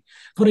reciting.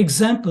 For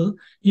example,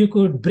 you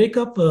could break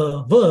up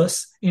a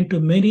verse into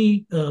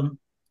many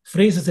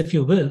phrases, if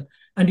you will,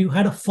 and you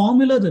had a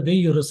formula the way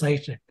you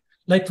recite it.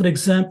 Like, for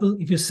example,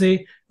 if you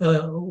say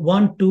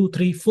 1, 2,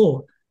 3,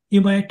 4,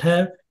 you might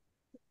have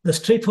the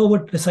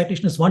straightforward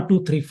recitation is 1,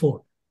 2, 3,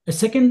 4. A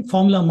second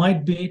formula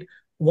might be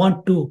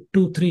 1, 2,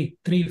 2, 3,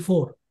 3,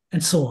 4,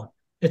 and so on.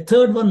 A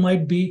third one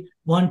might be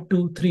 1,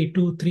 2, 3,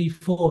 2, 3,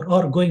 4,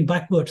 or going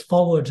backwards,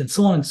 forwards, and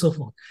so on and so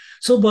forth.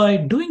 So by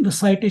doing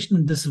recitation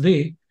in this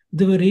way,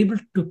 they were able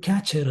to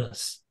catch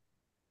errors.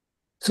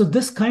 So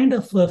this kind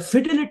of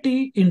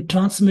fidelity in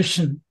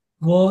transmission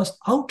was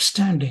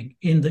outstanding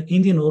in the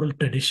Indian oral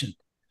tradition.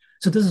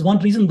 So this is one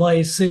reason why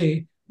I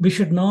say we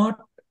should not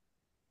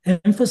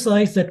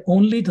emphasize that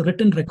only the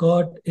written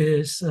record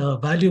is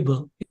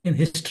valuable in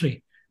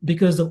history,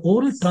 because the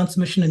oral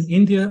transmission in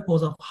India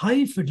was of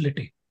high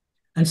fidelity.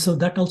 And so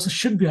that also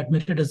should be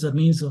admitted as a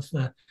means of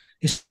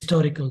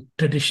historical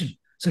tradition.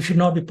 So it should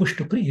not be pushed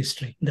to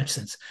prehistory in that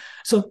sense.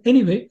 So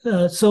anyway,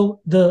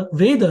 so the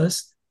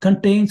Vedas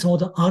contain some of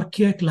the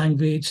archaic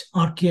language,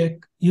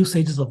 archaic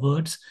usages of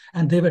words,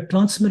 and they were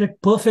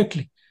transmitted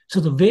perfectly. So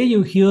the way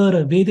you hear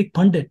a Vedic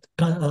Pandit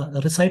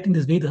reciting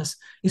these Vedas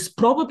is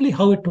probably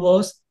how it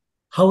was,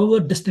 however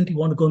distant you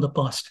want to go in the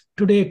past.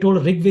 Today, I told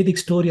a Rig Vedic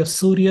story of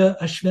Surya,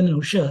 Ashwin, and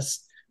Ushas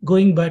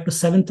going back to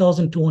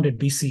 7,200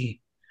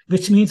 BCE,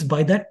 which means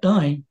by that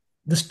time,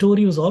 the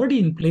story was already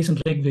in place in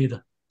Rig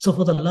Veda. So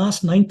for the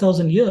last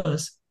 9,000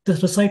 years,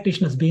 this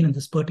recitation has been in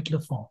this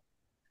particular form.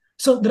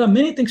 So there are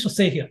many things to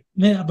say here,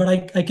 but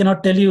I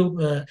cannot tell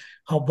you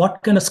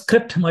what kind of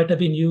script might have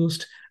been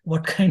used,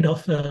 what kind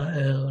of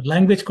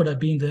language could have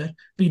been there.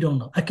 We don't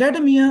know.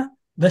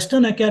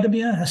 Western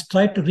academia has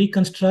tried to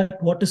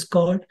reconstruct what is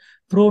called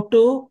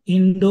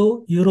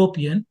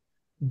Proto-Indo-European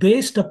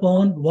based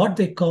upon what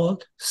they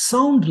call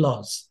sound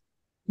laws.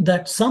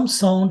 That some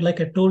sound, like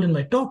I told in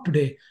my talk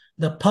today,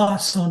 the pa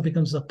sound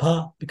becomes a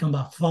pa, become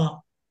a fa,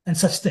 and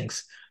such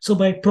things. So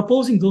by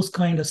proposing those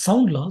kind of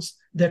sound laws,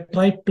 they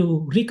tried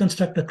to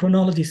reconstruct the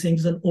chronology, saying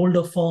this is an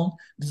older form,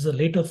 this is a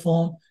later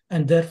form,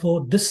 and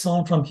therefore this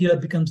sound from here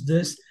becomes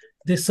this.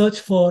 They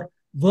search for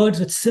words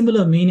with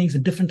similar meanings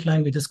in different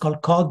languages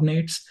called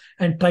cognates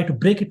and try to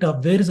break it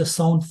up. Where is a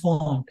sound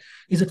formed?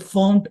 Is it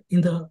formed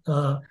in the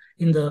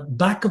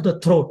back of the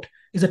throat?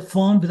 Is it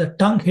formed with the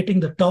tongue hitting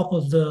the top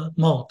of the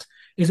mouth?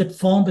 Is it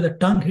formed with the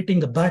tongue hitting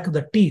the back of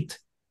the teeth?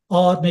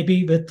 Or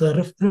maybe with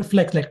a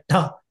reflex like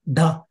ta,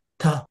 da,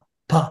 ta,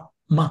 pa,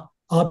 ma,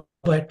 or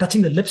by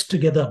touching the lips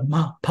together,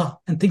 ma, pa,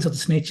 and things of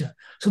this nature.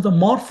 So the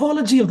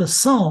morphology of the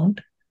sound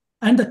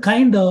and the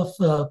kind of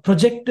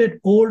projected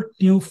old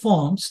new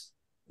forms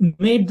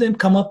made them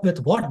come up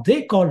with what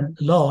they call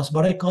laws,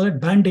 but I call it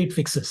band-aid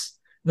fixes.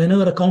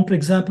 Whenever a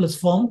counterexample is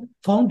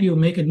found, you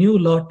make a new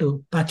law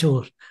to patch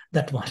over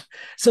that one.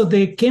 So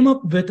they came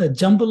up with a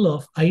jumble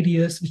of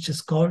ideas, which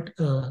is called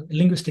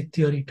linguistic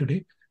theory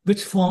today,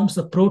 which forms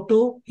the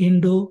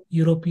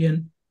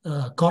Proto-Indo-European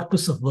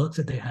corpus of works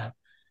that they have.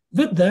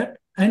 With that,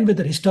 and with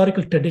the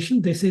historical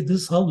tradition, they say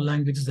this is how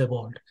languages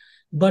evolved.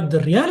 But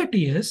the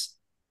reality is,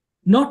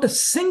 not a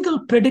single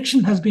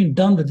prediction has been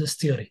done with this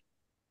theory.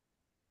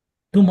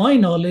 To my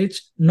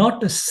knowledge,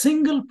 not a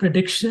single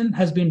prediction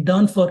has been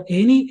done for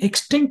any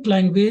extinct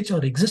language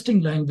or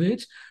existing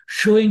language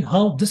showing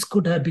how this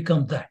could have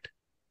become that.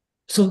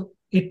 So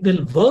it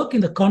will work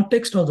in the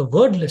context of the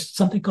word list,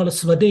 something called a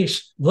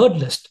Swadesh word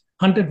list,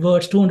 100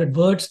 words, 200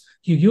 words.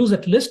 You use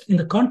that list. In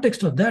the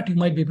context of that, you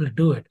might be able to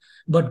do it.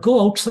 But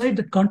go outside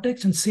that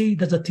context and see,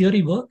 does the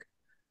theory work?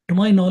 To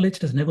my knowledge,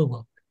 it has never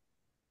worked.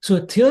 So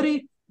a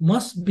theory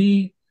must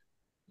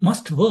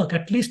work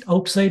at least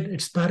outside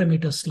its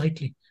parameters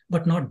slightly,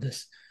 but not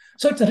this.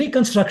 So it's a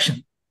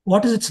reconstruction.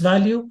 What is its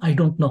value? I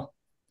don't know.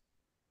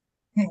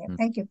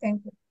 Thank you.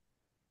 Thank you.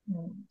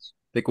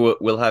 I think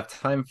we'll have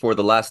time for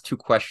the last two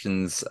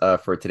questions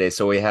for today.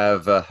 So we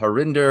have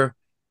Harinder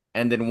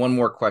and then one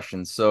more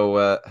question.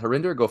 So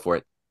Harinder, go for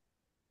it.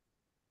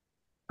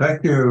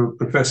 Thank you,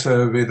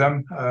 Professor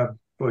Vedam,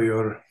 for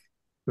your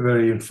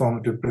very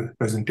informative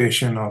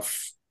presentation of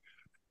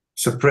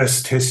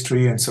suppressed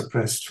history and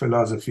suppressed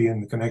philosophy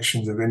and the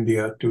connections of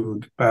India to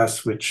the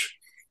past, which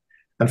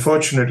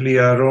unfortunately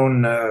our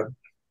own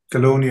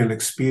colonial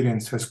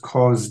experience has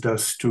caused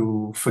us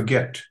to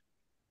forget.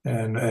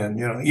 And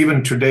you know,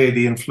 even today,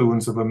 the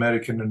influence of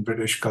American and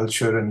British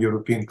culture and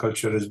European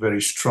culture is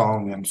very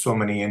strong, and so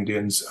many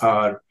Indians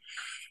are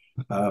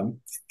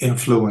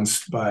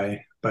influenced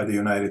by the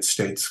United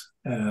States,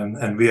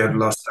 and we have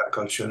lost that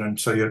culture. And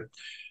so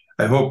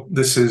I hope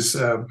this is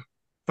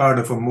part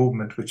of a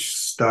movement which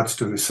starts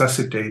to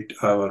resuscitate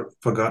our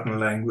forgotten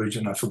language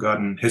and our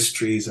forgotten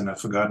histories and our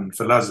forgotten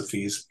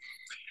philosophies.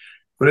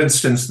 For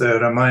instance, the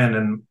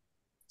Ramayana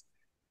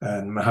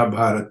and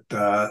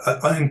Mahabharata.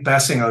 In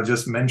passing, I'll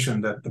just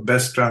mention that the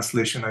best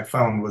translation I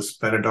found was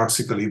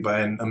paradoxically by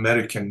an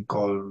American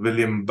called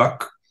William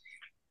Buck,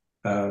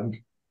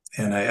 and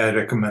I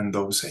recommend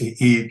those.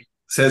 He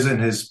says in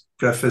his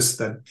preface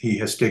that he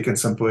has taken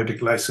some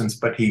poetic license,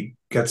 but he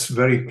gets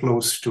very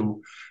close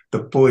to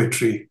the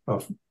poetry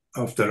of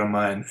the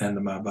Ramayana and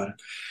the Mahabharata.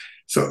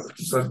 So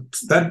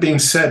that being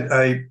said,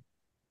 I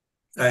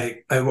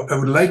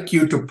would like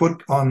you to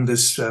put on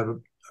this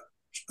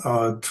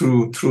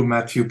through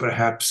Matthew,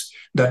 perhaps,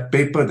 that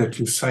paper that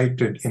you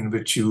cited in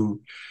which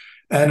you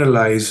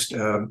analyzed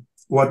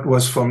what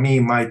was for me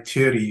my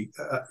theory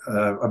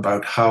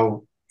about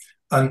how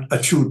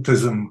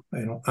Achyutism,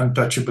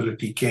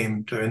 untouchability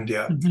came to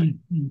India.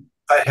 Mm-hmm.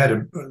 I had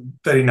a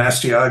very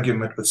nasty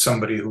argument with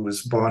somebody who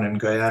was born in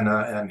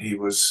Guyana, and he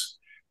was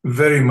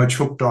very much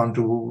hooked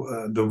onto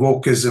the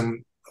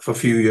wokeism of a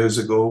few years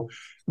ago,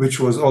 which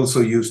was also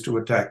used to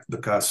attack the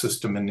caste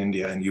system in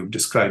India. And you've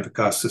described the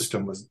caste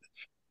system was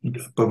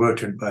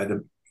perverted by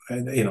the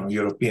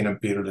European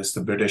imperialists,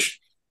 the British.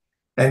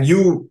 And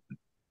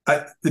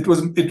it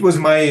was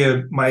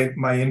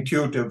my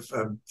intuitive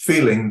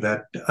feeling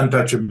that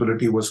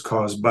untouchability was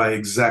caused by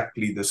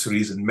exactly this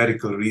reason,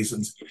 medical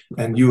reasons,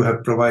 and you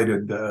have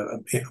provided a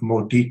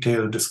more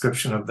detailed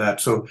description of that.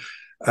 So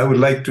I would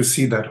like to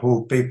see that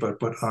whole paper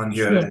put on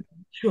here.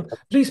 Sure.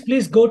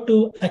 Please go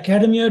to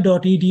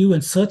academia.edu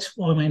and search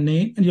for my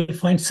name, and you'll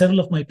find several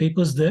of my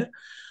papers there.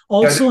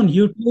 Also on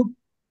YouTube.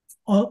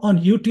 On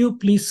YouTube,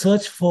 please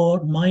search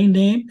for my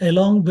name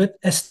along with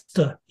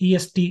Esther,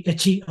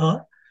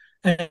 E-S-T-H-E-R,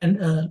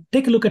 and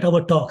take a look at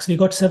our talks. We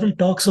got several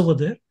talks over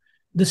there.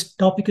 This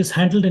topic is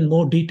handled in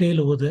more detail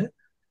over there,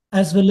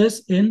 as well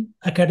as in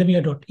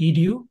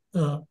academia.edu.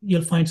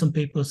 You'll find some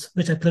papers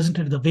which I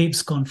presented at the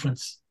WAVES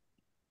conference.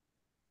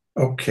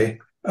 Okay.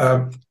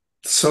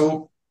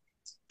 So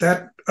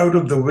that out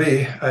of the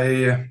way,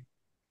 I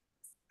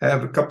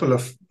have a couple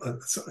of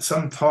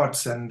some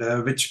thoughts, and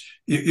which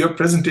your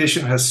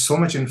presentation has so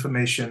much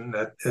information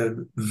that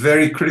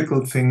very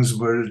critical things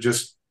were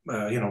just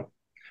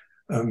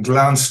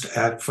glanced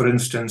at. For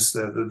instance,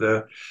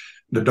 the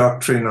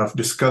doctrine of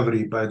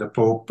discovery by the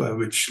Pope,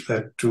 which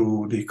led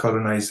to the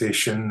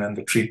colonization and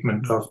the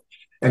treatment of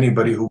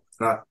anybody who was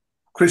not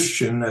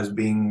Christian as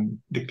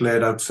being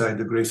declared outside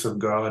the grace of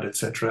God,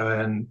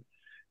 etc. And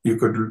you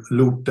could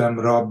loot them,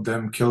 rob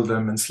them, kill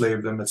them,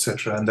 enslave them,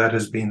 etc. And that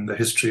has been the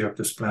history of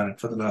this planet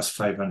for the last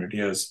 500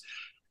 years.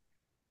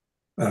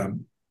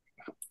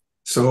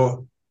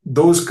 So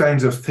those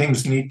kinds of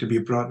things need to be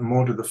brought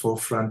more to the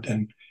forefront.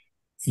 And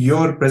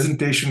your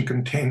presentation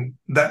contained,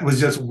 that was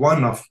just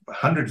one of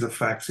hundreds of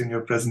facts in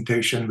your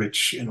presentation,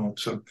 which,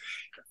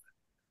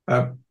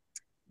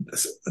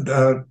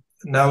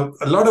 now,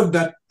 a lot of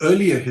that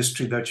earlier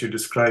history that you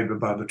described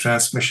about the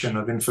transmission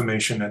of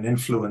information and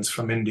influence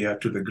from India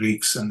to the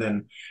Greeks,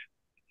 and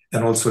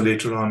also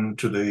later on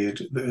to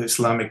the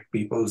Islamic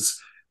peoples,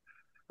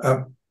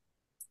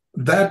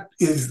 that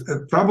is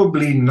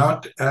probably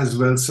not as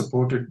well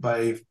supported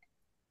by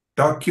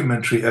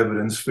documentary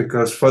evidence,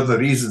 because for the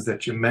reasons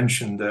that you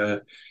mentioned,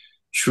 the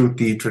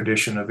Shruti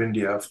tradition of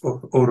India,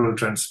 of oral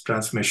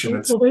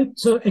transmission. So,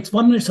 it's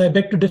 1 minute. So I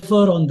beg to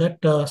differ on that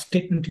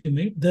statement you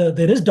made.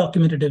 There is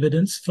documented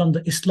evidence from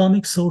the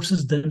Islamic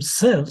sources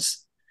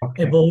themselves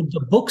about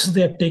the books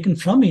they have taken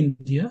from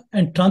India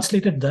and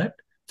translated that.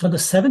 From the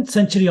 7th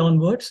century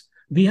onwards,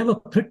 we have a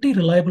pretty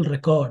reliable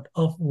record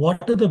of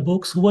what are the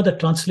books, who are the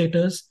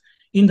translators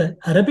in the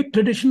Arabic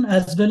tradition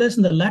as well as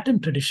in the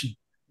Latin tradition.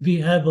 We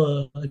have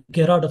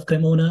Gerard of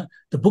Cremona,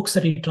 the books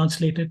that he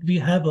translated. We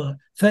have a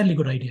fairly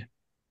good idea.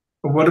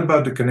 What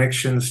about the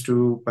connections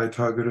to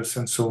Pythagoras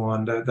and so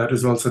on? That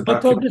is also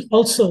Pythagoras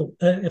also,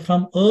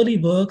 from early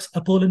works,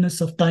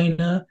 Apollonius of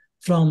Tyana,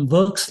 from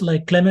works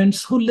like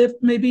Clemens, who lived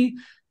maybe,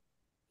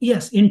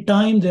 yes, in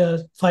time, they're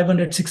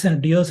 500,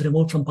 600 years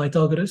removed from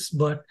Pythagoras,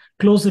 but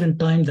closer in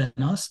time than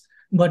us.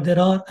 But there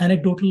are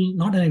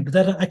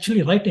there are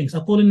actually writings.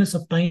 Apollonius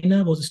of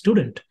Tyana was a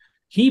student.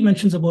 He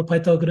mentions about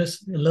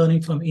Pythagoras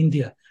learning from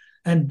India.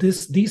 And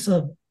these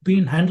are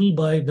being handled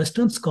by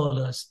Western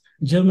scholars,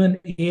 German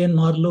A.N.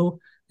 Marlowe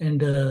and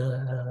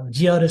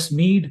G.R.S.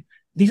 Mead.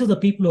 These are the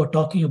people who are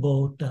talking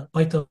about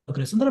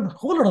Pythagoras. And there are a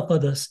whole lot of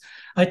others.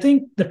 I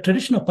think the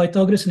tradition of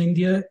Pythagoras in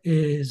India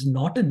is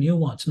not a new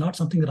one. It's not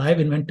something that I've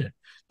invented.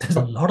 There's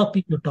a lot of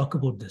people who talk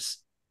about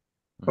this.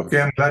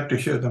 Okay, I'm glad to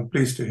hear them.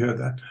 Pleased to hear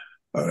that.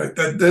 All right,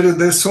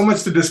 there's so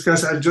much to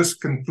discuss. I'll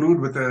just conclude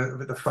with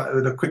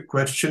a quick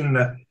question.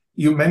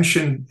 You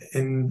mentioned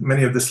in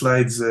many of the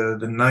slides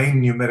the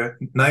nine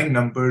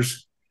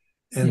numbers,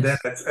 and yes,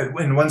 then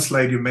in one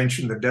slide you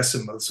mentioned the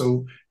decimal.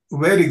 So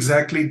where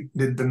exactly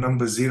did the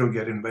number 0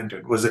 get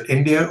invented? Was it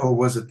India or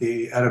was it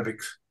the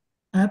Arabics?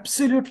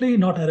 Absolutely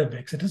not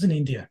Arabics. It is in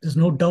India. There's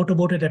no doubt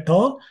about it at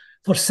all,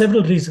 for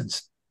several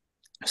reasons.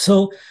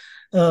 So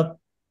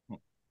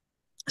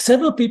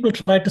several people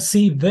tried to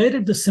see where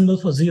did the symbol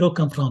for 0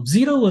 come from.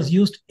 0 was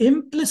used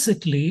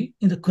implicitly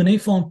in the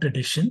cuneiform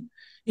tradition.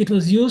 It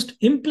was used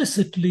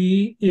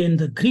implicitly in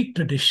the Greek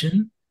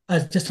tradition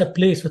as just a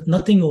place with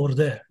nothing over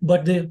there.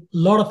 But a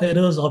lot of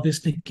errors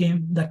obviously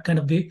came that kind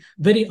of way,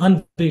 very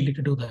unwieldy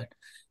to do that.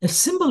 A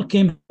symbol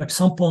came at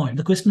some point.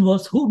 The question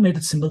was, who made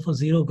the symbol for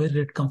 0? Where did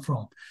it come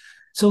from?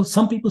 So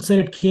some people said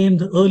it came,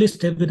 the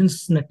earliest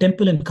evidence in a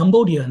temple in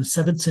Cambodia in the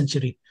 7th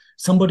century.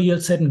 Somebody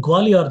else said in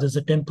Gwalior, there's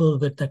a temple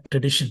with that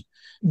tradition.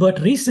 But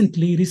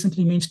recently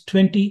means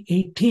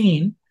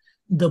 2018,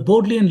 the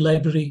Bodleian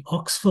Library,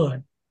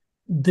 Oxford,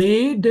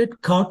 they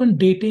did carbon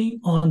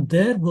dating on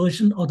their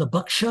version of the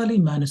Bakshali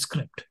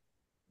manuscript.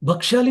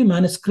 Bakshali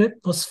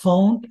manuscript was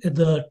found at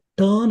the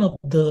turn of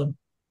the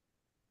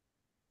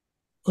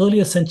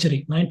earlier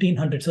century, early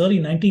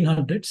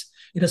 1900s.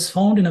 It is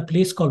found in a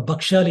place called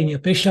Bakshali near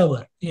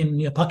Peshawar,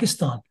 near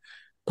Pakistan.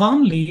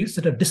 Palm leaves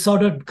that are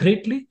disordered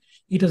greatly.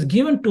 It was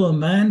given to a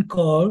man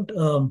called,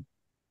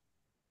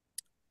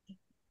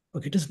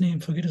 forget his name.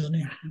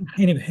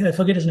 Anyway, I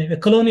forget his name. A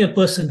colonial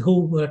person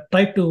who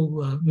tried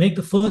to make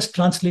the first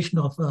translation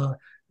of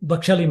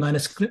Bakshali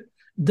manuscript.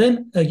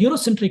 Then a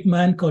Eurocentric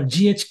man called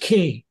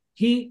G.H.K.,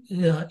 he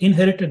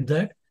inherited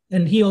that,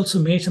 and he also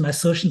made some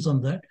assertions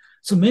on that.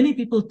 So many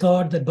people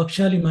thought that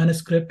Bakshali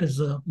manuscript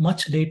is a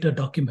much later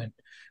document.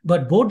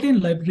 But Bodleian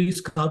Library's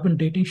carbon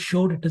dating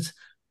showed it is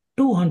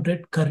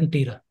 200 current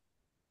era.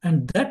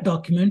 And that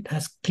document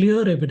has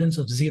clear evidence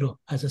of 0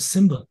 as a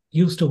symbol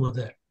used over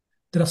there.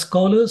 There are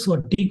scholars who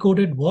have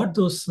decoded what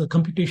those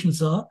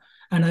computations are.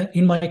 And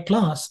in my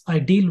class, I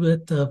deal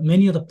with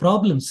many of the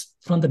problems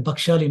from the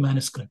Bakshali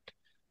manuscript.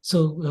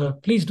 So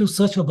please do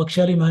search for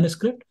Bakshali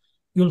manuscript.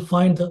 You'll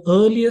find the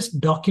earliest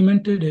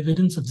documented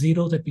evidence of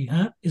 0 that we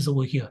have is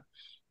over here.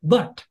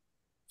 But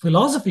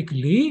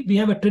philosophically, we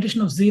have a tradition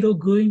of 0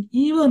 going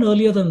even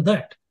earlier than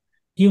that.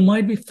 You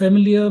might be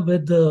familiar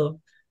with the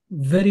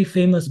very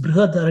famous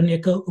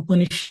Brihadaranyaka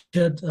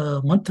Upanishad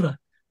mantra,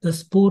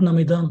 this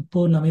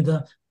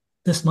Purnamida,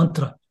 this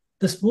mantra.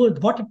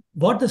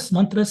 What this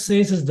mantra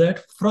says is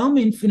that from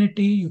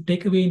infinity, you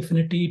take away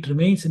infinity, it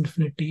remains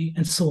infinity,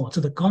 and so on.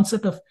 So the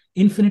concept of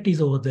infinity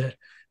is over there.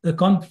 The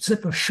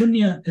concept of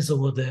shunya is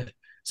over there.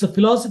 So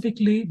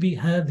philosophically, we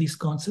have these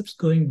concepts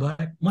going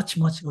back much,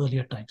 much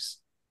earlier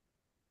times.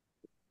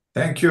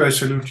 Thank you. I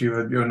salute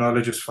you. Your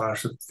knowledge is far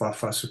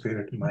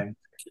superior to mine.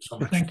 Thank you so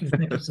much. Thank you,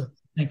 sir.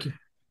 Thank you.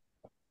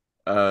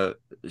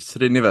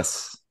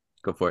 Srinivas,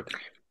 go for it.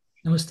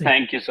 Namaste.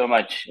 Thank you so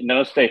much.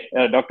 Namaste,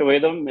 Dr.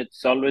 Vedam.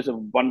 It's always a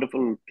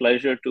wonderful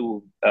pleasure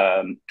to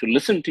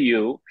listen to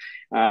you.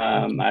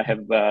 I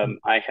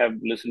have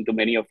listened to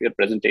many of your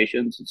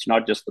presentations. It's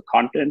not just the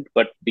content,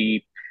 but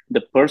the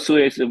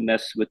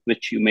persuasiveness with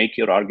which you make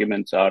your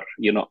arguments are,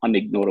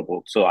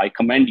 unignorable. So I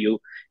commend you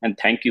and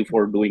thank you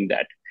for doing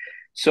that.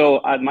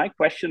 So my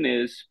question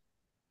is,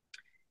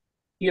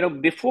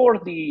 before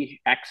the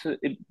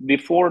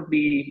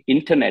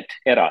internet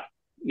era,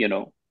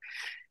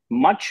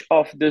 much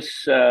of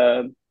this,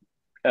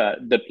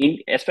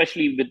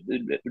 especially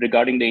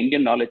regarding the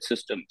Indian knowledge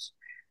systems,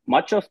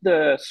 much of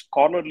the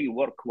scholarly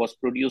work was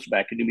produced by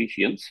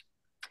academicians,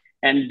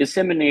 and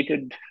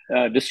disseminated,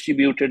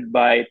 distributed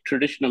by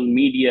traditional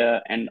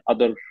media and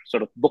other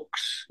sort of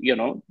books,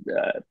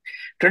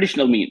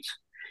 traditional means.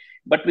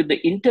 But with the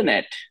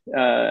internet,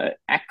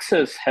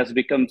 access has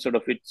become sort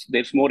of,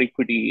 there's more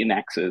equity in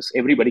access.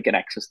 Everybody can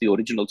access the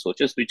original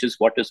sources, which is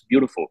what is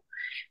beautiful.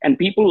 And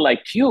people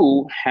like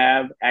you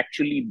have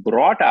actually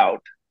brought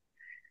out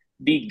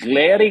the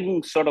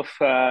glaring sort of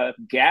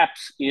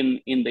gaps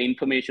in the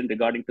information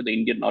regarding to the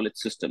Indian knowledge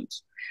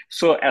systems.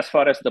 So as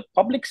far as the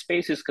public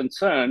space is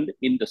concerned,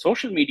 in the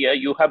social media,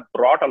 you have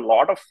brought a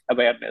lot of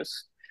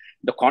awareness.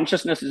 The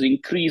consciousness is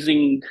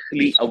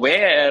increasingly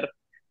aware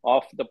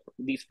of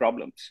these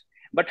problems.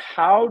 But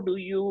how do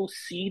you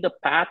see the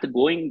path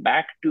going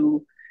back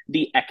to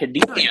the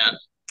academia?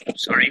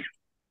 Sorry.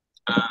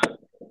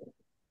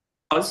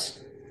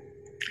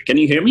 Can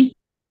you hear me?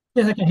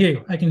 Yes, I can hear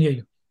you. I can hear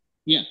you.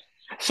 Yeah.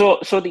 So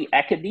the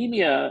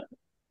academia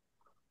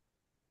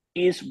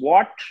is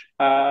what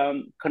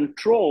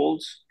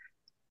controls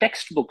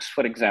textbooks,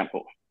 for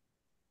example,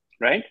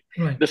 right?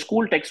 The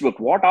school textbook,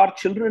 what our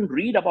children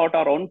read about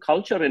our own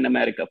culture in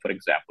America, for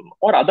example,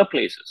 or other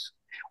places.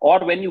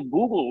 Or when you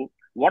Google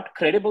what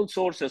credible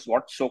sources,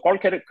 what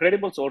so-called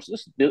credible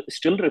sources, they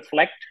still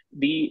reflect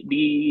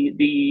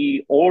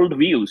the old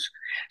views.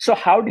 So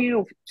how do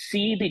you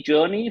see the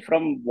journey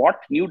from what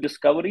new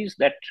discoveries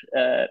that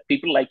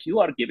people like you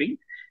are giving,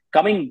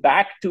 coming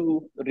back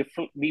to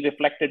be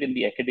reflected in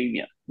the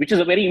academia, which is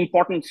a very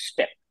important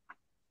step?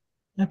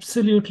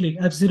 Absolutely,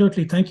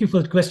 absolutely. Thank you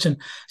for the question.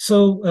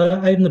 So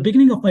in the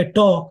beginning of my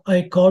talk,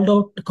 I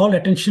called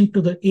attention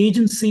to the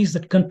agencies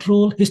that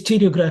control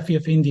historiography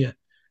of India.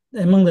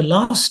 Among the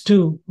last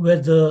two were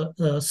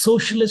the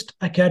Socialist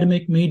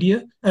Academic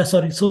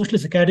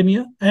Socialist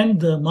Academia and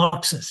the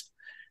Marxist.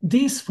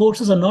 These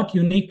forces are not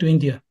unique to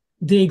India.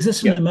 They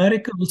exist in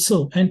America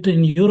also, and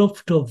in Europe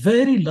to a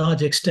very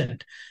large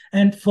extent.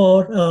 And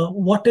for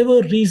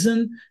whatever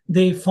reason,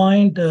 they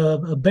find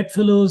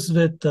bedfellows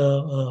with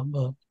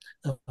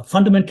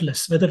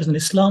fundamentalists, whether it's in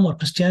Islam or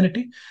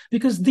Christianity,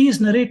 because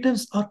these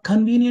narratives are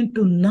convenient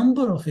to a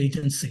number of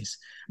agencies.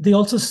 They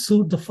also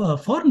suit the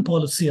foreign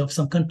policy of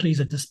some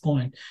countries at this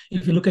point.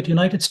 If you look at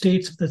United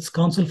States, with its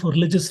Council for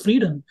Religious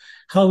Freedom,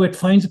 how it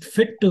finds it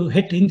fit to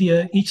hit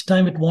India each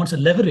time it wants a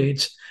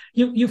leverage,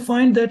 you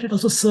find that it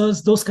also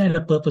serves those kind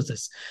of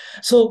purposes.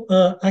 So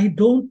I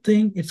don't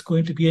think it's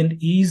going to be an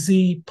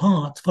easy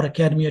path for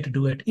academia to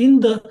do it.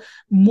 In the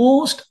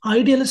most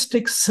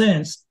idealistic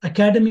sense,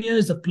 academia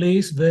is a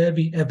place where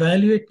we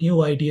evaluate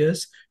new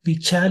ideas, we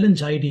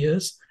challenge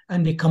ideas,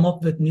 and we come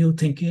up with new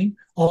thinking,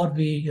 or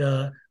we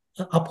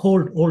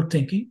uphold old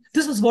thinking.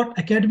 This is what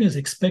academia is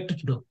expected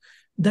to do.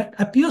 That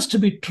appears to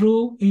be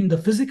true in the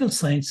physical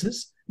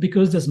sciences,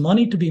 because there's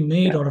money to be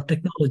made out of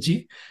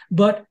technology,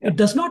 but it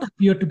does not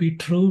appear to be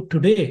true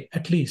today,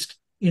 at least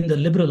in the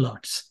liberal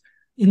arts.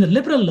 In the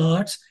liberal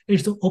arts,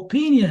 it's the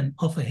opinion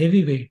of a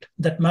heavyweight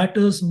that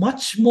matters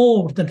much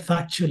more than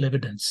factual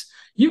evidence.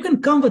 You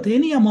can come with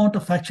any amount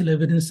of factual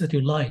evidence that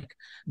you like,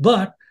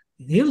 but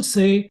they'll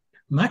say,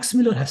 Max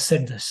Muller has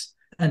said this,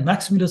 and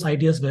Max Muller's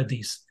ideas were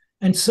these.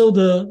 And so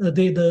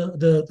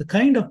the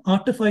kind of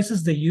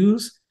artifices they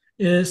use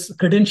is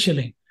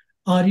credentialing.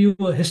 Are you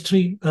a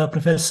history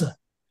professor?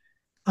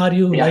 Are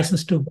you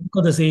licensed to work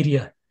on this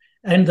area?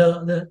 And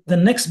the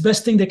next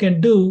best thing they can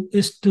do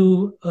is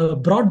to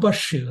broad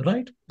brush you,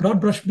 right?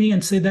 Broad brush me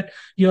and say that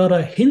you're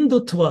a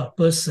Hindutva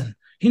person,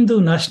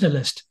 Hindu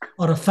nationalist,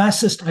 or a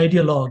fascist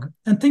ideologue,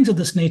 and things of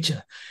this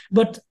nature.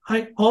 But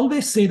I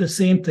always say the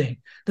same thing,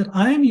 that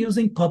I am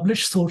using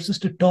published sources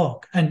to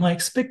talk. And my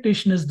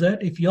expectation is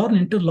that if you're an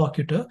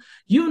interlocutor,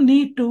 you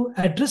need to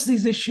address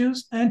these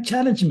issues and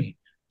challenge me.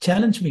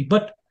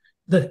 But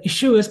the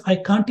issue is I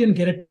can't even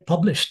get it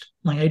published,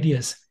 my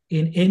ideas,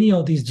 in any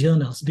of these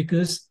journals,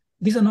 because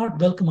these are not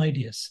welcome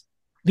ideas.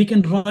 We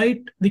can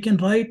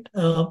write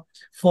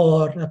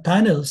for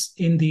panels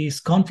in these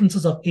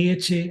conferences of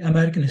AHA,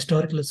 American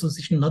Historical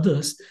Association, and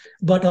others,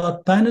 but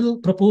our panel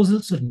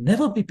proposals will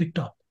never be picked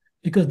up,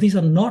 because these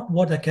are not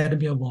what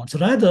academia wants.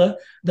 Rather,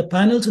 the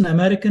panels in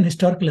American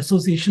Historical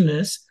Association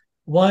is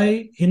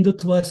why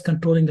Hindutva is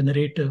controlling the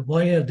narrative.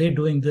 Why are they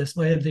doing this?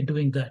 Why are they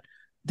doing that?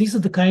 These are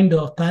the kind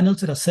of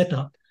panels that are set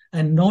up,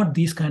 and not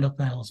these kind of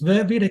panels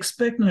where we'd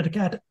expect in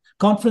a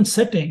conference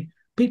setting,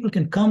 people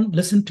can come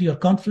listen to your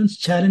conference,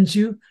 challenge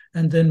you,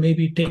 and then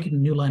maybe take it in a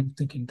new line of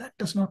thinking. That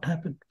does not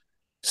happen.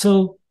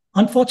 So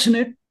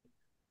unfortunate.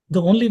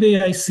 The only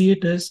way I see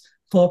it is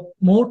for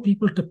more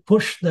people to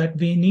push that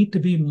we need to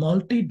be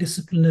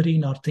multidisciplinary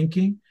in our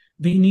thinking.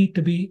 We need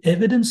to be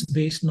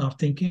evidence-based in our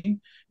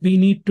thinking. We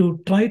need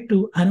to try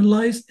to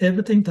analyze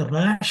everything, the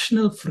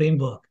rational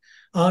framework.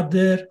 Are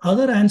there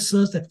other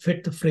answers that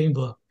fit the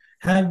framework?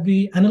 Have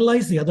we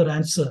analyzed the other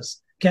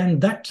answers? Can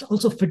that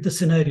also fit the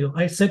scenario?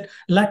 I said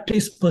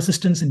lactase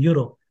persistence in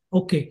Europe.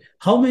 Okay,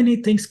 how many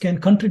things can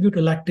contribute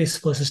to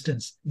lactase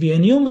persistence? We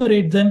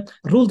enumerate them,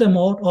 rule them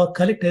out, or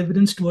collect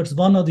evidence towards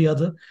one or the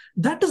other.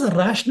 That is a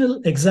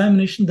rational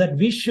examination that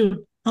we should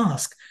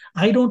ask.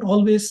 I don't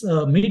always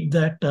meet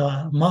that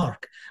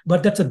mark,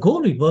 but that's a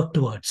goal we work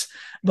towards.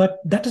 But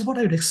that is what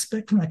I would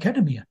expect from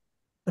academia.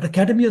 But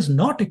academia is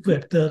not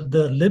equipped.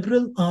 The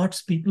liberal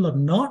arts people are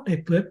not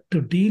equipped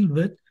to deal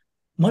with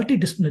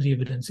multidisciplinary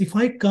evidence. If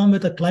I come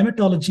with a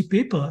climatology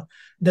paper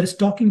that is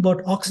talking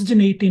about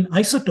oxygen-18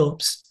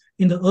 isotopes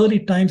in the early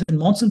times and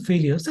monsoon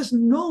failures, there's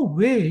no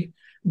way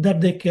that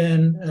they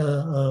can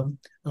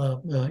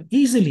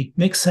easily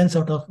make sense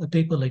out of a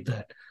paper like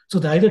that. So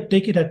they either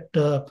take it at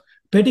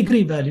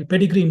pedigree value,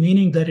 pedigree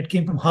meaning that it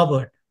came from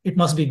Harvard, it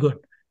must be good.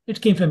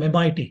 It came from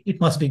MIT, it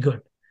must be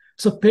good.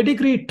 So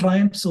pedigree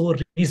triumphs over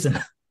reason.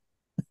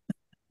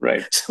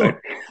 Right. So, right.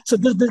 so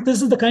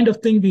this is the kind of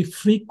thing we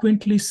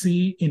frequently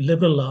see in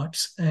liberal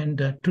arts.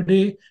 And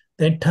today,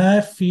 the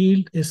entire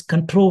field is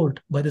controlled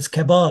by this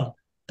cabal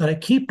that I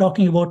keep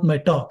talking about in my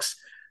talks,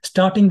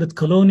 starting with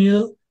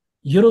colonial,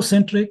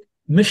 Eurocentric,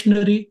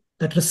 missionary,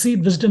 that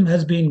received wisdom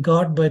has been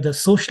got by the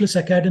socialist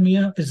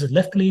academia, which is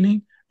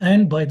left-leaning,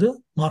 and by the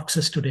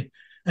Marxists today.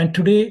 And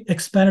today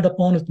expanded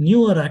upon with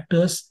newer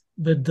actors,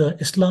 with the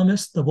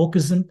Islamists, the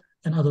wokeism,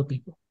 and other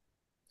people.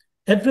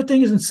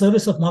 Everything is in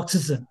service of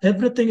Marxism.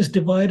 Everything is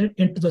divided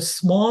into the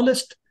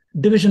smallest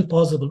division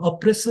possible,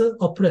 oppressor,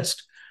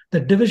 oppressed. The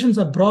divisions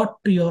are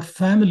brought to your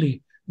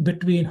family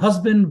between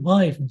husband,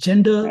 wife,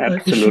 gender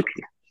issues,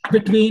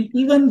 between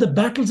even the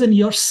battles in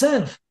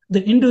yourself,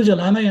 the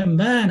individual, am I a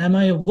man, am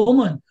I a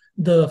woman,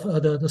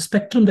 the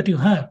spectrum that you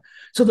have.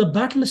 So the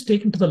battle is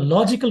taken to the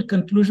logical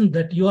conclusion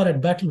that you are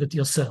at battle with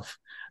yourself.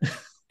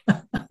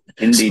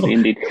 Indeed,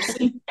 indeed.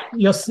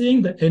 You're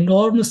seeing the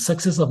enormous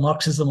success of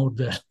Marxism out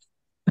there.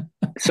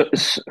 So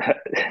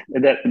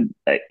that,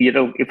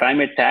 if I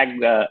may tag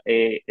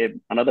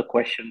another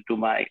question to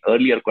my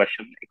earlier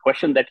question, a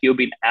question that you've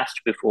been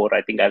asked before,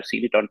 I think I've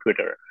seen it on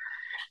Twitter.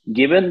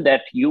 Given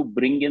that you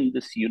bring in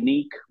this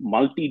unique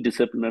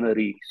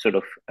multidisciplinary sort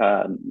of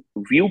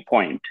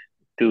viewpoint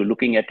to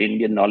looking at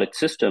Indian knowledge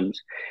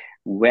systems,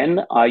 when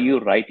are you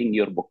writing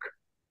your book?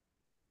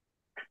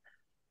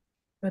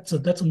 That's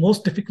a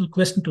most difficult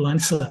question to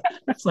answer.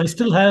 So I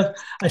still have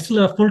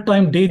a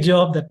full-time day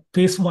job that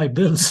pays for my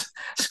bills.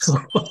 So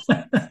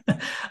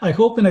I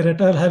hope when I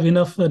retire, I'll have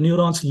enough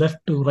neurons left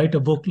to write a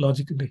book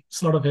logically.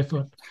 It's a lot of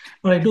effort,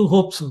 but I do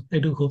hope so.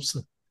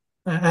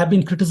 I have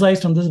been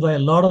criticized on this by a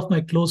lot of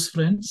my close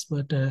friends,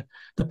 but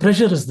the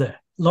pressure is there.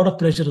 A lot of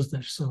pressure is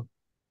there. So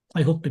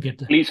I hope to get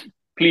there.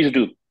 Please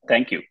do.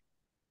 Thank you.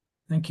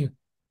 Thank you.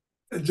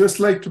 I'd just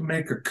like to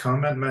make a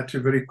comment, Matthew,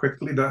 very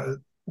quickly.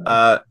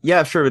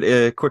 Yeah, sure.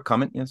 A quick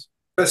comment, yes.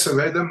 Professor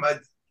Vedam,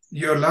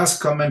 your last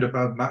comment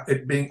about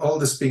it being all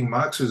this being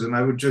Marxism,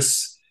 I would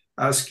just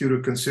ask you to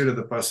consider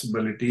the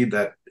possibility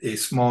that a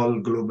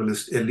small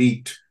globalist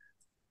elite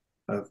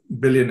of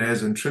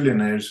billionaires and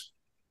trillionaires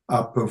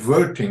are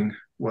perverting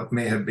what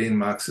may have been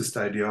Marxist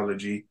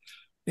ideology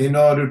in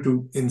order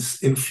to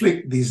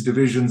inflict these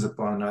divisions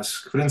upon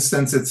us. For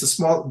instance,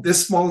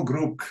 this small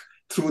group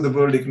through the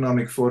World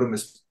Economic Forum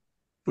is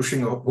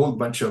pushing a whole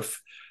bunch of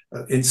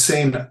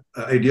insane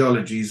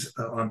ideologies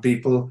on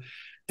people,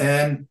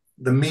 and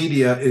the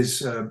media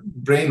is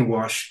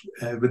brainwashed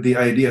with the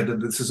idea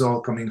that this is all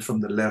coming from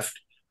the left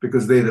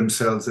because they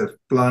themselves have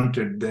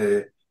planted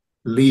their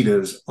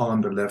leaders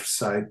on the left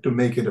side to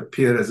make it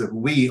appear as if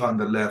we on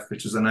the left,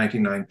 which is the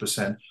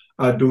 99%,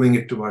 are doing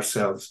it to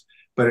ourselves.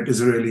 But it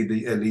is really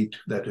the elite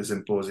that is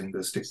imposing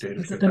this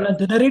dictatorship.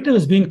 The narrative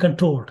is being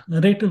controlled. The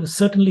narrative is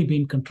certainly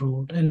being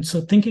controlled. And so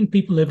thinking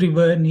people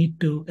everywhere need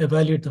to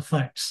evaluate the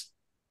facts.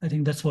 I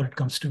think that's what it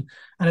comes to.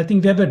 And I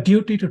think we have a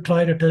duty to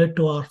try to tell it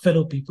to our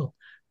fellow people.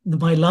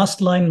 My last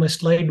line, my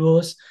slide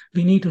was,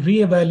 we need to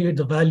reevaluate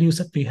the values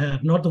that we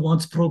have, not the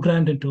ones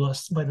programmed into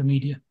us by the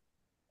media.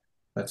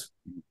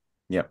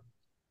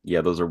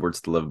 Yeah, those are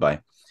words to live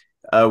by.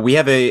 We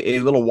have a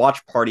little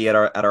watch party at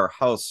our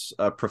house,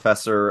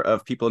 Professor,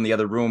 of people in the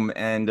other room.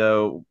 And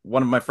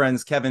one of my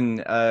friends,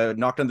 Kevin,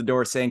 knocked on the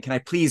door saying, can I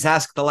please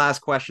ask the last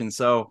question?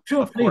 So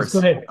sure, of course, go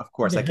ahead. Of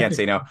course, I can't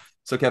say no.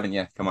 So Kevin,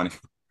 yeah, come on.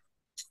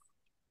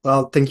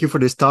 Well, thank you for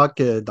this talk,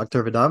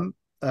 Dr. Vedam.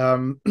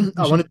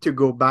 I wanted to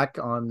go back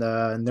on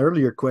an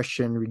earlier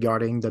question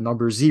regarding the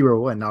number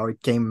 0 and how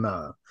it came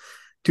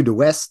to the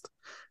West.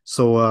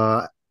 So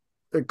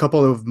a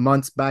couple of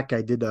months back,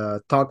 I did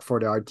a talk for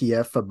the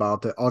RTF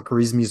about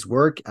Al-Khwarizmi's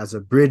work as a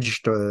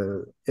bridge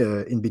to,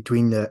 in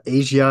between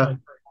Asia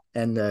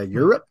and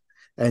Europe.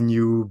 And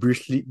you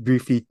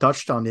briefly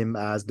touched on him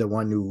as the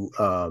one who,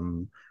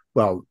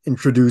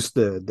 introduced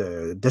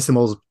the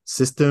decimal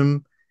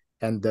system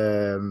and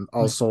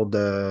also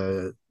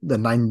the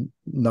 9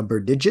 number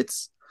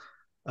digits.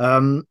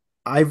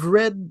 I've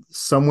read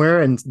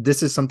somewhere, and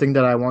this is something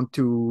that I want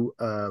to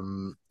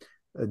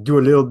do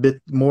a little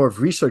bit more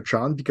of research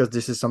on, because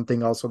this is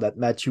something also that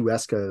Matthew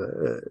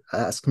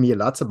asked me a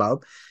lot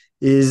about,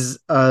 is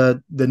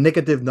the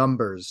negative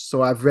numbers.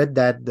 So I've read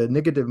that the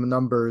negative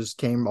numbers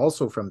came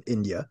also from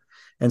India.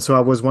 And so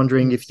I was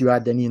wondering if you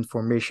had any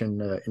information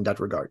in that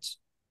regards.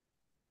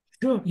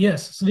 Sure,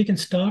 yes. So we can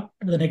start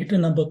with the negative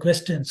number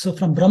question. So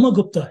from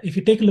Brahmagupta, if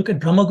you take a look at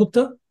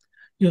Brahmagupta,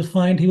 you'll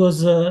find he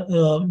was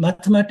a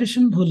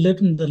mathematician who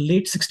lived in the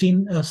late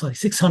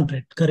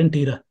 600 current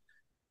era,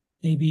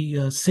 maybe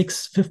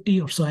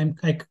 650 or so.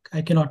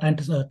 I cannot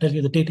tell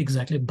you the date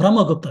exactly.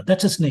 Brahmagupta,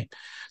 that's his name.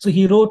 So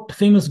he wrote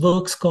famous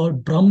works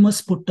called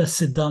Brahmasputta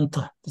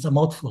Siddhanta. It's a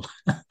mouthful.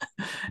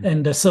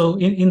 And so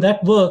in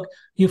that work,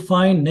 you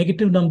find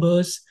negative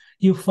numbers,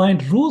 you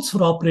find rules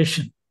for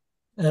operation.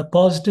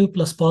 Positive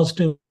plus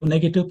positive,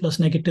 negative plus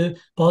negative,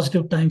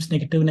 positive times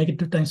negative,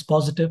 negative times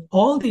positive.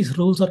 All these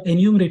rules are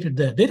enumerated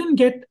there. They didn't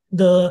get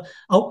the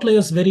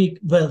outliers very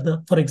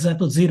well. For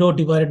example, 0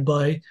 divided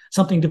by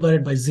something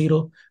divided by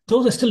 0.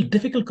 Those are still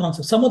difficult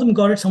concepts. Some of them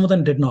got it, some of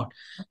them did not.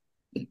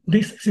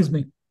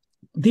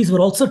 These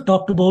were also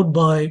talked about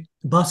by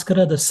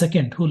Bhaskara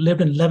II, who lived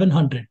in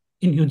 1100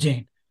 in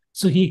Ujjain.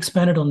 So he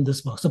expanded on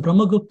this work. So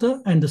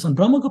Brahmagupta and this one.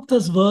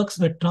 Brahmagupta's works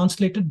were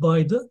translated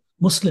by the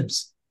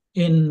Muslims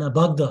in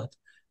Baghdad.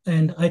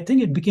 And I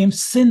think it became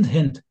Sindh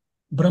Hind.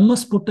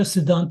 Brahmasputta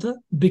Siddhanta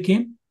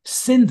became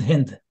Sindh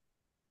Hind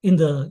in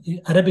the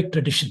Arabic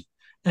tradition.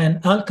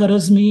 And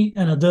Al-Kharazmi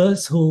and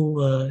others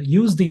who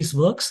used these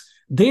works,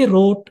 they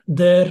wrote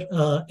their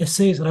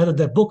essays, rather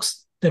their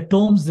books, their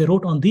tomes, they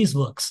wrote on these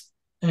works.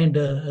 And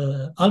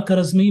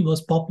Al-Kharazmi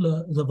was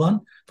the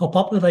one for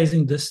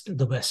popularizing this to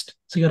the West.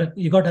 So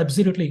you got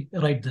absolutely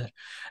right there.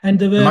 And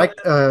there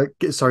were...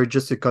 sorry,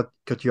 just to cut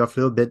you off a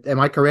little bit.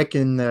 Am I correct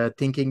in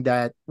thinking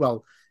that,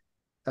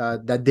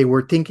 that they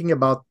were thinking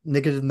about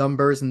negative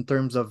numbers in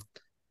terms of,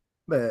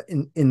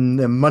 in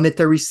the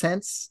monetary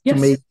sense?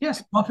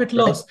 Yes, profit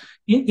loss.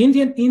 In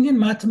Indian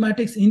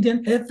mathematics,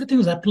 everything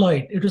was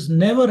applied. It was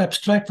never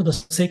abstract for the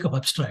sake of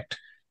abstract.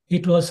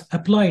 It was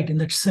applied in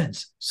that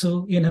sense.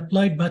 So in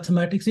applied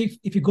mathematics,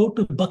 if you go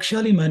to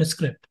Bakshali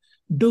manuscript,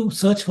 do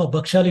search for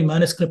Bakshali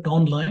manuscript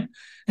online.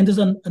 And there's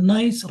a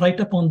nice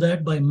write-up on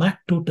that by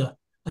Mac Tutor.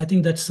 I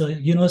think that's a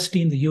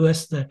university in the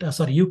US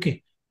UK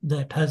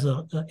that has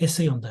an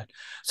essay on that.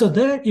 So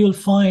there you'll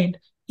find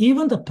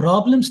even the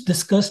problems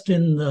discussed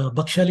in the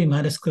Bakshali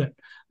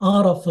manuscript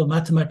are of a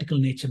mathematical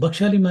nature.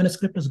 Bakshali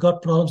manuscript has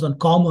got problems on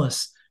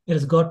commerce. It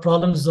has got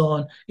problems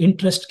on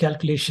interest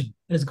calculation.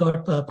 It has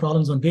got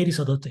problems on various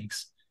other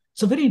things.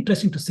 So very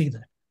interesting to see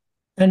that.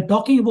 And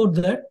talking about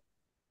that,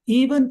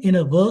 even in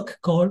a work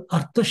called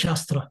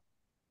Arthashastra.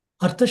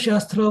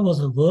 Arthashastra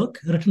was a work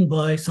written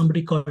by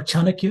somebody called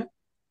Chanakya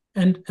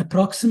and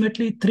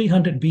approximately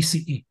 300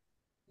 BCE.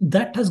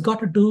 That has got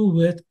to do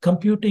with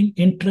computing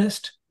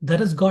interest. That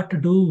has got to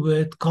do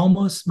with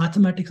commerce,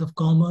 mathematics of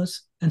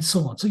commerce, and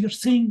so on. So you're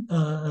seeing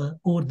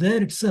over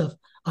there itself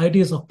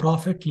ideas of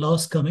profit,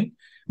 loss coming.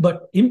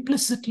 But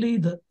explicitly,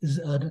 the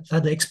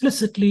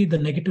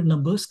negative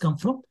numbers come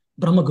from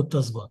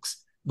Brahmagupta's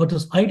works. But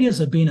those ideas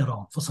have been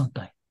around for some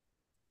time.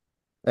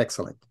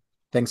 Excellent.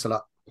 Thanks a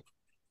lot.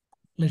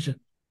 Pleasure.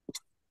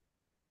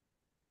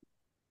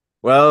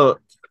 Well,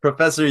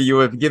 Professor, you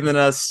have given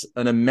us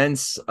an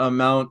immense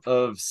amount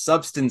of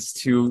substance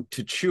to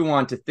chew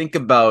on, to think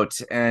about,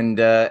 and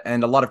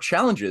a lot of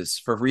challenges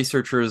for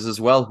researchers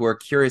as well who are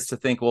curious to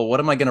think, well,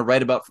 what am I going to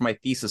write about for my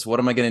thesis? What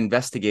am I going to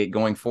investigate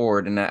going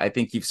forward? And I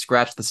think you've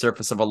scratched the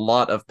surface of a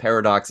lot of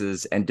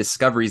paradoxes and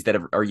discoveries that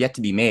are yet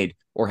to be made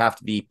or have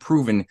to be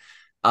proven.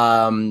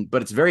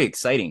 But it's very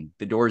exciting,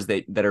 the doors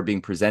that are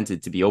being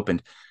presented to be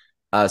opened.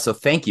 So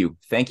thank you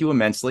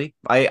immensely.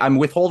 I'm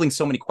withholding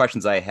so many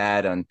questions I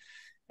had on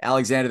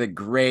Alexander the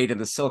Great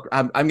and the Silk.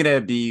 I'm going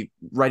to be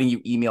writing you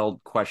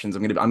emailed questions.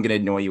 I'm going to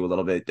annoy you a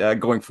little bit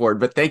going forward.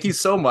 But thank you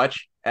so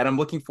much, and I'm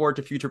looking forward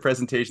to future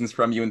presentations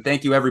from you. And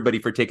thank you everybody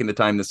for taking the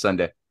time this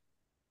Sunday.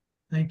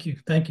 Thank you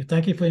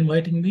for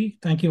inviting me.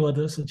 Thank you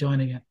others for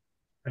joining in.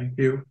 Thank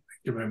you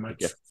very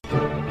much. Yeah.